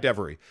our guy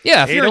Devery.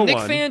 Yeah, if you're a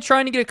Knicks fan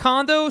trying to get a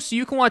condo so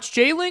you can watch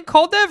J-Link,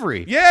 call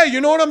Devery. Yeah, you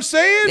know what I'm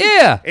saying?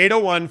 Yeah.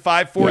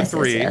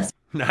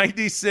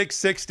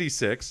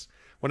 801-543-9666.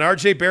 When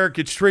RJ Barrett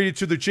gets traded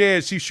to the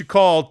Jazz, he should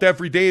call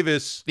Devery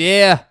Davis.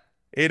 Yeah.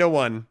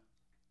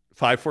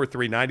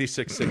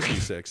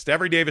 801-543-9666.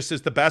 Devery Davis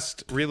is the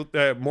best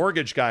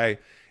mortgage guy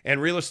and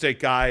real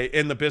estate guy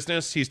in the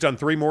business. He's done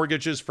 3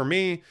 mortgages for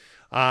me.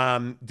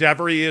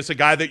 Devery is a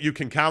guy that you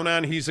can count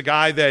on. He's a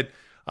guy that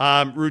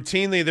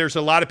routinely there's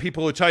a lot of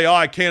people who tell you,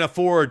 I can't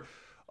afford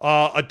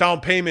a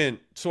down payment,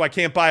 so I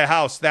can't buy a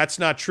house. That's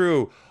not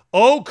true.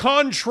 Au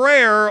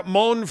contraire,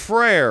 mon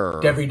frere.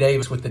 Devery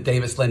Davis with the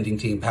Davis Lending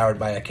Team, powered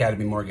by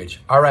Academy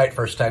Mortgage. All right,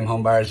 first-time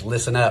home buyers,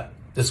 listen up.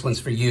 This one's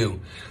for you.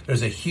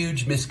 There's a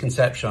huge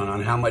misconception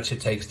on how much it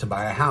takes to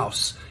buy a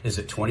house. Is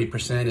it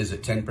 20%? Is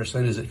it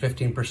 10%? Is it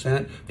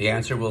 15%? The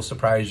answer will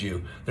surprise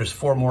you. There's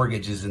 4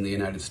 mortgages in the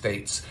United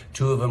States.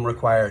 2 of them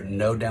require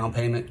no down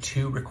payment.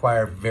 2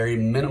 require very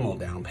minimal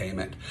down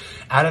payment.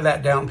 Out of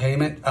that down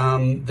payment,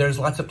 there's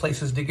lots of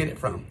places to get it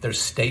from. There's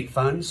state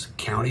funds,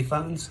 county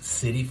funds,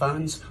 city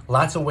funds,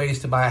 lots of ways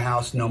to buy a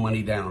house, no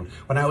money down.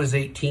 When I was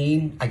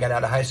 18, I got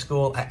out of high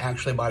school. I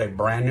actually bought a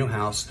brand new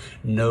house,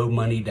 no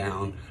money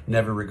down.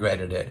 Never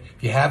regretted it.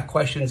 If you have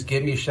questions,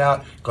 give me a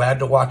shout. Glad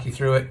to walk you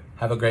through it.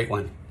 Have a great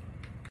one.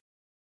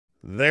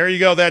 There you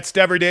go. That's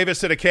Devery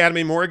Davis at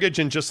Academy Mortgage.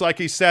 And just like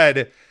he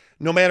said,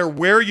 no matter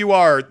where you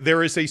are,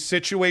 there is a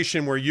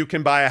situation where you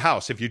can buy a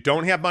house. If you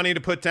don't have money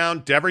to put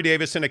down, Devery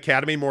Davis and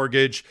Academy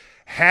Mortgage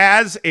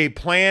has a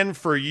plan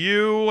for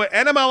you.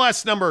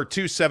 NMLS number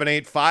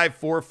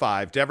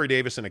 278545. Devery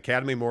Davis and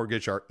Academy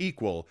Mortgage are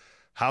equal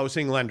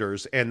housing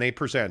lenders, and they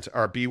present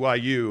our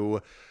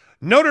BYU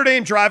Notre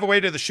Dame drive away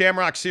to the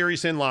Shamrock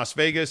Series in Las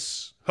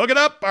Vegas. Hook it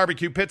up,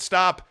 Barbecue Pit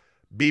Stop,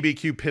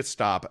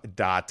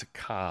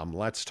 bbqpitstop.com.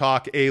 Let's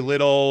talk a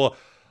little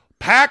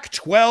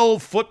Pac-12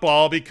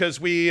 football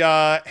because we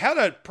had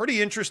a pretty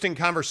interesting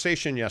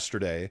conversation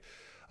yesterday.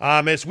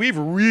 As we've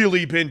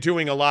really been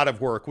doing a lot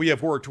of work, we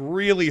have worked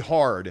really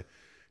hard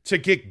to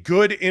get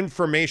good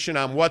information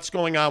on what's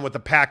going on with the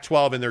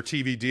Pac-12 and their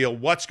TV deal,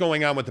 what's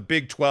going on with the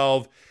Big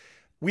 12.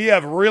 We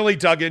have really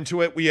dug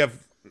into it. We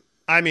have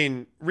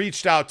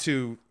reached out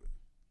to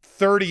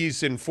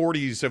 30s and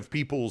 40s of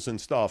peoples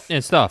and stuff.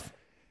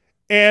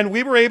 And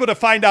we were able to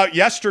find out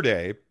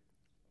yesterday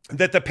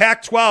that the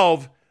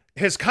Pac-12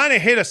 has kind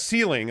of hit a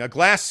ceiling, a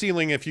glass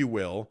ceiling, if you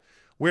will,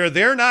 where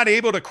they're not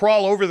able to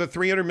crawl over the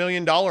 $300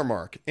 million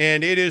mark.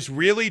 And it is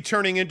really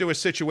turning into a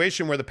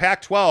situation where the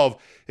Pac-12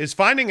 is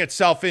finding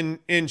itself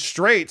in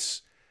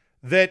straits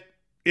that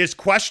is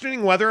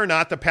questioning whether or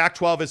not the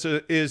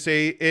Pac-12 is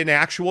an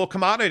actual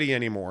commodity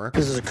anymore.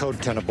 This is a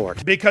code 10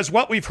 abort. Because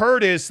what we've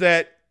heard is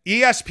that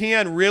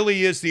ESPN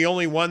really is the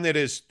only one that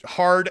is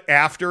hard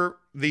after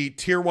the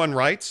Tier 1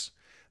 rights.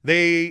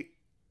 They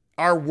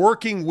are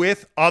working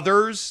with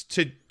others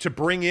to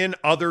bring in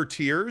other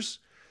tiers.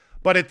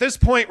 But at this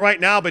point right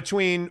now,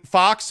 between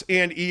Fox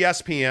and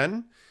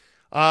ESPN,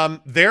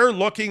 they're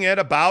looking at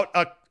about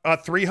a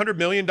 $300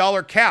 million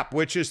cap,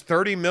 which is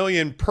 $30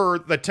 million per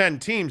the 10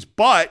 teams.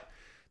 But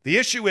the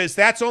issue is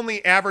that's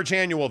only average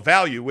annual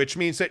value, which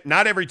means that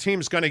not every team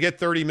is going to get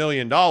 $30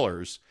 million.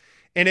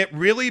 And it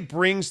really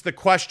brings the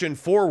question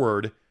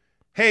forward,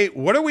 hey,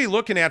 what are we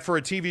looking at for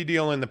a TV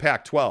deal in the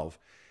Pac-12?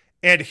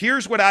 And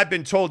here's what I've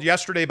been told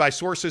yesterday by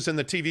sources in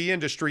the TV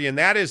industry, and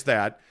that is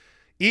that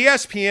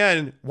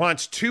ESPN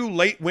wants 2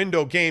 late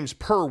window games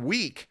per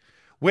week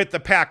with the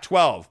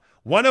Pac-12.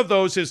 One of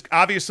those is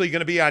obviously going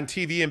to be on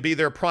TV and be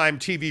their prime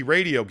TV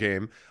radio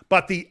game.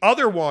 But the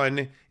other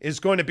one is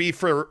going to be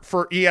for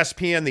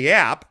ESPN, the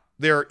app,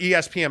 their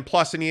ESPN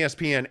Plus and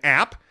ESPN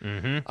app.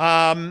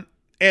 Mm-hmm.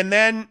 And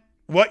then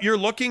what you're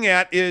looking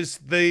at is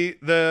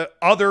the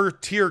other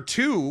tier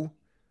 2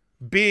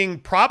 being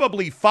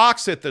probably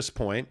Fox at this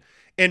point.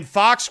 And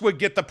Fox would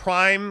get the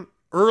prime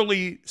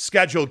early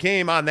schedule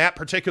game on that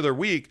particular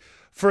week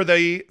for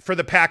the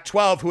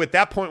Pac-12, who at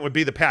that point would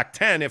be the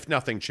Pac-10 if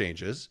nothing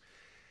changes.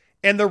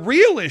 And the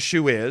real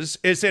issue is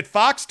that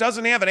Fox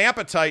doesn't have an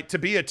appetite to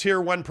be a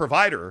tier 1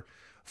 provider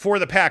for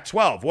the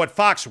Pac-12. What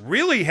Fox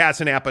really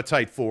has an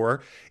appetite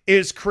for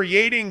is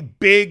creating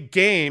big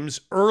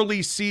games,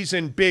 early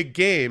season big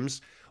games,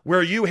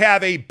 where you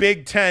have a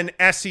Big Ten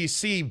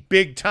SEC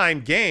big time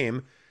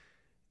game.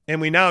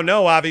 And we now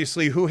know,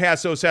 obviously, who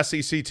has those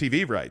SEC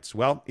TV rights.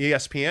 Well,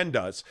 ESPN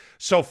does.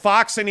 So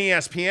Fox and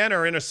ESPN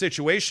are in a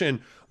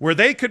situation where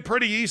they could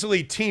pretty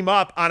easily team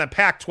up on a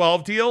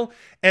Pac-12 deal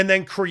and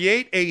then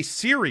create a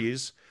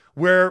series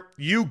where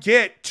you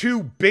get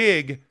 2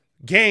 big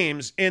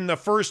games in the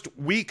first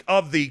week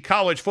of the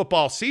college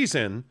football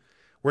season,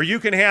 where you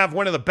can have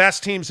one of the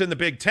best teams in the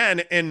Big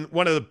Ten and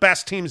one of the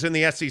best teams in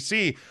the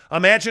SEC.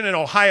 Imagine an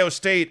Ohio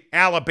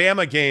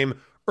State-Alabama game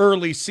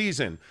early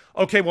season.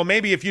 Okay, well,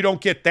 maybe if you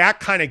don't get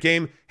that kind of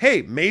game,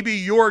 hey, maybe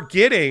you're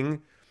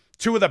getting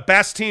 2 of the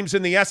best teams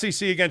in the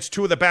SEC against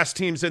 2 of the best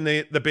teams in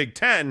the Big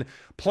Ten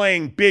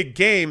playing big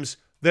games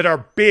that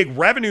are big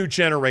revenue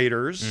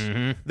generators,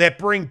 that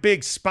bring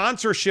big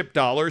sponsorship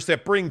dollars,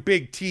 that bring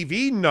big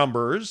TV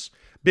numbers,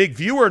 big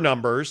viewer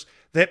numbers,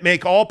 that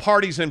make all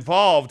parties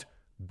involved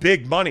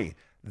big money.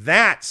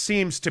 That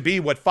seems to be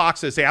what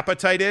Fox's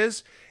appetite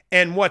is.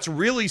 And what's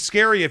really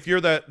scary if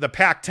you're the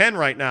Pac-10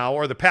 right now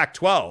or the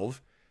Pac-12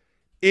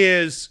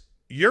 is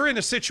you're in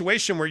a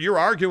situation where you're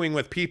arguing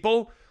with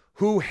people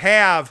who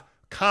have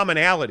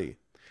commonality.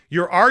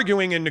 You're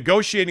arguing and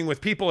negotiating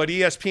with people at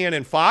ESPN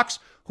and Fox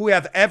who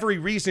have every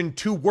reason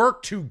to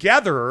work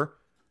together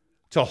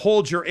to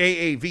hold your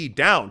AAV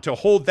down, to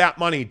hold that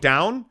money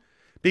down,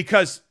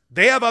 because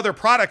they have other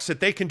products that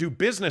they can do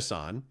business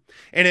on.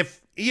 And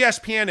if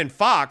ESPN and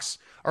Fox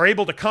are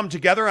able to come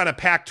together on a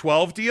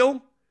Pac-12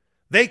 deal,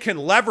 they can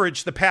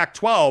leverage the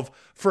Pac-12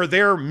 for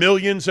their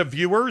millions of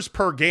viewers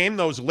per game,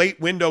 those late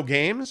window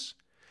games.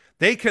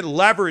 They can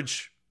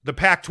leverage the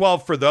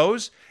Pac-12 for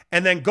those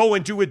and then go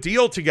and do a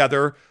deal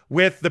together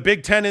with the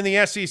Big Ten and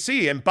the SEC.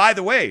 And by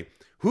the way,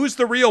 who's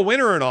the real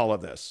winner in all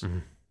of this?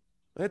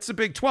 It's the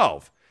Big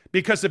 12,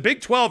 because the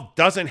Big 12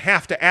 doesn't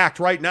have to act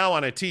right now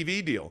on a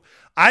TV deal.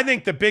 I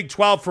think the Big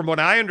 12, from what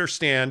I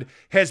understand,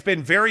 has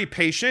been very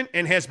patient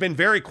and has been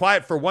very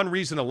quiet for one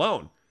reason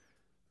alone.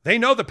 They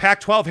know the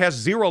Pac-12 has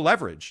zero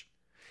leverage.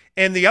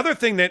 And the other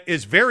thing that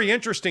is very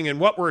interesting in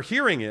what we're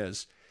hearing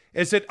is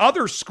that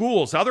other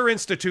schools, other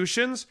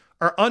institutions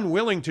are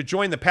unwilling to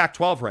join the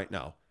Pac-12 right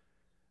now.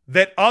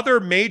 That other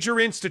major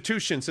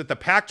institutions that the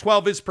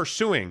Pac-12 is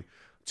pursuing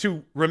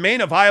to remain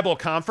a viable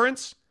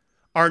conference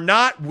are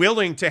not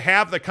willing to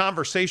have the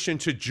conversation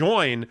to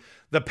join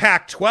the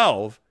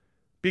Pac-12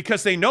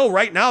 because they know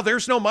right now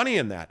there's no money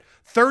in that.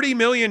 $30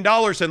 million,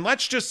 and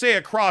let's just say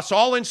across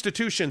all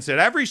institutions that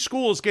every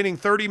school is getting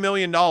 $30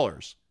 million,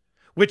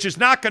 which is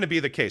not going to be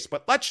the case,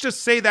 but let's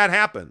just say that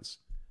happens.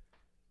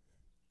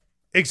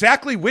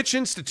 Exactly which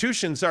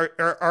institutions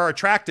are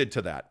attracted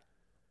to that?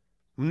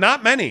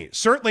 Not many.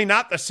 Certainly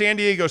not the San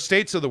Diego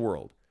States of the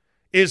world.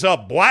 Is a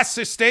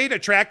Blessed State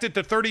attracted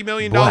to $30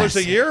 million a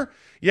year?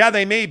 Yeah,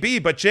 they may be,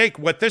 but Jake,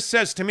 what this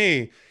says to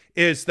me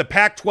is the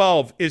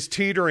Pac-12 is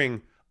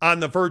teetering on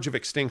the verge of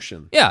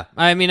extinction. Yeah,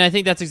 I mean, I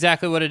think that's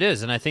exactly what it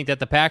is, and I think that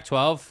the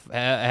Pac-12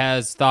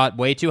 has thought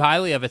way too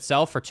highly of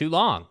itself for too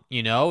long,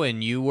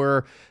 and you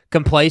were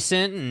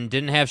complacent and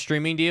didn't have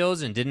streaming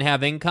deals and didn't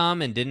have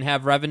income and didn't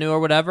have revenue or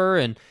whatever,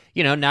 and,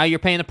 now you're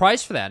paying the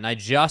price for that, and I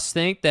just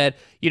think that,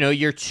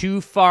 you're too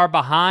far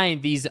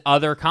behind these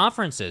other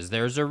conferences.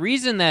 There's a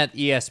reason that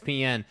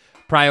ESPN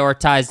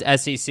prioritized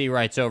SEC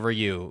rights over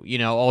you,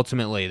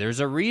 ultimately. There's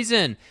a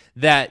reason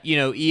that,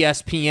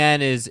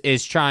 ESPN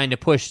is trying to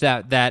push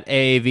that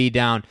AAV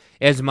down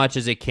as much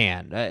as it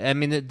can. I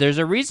mean, there's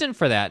a reason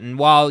for that. And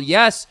while,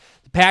 yes,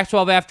 the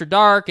Pac-12 After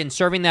Dark and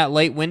serving that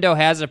late window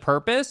has a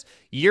purpose,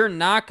 you're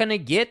not going to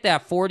get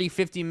that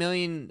 $40-50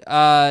 million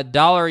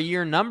a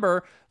year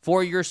number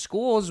for your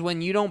schools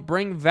when you don't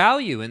bring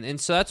value.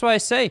 And so that's why I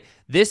say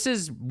this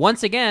is,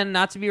 once again,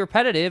 not to be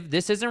repetitive,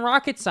 this isn't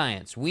rocket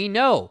science. We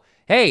know,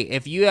 hey,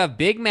 if you have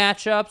big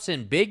matchups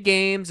and big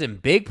games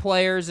and big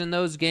players in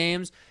those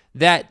games,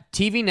 that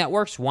TV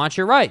networks want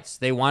your rights.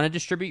 They want to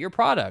distribute your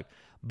product.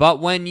 But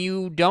when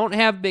you don't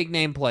have big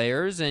name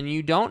players and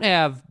you don't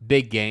have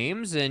big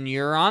games and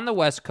you're on the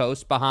West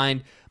Coast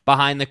behind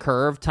the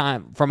curve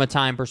from a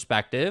time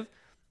perspective,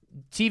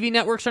 TV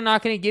networks are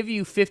not going to give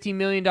you $50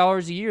 million a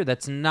year.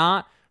 That's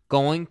not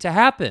going to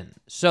happen.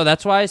 So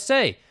that's why I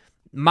say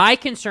my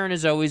concern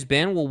has always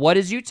been, well, what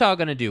is Utah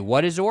going to do?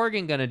 What is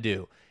Oregon going to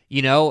do?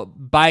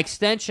 By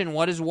extension,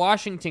 what is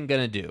Washington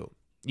going to do?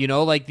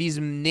 Like these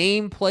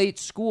nameplate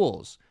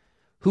schools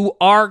who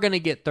are going to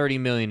get $30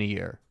 million a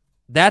year.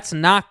 That's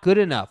not good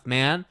enough,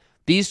 man.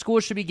 These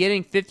schools should be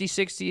getting 50,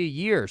 60 a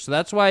year. So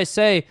that's why I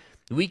say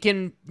we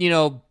can,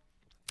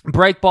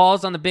 break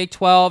balls on the Big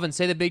 12 and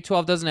say the Big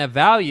 12 doesn't have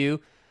value.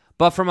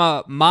 But from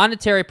a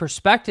monetary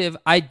perspective,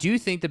 I do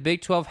think the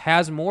Big 12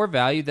 has more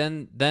value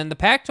than the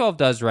Pac-12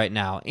 does right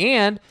now.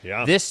 And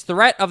this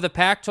threat of the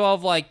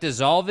Pac-12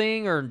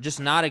 dissolving or just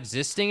not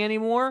existing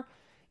anymore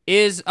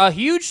is a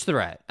huge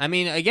threat. I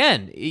mean,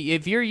 again,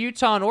 if you're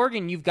Utah and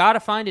Oregon, you've got to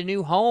find a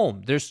new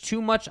home. There's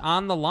too much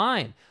on the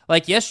line.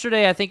 Like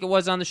yesterday, I think it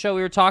was on the show,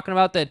 we were talking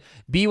about that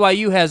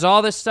BYU has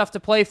all this stuff to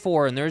play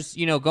for, and there's,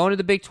 going to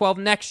the Big 12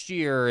 next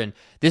year, and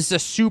this is a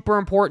super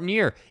important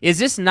year. Is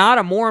this not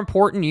a more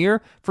important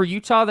year for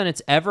Utah than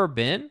it's ever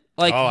been?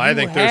 I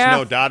think there's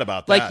no doubt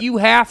about that. You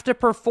have to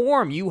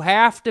perform. You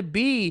have to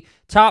be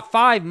top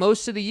 5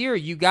 most of the year.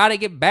 You got to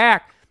get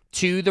back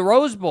to the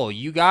Rose Bowl.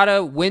 You got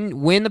to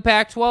win the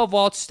Pac-12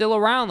 while it's still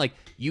around.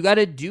 You got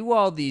to do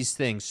all these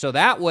things. So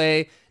that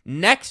way,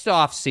 next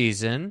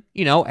offseason,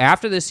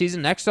 after this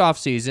season, next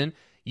offseason,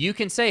 you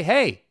can say,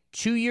 hey,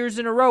 2 years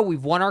in a row,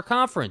 we've won our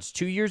conference.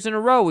 2 years in a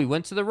row, we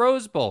went to the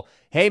Rose Bowl.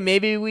 Hey,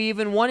 maybe we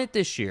even won it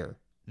this year.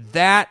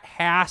 That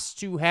has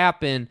to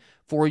happen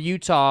for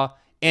Utah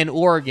and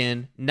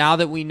Oregon now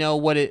that we know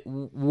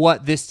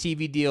what this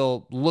TV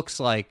deal looks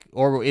like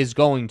or is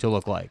going to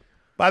look like.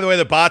 By the way,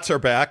 the bots are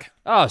back.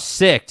 Oh,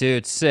 sick,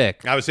 dude,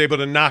 sick. I was able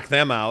to knock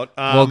them out.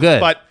 Well, good.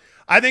 But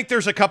I think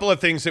there's a couple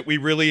of things that we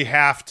really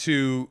have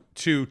to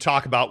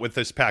talk about with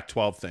this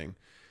Pac-12 thing.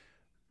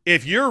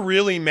 If you're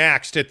really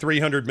maxed at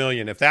 $300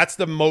 million, if that's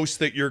the most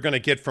that you're going to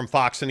get from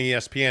Fox and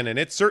ESPN, and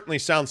it certainly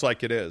sounds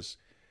like it is,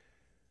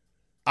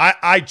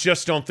 I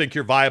just don't think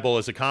you're viable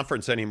as a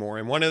conference anymore.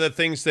 And one of the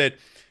things that,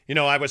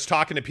 I was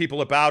talking to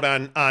people about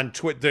on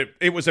Twitter,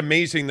 it was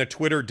amazing, the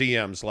Twitter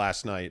DMs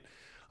last night.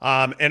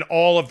 And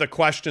all of the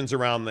questions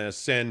around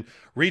this and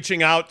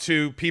reaching out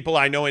to people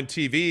I know in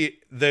TV,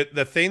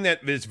 the thing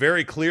that is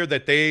very clear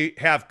that they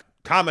have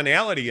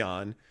commonality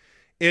on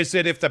is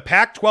that if the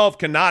Pac-12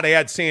 cannot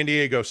add San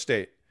Diego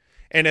State,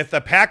 and if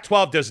the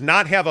Pac-12 does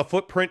not have a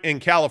footprint in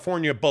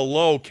California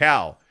below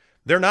Cal,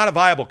 they're not a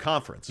viable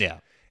conference. Yeah.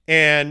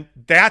 And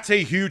that's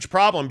a huge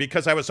problem,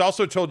 because I was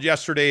also told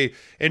yesterday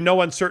in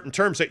no uncertain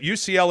terms that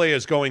UCLA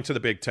is going to the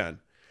Big Ten,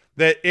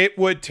 that it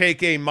would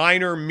take a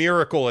minor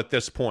miracle at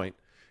this point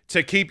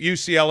to keep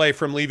UCLA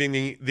from leaving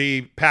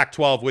the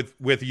Pac-12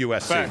 with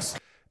USC. Thanks.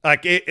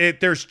 Like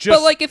there's just.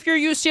 But like, if you're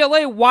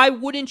UCLA, why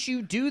wouldn't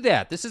you do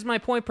that? This is my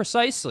point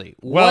precisely.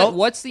 Well,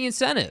 what's the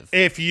incentive?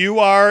 If you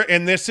are,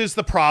 and this is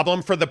the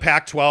problem for the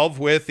Pac-12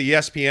 with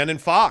ESPN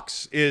and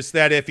Fox, is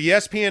that if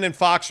ESPN and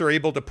Fox are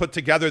able to put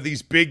together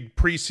these big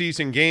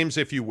preseason games,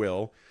 if you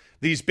will,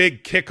 these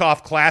big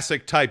kickoff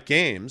classic type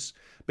games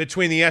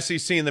between the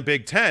SEC and the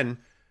Big Ten,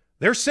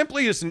 there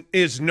simply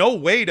is no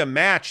way to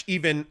match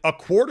even a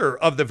quarter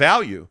of the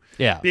value.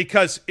 Yeah.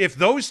 Because if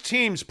those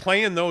teams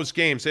play in those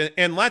games,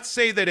 and let's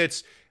say that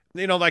it's,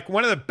 like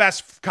one of the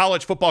best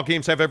college football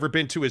games I've ever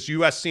been to is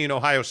USC and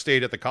Ohio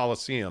State at the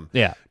Coliseum.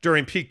 Yeah.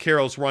 During Pete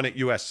Carroll's run at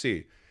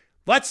USC.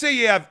 Let's say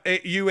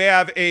you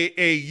have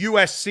a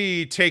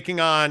USC taking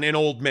on an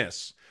Ole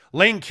Miss.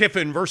 Lane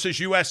Kiffin versus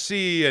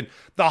USC and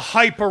the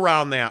hype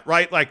around that,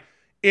 right? Like,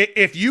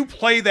 if you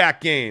play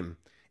that game,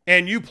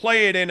 and you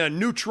play it in a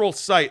neutral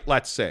site,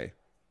 let's say,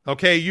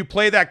 okay, you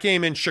play that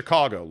game in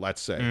Chicago,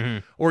 let's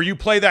say, or you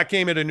play that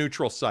game at a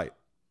neutral site.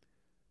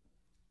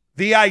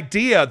 The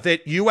idea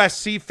that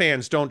USC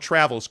fans don't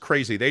travel is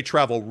crazy. They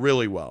travel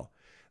really well.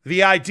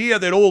 The idea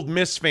that Ole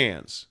Miss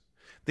fans,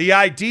 the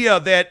idea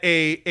that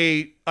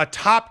a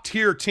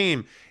top-tier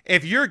team,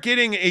 if you're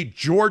getting a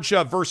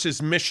Georgia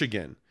versus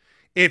Michigan,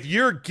 if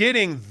you're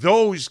getting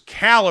those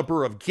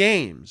caliber of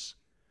games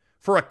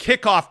for a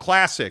kickoff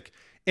classic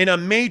in a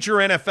major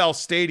NFL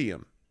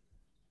stadium,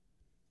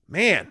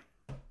 man,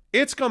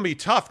 it's going to be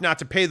tough not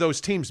to pay those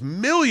teams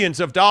millions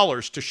of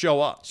dollars to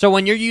show up. So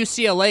when you're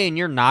UCLA and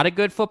you're not a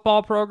good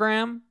football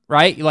program,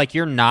 right? Like,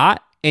 you're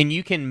not, and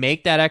you can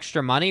make that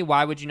extra money,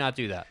 why would you not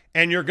do that?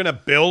 And you're going to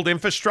build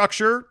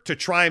infrastructure to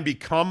try and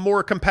become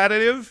more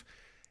competitive.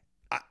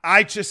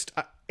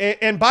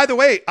 And by the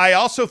way, I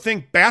also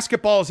think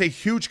basketball is a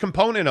huge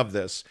component of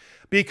this,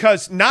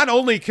 because not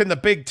only can the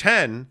Big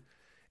Ten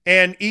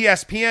and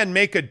ESPN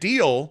make a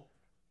deal,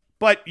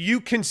 but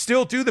you can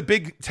still do the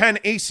Big Ten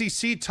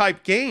ACC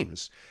type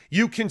games.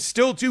 You can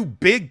still do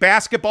big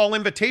basketball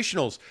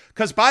invitationals.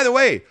 Because, by the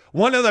way,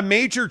 one of the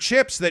major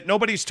chips that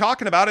nobody's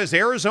talking about is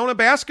Arizona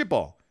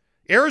basketball.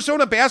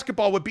 Arizona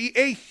basketball would be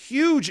a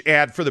huge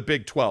ad for the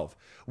Big 12,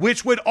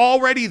 which would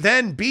already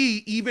then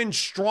be even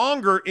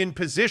stronger in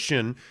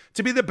position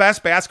to be the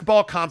best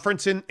basketball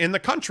conference in the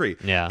country.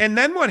 Yeah. And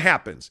then what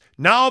happens?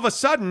 Now, all of a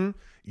sudden,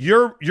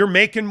 you're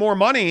making more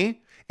money,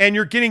 and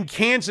you're getting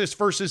Kansas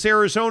versus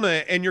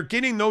Arizona, and you're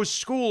getting those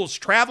schools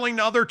traveling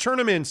to other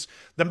tournaments.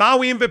 The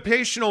Maui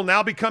Invitational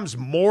now becomes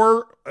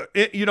more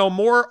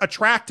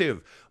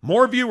attractive,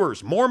 more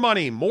viewers, more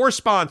money, more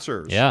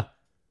sponsors. Yeah.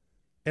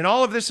 And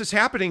all of this is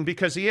happening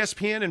because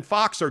ESPN and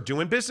Fox are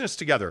doing business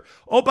together.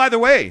 Oh, by the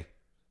way,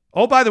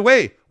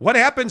 what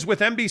happens with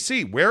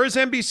NBC? Where is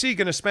NBC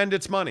going to spend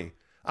its money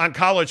on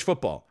college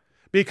football?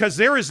 Because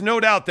there is no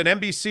doubt that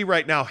NBC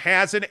right now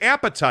has an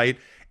appetite,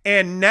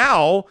 and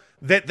now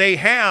that they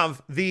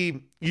have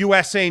the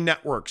USA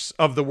networks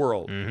of the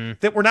world,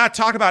 that we're not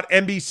talking about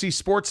NBC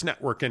Sports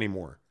Network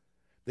anymore.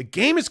 The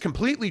game has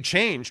completely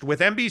changed with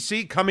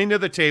NBC coming to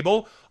the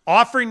table,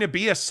 offering to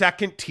be a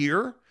second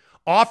tier,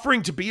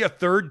 offering to be a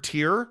third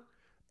tier,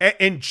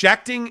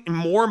 injecting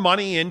more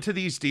money into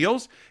these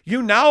deals.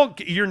 You're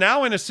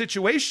now in a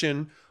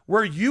situation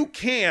where you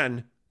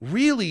can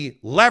really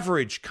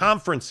leverage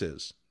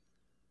conferences,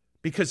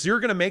 because you're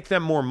going to make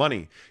them more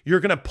money. You're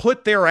going to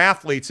put their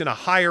athletes in a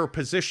higher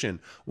position,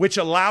 which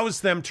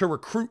allows them to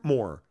recruit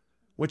more,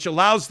 which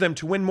allows them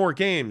to win more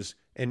games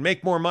and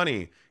make more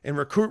money and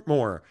recruit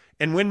more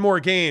and win more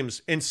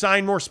games and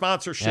sign more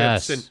sponsorships.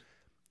 Yes. And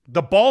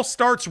the ball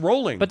starts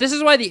rolling. But this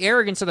is why the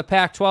arrogance of the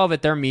Pac-12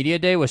 at their media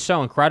day was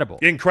so incredible.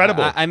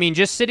 Incredible. I mean,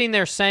 just sitting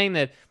there saying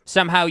that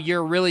somehow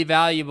you're really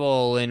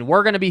valuable and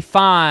we're going to be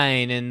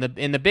fine, and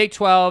the Big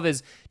 12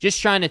 is just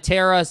trying to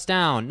tear us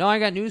down. No, I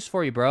got news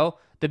for you, bro.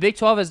 The Big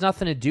 12 has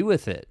nothing to do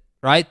with it,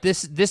 right?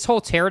 This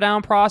whole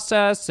teardown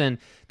process and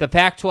the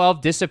Pac-12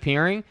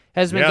 disappearing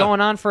has been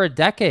going on for a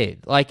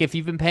decade. Like, if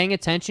you've been paying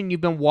attention, you've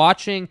been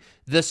watching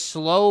the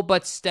slow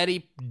but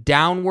steady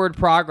downward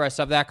progress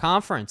of that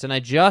conference. And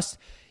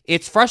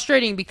it's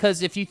frustrating,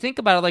 because if you think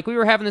about it, like we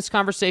were having this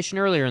conversation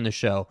earlier in the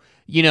show,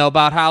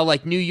 about how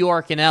like New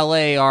York and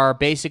LA are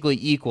basically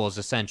equals,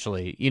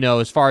 essentially,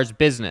 as far as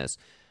business.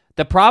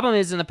 The problem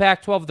is in the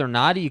Pac-12, they're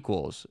not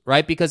equals,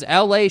 right? Because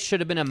LA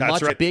should have been a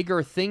much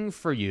bigger thing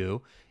for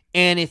you,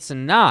 and it's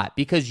not,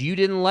 because you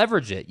didn't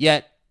leverage it.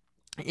 Yet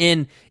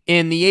in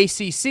the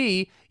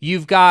ACC,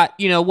 you've got,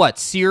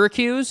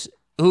 Syracuse,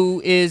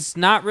 who is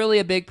not really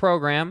a big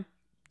program,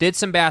 did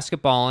some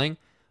basketballing,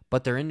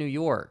 but they're in New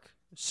York.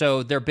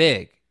 So they're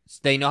big.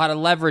 They know how to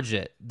leverage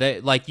it.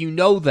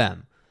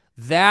 Them.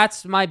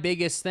 That's my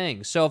biggest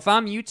thing. So if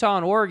I'm Utah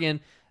and Oregon,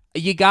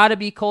 you got to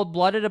be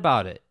cold-blooded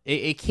about it.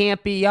 It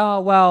can't be,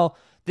 oh, well,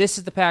 this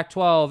is the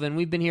Pac-12, and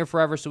we've been here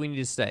forever, so we need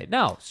to stay.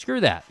 No, screw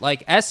that.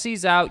 Like,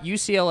 SC's out,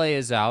 UCLA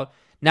is out.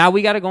 Now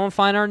we got to go and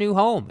find our new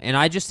home. And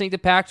I just think the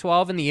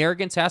Pac-12 and the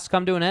arrogance has to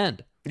come to an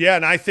end. Yeah,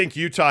 and I think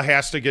Utah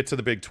has to get to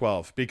the Big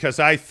 12 because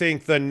I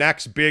think the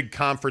next big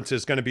conference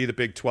is going to be the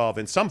Big 12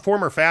 in some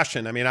form or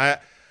fashion. I mean,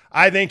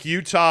 I think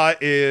Utah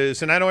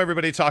is, and I know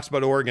everybody talks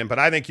about Oregon, but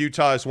I think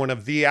Utah is one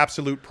of the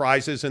absolute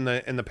prizes in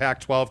the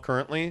Pac-12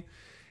 currently.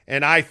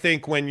 And I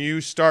think when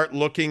you start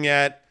looking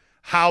at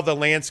how the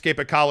landscape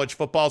of college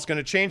football is going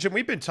to change, and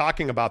we've been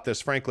talking about this,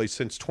 frankly,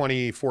 since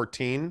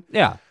 2014.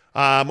 Yeah.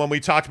 When we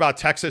talked about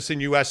Texas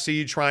and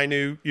USC trying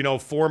to,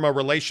 form a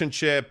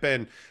relationship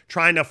and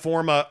trying to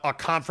form a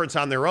conference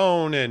on their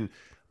own. And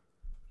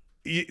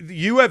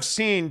you have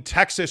seen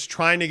Texas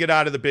trying to get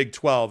out of the Big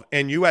 12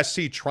 and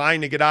USC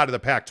trying to get out of the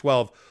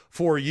Pac-12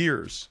 for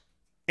years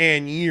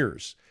and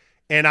years.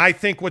 And I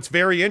think what's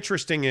very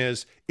interesting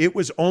is it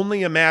was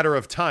only a matter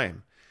of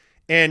time.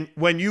 And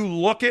when you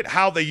look at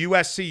how the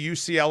USC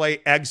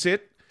UCLA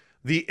exit,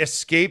 the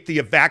escape, the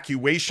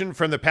evacuation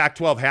from the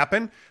Pac-12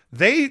 happened,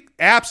 they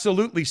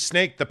absolutely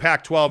snaked the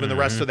Pac-12 and the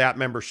rest of that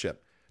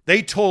membership.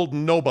 They told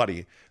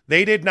nobody.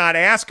 They did not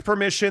ask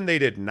permission. They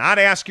did not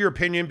ask your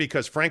opinion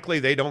because, frankly,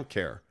 they don't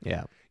care.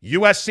 Yeah.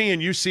 USC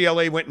and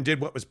UCLA went and did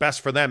what was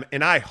best for them,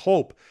 and I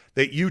hope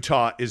that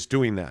Utah is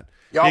doing that.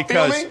 Y'all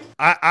because feel me?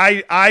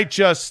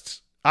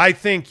 I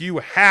think you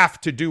have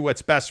to do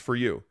what's best for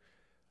you.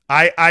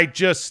 I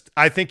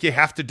think you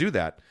have to do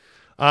that.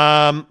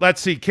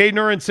 Let's see. K.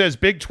 Nurin says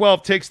Big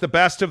 12 takes the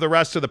best of the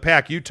rest of the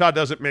pack. Utah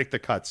doesn't make the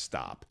cut.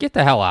 Stop. Get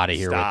the hell out of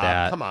here with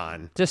that. Come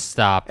on. Just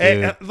stop,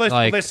 dude.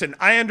 Listen,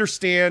 I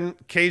understand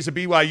K's a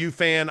BYU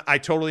fan. I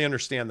totally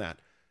understand that.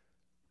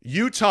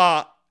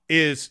 Utah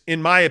is,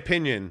 in my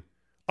opinion,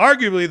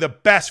 arguably the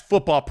best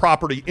football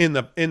property in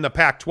the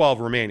Pac-12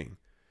 remaining.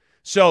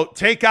 So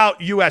take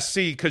out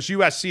USC because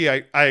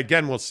USC, I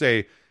again will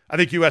say, I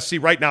think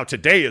USC right now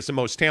today is the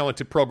most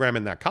talented program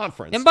in that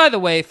conference. And by the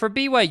way, for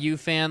BYU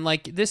fan,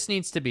 this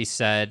needs to be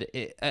said.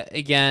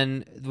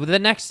 Again, the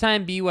next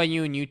time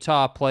BYU and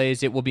Utah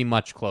plays, it will be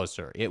much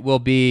closer. It will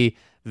be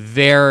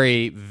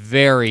very,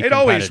 very competitive.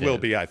 It always will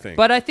be, I think.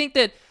 But I think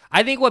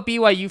what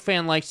BYU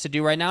fan likes to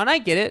do right now, and I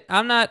get it.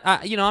 I'm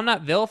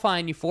not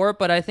vilifying you for it,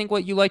 but I think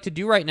what you like to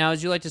do right now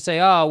is you like to say,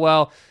 oh,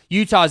 well,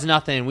 Utah's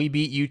nothing. We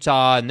beat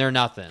Utah and they're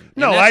nothing.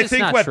 No, I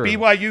think what true.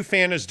 BYU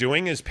fan is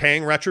doing is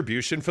paying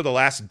retribution for the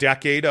last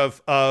decade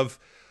of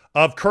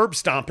curb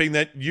stomping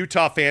that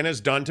Utah fan has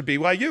done to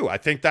BYU. I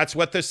think that's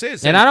what this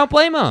is. And I don't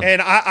blame them.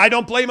 And I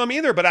don't blame them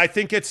either, but I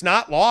think it's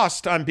not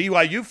lost on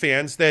BYU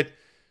fans that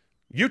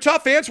Utah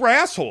fans were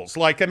assholes.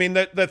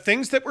 The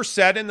things that were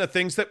said and the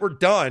things that were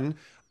done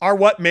are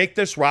what make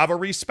this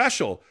rivalry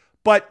special.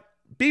 But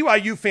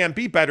BYU fan,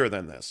 be better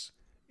than this.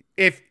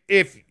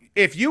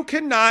 If you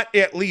cannot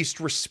at least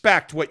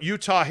respect what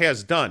Utah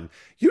has done,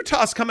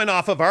 Utah's coming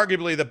off of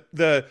arguably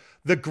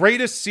the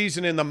greatest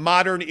season in the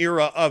modern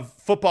era of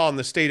football in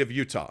the state of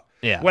Utah.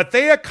 Yeah. What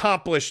they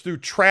accomplished through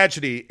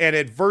tragedy and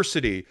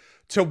adversity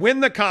to win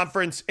the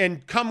conference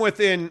and come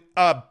within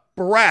a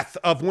breath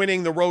of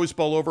winning the Rose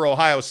Bowl over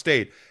Ohio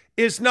State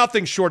is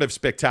nothing short of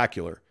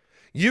spectacular.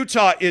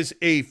 Utah is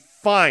a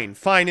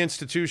fine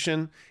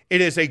institution.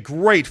 It is a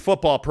great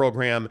football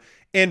program.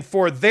 And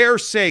for their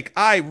sake,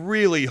 I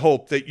really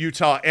hope that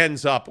Utah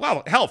ends up,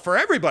 well, hell, for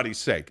everybody's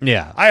sake.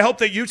 Yeah. I hope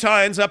that Utah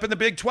ends up in the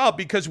Big 12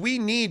 because we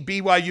need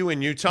BYU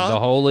and Utah. The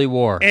holy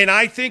war. And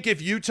I think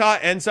if Utah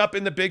ends up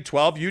in the Big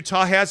 12,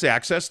 Utah has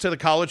access to the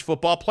college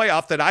football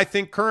playoff that I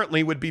think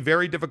currently would be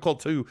very difficult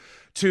to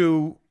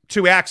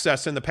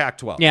access in the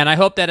Pac-12. Yeah, and I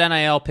hope that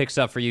NIL picks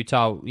up for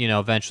Utah,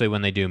 eventually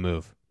when they do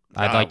move.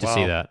 I'd like to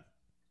see that.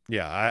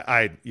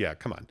 Yeah,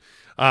 come on.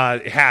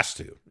 It has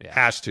to. Yeah.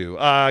 Has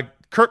to.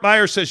 Kurt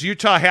Meyer says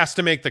Utah has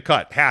to make the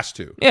cut. Has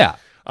to. Yeah.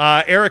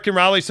 Eric in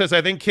Raleigh says,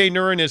 I think K.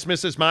 Nurin is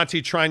Mrs.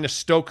 Monty trying to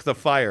stoke the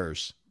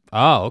fires.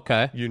 Oh,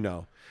 okay.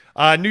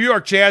 New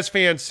York Jazz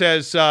fan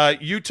says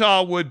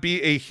Utah would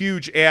be a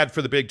huge ad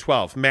for the Big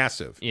 12.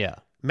 Massive. Yeah.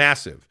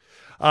 Massive.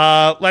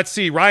 Let's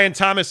see. Ryan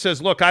Thomas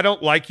says, look, I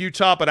don't like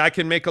Utah, but I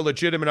can make a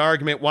legitimate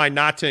argument why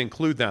not to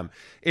include them.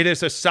 It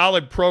is a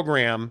solid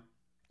program.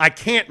 I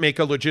can't make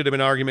a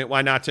legitimate argument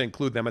why not to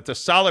include them. It's a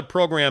solid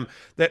program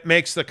that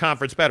makes the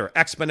conference better,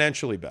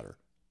 exponentially better.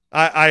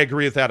 I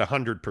agree with that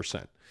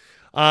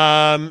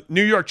 100%.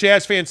 New York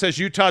Jazz fan says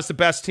Utah's the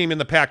best team in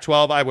the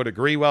Pac-12. I would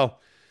agree. Well,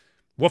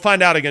 we'll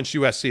find out against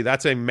USC.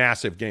 That's a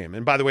massive game.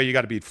 And by the way, you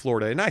got to beat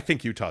Florida. And I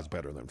think Utah's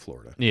better than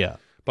Florida. Yeah.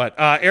 But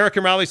Eric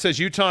and Raleigh says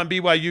Utah and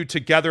BYU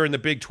together in the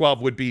Big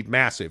 12 would be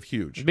massive,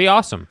 huge. It'd be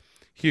awesome.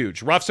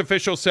 Huge. Ruff's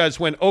official says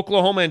when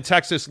Oklahoma and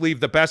Texas leave,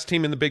 the best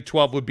team in the Big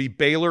 12 would be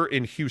Baylor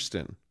and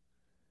Houston.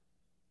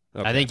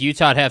 Okay. I think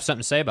Utah would have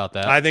something to say about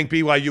that. I think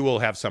BYU will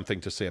have something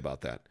to say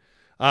about that.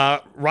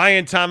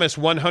 Ryan Thomas,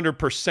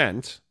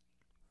 100%.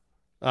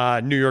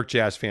 New York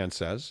Jazz fan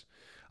says.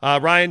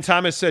 Ryan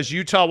Thomas says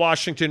Utah,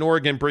 Washington,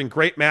 Oregon bring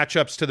great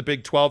matchups to the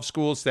Big 12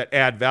 schools that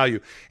add value.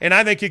 And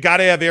I think you got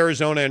to have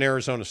Arizona and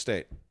Arizona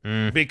State.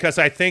 because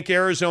I think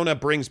Arizona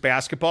brings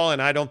basketball,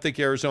 and I don't think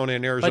Arizona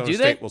and Arizona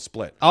State will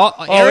split.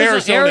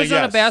 Arizona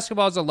yes.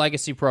 basketball is a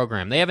legacy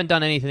program. They haven't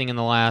done anything in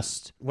the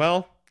last,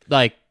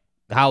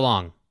 how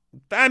long?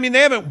 I mean,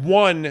 they haven't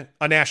won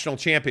a national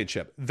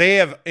championship. They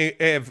have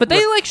but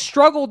they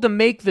struggled to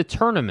make the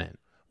tournament.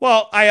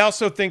 Well, I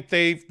also think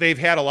they've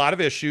had a lot of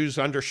issues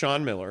under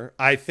Sean Miller.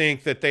 I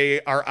think that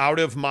they are out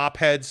of mop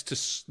heads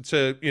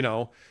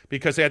to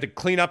because they had to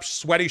clean up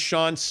sweaty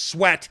Sean's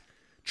sweat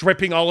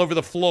dripping all over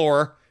the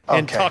floor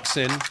and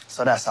Tucson.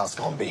 So that's how it's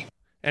going to be.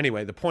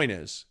 Anyway, the point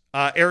is,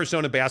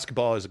 Arizona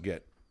basketball is a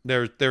get.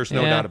 There's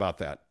no doubt about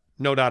that.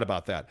 No doubt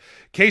about that.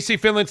 Casey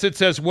Finlinson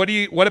says, what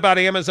about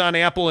Amazon,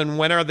 Apple, and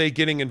when are they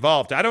getting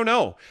involved? I don't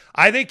know.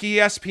 I think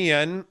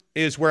ESPN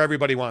is where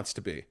everybody wants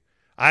to be.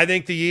 I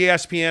think the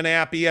ESPN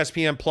app,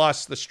 ESPN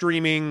Plus, the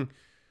streaming,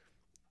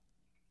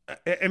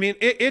 I mean,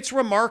 it's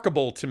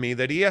remarkable to me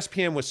that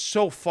ESPN was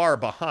so far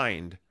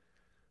behind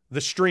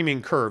the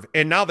streaming curve,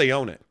 and now they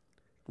own it.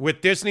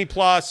 With Disney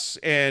Plus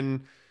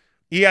and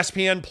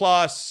ESPN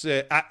Plus,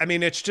 I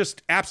mean, it's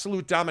just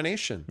absolute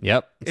domination.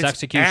 Yep, it's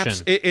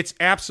execution. It's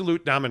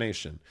absolute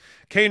domination.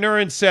 Kay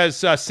Nurin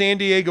says, San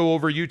Diego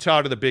over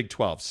Utah to the Big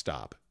 12.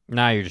 Stop.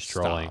 Now you're just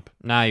trolling.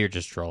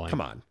 Come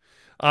on.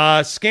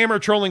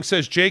 Scammer Trolling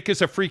says, Jake is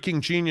a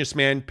freaking genius,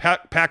 man.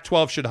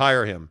 Pac-12 should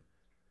hire him.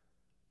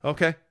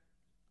 Okay,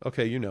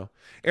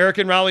 Eric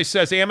and Raleigh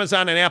says,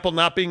 Amazon and Apple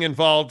not being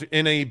involved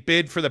in a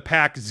bid for the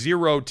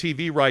Pac-0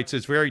 TV rights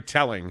is very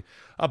telling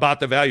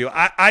about the value.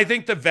 I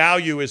think the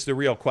value is the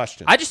real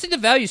question. I just think the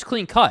value is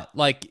clean cut.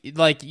 Like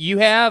you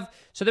have,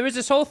 so there was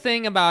this whole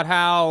thing about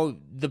how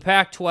the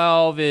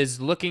Pac-12 is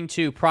looking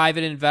to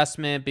private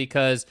investment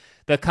because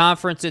the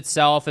conference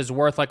itself is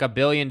worth like $1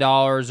 billion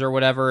or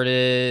whatever it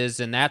is,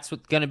 and that's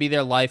going to be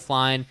their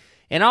lifeline.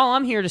 And all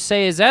I'm here to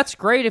say is that's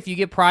great if you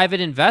get private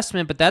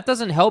investment, but that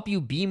doesn't help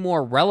you be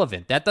more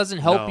relevant. That doesn't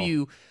help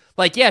you.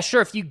 Like, yeah,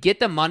 sure, if you get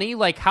the money,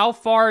 like how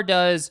far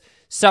does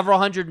several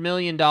 $100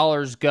 million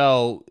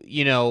go,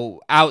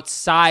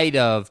 outside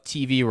of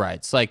TV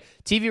rights? Like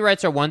TV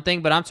rights are one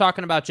thing, but I'm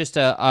talking about just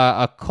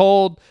a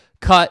cold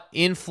cut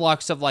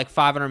influx of like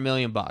 $500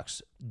 million.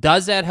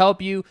 Does that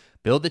help you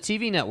build the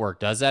TV network?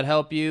 Does that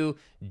help you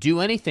do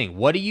anything?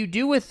 What do you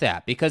do with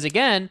that? Because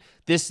again,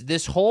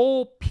 this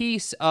whole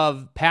piece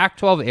of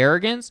Pac-12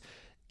 arrogance,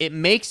 it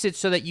makes it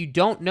so that you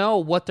don't know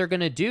what they're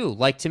going to do.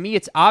 Like, to me,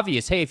 it's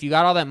obvious. Hey, if you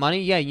got all that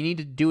money, yeah, you need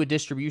to do a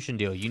distribution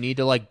deal. You need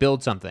to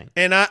build something.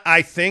 And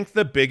I think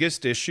the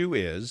biggest issue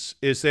is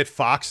that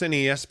Fox and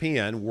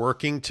ESPN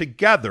working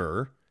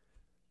together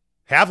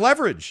have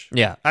leverage.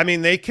 Yeah. I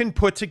mean, they can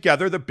put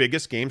together the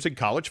biggest games in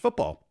college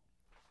football.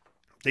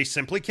 They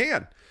simply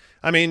can.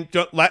 I mean,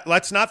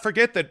 let's not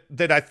forget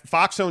that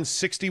Fox owns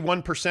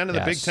 61% of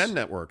the Big Ten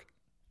network.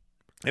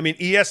 I mean,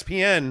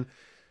 ESPN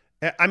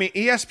has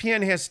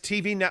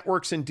TV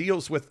networks and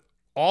deals with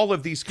all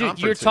of these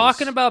conferences. Dude, you're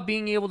talking about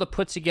being able to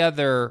put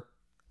together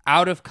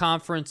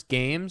out-of-conference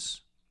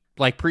games,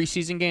 like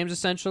preseason games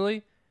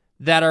essentially,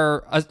 that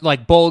are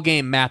like bowl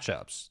game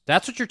matchups.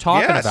 That's what you're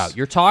talking about.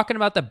 You're talking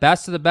about the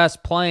best of the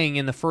best playing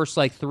in the first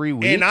 3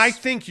 weeks. And I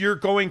think you're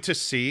going to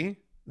see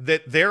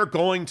that they're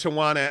going to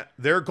want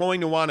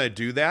to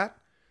do that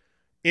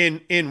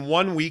in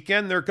one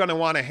weekend. They're going to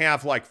want to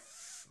have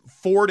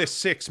 4 to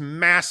 6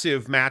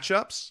 massive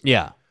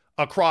matchups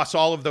across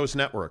all of those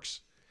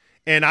networks.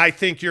 And I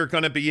think you're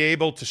going to be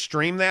able to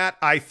stream that.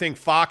 I think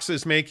Fox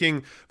is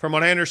making, from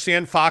what I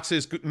understand,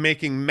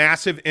 making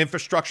massive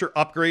infrastructure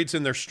upgrades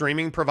in their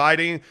streaming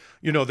providing,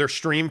 their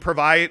stream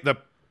the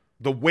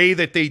way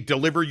that they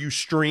deliver you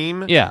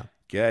stream. Yeah.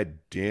 God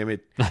damn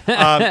it.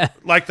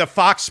 Like the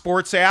Fox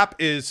Sports app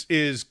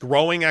is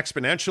growing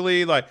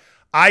exponentially. Like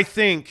I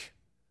think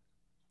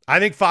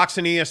Fox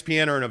and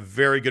ESPN are in a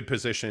very good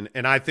position,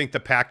 and I think the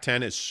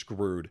Pac-10 is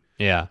screwed.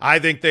 Yeah. I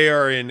think they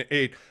are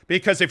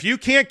because if you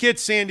can't get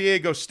San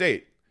Diego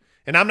State,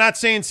 and I'm not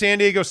saying San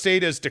Diego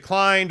State has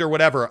declined or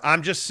whatever,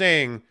 I'm just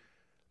saying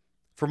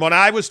from what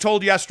I was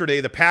told yesterday,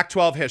 the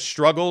Pac-12 has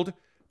struggled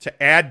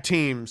to add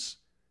teams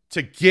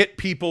to get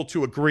people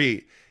to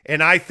agree.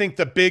 And I think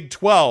the Big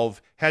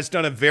 12 has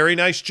done a very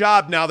nice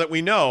job now that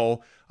we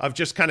know of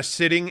just kind of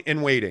sitting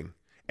and waiting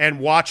and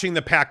watching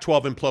the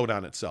Pac-12 implode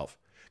on itself.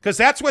 Because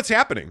that's what's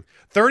happening.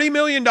 $30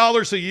 million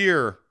a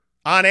year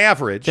on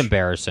average. It's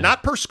embarrassing.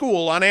 Not per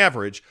school, on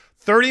average.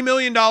 $30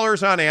 million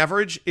on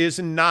average is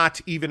not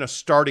even a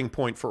starting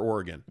point for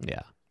Oregon.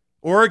 Yeah.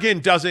 Oregon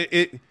doesn't.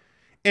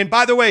 And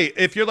by the way,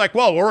 if you're like,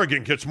 well,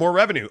 Oregon gets more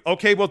revenue.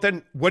 Okay, well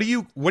then what are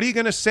you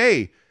going to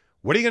say?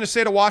 What are you going to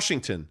say to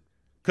Washington?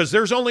 Because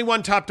there's only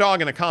one top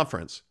dog in a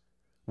conference.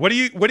 What are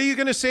you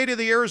going to say to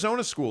the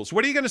Arizona schools?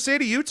 What are you going to say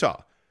to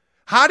Utah?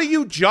 How do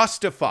you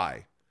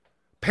justify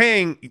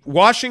paying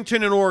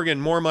Washington and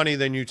Oregon more money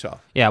than Utah?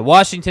 Yeah,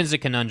 Washington's a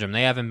conundrum.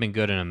 They haven't been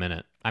good in a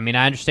minute. I mean,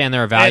 I understand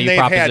they're a value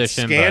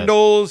proposition. And they've had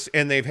scandals,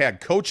 and they've had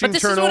coaching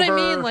turnover. This is what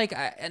I mean. Like,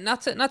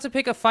 not to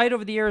pick a fight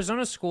over the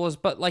Arizona schools,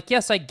 but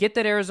yes, I get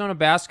that Arizona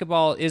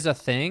basketball is a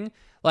thing.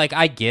 Like,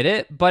 I get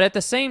it, but at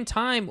the same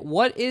time,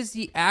 what is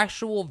the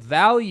actual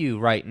value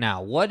right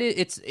now?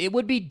 It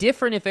would be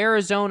different if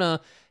Arizona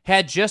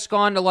had just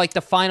gone to like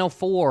the Final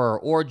Four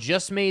or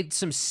just made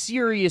some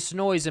serious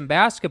noise in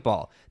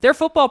basketball. Their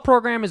football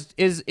program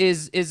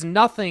is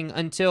nothing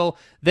until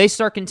they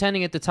start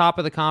contending at the top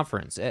of the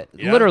conference.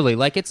 Literally,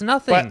 like, it's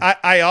nothing. But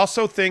I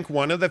also think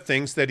one of the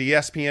things that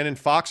ESPN and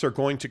Fox are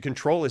going to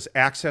control is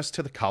access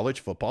to the college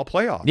football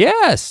playoff.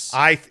 Yes.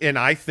 I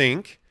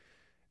think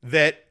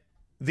that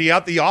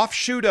the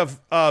offshoot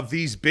of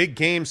these big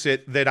games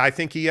that I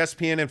think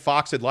ESPN and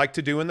Fox would like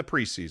to do in the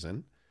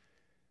preseason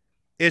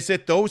is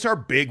that those are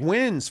big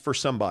wins for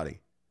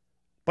somebody.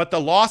 But the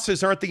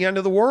losses aren't the end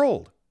of the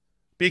world.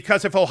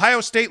 Because if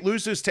Ohio State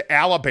loses to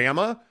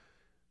Alabama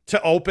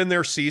to open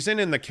their season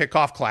in the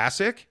Kickoff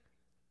Classic.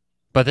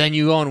 But then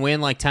you go and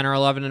win like 10 or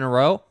 11 in a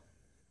row.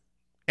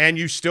 And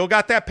you still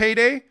got that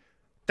payday.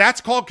 That's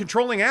called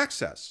controlling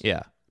access.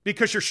 Yeah.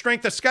 Because your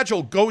strength of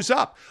schedule goes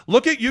up.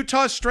 Look at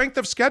Utah's strength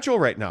of schedule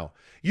right now.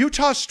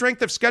 Utah's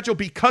strength of schedule,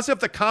 because of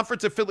the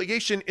conference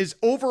affiliation, is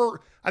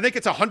over, I think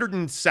it's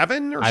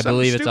 107 or something. I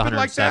believe it's 107,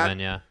 like that.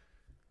 Yeah.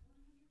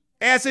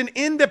 As an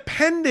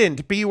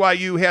independent,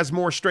 BYU has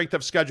more strength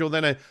of schedule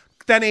than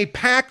a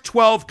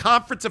Pac-12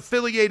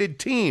 conference-affiliated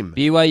team.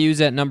 BYU's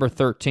at number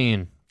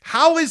 13.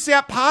 How is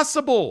that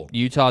possible?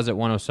 Utah's at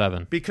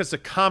 107. Because the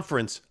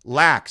conference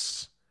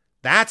lacks.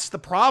 That's the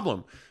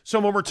problem. So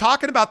when we're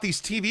talking about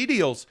these TV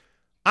deals,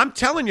 I'm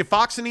telling you,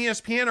 Fox and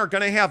ESPN are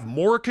going to have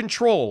more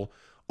control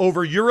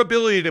over your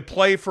ability to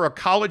play for a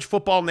college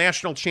football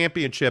national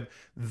championship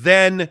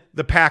than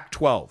the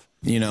Pac-12.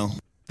 You know,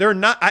 they're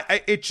not.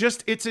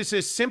 It's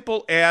as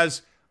simple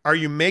as, are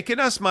you making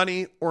us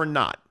money or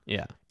not?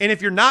 Yeah. And if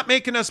you're not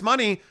making us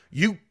money,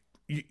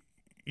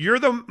 you're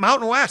the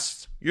Mountain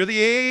West. You're the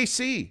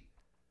AAC,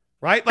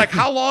 right? Like,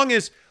 how long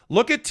is?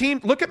 Look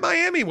at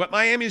Miami. What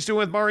Miami's doing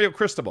with Mario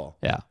Cristobal.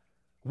 Yeah.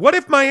 What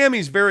if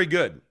Miami's very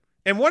good?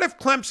 And what if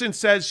Clemson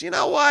says, you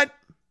know what?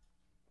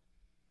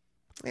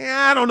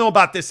 Yeah, I don't know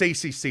about this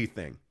ACC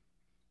thing.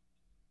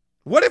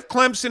 What if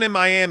Clemson and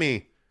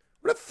Miami,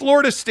 what if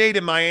Florida State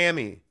and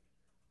Miami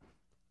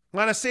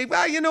want to say,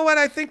 well, you know what?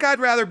 I think I'd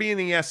rather be in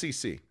the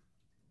SEC. I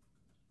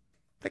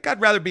think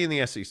I'd rather be in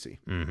the SEC.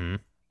 Mm-hmm.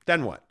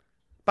 Then what?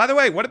 By the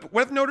way, what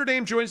if Notre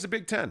Dame joins the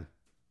Big Ten?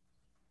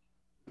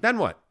 Then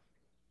what?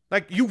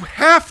 Like, you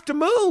have to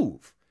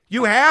move.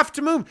 You have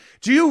to move.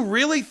 Do you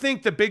really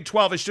think the Big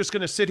 12 is just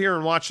going to sit here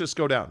and watch this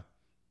go down?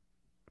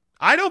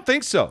 I don't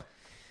think so.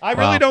 I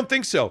really don't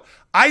think so.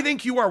 I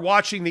think you are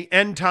watching the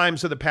end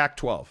times of the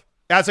Pac-12.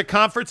 As a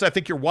conference, I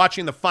think you're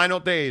watching the final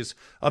days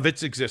of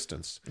its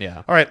existence.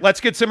 Yeah. All right,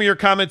 let's get some of your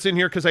comments in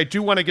here because I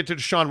do want to get to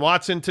Deshaun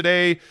Watson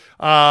today.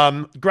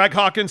 Greg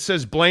Hawkins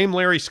says, blame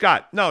Larry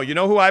Scott. No, you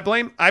know who I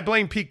blame? I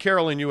blame Pete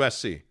Carroll and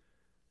USC.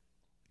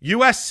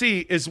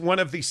 USC is one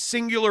of the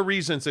singular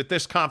reasons that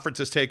this conference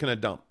has taken a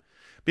dump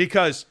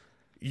because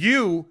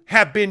you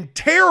have been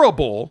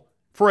terrible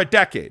for a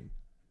decade.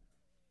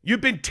 You've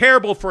been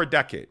terrible for a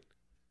decade.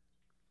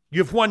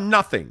 You've won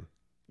nothing.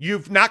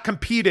 You've not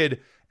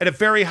competed at a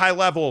very high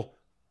level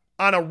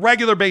on a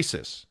regular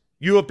basis.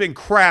 You have been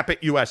crap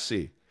at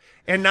USC.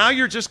 And now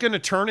you're just going to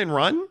turn and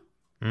run?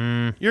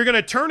 You're going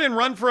to turn and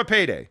run for a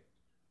payday.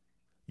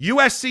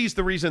 USC is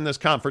the reason this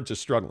conference is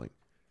struggling.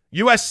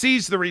 USC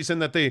is the reason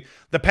that the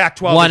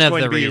Pac-12 is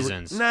going to be...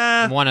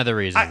 One of the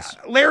reasons.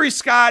 Larry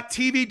Scott,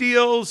 TV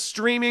deals,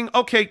 streaming.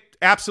 Okay,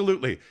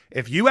 absolutely.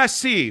 If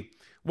USC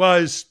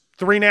was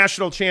 3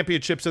 national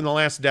championships in the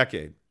last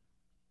decade,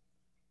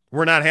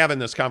 we're not having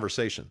this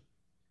conversation.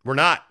 We're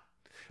not.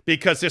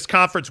 Because this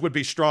conference would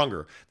be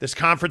stronger. This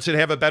conference would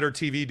have a better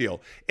TV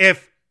deal.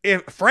 If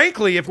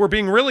frankly, if we're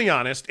being really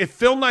honest, if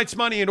Phil Knight's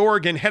money in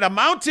Oregon had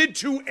amounted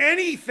to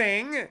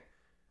anything,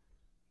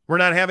 we're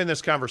not having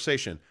this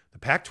conversation. The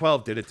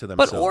Pac-12 did it to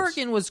themselves. But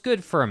Oregon was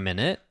good for a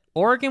minute.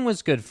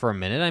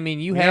 I mean,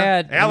 you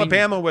had...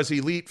 Alabama was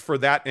elite for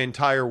that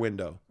entire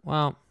window.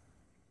 Well,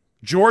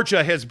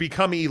 Georgia has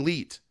become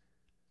elite.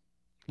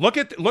 Look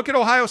at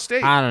Ohio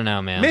State. I don't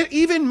know, man.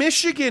 Even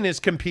Michigan is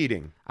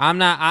competing. I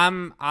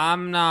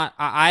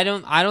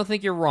don't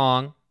think you're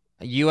wrong.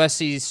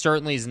 USC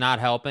certainly is not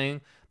helping,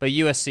 but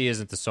USC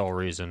isn't the sole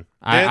reason.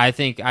 I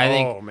think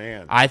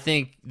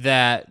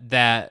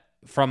that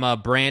from a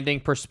branding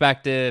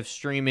perspective,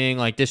 streaming,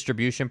 like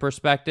distribution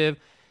perspective,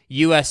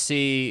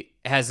 USC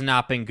has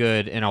not been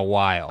good in a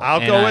while.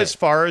 I'll go as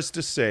far as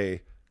to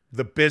say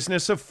the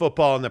business of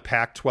football in the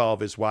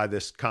Pac-12 is why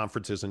this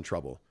conference is in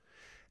trouble.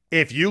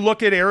 If you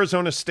look at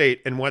Arizona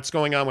State and what's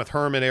going on with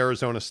Herm at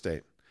Arizona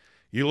State,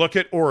 you look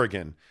at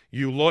Oregon,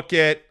 you look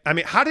at,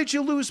 how did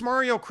you lose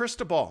Mario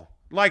Cristobal?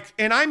 Like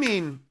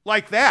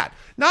that.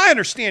 Now I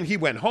understand he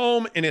went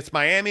home and it's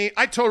Miami.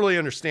 I totally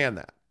understand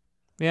that.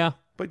 Yeah.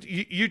 But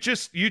you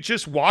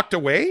just walked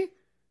away?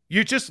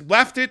 You just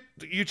left it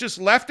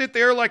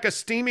there like a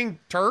steaming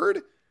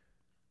turd?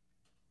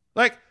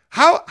 Like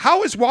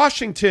how is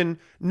Washington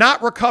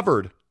not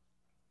recovered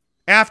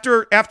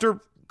after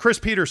Chris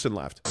Peterson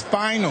left?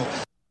 Final.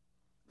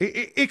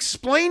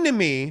 Explain to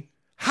me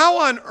how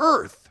on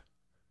earth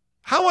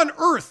How on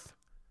earth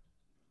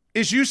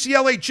is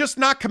UCLA just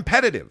not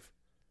competitive?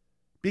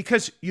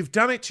 Because you've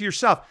done it to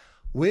yourself.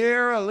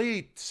 We're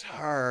elite.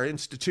 Our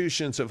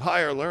institutions of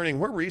higher learning.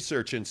 We're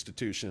research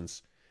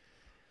institutions.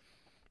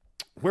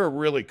 We're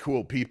really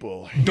cool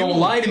people. Don't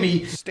lie to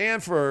me.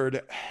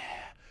 Stanford,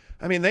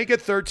 I mean, they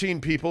get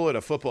 13 people at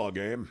a football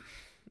game.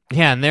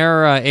 Yeah, and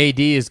their AD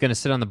is going to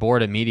sit on the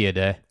board at Media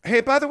Day.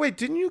 Hey, by the way,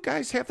 didn't you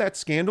guys have that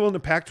scandal in the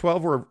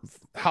Pac-12 where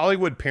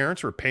Hollywood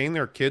parents were paying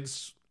their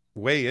kids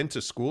way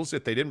into schools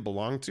that they didn't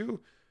belong to?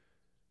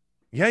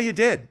 Yeah, you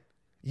did.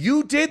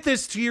 You did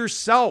this to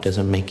yourself.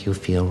 Doesn't make you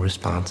feel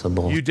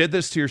responsible. You did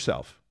this to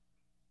yourself.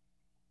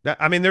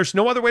 I mean, there's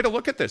no other way to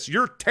look at this.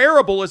 You're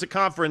terrible as a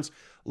conference.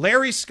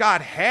 Larry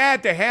Scott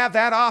had to have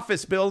that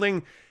office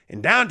building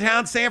in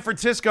downtown San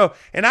Francisco,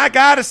 and I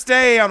got to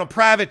stay on a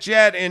private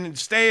jet and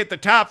stay at the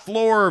top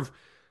floor of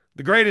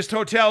the greatest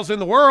hotels in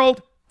the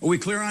world. Are we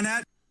clear on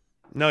that?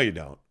 No, you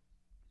don't.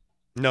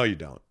 No, you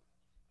don't.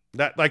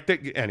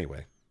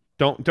 Anyway,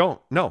 don't.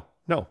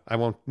 No, I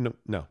won't. No.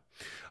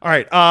 All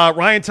right.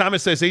 Ryan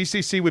Thomas says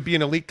ACC would be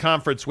an elite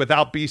conference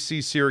without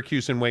BC,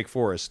 Syracuse, and Wake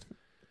Forest.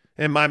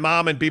 And my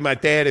mom would be my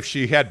dad if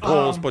she had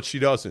bowls, but she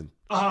doesn't.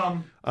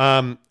 I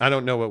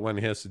don't know what one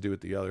has to do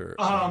with the other.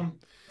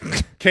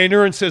 Kay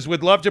Nuren says,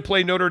 would love to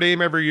play Notre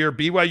Dame every year.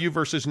 BYU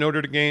versus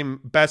Notre Dame,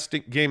 best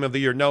game of the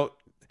year. No.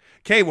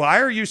 Kay,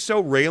 why are you so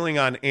railing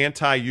on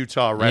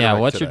anti-Utah rhetoric Yeah,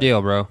 what's today? your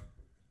deal, bro?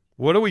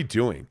 What are we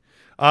doing?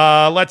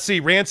 Let's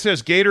see. Rand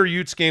says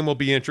Gator-Utes game will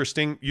be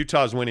interesting.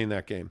 Utah's winning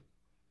that game.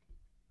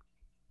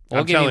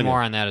 We'll give you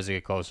more on that as we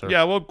get closer.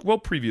 Yeah, we'll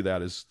preview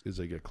that as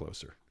they get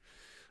closer.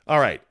 All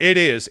right, it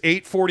is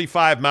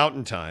 8:45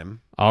 Mountain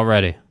Time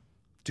already.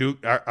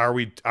 Are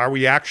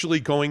we actually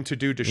going to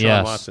do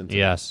Deshaun Watson today?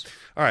 Yes.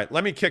 All right,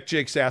 let me kick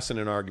Jake's ass in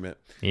an argument.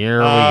 Here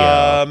we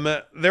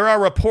go. There are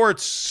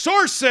reports,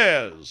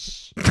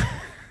 sources.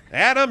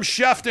 Adam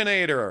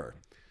Scheftenader.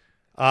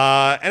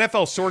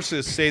 NFL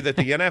sources say that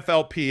the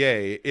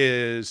NFLPA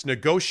is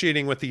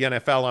negotiating with the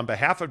NFL on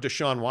behalf of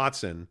Deshaun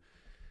Watson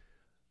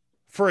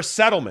for a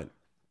settlement.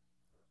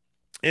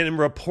 And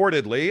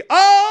reportedly,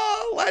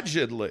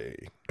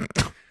 allegedly,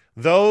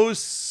 those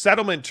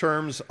settlement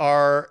terms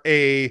are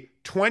a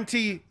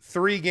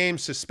 23-game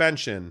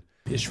suspension.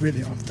 It's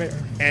really unfair.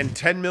 And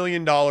 $10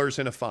 million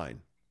in a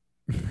fine.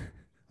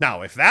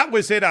 Now, if that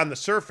was it on the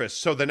surface,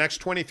 so the next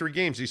 23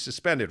 games he's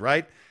suspended,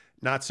 right?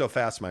 Not so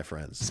fast, my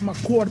friends. It's my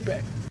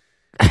quarterback.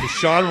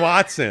 Deshaun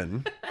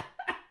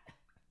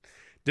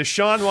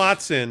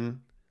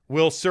Watson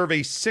will serve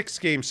a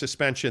 6-game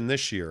suspension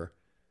this year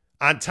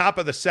on top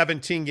of the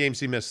 17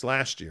 games he missed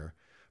last year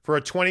for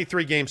a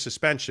 23-game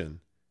suspension.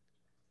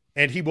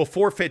 And he will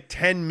forfeit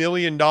 $10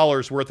 million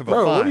worth of a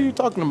fine. What are you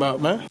talking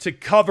about, man? To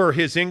cover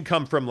his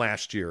income from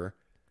last year,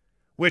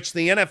 which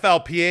the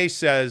NFLPA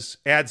says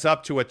adds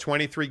up to a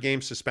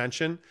 23-game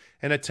suspension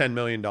and a $10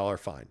 million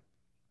fine.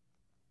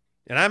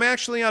 And I'm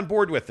actually on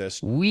board with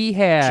this. We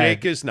had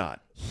Jake is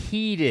not.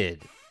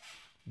 Heated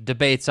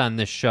debates on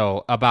this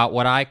show about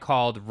what I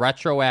called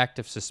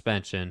retroactive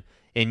suspension,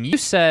 and you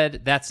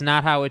said that's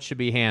not how it should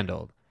be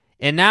handled.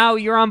 And now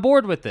you're on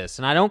board with this,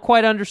 and I don't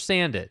quite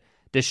understand it.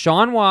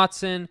 Deshaun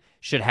Watson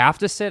should have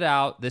to sit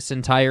out this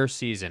entire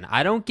season.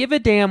 I don't give a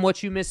damn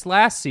what you missed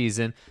last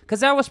season because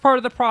that was part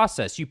of the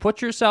process. You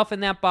put yourself in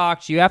that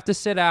box. You have to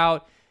sit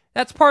out.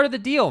 That's part of the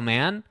deal,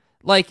 man.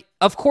 Like,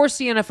 of course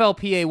the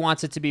NFLPA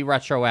wants it to be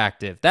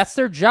retroactive. That's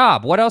their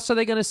job. What else are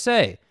they going to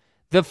say?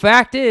 The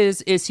fact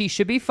is he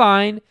should be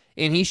fined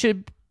and he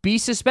should be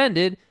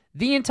suspended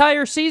the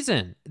entire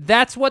season.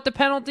 That's what the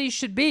penalties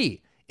should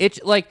be. It's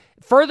like,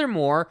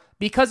 furthermore,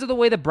 because of the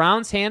way the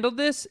Browns handled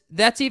this,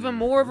 that's even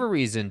more of a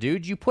reason,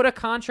 dude. You put a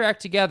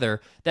contract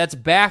together that's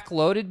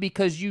backloaded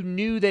because you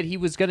knew that he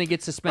was going to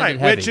get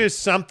suspended heavy. Which is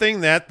something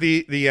that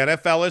the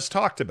NFL has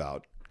talked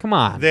about. Come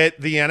on. That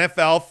the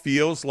NFL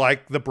feels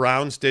like the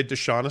Browns did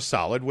Deshaun a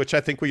solid, which I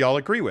think we all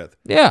agree with.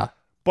 Yeah.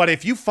 But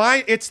if you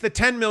find, it's the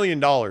 $10 million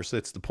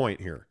that's the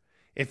point here.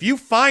 If you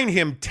fine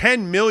him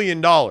 $10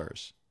 million,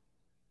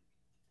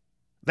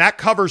 that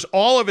covers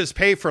all of his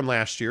pay from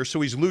last year. So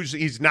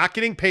he's not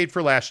getting paid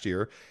for last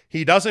year.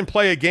 He doesn't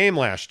play a game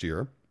last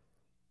year.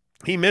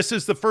 He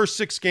misses the first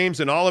 6 games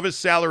and all of his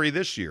salary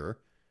this year.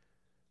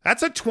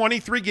 That's a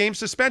 23-game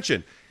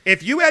suspension.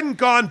 If you hadn't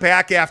gone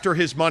back after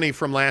his money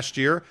from last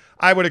year,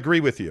 I would agree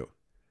with you.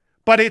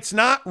 But it's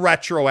not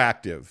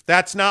retroactive.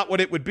 That's not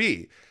what it would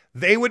be.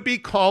 They would be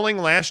calling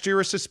last year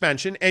a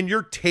suspension, and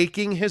you're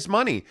taking his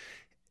money.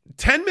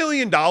 $10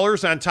 million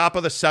on top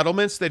of the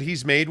settlements that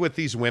he's made with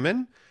these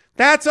women,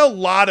 that's a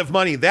lot of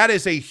money. That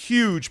is a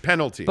huge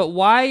penalty. But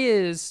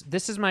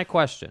this is my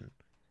question.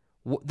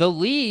 The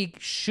league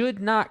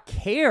should not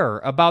care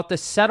about the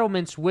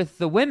settlements with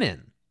the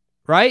women,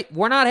 right?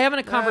 We're not having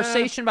a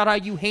conversation about how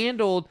you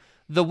handled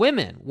the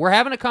women. We're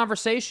having a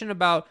conversation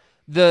about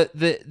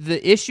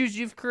the issues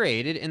you've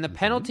created and the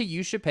penalty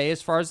you should pay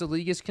as far as the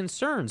league is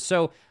concerned.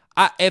 So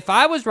if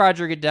I was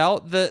Roger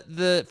Goodell,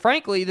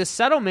 frankly, the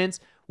settlements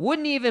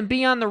wouldn't even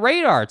be on the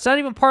radar. It's not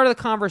even part of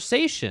the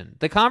conversation.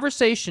 The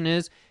conversation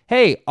is,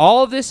 hey,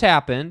 all of this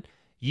happened.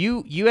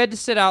 You had to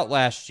sit out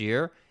last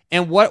year.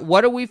 And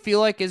what do we feel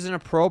like is an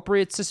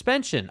appropriate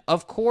suspension?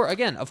 Of course,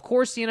 the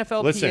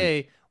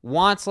NFLPA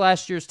wants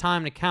last year's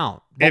time to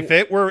count. If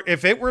it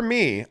were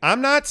me,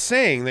 I'm not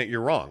saying that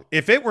you're wrong.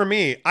 If it were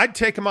me, I'd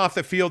take him off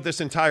the field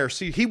this entire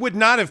season. He would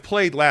not have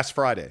played last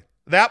Friday.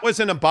 That was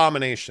an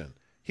abomination.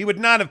 He would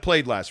not have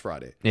played last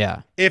Friday.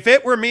 Yeah. If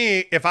it were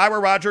me, if I were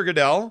Roger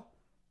Goodell,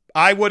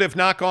 I would have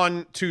not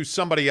gone to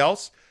somebody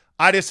else.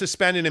 I'd have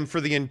suspended him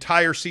for the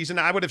entire season.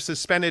 I would have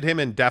suspended him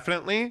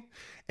indefinitely,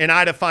 and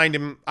I'd have fined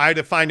him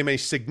a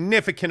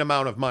significant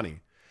amount of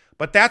money.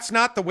 But that's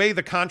not the way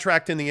the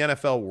contract in the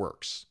NFL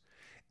works.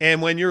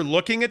 And when you're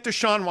looking at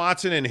Deshaun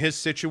Watson and his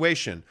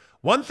situation,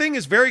 one thing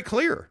is very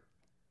clear.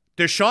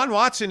 Deshaun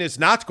Watson is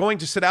not going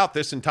to sit out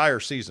this entire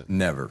season.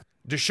 Never.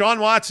 Deshaun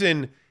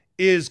Watson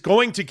is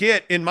going to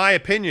get, in my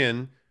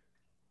opinion,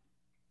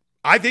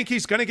 I think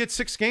he's going to get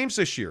 6 games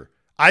this year.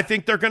 I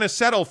think they're going to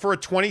settle for a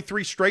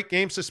 23 straight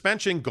game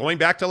suspension going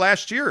back to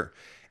last year.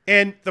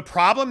 And the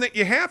problem that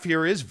you have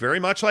here is very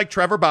much like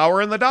Trevor Bauer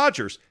and the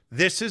Dodgers.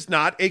 This is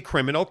not a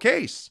criminal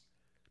case.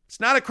 It's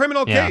not a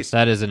criminal case.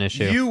 That is an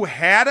issue. You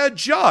had a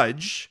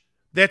judge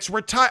that's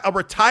a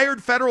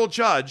retired federal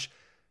judge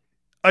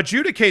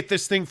adjudicate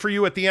this thing for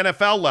you at the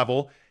NFL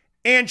level,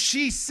 and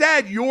she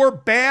said your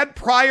bad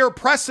prior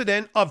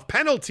precedent of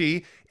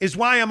penalty is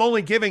why I'm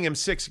only giving him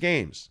 6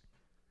 games.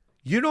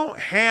 You don't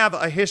have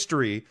a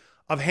history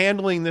of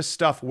handling this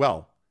stuff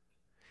well.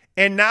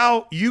 And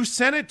now you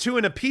sent it to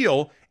an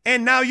appeal,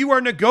 and now you are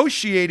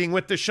negotiating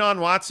with Deshaun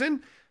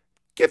Watson.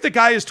 Give the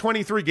guy his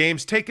 23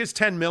 games, take his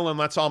 $10 million, and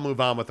let's all move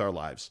on with our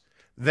lives.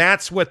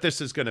 That's what this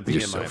is going to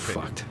be, in my opinion.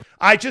 Fucked.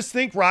 I just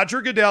think Roger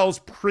Goodell's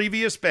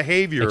previous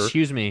behavior...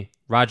 Excuse me,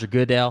 Roger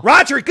Goodell.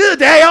 Roger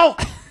Goodell!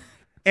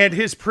 And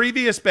his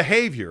previous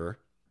behavior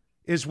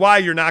is why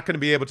you're not going to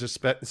be able to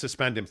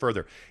suspend him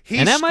further.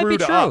 And that might be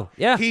true. Up.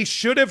 Yeah. He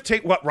should have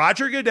taken... What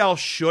Roger Goodell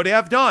should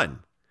have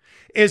done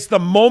is the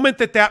moment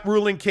that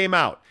ruling came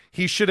out,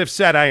 he should have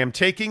said, I am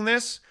taking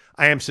this.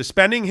 I am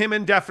suspending him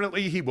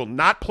indefinitely. He will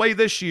not play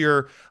this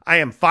year. I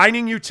am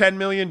fining you $10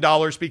 million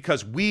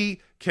because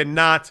we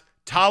cannot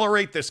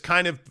tolerate this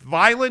kind of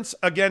violence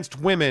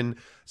against women.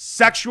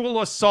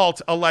 Sexual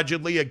assault,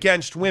 allegedly,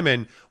 against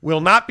women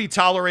will not be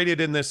tolerated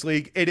in this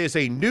league. It is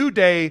a new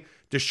day.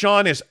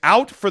 Deshaun is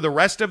out for the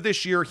rest of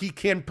this year. He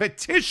can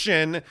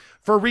petition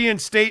for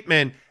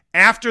reinstatement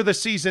after the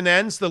season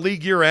ends, the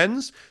league year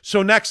ends.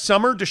 So next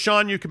summer,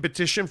 Deshaun, you can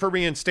petition for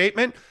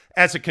reinstatement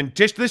as a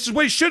condition. This is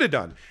what he should have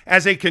done.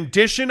 As a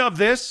condition of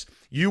this,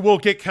 you will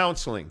get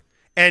counseling,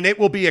 and it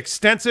will be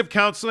extensive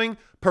counseling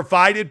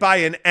provided by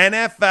an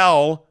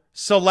NFL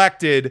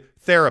selected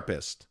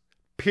therapist,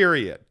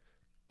 period.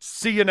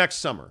 See you next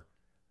summer.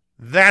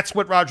 That's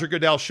what Roger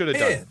Goodell should have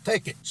done. Yeah,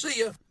 take it.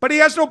 See ya. But he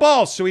has no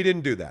balls, so he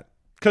didn't do that.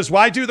 Because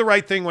why do the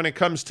right thing when it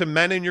comes to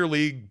men in your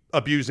league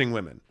abusing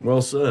women?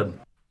 Well said.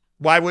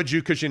 Why would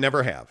you? Because you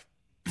never have.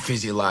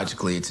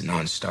 Physiologically, it's a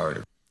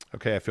non-starter.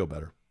 Okay, I feel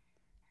better.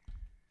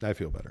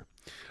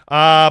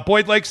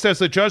 Boyd Lake says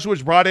the judge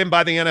was brought in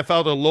by the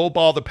NFL to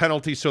lowball the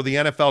penalty so the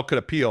NFL could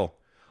appeal,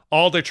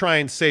 all to try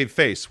and save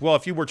face. Well,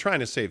 if you were trying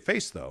to save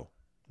face, though.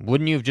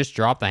 Wouldn't you have just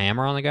dropped the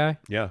hammer on the guy?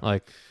 Yeah.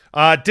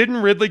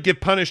 Didn't Ridley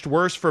get punished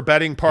worse for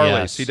betting parlays?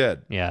 Yes. He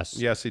did. Yes.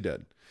 Yes, he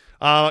did.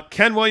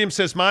 Ken Williams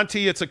says,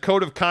 Monty, it's a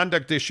code of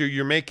conduct issue.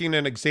 You're making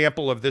an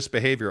example of this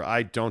behavior.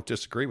 I don't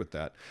disagree with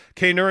that.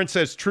 Kay Nuren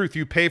says, truth,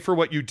 you pay for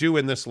what you do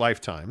in this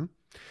lifetime.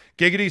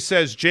 Giggity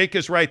says, Jake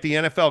is right. The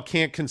NFL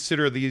can't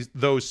consider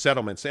those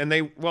settlements. And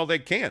they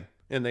can,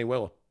 and they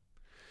will.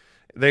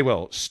 They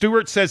will.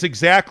 Stewart says,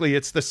 exactly.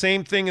 It's the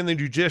same thing in the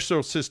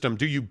judicial system.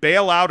 Do you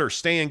bail out or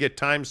stay and get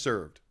time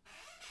served?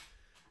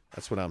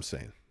 That's what I'm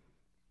saying.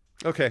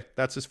 Okay,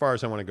 that's as far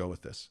as I want to go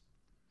with this.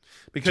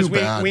 Because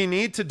we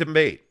need to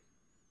debate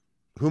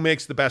who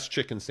makes the best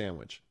chicken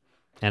sandwich.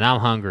 And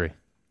I'm hungry.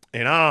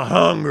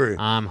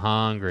 I'm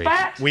hungry.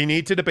 We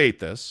need to debate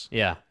this.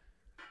 Yeah.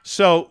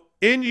 So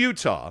in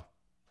Utah,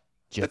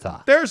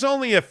 there's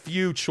only a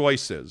few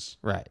choices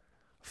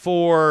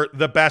for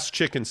the best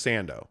chicken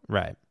sando.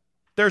 Right.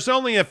 There's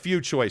only a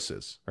few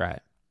choices.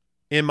 Right.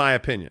 In my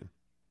opinion.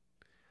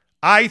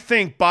 I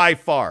think by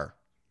far,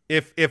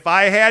 if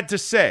I had to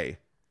say,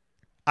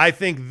 I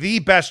think the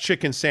best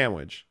chicken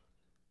sandwich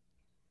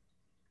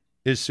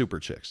is Super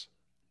Chicks.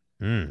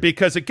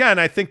 Because, again,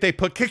 I think they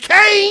put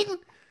cocaine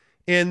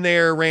in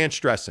their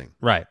ranch dressing.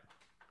 Right.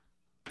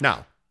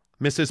 Now,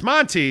 Mrs.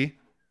 Monty,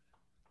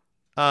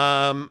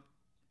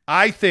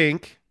 I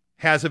think,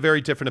 has a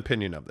very different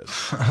opinion of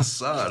this. I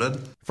saw it.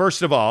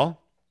 First of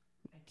all,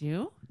 I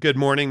do. Good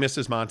morning,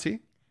 Mrs.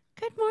 Monty.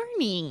 Good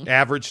morning.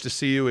 Average to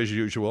see you as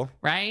usual.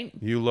 Right?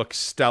 You look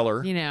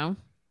stellar. You know,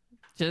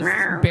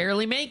 just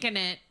barely making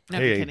it. No,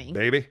 hey, I'm kidding.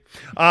 Baby.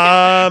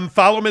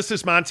 Follow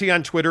Mrs. Monty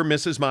on Twitter,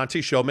 Mrs.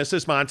 Monty Show.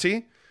 Mrs.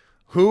 Monty,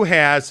 who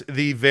has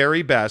the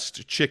very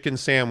best chicken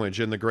sandwich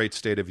in the great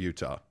state of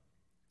Utah?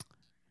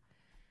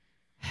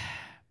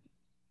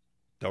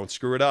 Don't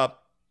screw it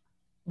up.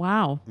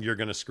 Wow. You're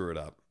going to screw it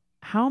up.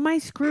 How am I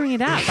screwing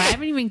it up? I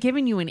haven't even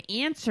given you an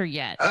answer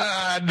yet.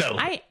 No.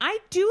 I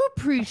do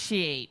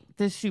appreciate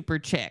the Super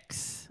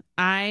Chicks.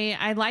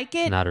 I like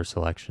it. Not her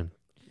selection.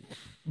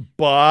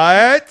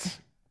 But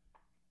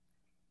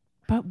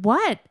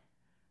what?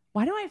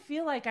 Why do I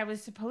feel like I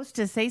was supposed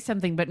to say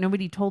something, but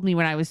nobody told me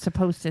what I was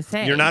supposed to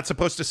say? You're not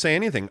supposed to say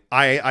anything.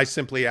 I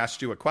simply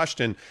asked you a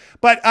question,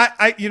 but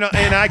I and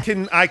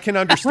I can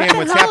understand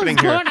what's happening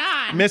here. Going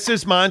on?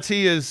 Mrs.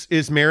 Monty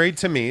is married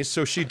to me,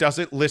 so she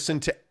doesn't listen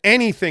to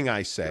anything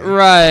I say.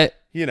 Right.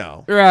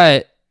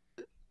 Right.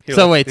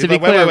 So wait, to be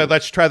clear, wait.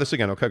 Let's try this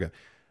again. Okay.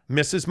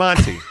 Mrs.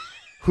 Monty,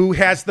 who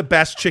has the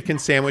best chicken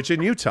sandwich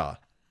in Utah?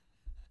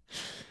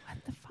 What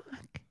the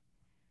fuck?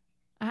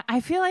 I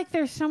feel like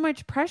there's so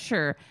much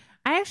pressure.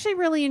 I actually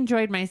really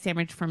enjoyed my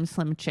sandwich from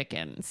Slim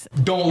Chickens.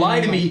 Don't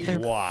lie to me.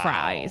 Wow.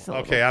 Fries.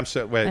 Okay, I'm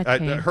so wait.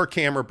 Okay. Her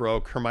camera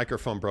broke. Her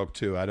microphone broke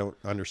too. I don't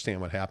understand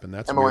what happened.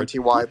 That's weird.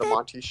 MONTY, the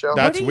Monty Show.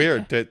 That's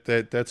weird.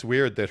 That's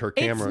weird that her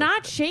camera. It's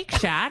not Shake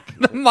Shack.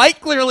 The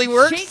mic clearly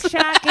works. Shake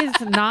Shack is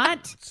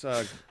not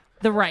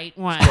the right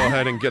one. Go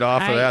ahead and get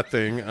off of that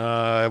thing.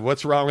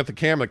 What's wrong with the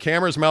camera? The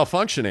camera's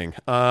malfunctioning.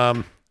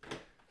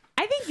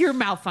 I think you're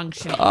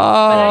malfunctioning.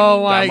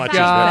 Oh my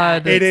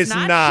God! It is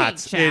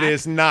not. It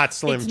is not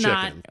Slim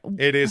Chicken.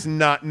 It is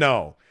not.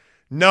 No.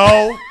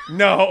 It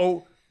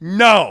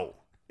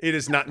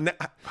is not.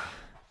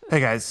 Hey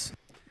guys,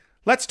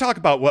 let's talk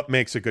about what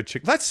makes a good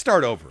chicken. Let's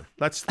start over.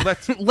 Let's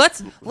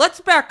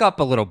back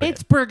up a little bit.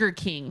 It's Burger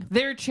King.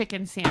 Their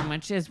chicken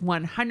sandwich is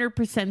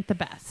 100% the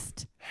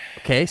best.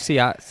 Okay. See,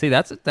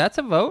 that's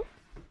a vote.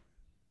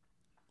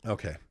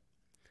 Okay.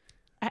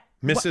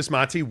 Mrs.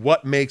 Monty,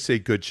 what makes a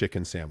good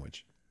chicken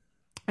sandwich?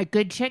 A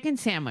good chicken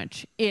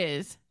sandwich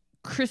is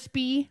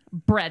crispy,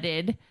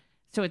 breaded,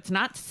 so it's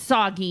not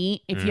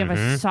soggy. If you have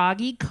a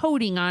soggy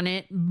coating on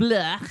it,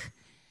 blech.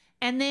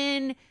 And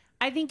then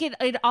I think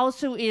it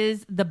also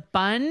is the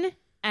bun.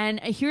 And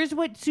here's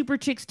what Super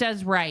Chicks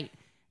does right.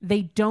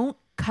 They don't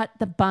cut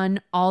the bun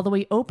all the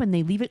way open.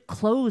 They leave it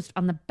closed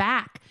on the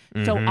back.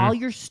 So all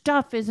your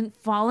stuff isn't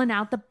falling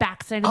out the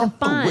backside of the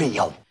bun.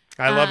 Real.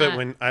 I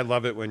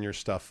love it when your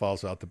stuff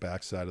falls out the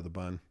backside of the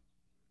bun.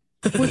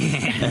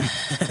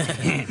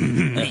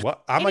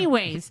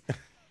 Anyways,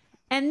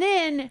 and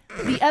then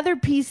the other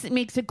piece that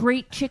makes a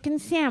great chicken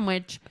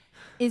sandwich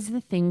is the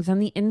things on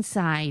the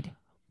inside.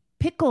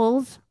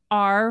 Pickles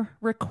are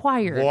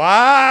required.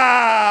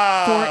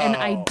 Wow! For an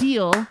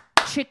ideal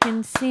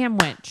chicken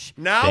sandwich.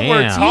 Now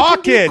we're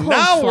talking.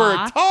 Now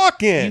we're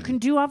talking. You can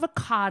do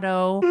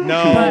avocado.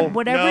 No. But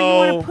whatever you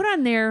want to put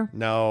on there,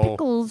 no.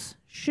 Pickles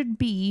should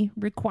be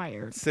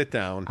required. Sit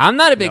down. I'm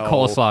not a big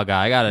coleslaw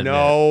guy. I gotta admit.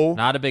 No.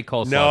 Not a big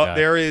coleslaw guy. No,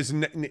 there is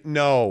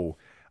no.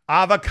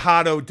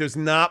 Avocado does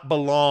not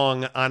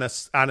belong on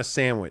a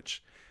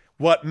sandwich.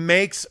 What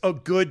makes a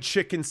good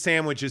chicken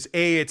sandwich is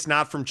A, it's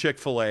not from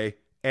Chick-fil-A.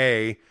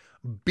 A.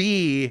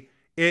 B,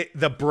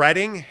 the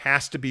breading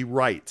has to be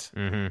right.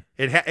 And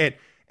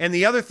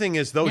the other thing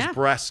is those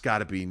breasts got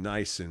to be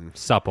nice and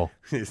supple.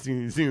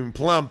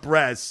 Plump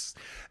breasts.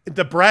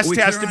 The breast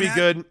has to be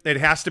good. It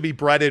has to be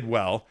breaded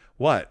well.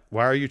 What?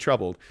 Why are you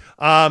troubled?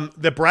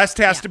 The breast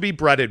has to be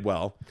breaded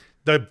well.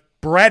 The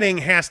breading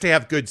has to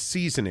have good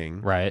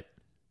seasoning. Right.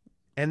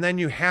 And then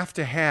you have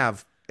to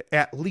have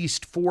at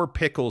least 4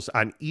 pickles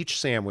on each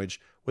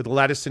sandwich with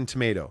lettuce and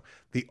tomato.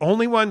 The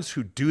only ones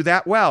who do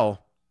that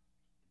well,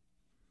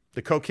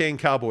 the Cocaine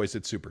Cowboys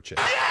at Super Chick.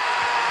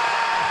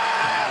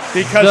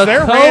 Because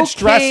their ranch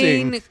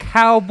dressing,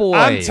 Cowboys.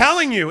 I'm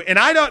telling you, and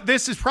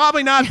this is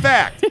probably not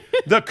fact.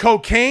 The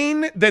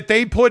cocaine that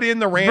they put in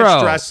the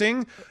ranch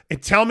dressing,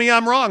 and tell me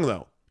I'm wrong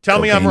though. Tell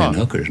me I'm wrong.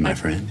 Hookers, my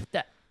friend.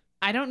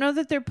 I don't know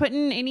that they're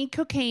putting any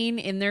cocaine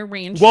in their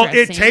ranch dressing.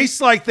 It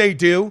tastes like they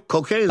do.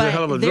 Cocaine is a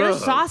hell of a drug. Their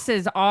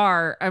sauces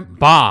are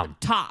bomb.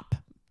 Top.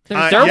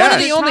 They're one of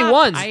the only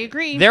ones. I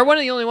agree. They're one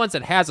of the only ones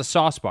that has a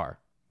sauce bar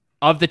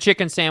of the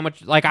chicken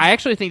sandwich. Like, I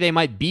actually think they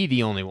might be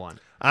the only one.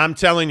 I'm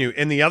telling you.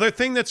 And the other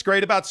thing that's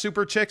great about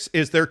Super Chicks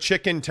is their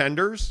chicken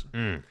tenders.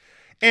 And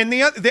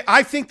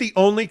I think the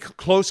only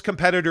close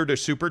competitor to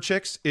Super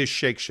Chicks is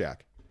Shake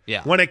Shack.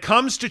 Yeah. When it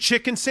comes to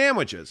chicken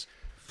sandwiches,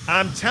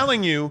 I'm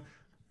telling you,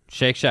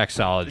 Shake Shack's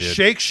solid, dude.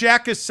 Shake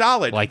Shack is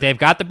solid. Like, they've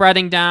got the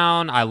breading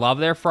down. I love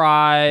their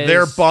fries.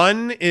 Their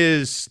bun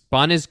is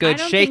good.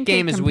 Shake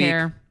game is weak.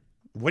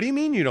 What do you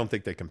mean you don't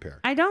think they compare?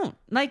 I don't.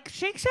 Like,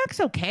 Shake Shack's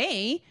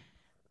okay.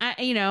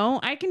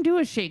 I can do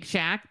a Shake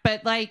Shack,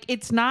 but like,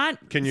 it's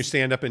not. Can you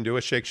stand up and do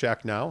a Shake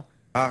Shack now?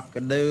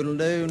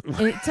 Cock-a-doodle-doo.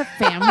 It's a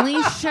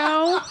family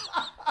show.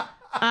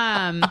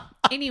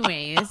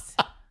 Anyways,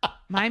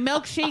 my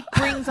milkshake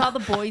brings all the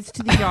boys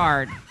to the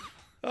yard.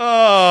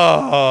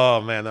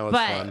 Oh man, that was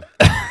fun.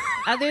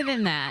 Other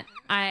than that,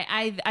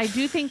 I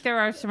do think there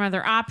are some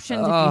other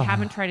options. If you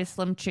haven't tried a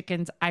Slim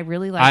Chickens, I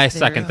really like. I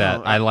second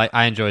that.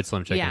 I enjoyed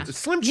Slim Chickens. Yeah.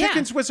 Slim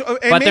Chickens was,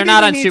 but they're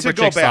not on Super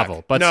Chicks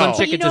level. But Slim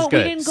Chickens is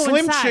good. We didn't go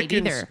Slim inside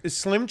Chickens, either.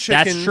 Slim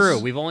Chickens. That's true.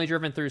 We've only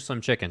driven through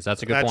Slim Chickens.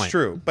 That's a good point. That's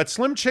true. But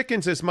Slim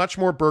Chickens is much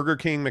more Burger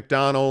King,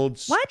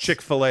 McDonald's,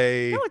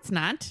 Chick-fil-A. No, it's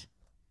not.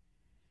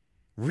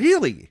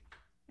 Really?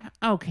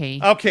 Okay.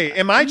 Okay,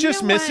 am I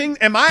just missing?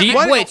 Am I?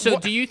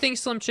 Do you think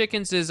Slim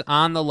Chickens is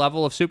on the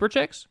level of Super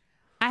Chicks?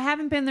 I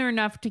haven't been there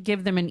enough to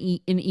give them an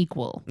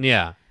equal.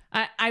 Yeah.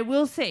 I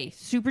will say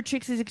Super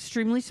Chicks is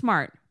extremely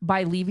smart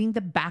by leaving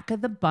the back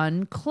of the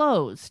bun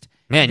closed.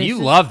 Man, you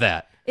love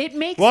that. It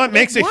makes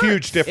a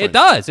huge difference. It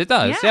does. It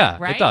does. Yeah, Yeah,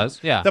 right? it does.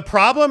 Yeah. The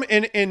problem,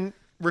 in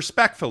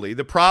respectfully,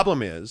 the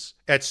problem is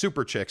at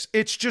Super Chicks,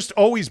 it's just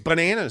always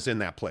bananas in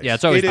that place. Yeah,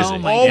 it's always It is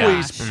busy.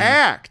 always gosh.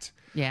 packed.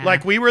 Yeah.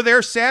 Like we were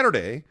there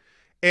Saturday,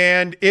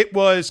 and it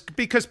was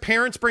because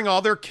parents bring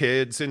all their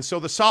kids, and so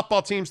the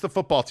softball teams, the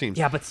football teams.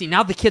 Yeah, but see,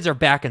 now the kids are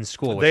back in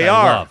school, which They I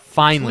are. love.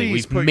 Finally, Please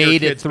we've put your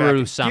made it kids through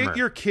back. summer. Get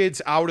your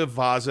kids out of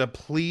Vaza,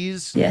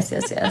 please. Yes.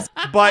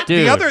 But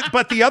Dude.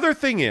 the other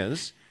thing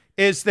is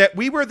that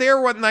we were there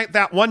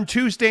one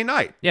Tuesday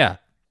night, Yeah.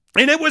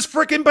 and it was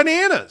freaking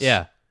bananas.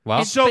 Yeah.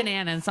 Well, It's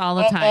bananas all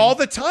the time. All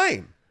the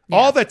time.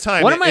 All the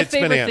time. one of my it's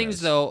favorite bananas.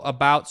 things, though,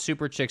 about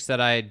Super Chicks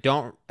that I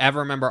don't ever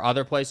remember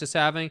other places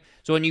having.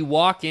 So when you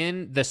walk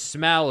in, the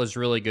smell is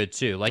really good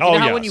too. Like you know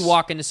how when you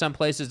walk into some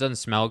places, it doesn't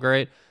smell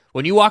great.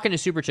 When you walk into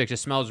Super Chicks, it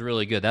smells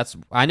really good.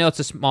 I know it's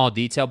a small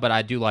detail, but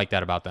I do like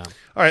that about them.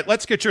 All right,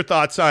 let's get your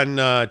thoughts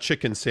on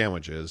chicken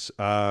sandwiches.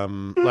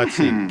 Let's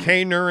see.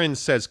 K. Nurin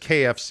says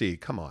KFC.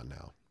 Come on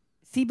now.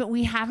 See, but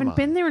we haven't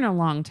been there in a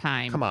long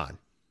time. Come on.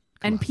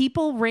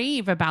 People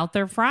rave about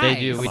their fries. They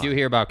do. We do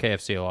hear about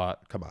KFC a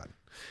lot. Come on.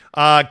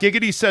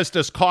 Giggity says,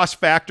 does cost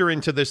factor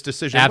into this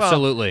decision?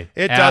 Absolutely.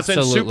 Well, it doesn't.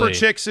 Absolutely. Super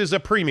Chicks is a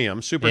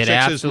premium. Super It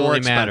Chicks is more absolutely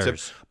expensive.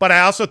 matters. But I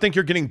also think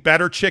you're getting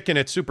better chicken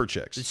at Super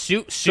Chicks.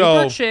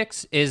 Super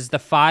Chicks is the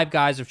Five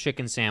Guys of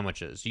chicken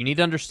sandwiches. You need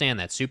to understand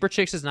that. Super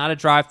Chicks is not a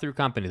drive-through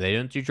company. They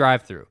don't do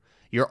drive-through.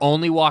 You're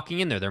only walking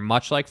in there. They're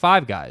much like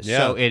Five Guys. Yeah.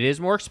 So it is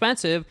more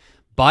expensive,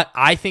 but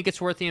I think it's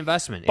worth the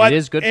investment. But, it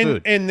is good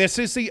food. And this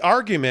is the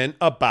argument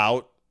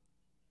about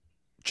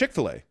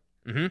Chick-fil-A.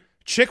 Mm-hmm.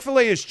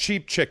 Chick-fil-A is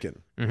cheap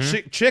chicken.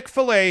 Mm-hmm.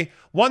 Chick-fil-A,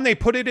 one, they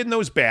put it in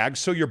those bags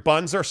so your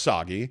buns are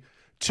soggy.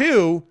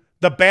 Two,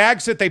 the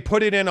bags that they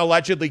put it in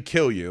allegedly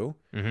kill you.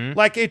 Mm-hmm.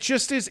 Like, it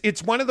just is,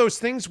 it's one of those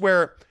things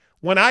where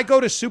when I go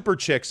to Super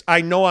Chicks,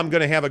 I know I'm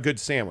going to have a good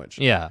sandwich.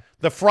 Yeah.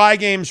 The fry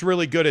game's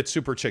really good at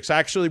Super Chicks. I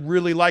actually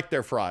really like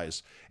their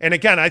fries. And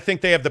again, I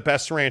think they have the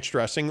best ranch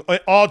dressing.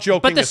 All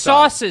joking But the aside.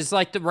 sauces,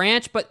 like the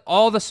ranch, but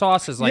all the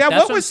sauces. Like, yeah,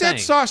 that's what was I'm that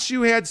saying. sauce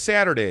you had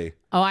Saturday?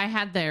 Oh, I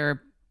had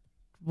their,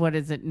 what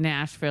is it,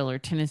 Nashville or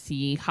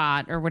Tennessee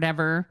hot or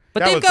whatever. But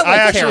That they've was- got I like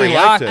actually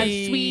liked it.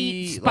 A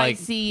sweet,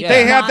 spicy. Like,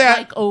 They but have not, that-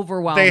 like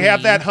overwhelming. They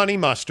have that honey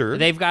mustard.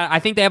 They've got, I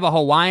think they have a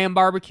Hawaiian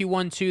barbecue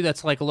one too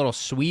that's like a little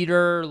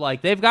sweeter.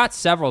 Like they've got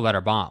several that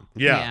are bomb.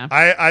 Yeah,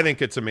 Yeah. I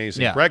think it's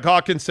amazing. Yeah. Greg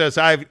Hawkins says,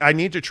 I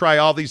need to try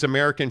all these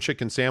American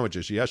chicken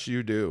sandwiches. Yes,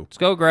 you do. Let's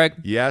go, Greg.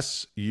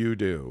 Yes, you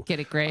do.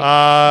 Get it great.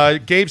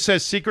 Gabe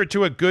says, secret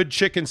to a good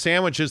chicken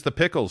sandwich is the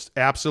pickles.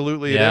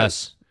 Absolutely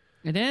Yes.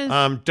 It is.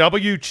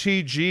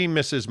 WTG,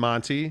 Mrs.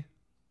 Monty.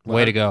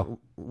 Way to go.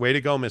 Way to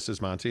go, Mrs.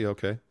 Monty.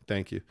 Okay,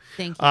 thank you.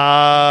 Thank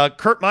you.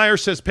 Kurt Meyer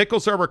says,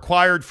 pickles are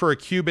required for a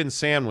Cuban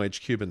sandwich.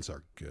 Cubans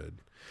are good.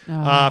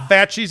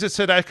 Fat Jesus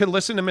said, I could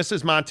listen to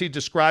Mrs. Monty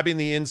describing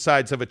the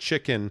insides of a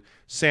chicken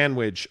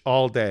sandwich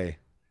all day.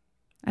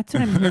 That's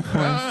what I'm here for.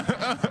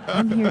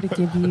 I'm here to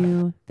give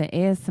you the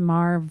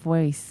ASMR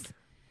voice.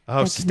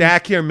 Oh,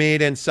 stack your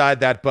meat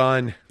inside that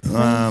bun.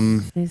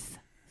 This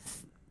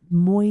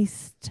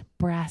moist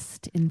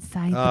breast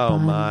inside the Oh,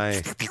 bun.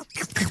 my.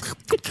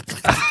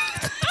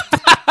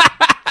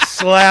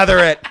 Slather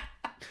it.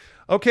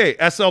 Okay,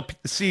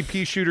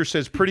 SLCP Shooter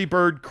says Pretty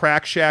Bird,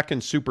 Crack Shack,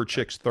 and Super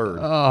Chicks third.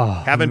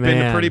 Oh, Haven't been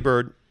to man. Pretty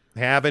Bird.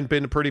 Haven't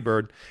been to Pretty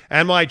Bird.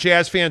 And my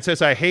Jazz fan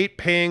says, I hate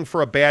paying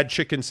for a bad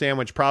chicken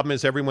sandwich. Problem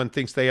is everyone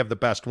thinks they have the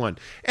best one.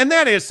 And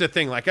that is the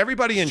thing. Like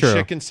everybody in True.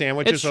 chicken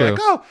sandwiches It's are true. like,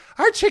 oh,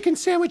 our chicken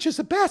sandwich is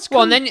the best.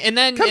 Well, Come- and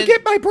then come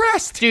get my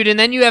breast. dude. And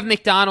then you have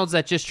McDonald's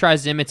that just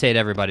tries to imitate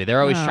everybody.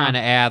 They're always Yeah. trying to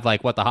add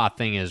like what the hot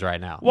thing is right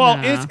now. Well,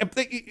 Yeah.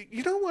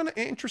 you know what?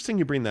 Interesting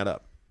you bring that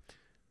up.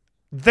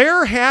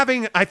 They're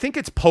having, I think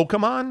it's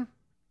Pokemon.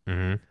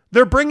 Mm-hmm.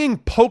 They're bringing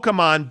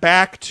Pokemon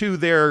back to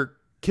their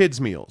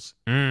kids' meals.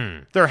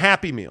 Their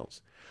Happy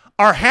Meals.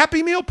 Are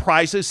Happy Meal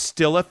prizes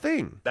still a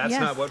thing? That's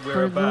not what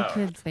we're about.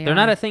 Kids, They're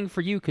not a thing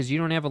for you because you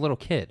don't have a little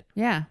kid.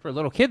 Yeah. For a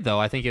little kid, though,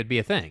 I think it'd be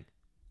a thing.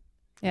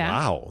 Yeah.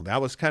 Wow,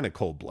 that was kind of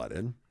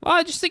cold-blooded. Well,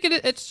 I just think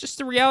it's just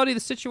the reality of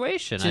the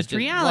situation. Just I just,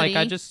 reality. Like,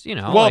 I just, you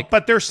know. Well, like,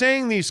 but they're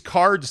saying these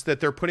cards that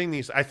they're putting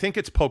these, I think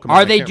it's Pokemon.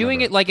 are I they can't doing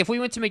remember. it like if we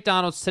went to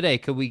McDonald's today?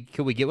 Could we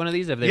get one of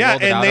these? Have they Yeah,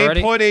 rolled it and out they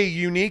already? put a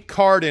unique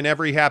card in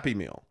every Happy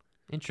Meal.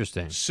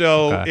 Interesting.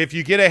 So Okay. if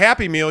you get a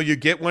Happy Meal, you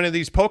get one of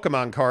these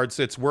Pokemon cards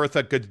that's worth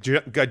a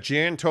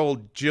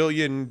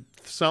gajillion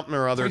something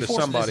or other to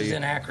somebody This is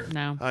inaccurate.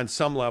 No. on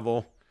some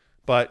level.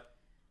 But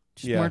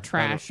Just yeah, more I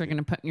trash you're going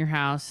to put in your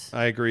house.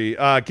 I agree.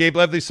 Gabe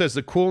Levely says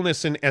the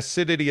coolness and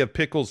acidity of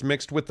pickles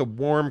mixed with the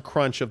warm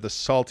crunch of the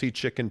salty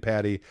chicken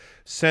patty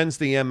sends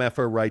the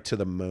MFer right to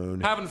the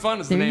moon. Having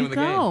fun is There the name you of the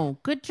game. go.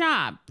 Good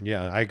job.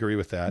 Yeah, I agree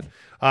with that.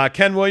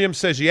 Ken Williams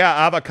says, yeah,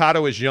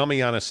 avocado is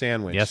yummy on a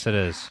sandwich. Yes, it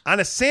is. On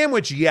a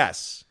sandwich,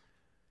 yes.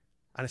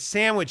 On a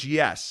sandwich,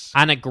 yes.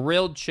 On a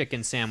grilled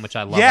chicken sandwich,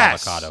 I love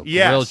Yes, avocado.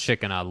 yes. Grilled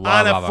chicken, I love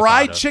On a avocado.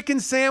 fried chicken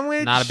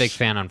sandwich? Not a big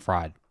fan on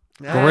fried.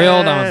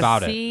 Grilled, I'm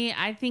about it. See,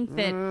 I think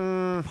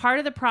that part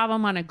of the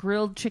problem on a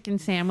grilled chicken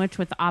sandwich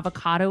with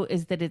avocado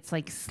is that it's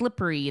like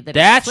slippery. That's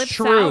it slips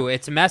true. out.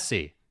 It's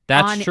messy.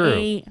 That's on true.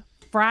 A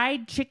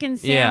fried chicken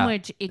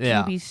sandwich, it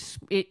Yeah. can be.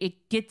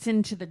 It gets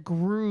into the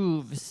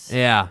grooves.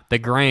 Yeah, the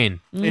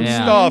grain. And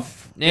yeah.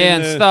 stuff. Yeah,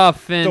 and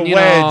stuff. And, the you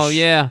wedge. know,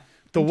 yeah.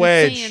 The I'm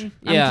wedge. Just saying,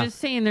 Yeah. I'm just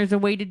saying there's a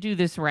way to do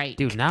this right.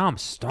 Dude, now I'm Kay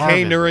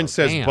starving. Nurin bro.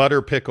 says Damn.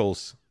 butter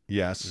pickles.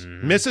 Yes.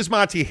 Mrs.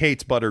 Monty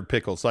hates buttered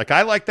pickles. Like,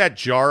 I like that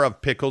jar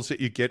of pickles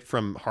that you get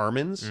from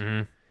Harmon's.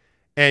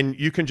 And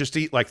you can just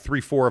eat like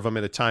 3-4 of them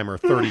at a time or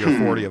 30 or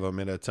 40 of them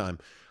at a time.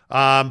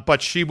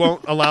 But she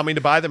won't allow me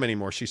to buy them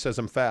anymore. She says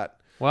I'm fat.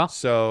 Well,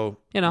 so,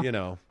 you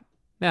know.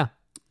 Yeah.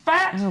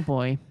 Oh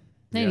boy.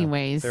 Yeah,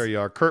 Anyways, there you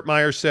are. Kurt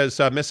Meyer says,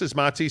 Mrs.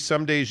 Monty,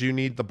 some days you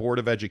need the Board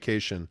of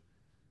Education.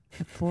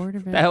 the Board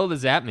of The hell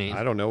does that mean?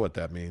 I don't know what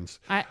that means.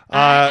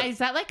 is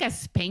that like a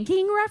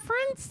spanking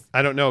reference?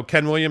 I don't know.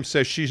 Ken Williams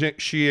says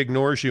she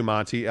ignores you,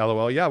 Monty.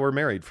 LOL. Yeah, we're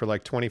married for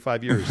like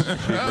 25 years. She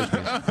ignores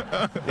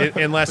me.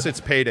 Unless it's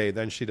payday,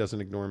 then she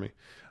doesn't ignore me.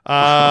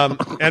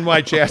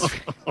 NY Jazz.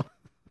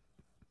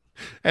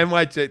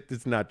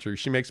 It's not true.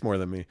 She makes more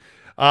than me.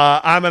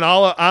 I'm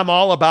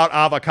all about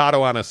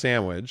avocado on a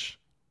sandwich.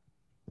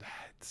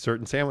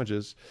 Certain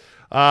sandwiches.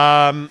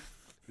 Brother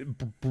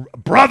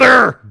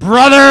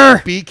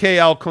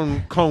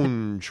BKL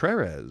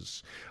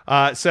Contreras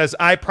says,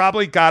 I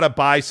probably gotta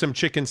buy some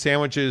chicken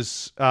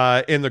sandwiches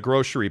in the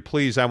grocery.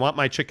 Please, I want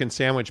my chicken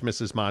sandwich,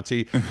 Mrs.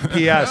 Monty.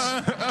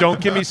 P.S.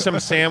 Don't give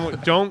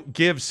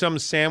some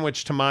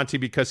sandwich to Monty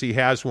because he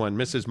has one,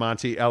 Mrs.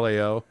 Monty.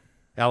 LMAO.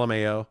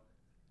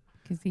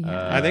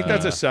 I think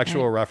that's a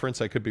sexual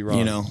reference. I could be wrong.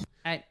 You know.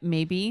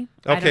 Maybe.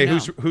 Okay, I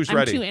don't know. who's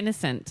ready? I'm too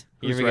innocent.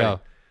 Here we go.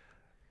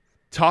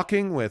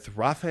 Talking with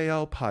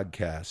Raphael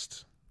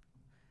podcast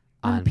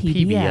On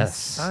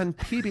PBS. on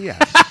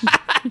PBS.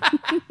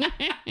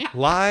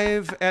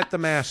 Live at the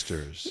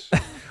Masters.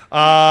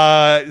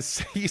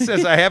 He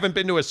says, I haven't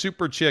been to a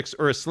Super Chicks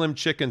or a Slim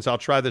Chickens. I'll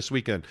try this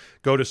weekend.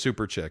 Go to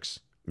Super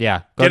Chicks.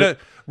 Yeah.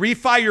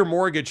 Refi your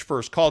mortgage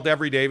first. Call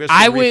Devery Davis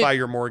and refi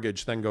your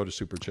mortgage, then go to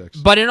Super Chicks.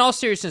 But in all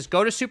seriousness,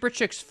 go to Super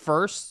Chicks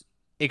first,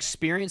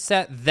 experience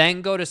that,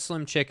 then go to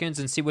Slim Chickens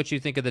and see what you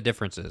think of the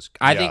differences.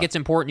 I think it's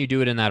important you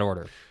do it in that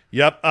order.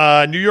 Yep.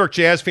 New York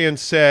Jazz fan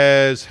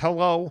says,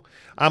 hello,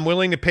 I'm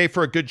willing to pay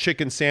for a good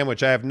chicken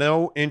sandwich. I have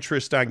no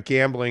interest on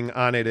gambling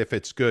on it if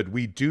it's good.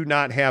 We do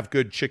not have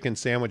good chicken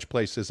sandwich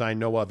places I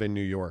know of in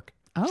New York.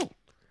 Oh.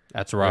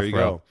 That's rough, There you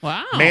bro. go.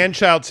 Wow.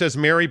 Manchild says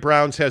Mary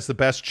Brown's has the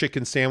best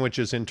chicken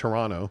sandwiches in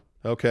Toronto.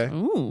 Okay.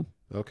 Ooh.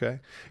 Okay.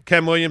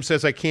 Ken Williams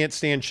says, I can't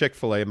stand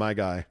Chick-fil-A, my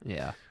guy.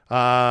 Yeah.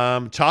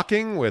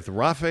 Talking with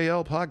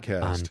Raphael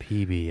podcast. On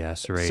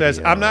PBS Radio. Says,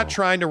 I'm not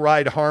trying to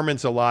ride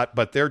Harmon's a lot,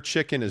 but their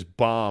chicken is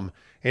bomb.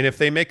 And if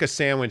they make a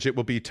sandwich, it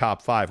will be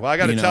top 5. Well, I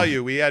got to tell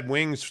you, we had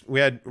wings.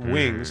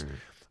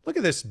 Look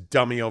at this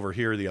dummy over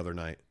here the other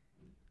night.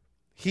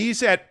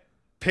 He's at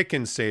Pick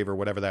and Save or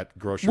whatever that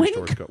grocery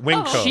store is called.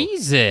 Winco. Oh,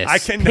 Jesus. I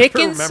can Pick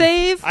never and remember.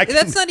 Save?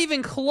 That's not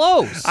even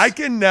close. I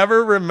can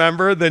never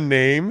remember the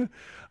name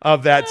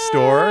of that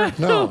store.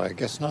 No, I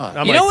guess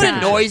not. You know what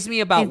annoys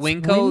me about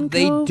Winco?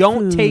 They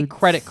don't take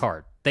credit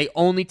card. They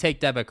only take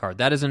debit card.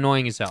 That is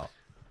annoying as hell.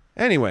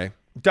 Anyway,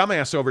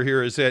 dumbass over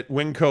here is at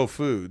Winco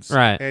Foods.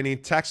 Right. And he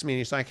texts me and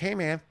he's like, hey,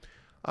 man.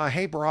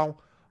 Hey, bro.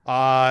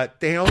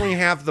 They only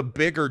have the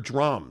bigger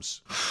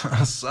drums.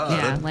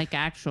 Yeah, like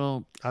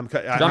actual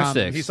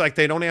drumsticks. He's like,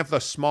 they don't have the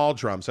small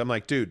drums. I'm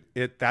like, dude,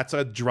 that's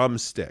a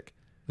drumstick.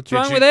 What's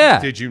wrong with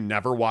that? Did you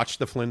never watch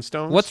the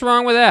Flintstones? What's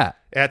wrong with that?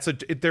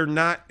 They're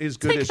not as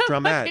good as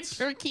drumettes.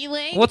 Turkey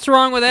leg. What's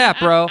wrong with that,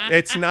 bro?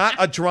 It's not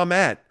a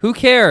drumette. Who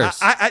cares?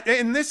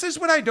 And this is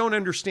what I don't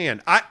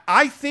understand.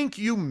 I think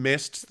you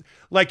missed,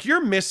 like,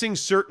 you're missing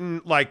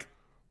certain, like,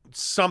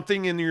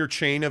 something in your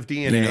chain of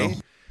DNA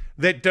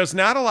that does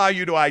not allow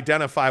you to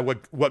identify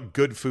what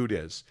good food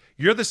is.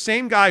 You're the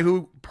same guy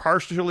who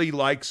partially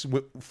likes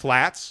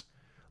flats.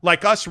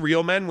 Like us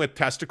real men with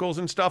testicles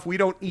and stuff, we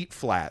don't eat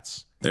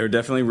flats. They're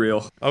definitely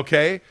real.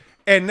 Okay?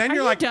 And then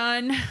you're like,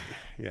 done?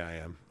 Yeah, I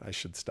am. I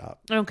should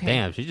stop. Okay.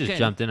 Damn, she just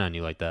jumped in on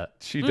you like that.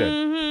 She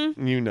did.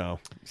 You know.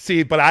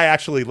 See, but I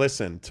actually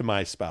listen to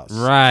my spouse.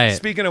 Right.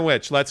 Speaking of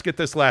which, let's get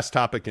this last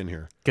topic in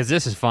here. Because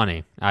this is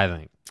funny, I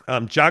think.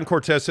 John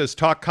Cortez says,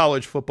 talk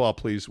college football,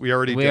 please. We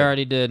already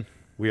did.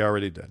 We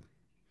already did.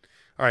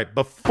 All right,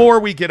 before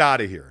we get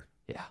out of here.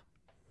 Yeah.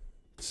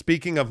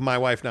 Speaking of my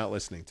wife not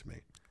listening to me.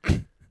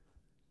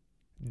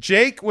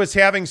 Jake was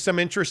having some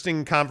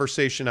interesting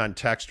conversation on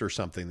text or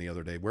something the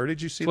other day. Where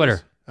did you see Twitter.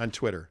 this? On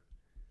Twitter.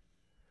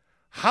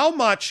 How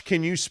much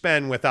can you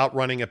spend without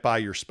running it by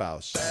your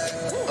spouse?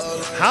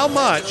 How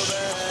much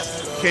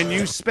can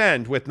you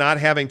spend with not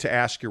having to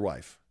ask your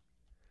wife?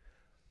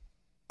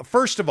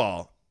 First of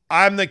all,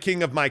 I'm the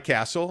king of my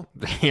castle.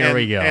 Here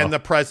we go. And the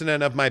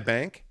president of my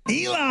bank.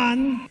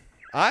 Elon.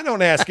 I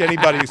don't ask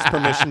anybody's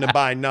permission to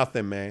buy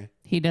nothing, man.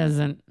 He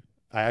doesn't.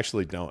 I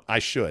actually don't. I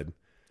should.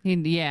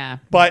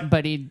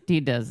 But he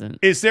doesn't.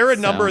 Is there a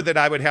number that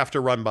I would have to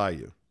run by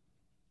you?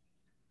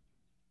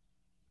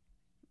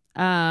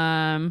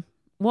 Well,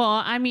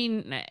 I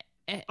mean,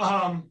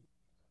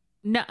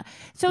 no.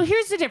 So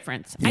here's the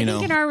difference. I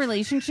think in our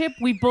relationship,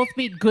 we both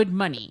make good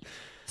money.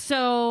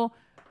 So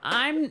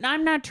I'm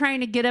not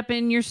trying to get up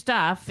in your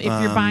stuff if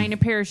you're buying a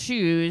pair of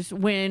shoes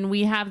when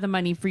we have the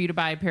money for you to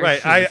buy a pair of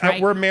shoes.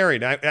 Right. We're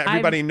married.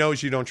 Everybody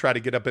knows you don't try to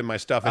get up in my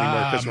stuff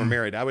anymore because we're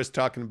married. I was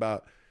talking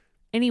about.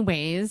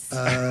 Anyways.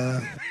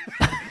 I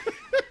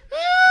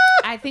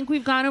think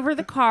we've gone over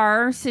the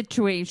car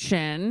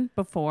situation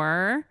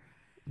before.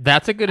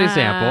 That's a good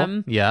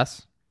example.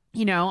 Yes.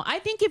 I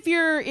think if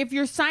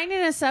you're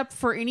signing us up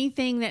for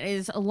anything that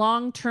is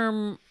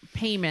long-term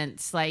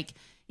payments, like,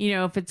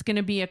 if it's going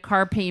to be a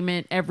car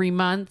payment every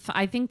month,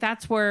 I think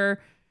that's where,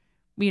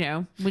 we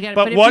got to.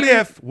 But what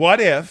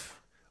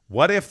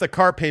if the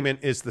car payment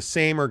is the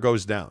same or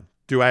goes down?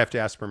 Do I have to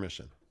ask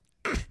permission?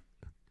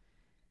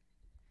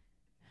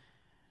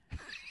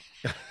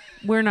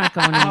 We're not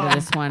going into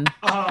this one.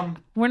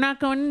 We're not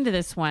going into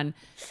this one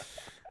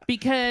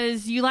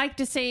because you like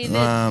to say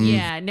that.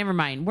 Never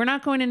mind. We're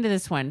not going into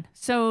this one.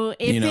 So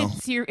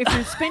if you're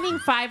spending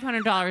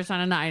 $500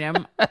 on an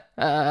item,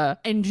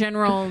 in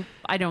general,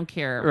 I don't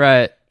care.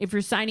 Right. If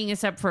you're signing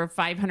us up for a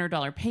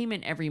 $500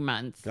 payment every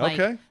month,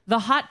 okay. Like the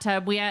hot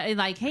tub, we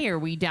like, hey, are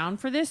we down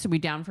for this? Are we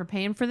down for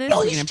paying for this? Are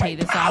we going to pay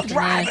this off?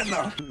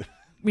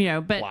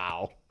 But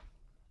wow.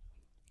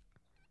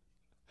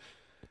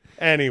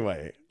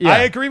 Anyway,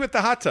 I agree with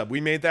the hot tub.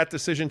 We made that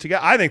decision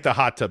together. I think the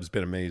hot tub's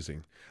been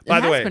amazing. By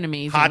the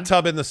way, hot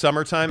tub in the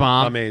summertime,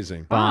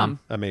 amazing.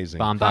 Amazing.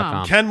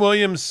 Bomb.com. Ken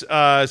Williams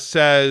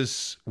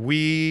says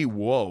we have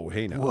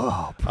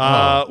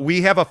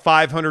a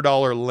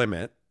 $500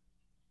 limit.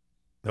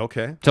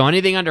 Okay. So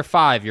anything under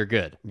 5, you're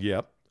good.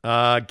 Yep.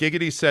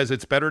 Giggity says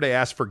it's better to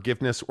ask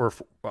forgiveness or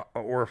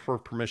for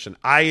permission.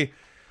 I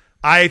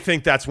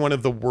think that's one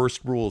of the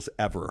worst rules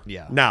ever.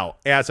 Yeah. Now,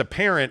 as a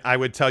parent, I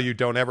would tell you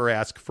don't ever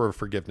ask for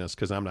forgiveness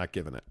because I'm not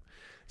giving it.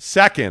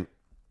 Second,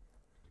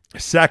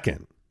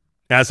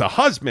 as a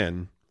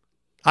husband,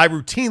 I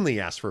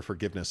routinely ask for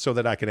forgiveness so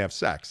that I can have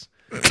sex.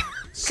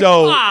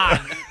 So,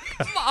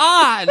 come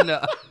on.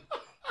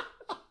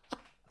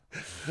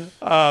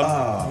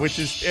 Which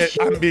is,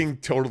 I'm being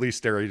totally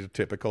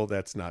stereotypical.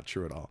 That's not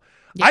true at all.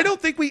 Yeah. I don't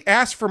think we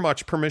ask for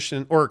much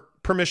permission or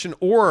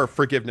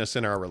forgiveness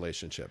in our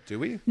relationship, do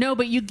we? No,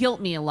 but you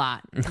guilt me a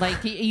lot.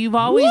 Like you've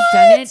always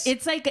done it.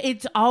 It's like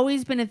it's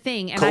always been a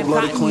thing, and I've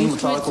gotten used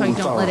to it, so I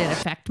don't let it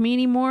affect me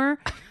anymore.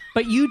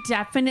 But you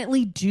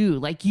definitely do.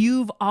 Like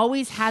you've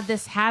always had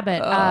this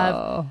habit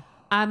of,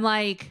 I'm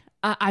like,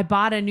 I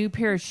bought a new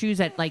pair of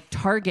shoes at like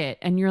Target,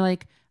 and you're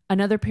like,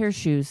 another pair of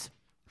shoes.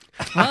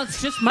 Well,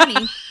 it's just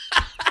money.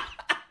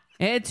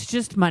 It's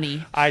just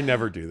money. I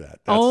never do that.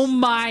 That's oh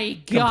my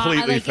god!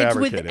 Completely like,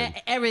 fabricated. It's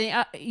with everything.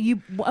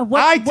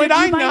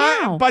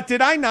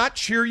 Did I not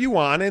cheer you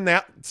on in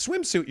that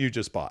swimsuit you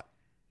just bought?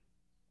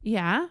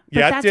 Yeah, but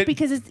that's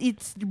because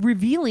it's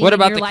revealing. What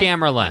about the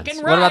camera lens?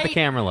 Right. What about the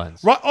camera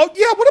lens? Right. Oh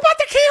yeah. What about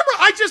the camera?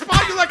 I just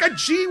bought you like a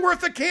G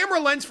worth of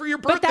camera lens for your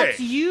birthday. But that's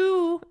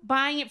you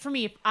buying it for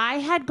me. If I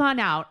had gone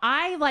out,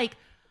 I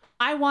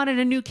wanted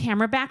a new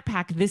camera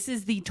backpack. This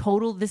is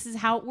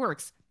how it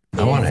works.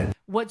 I want it.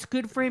 What's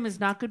good for him is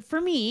not good for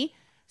me.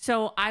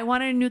 So I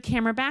wanted a new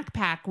camera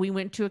backpack. We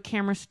went to a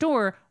camera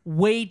store,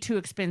 way too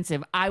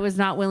expensive. I was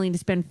not willing to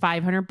spend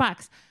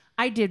 $500.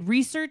 I did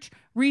research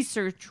to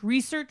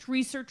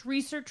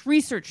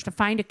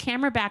find a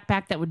camera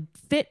backpack that would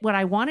fit what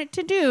I wanted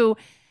to do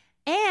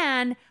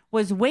and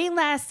was way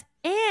less.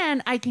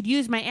 And I could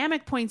use my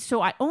Amex points.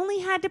 So I only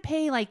had to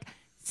pay like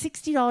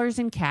 $60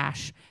 in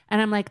cash.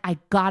 And I'm like, I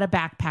got a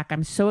backpack.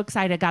 I'm so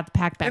excited I got the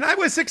backpack. And I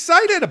was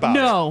excited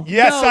about it.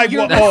 Yes,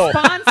 your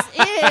response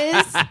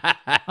is,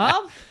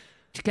 well,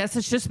 I guess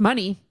it's just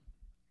money.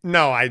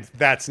 No,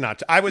 that's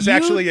not. I was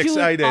actually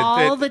excited.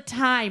 All the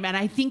time. And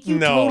I think you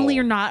totally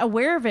are not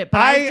aware of it.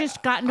 But I've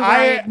just gotten to where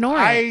I ignore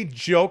it. I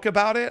joke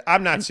about it.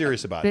 I'm not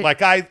serious about it.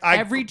 Like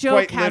every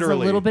joke has a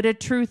little bit of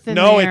truth in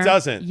there. No, it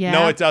doesn't. Yep.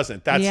 No, it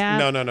doesn't. That's yep.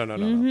 No.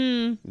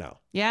 Mm-hmm. No.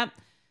 Yep.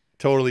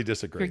 Totally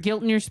disagree. If you're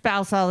guilting your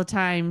spouse all the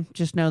time,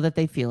 just know that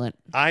they feel it.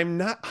 I'm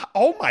not.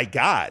 Oh my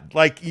God.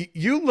 Like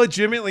you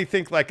legitimately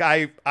think like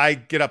I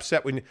get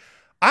upset when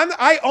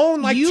I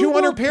own like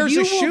 200 pairs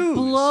of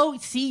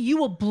shoes. You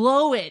will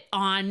blow it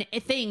on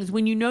things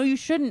when you know you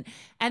shouldn't.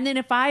 And then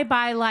if I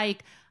buy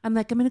I'm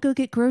going to go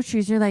get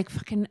groceries. You're like,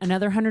 fucking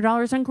another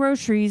 $100 on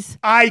groceries.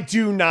 I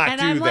do not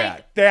do I'm that.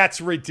 like, that's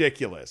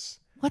ridiculous.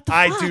 What the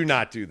fuck? I do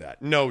not do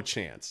that. No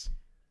chance.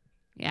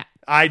 Yeah.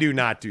 I do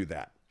not do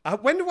that.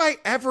 When do I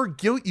ever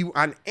guilt you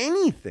on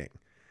anything?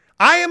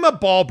 I am a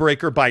ball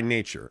breaker by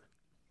nature.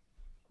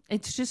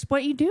 It's just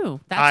what you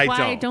do. That's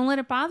why I don't let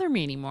it bother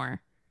me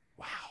anymore.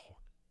 Wow.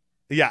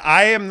 Yeah,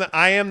 I am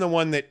the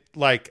one that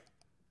like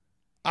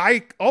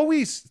I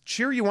always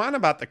cheer you on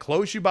about the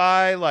clothes you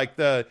buy, like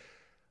I'm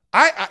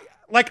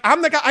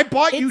the guy. I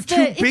bought you two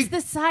big. It's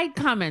the side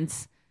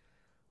comments.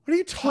 What are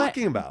you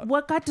talking about?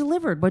 What got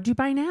delivered? What'd you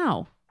buy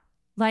now?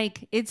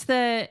 Like, it's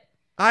the...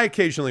 I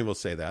occasionally will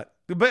say that.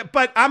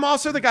 But I'm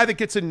also the guy that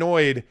gets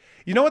annoyed.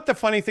 You know what the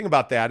funny thing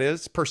about that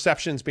is?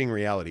 Perceptions being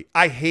reality.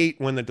 I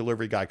hate when the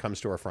delivery guy comes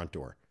to our front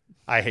door.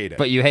 I hate it.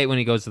 But you hate when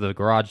he goes to the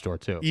garage door,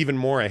 too. Even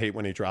more, I hate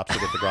when he drops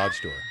it at the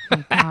garage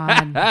door.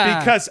 God.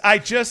 Because I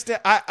just,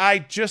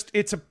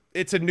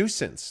 it's a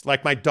nuisance.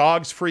 Like, my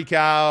dogs freak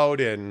out,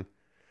 and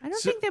I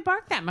don't think they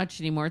bark that much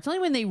anymore. It's only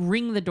when they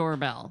ring the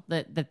doorbell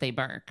that they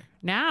bark.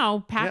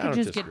 Now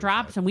packages get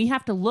dropped, and we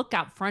have to look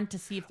out front to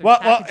see if there's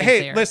packages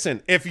hey, there.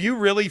 listen, if you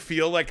really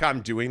feel like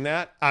I'm doing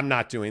that, I'm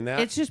not doing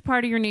that. It's just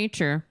part of your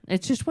nature.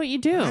 It's just what you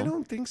do. I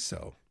don't think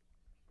so.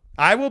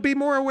 I will be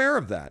more aware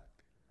of that.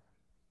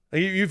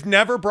 You've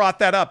never brought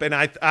that up, and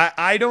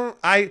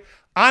I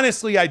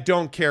honestly, I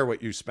don't care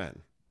what you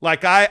spend.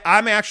 Like,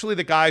 I'm actually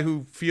the guy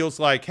who feels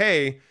like,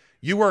 hey,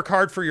 you work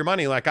hard for your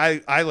money. Like,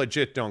 I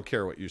legit don't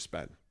care what you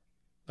spend.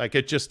 Like,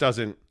 it just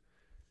doesn't.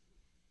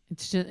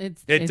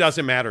 It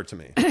doesn't matter to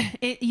me.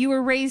 You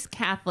were raised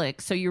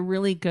Catholic, so you're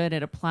really good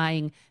at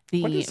applying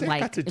the what does that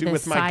got to do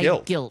with my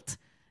side guilt?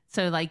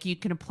 So, like, you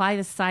can apply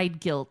the side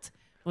guilt.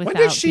 Without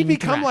When did she being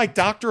become direct. like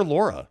Dr.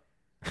 Laura?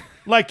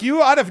 Like,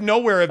 you out of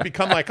nowhere have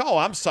become like, oh,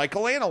 I'm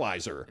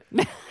psychoanalyzer.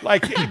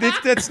 Like,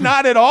 that's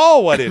not at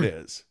all what it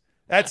is.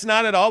 That's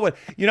not at all what.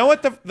 You know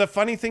what the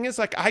funny thing is?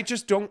 Like, I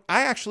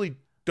actually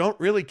don't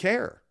really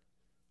care.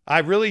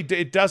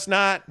 It does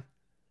not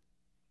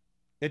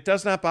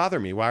bother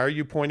me. Why are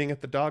you pointing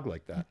at the dog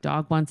like that?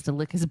 Dog wants to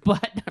lick his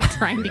butt. I'm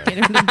trying to get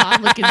him to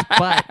not lick his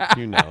butt.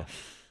 You know.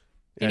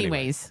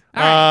 Anyways.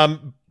 Right.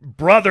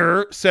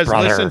 Brother says,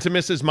 listen to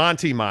Mrs.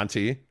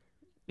 Monty.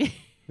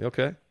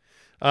 Okay.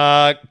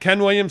 Ken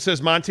Williams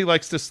says Monty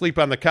likes to sleep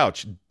on the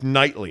couch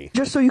nightly.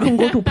 Just so you can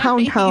go to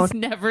Pound Town. He's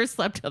never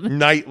slept on the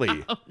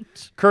nightly.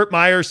 couch. Kurt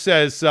Meyer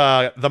says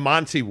the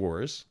Monty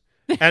Wars.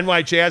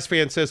 NY Jazz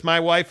fan says my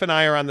wife and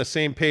I are on the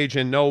same page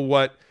and know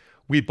what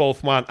we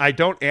both want. I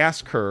don't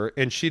ask her,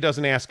 and she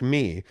doesn't ask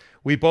me.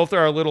 We both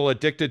are a little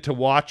addicted to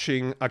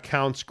watching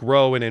accounts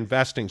grow and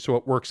investing, so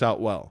it works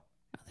out well.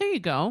 There you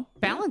go.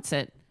 Balance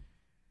it.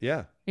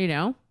 Yeah. You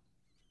know?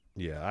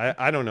 Yeah,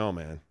 I don't know,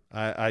 man.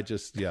 I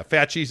just,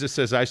 Fat Jesus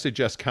says, I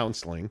suggest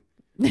counseling.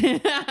 You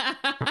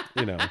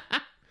know.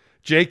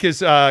 Jake is,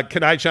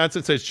 Kenai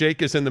Johnson says,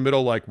 Jake is in the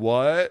middle like,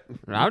 what?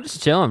 I'm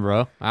just chilling,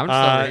 bro. I'm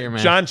just over here,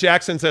 man. John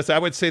Jackson says, I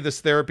would say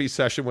this therapy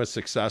session was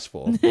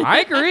successful.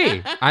 I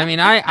agree. I mean,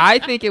 I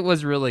think it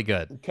was really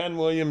good. Ken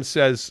Williams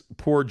says,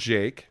 poor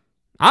Jake.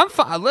 I'm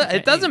fine.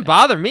 It doesn't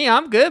bother me.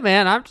 I'm good,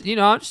 man. I'm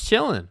just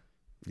chilling.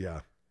 Yeah.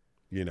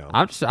 You know.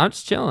 I'm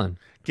just chilling.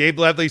 Gabe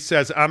Ledley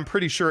says, I'm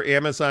pretty sure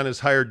Amazon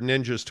has hired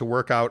ninjas to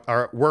work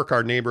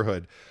our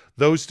neighborhood.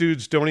 Those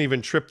dudes don't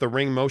even trip the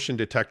Ring motion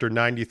detector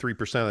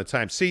 93% of the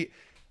time. See,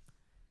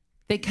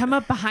 they come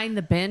up behind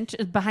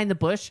the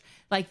bush,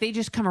 like they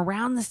just come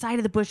around the side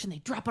of the bush and they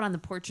drop it on the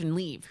porch and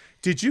leave.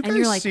 Did you guys and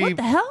you're like, see, what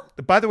the hell?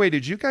 By the way,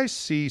 did you guys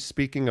see,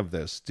 speaking of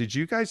this, did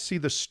you guys see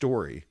the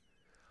story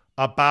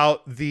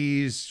about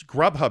these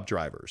Grubhub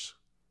drivers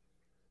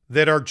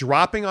that are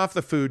dropping off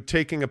the food,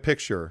 taking a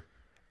picture,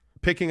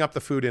 picking up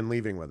the food and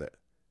leaving with it?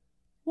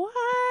 What?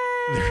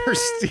 They're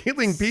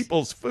stealing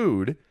people's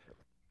food.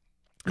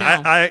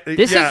 No.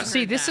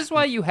 This is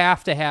why you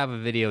have to have a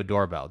video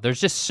doorbell. There's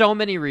just so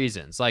many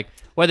reasons, like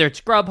whether it's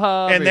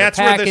Grubhub and or that's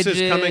your where this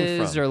is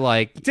coming from. Or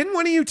like, didn't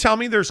one of you tell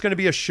me there's going to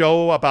be a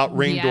show about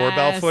Ring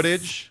doorbell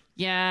footage?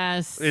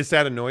 Yes. Does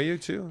that annoy you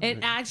too? It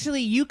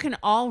actually, you can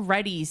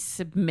already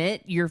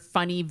submit your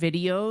funny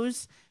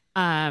videos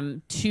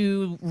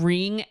to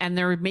Ring, and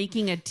they're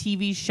making a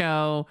TV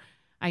show.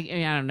 I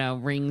don't know,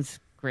 Ring's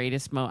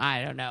greatest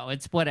I don't know,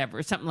 it's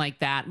whatever, something like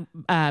that,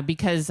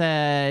 because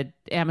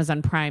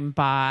Amazon Prime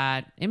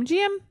bought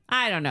MGM.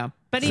 I don't know,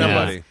 but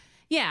anyways,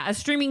 a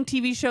streaming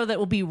TV show that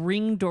will be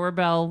Ring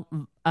doorbell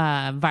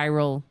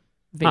viral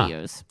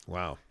videos.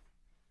 Wow.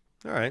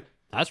 All right,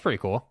 that's pretty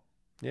cool.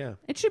 Yeah,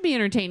 it should be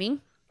entertaining.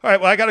 All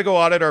right, well, I got to go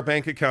audit our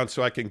bank account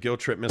so I can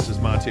guilt trip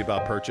Mrs. Monty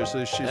about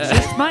purchases. She's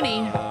just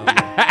money.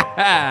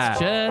 It's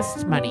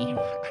just money.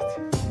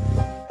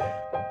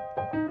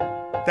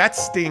 That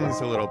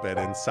stings a little bit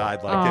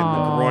inside, like in the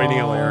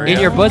groinial area. In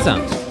your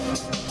bosom.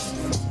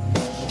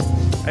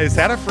 Is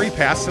that a free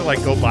pass to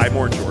like go buy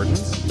more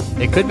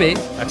Jordans? It could be.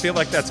 I feel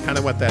like that's kind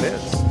of what that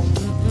is.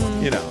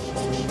 You know,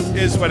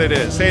 is what it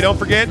is. Hey, don't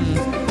forget,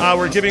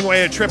 we're giving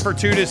away a trip or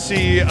two to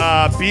see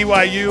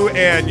BYU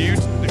and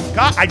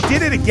God, I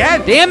did it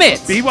again. Damn it.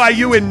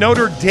 BYU and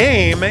Notre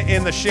Dame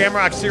in the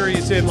Shamrock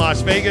Series in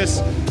Las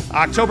Vegas.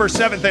 October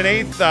 7th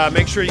and 8th.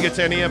 Make sure you get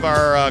to any of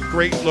our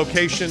great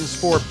locations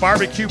for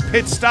Barbecue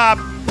Pit Stop.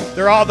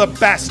 They're all the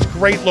best,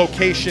 great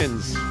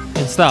locations.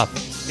 And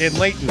stuff. In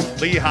Layton,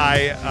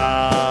 Lehigh,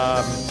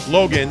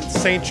 Logan,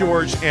 St.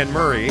 George, and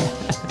Murray.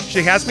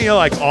 She has me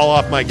like all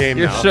off my game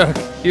now. You're shook.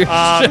 You're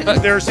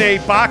shook. There's a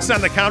box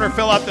on the counter.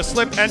 Fill out the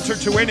slip, enter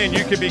to win, and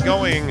you could be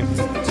going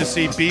to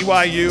see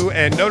BYU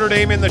and Notre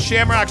Dame in the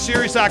Shamrock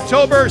Series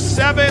October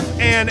 7th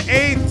and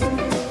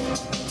 8th.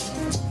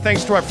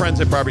 Thanks to our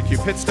friends at Barbecue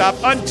Pit Stop.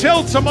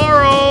 Until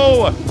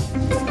tomorrow,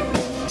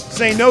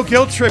 say no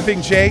guilt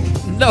tripping, Jake.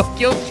 no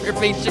guilt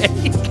tripping,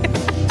 Jay.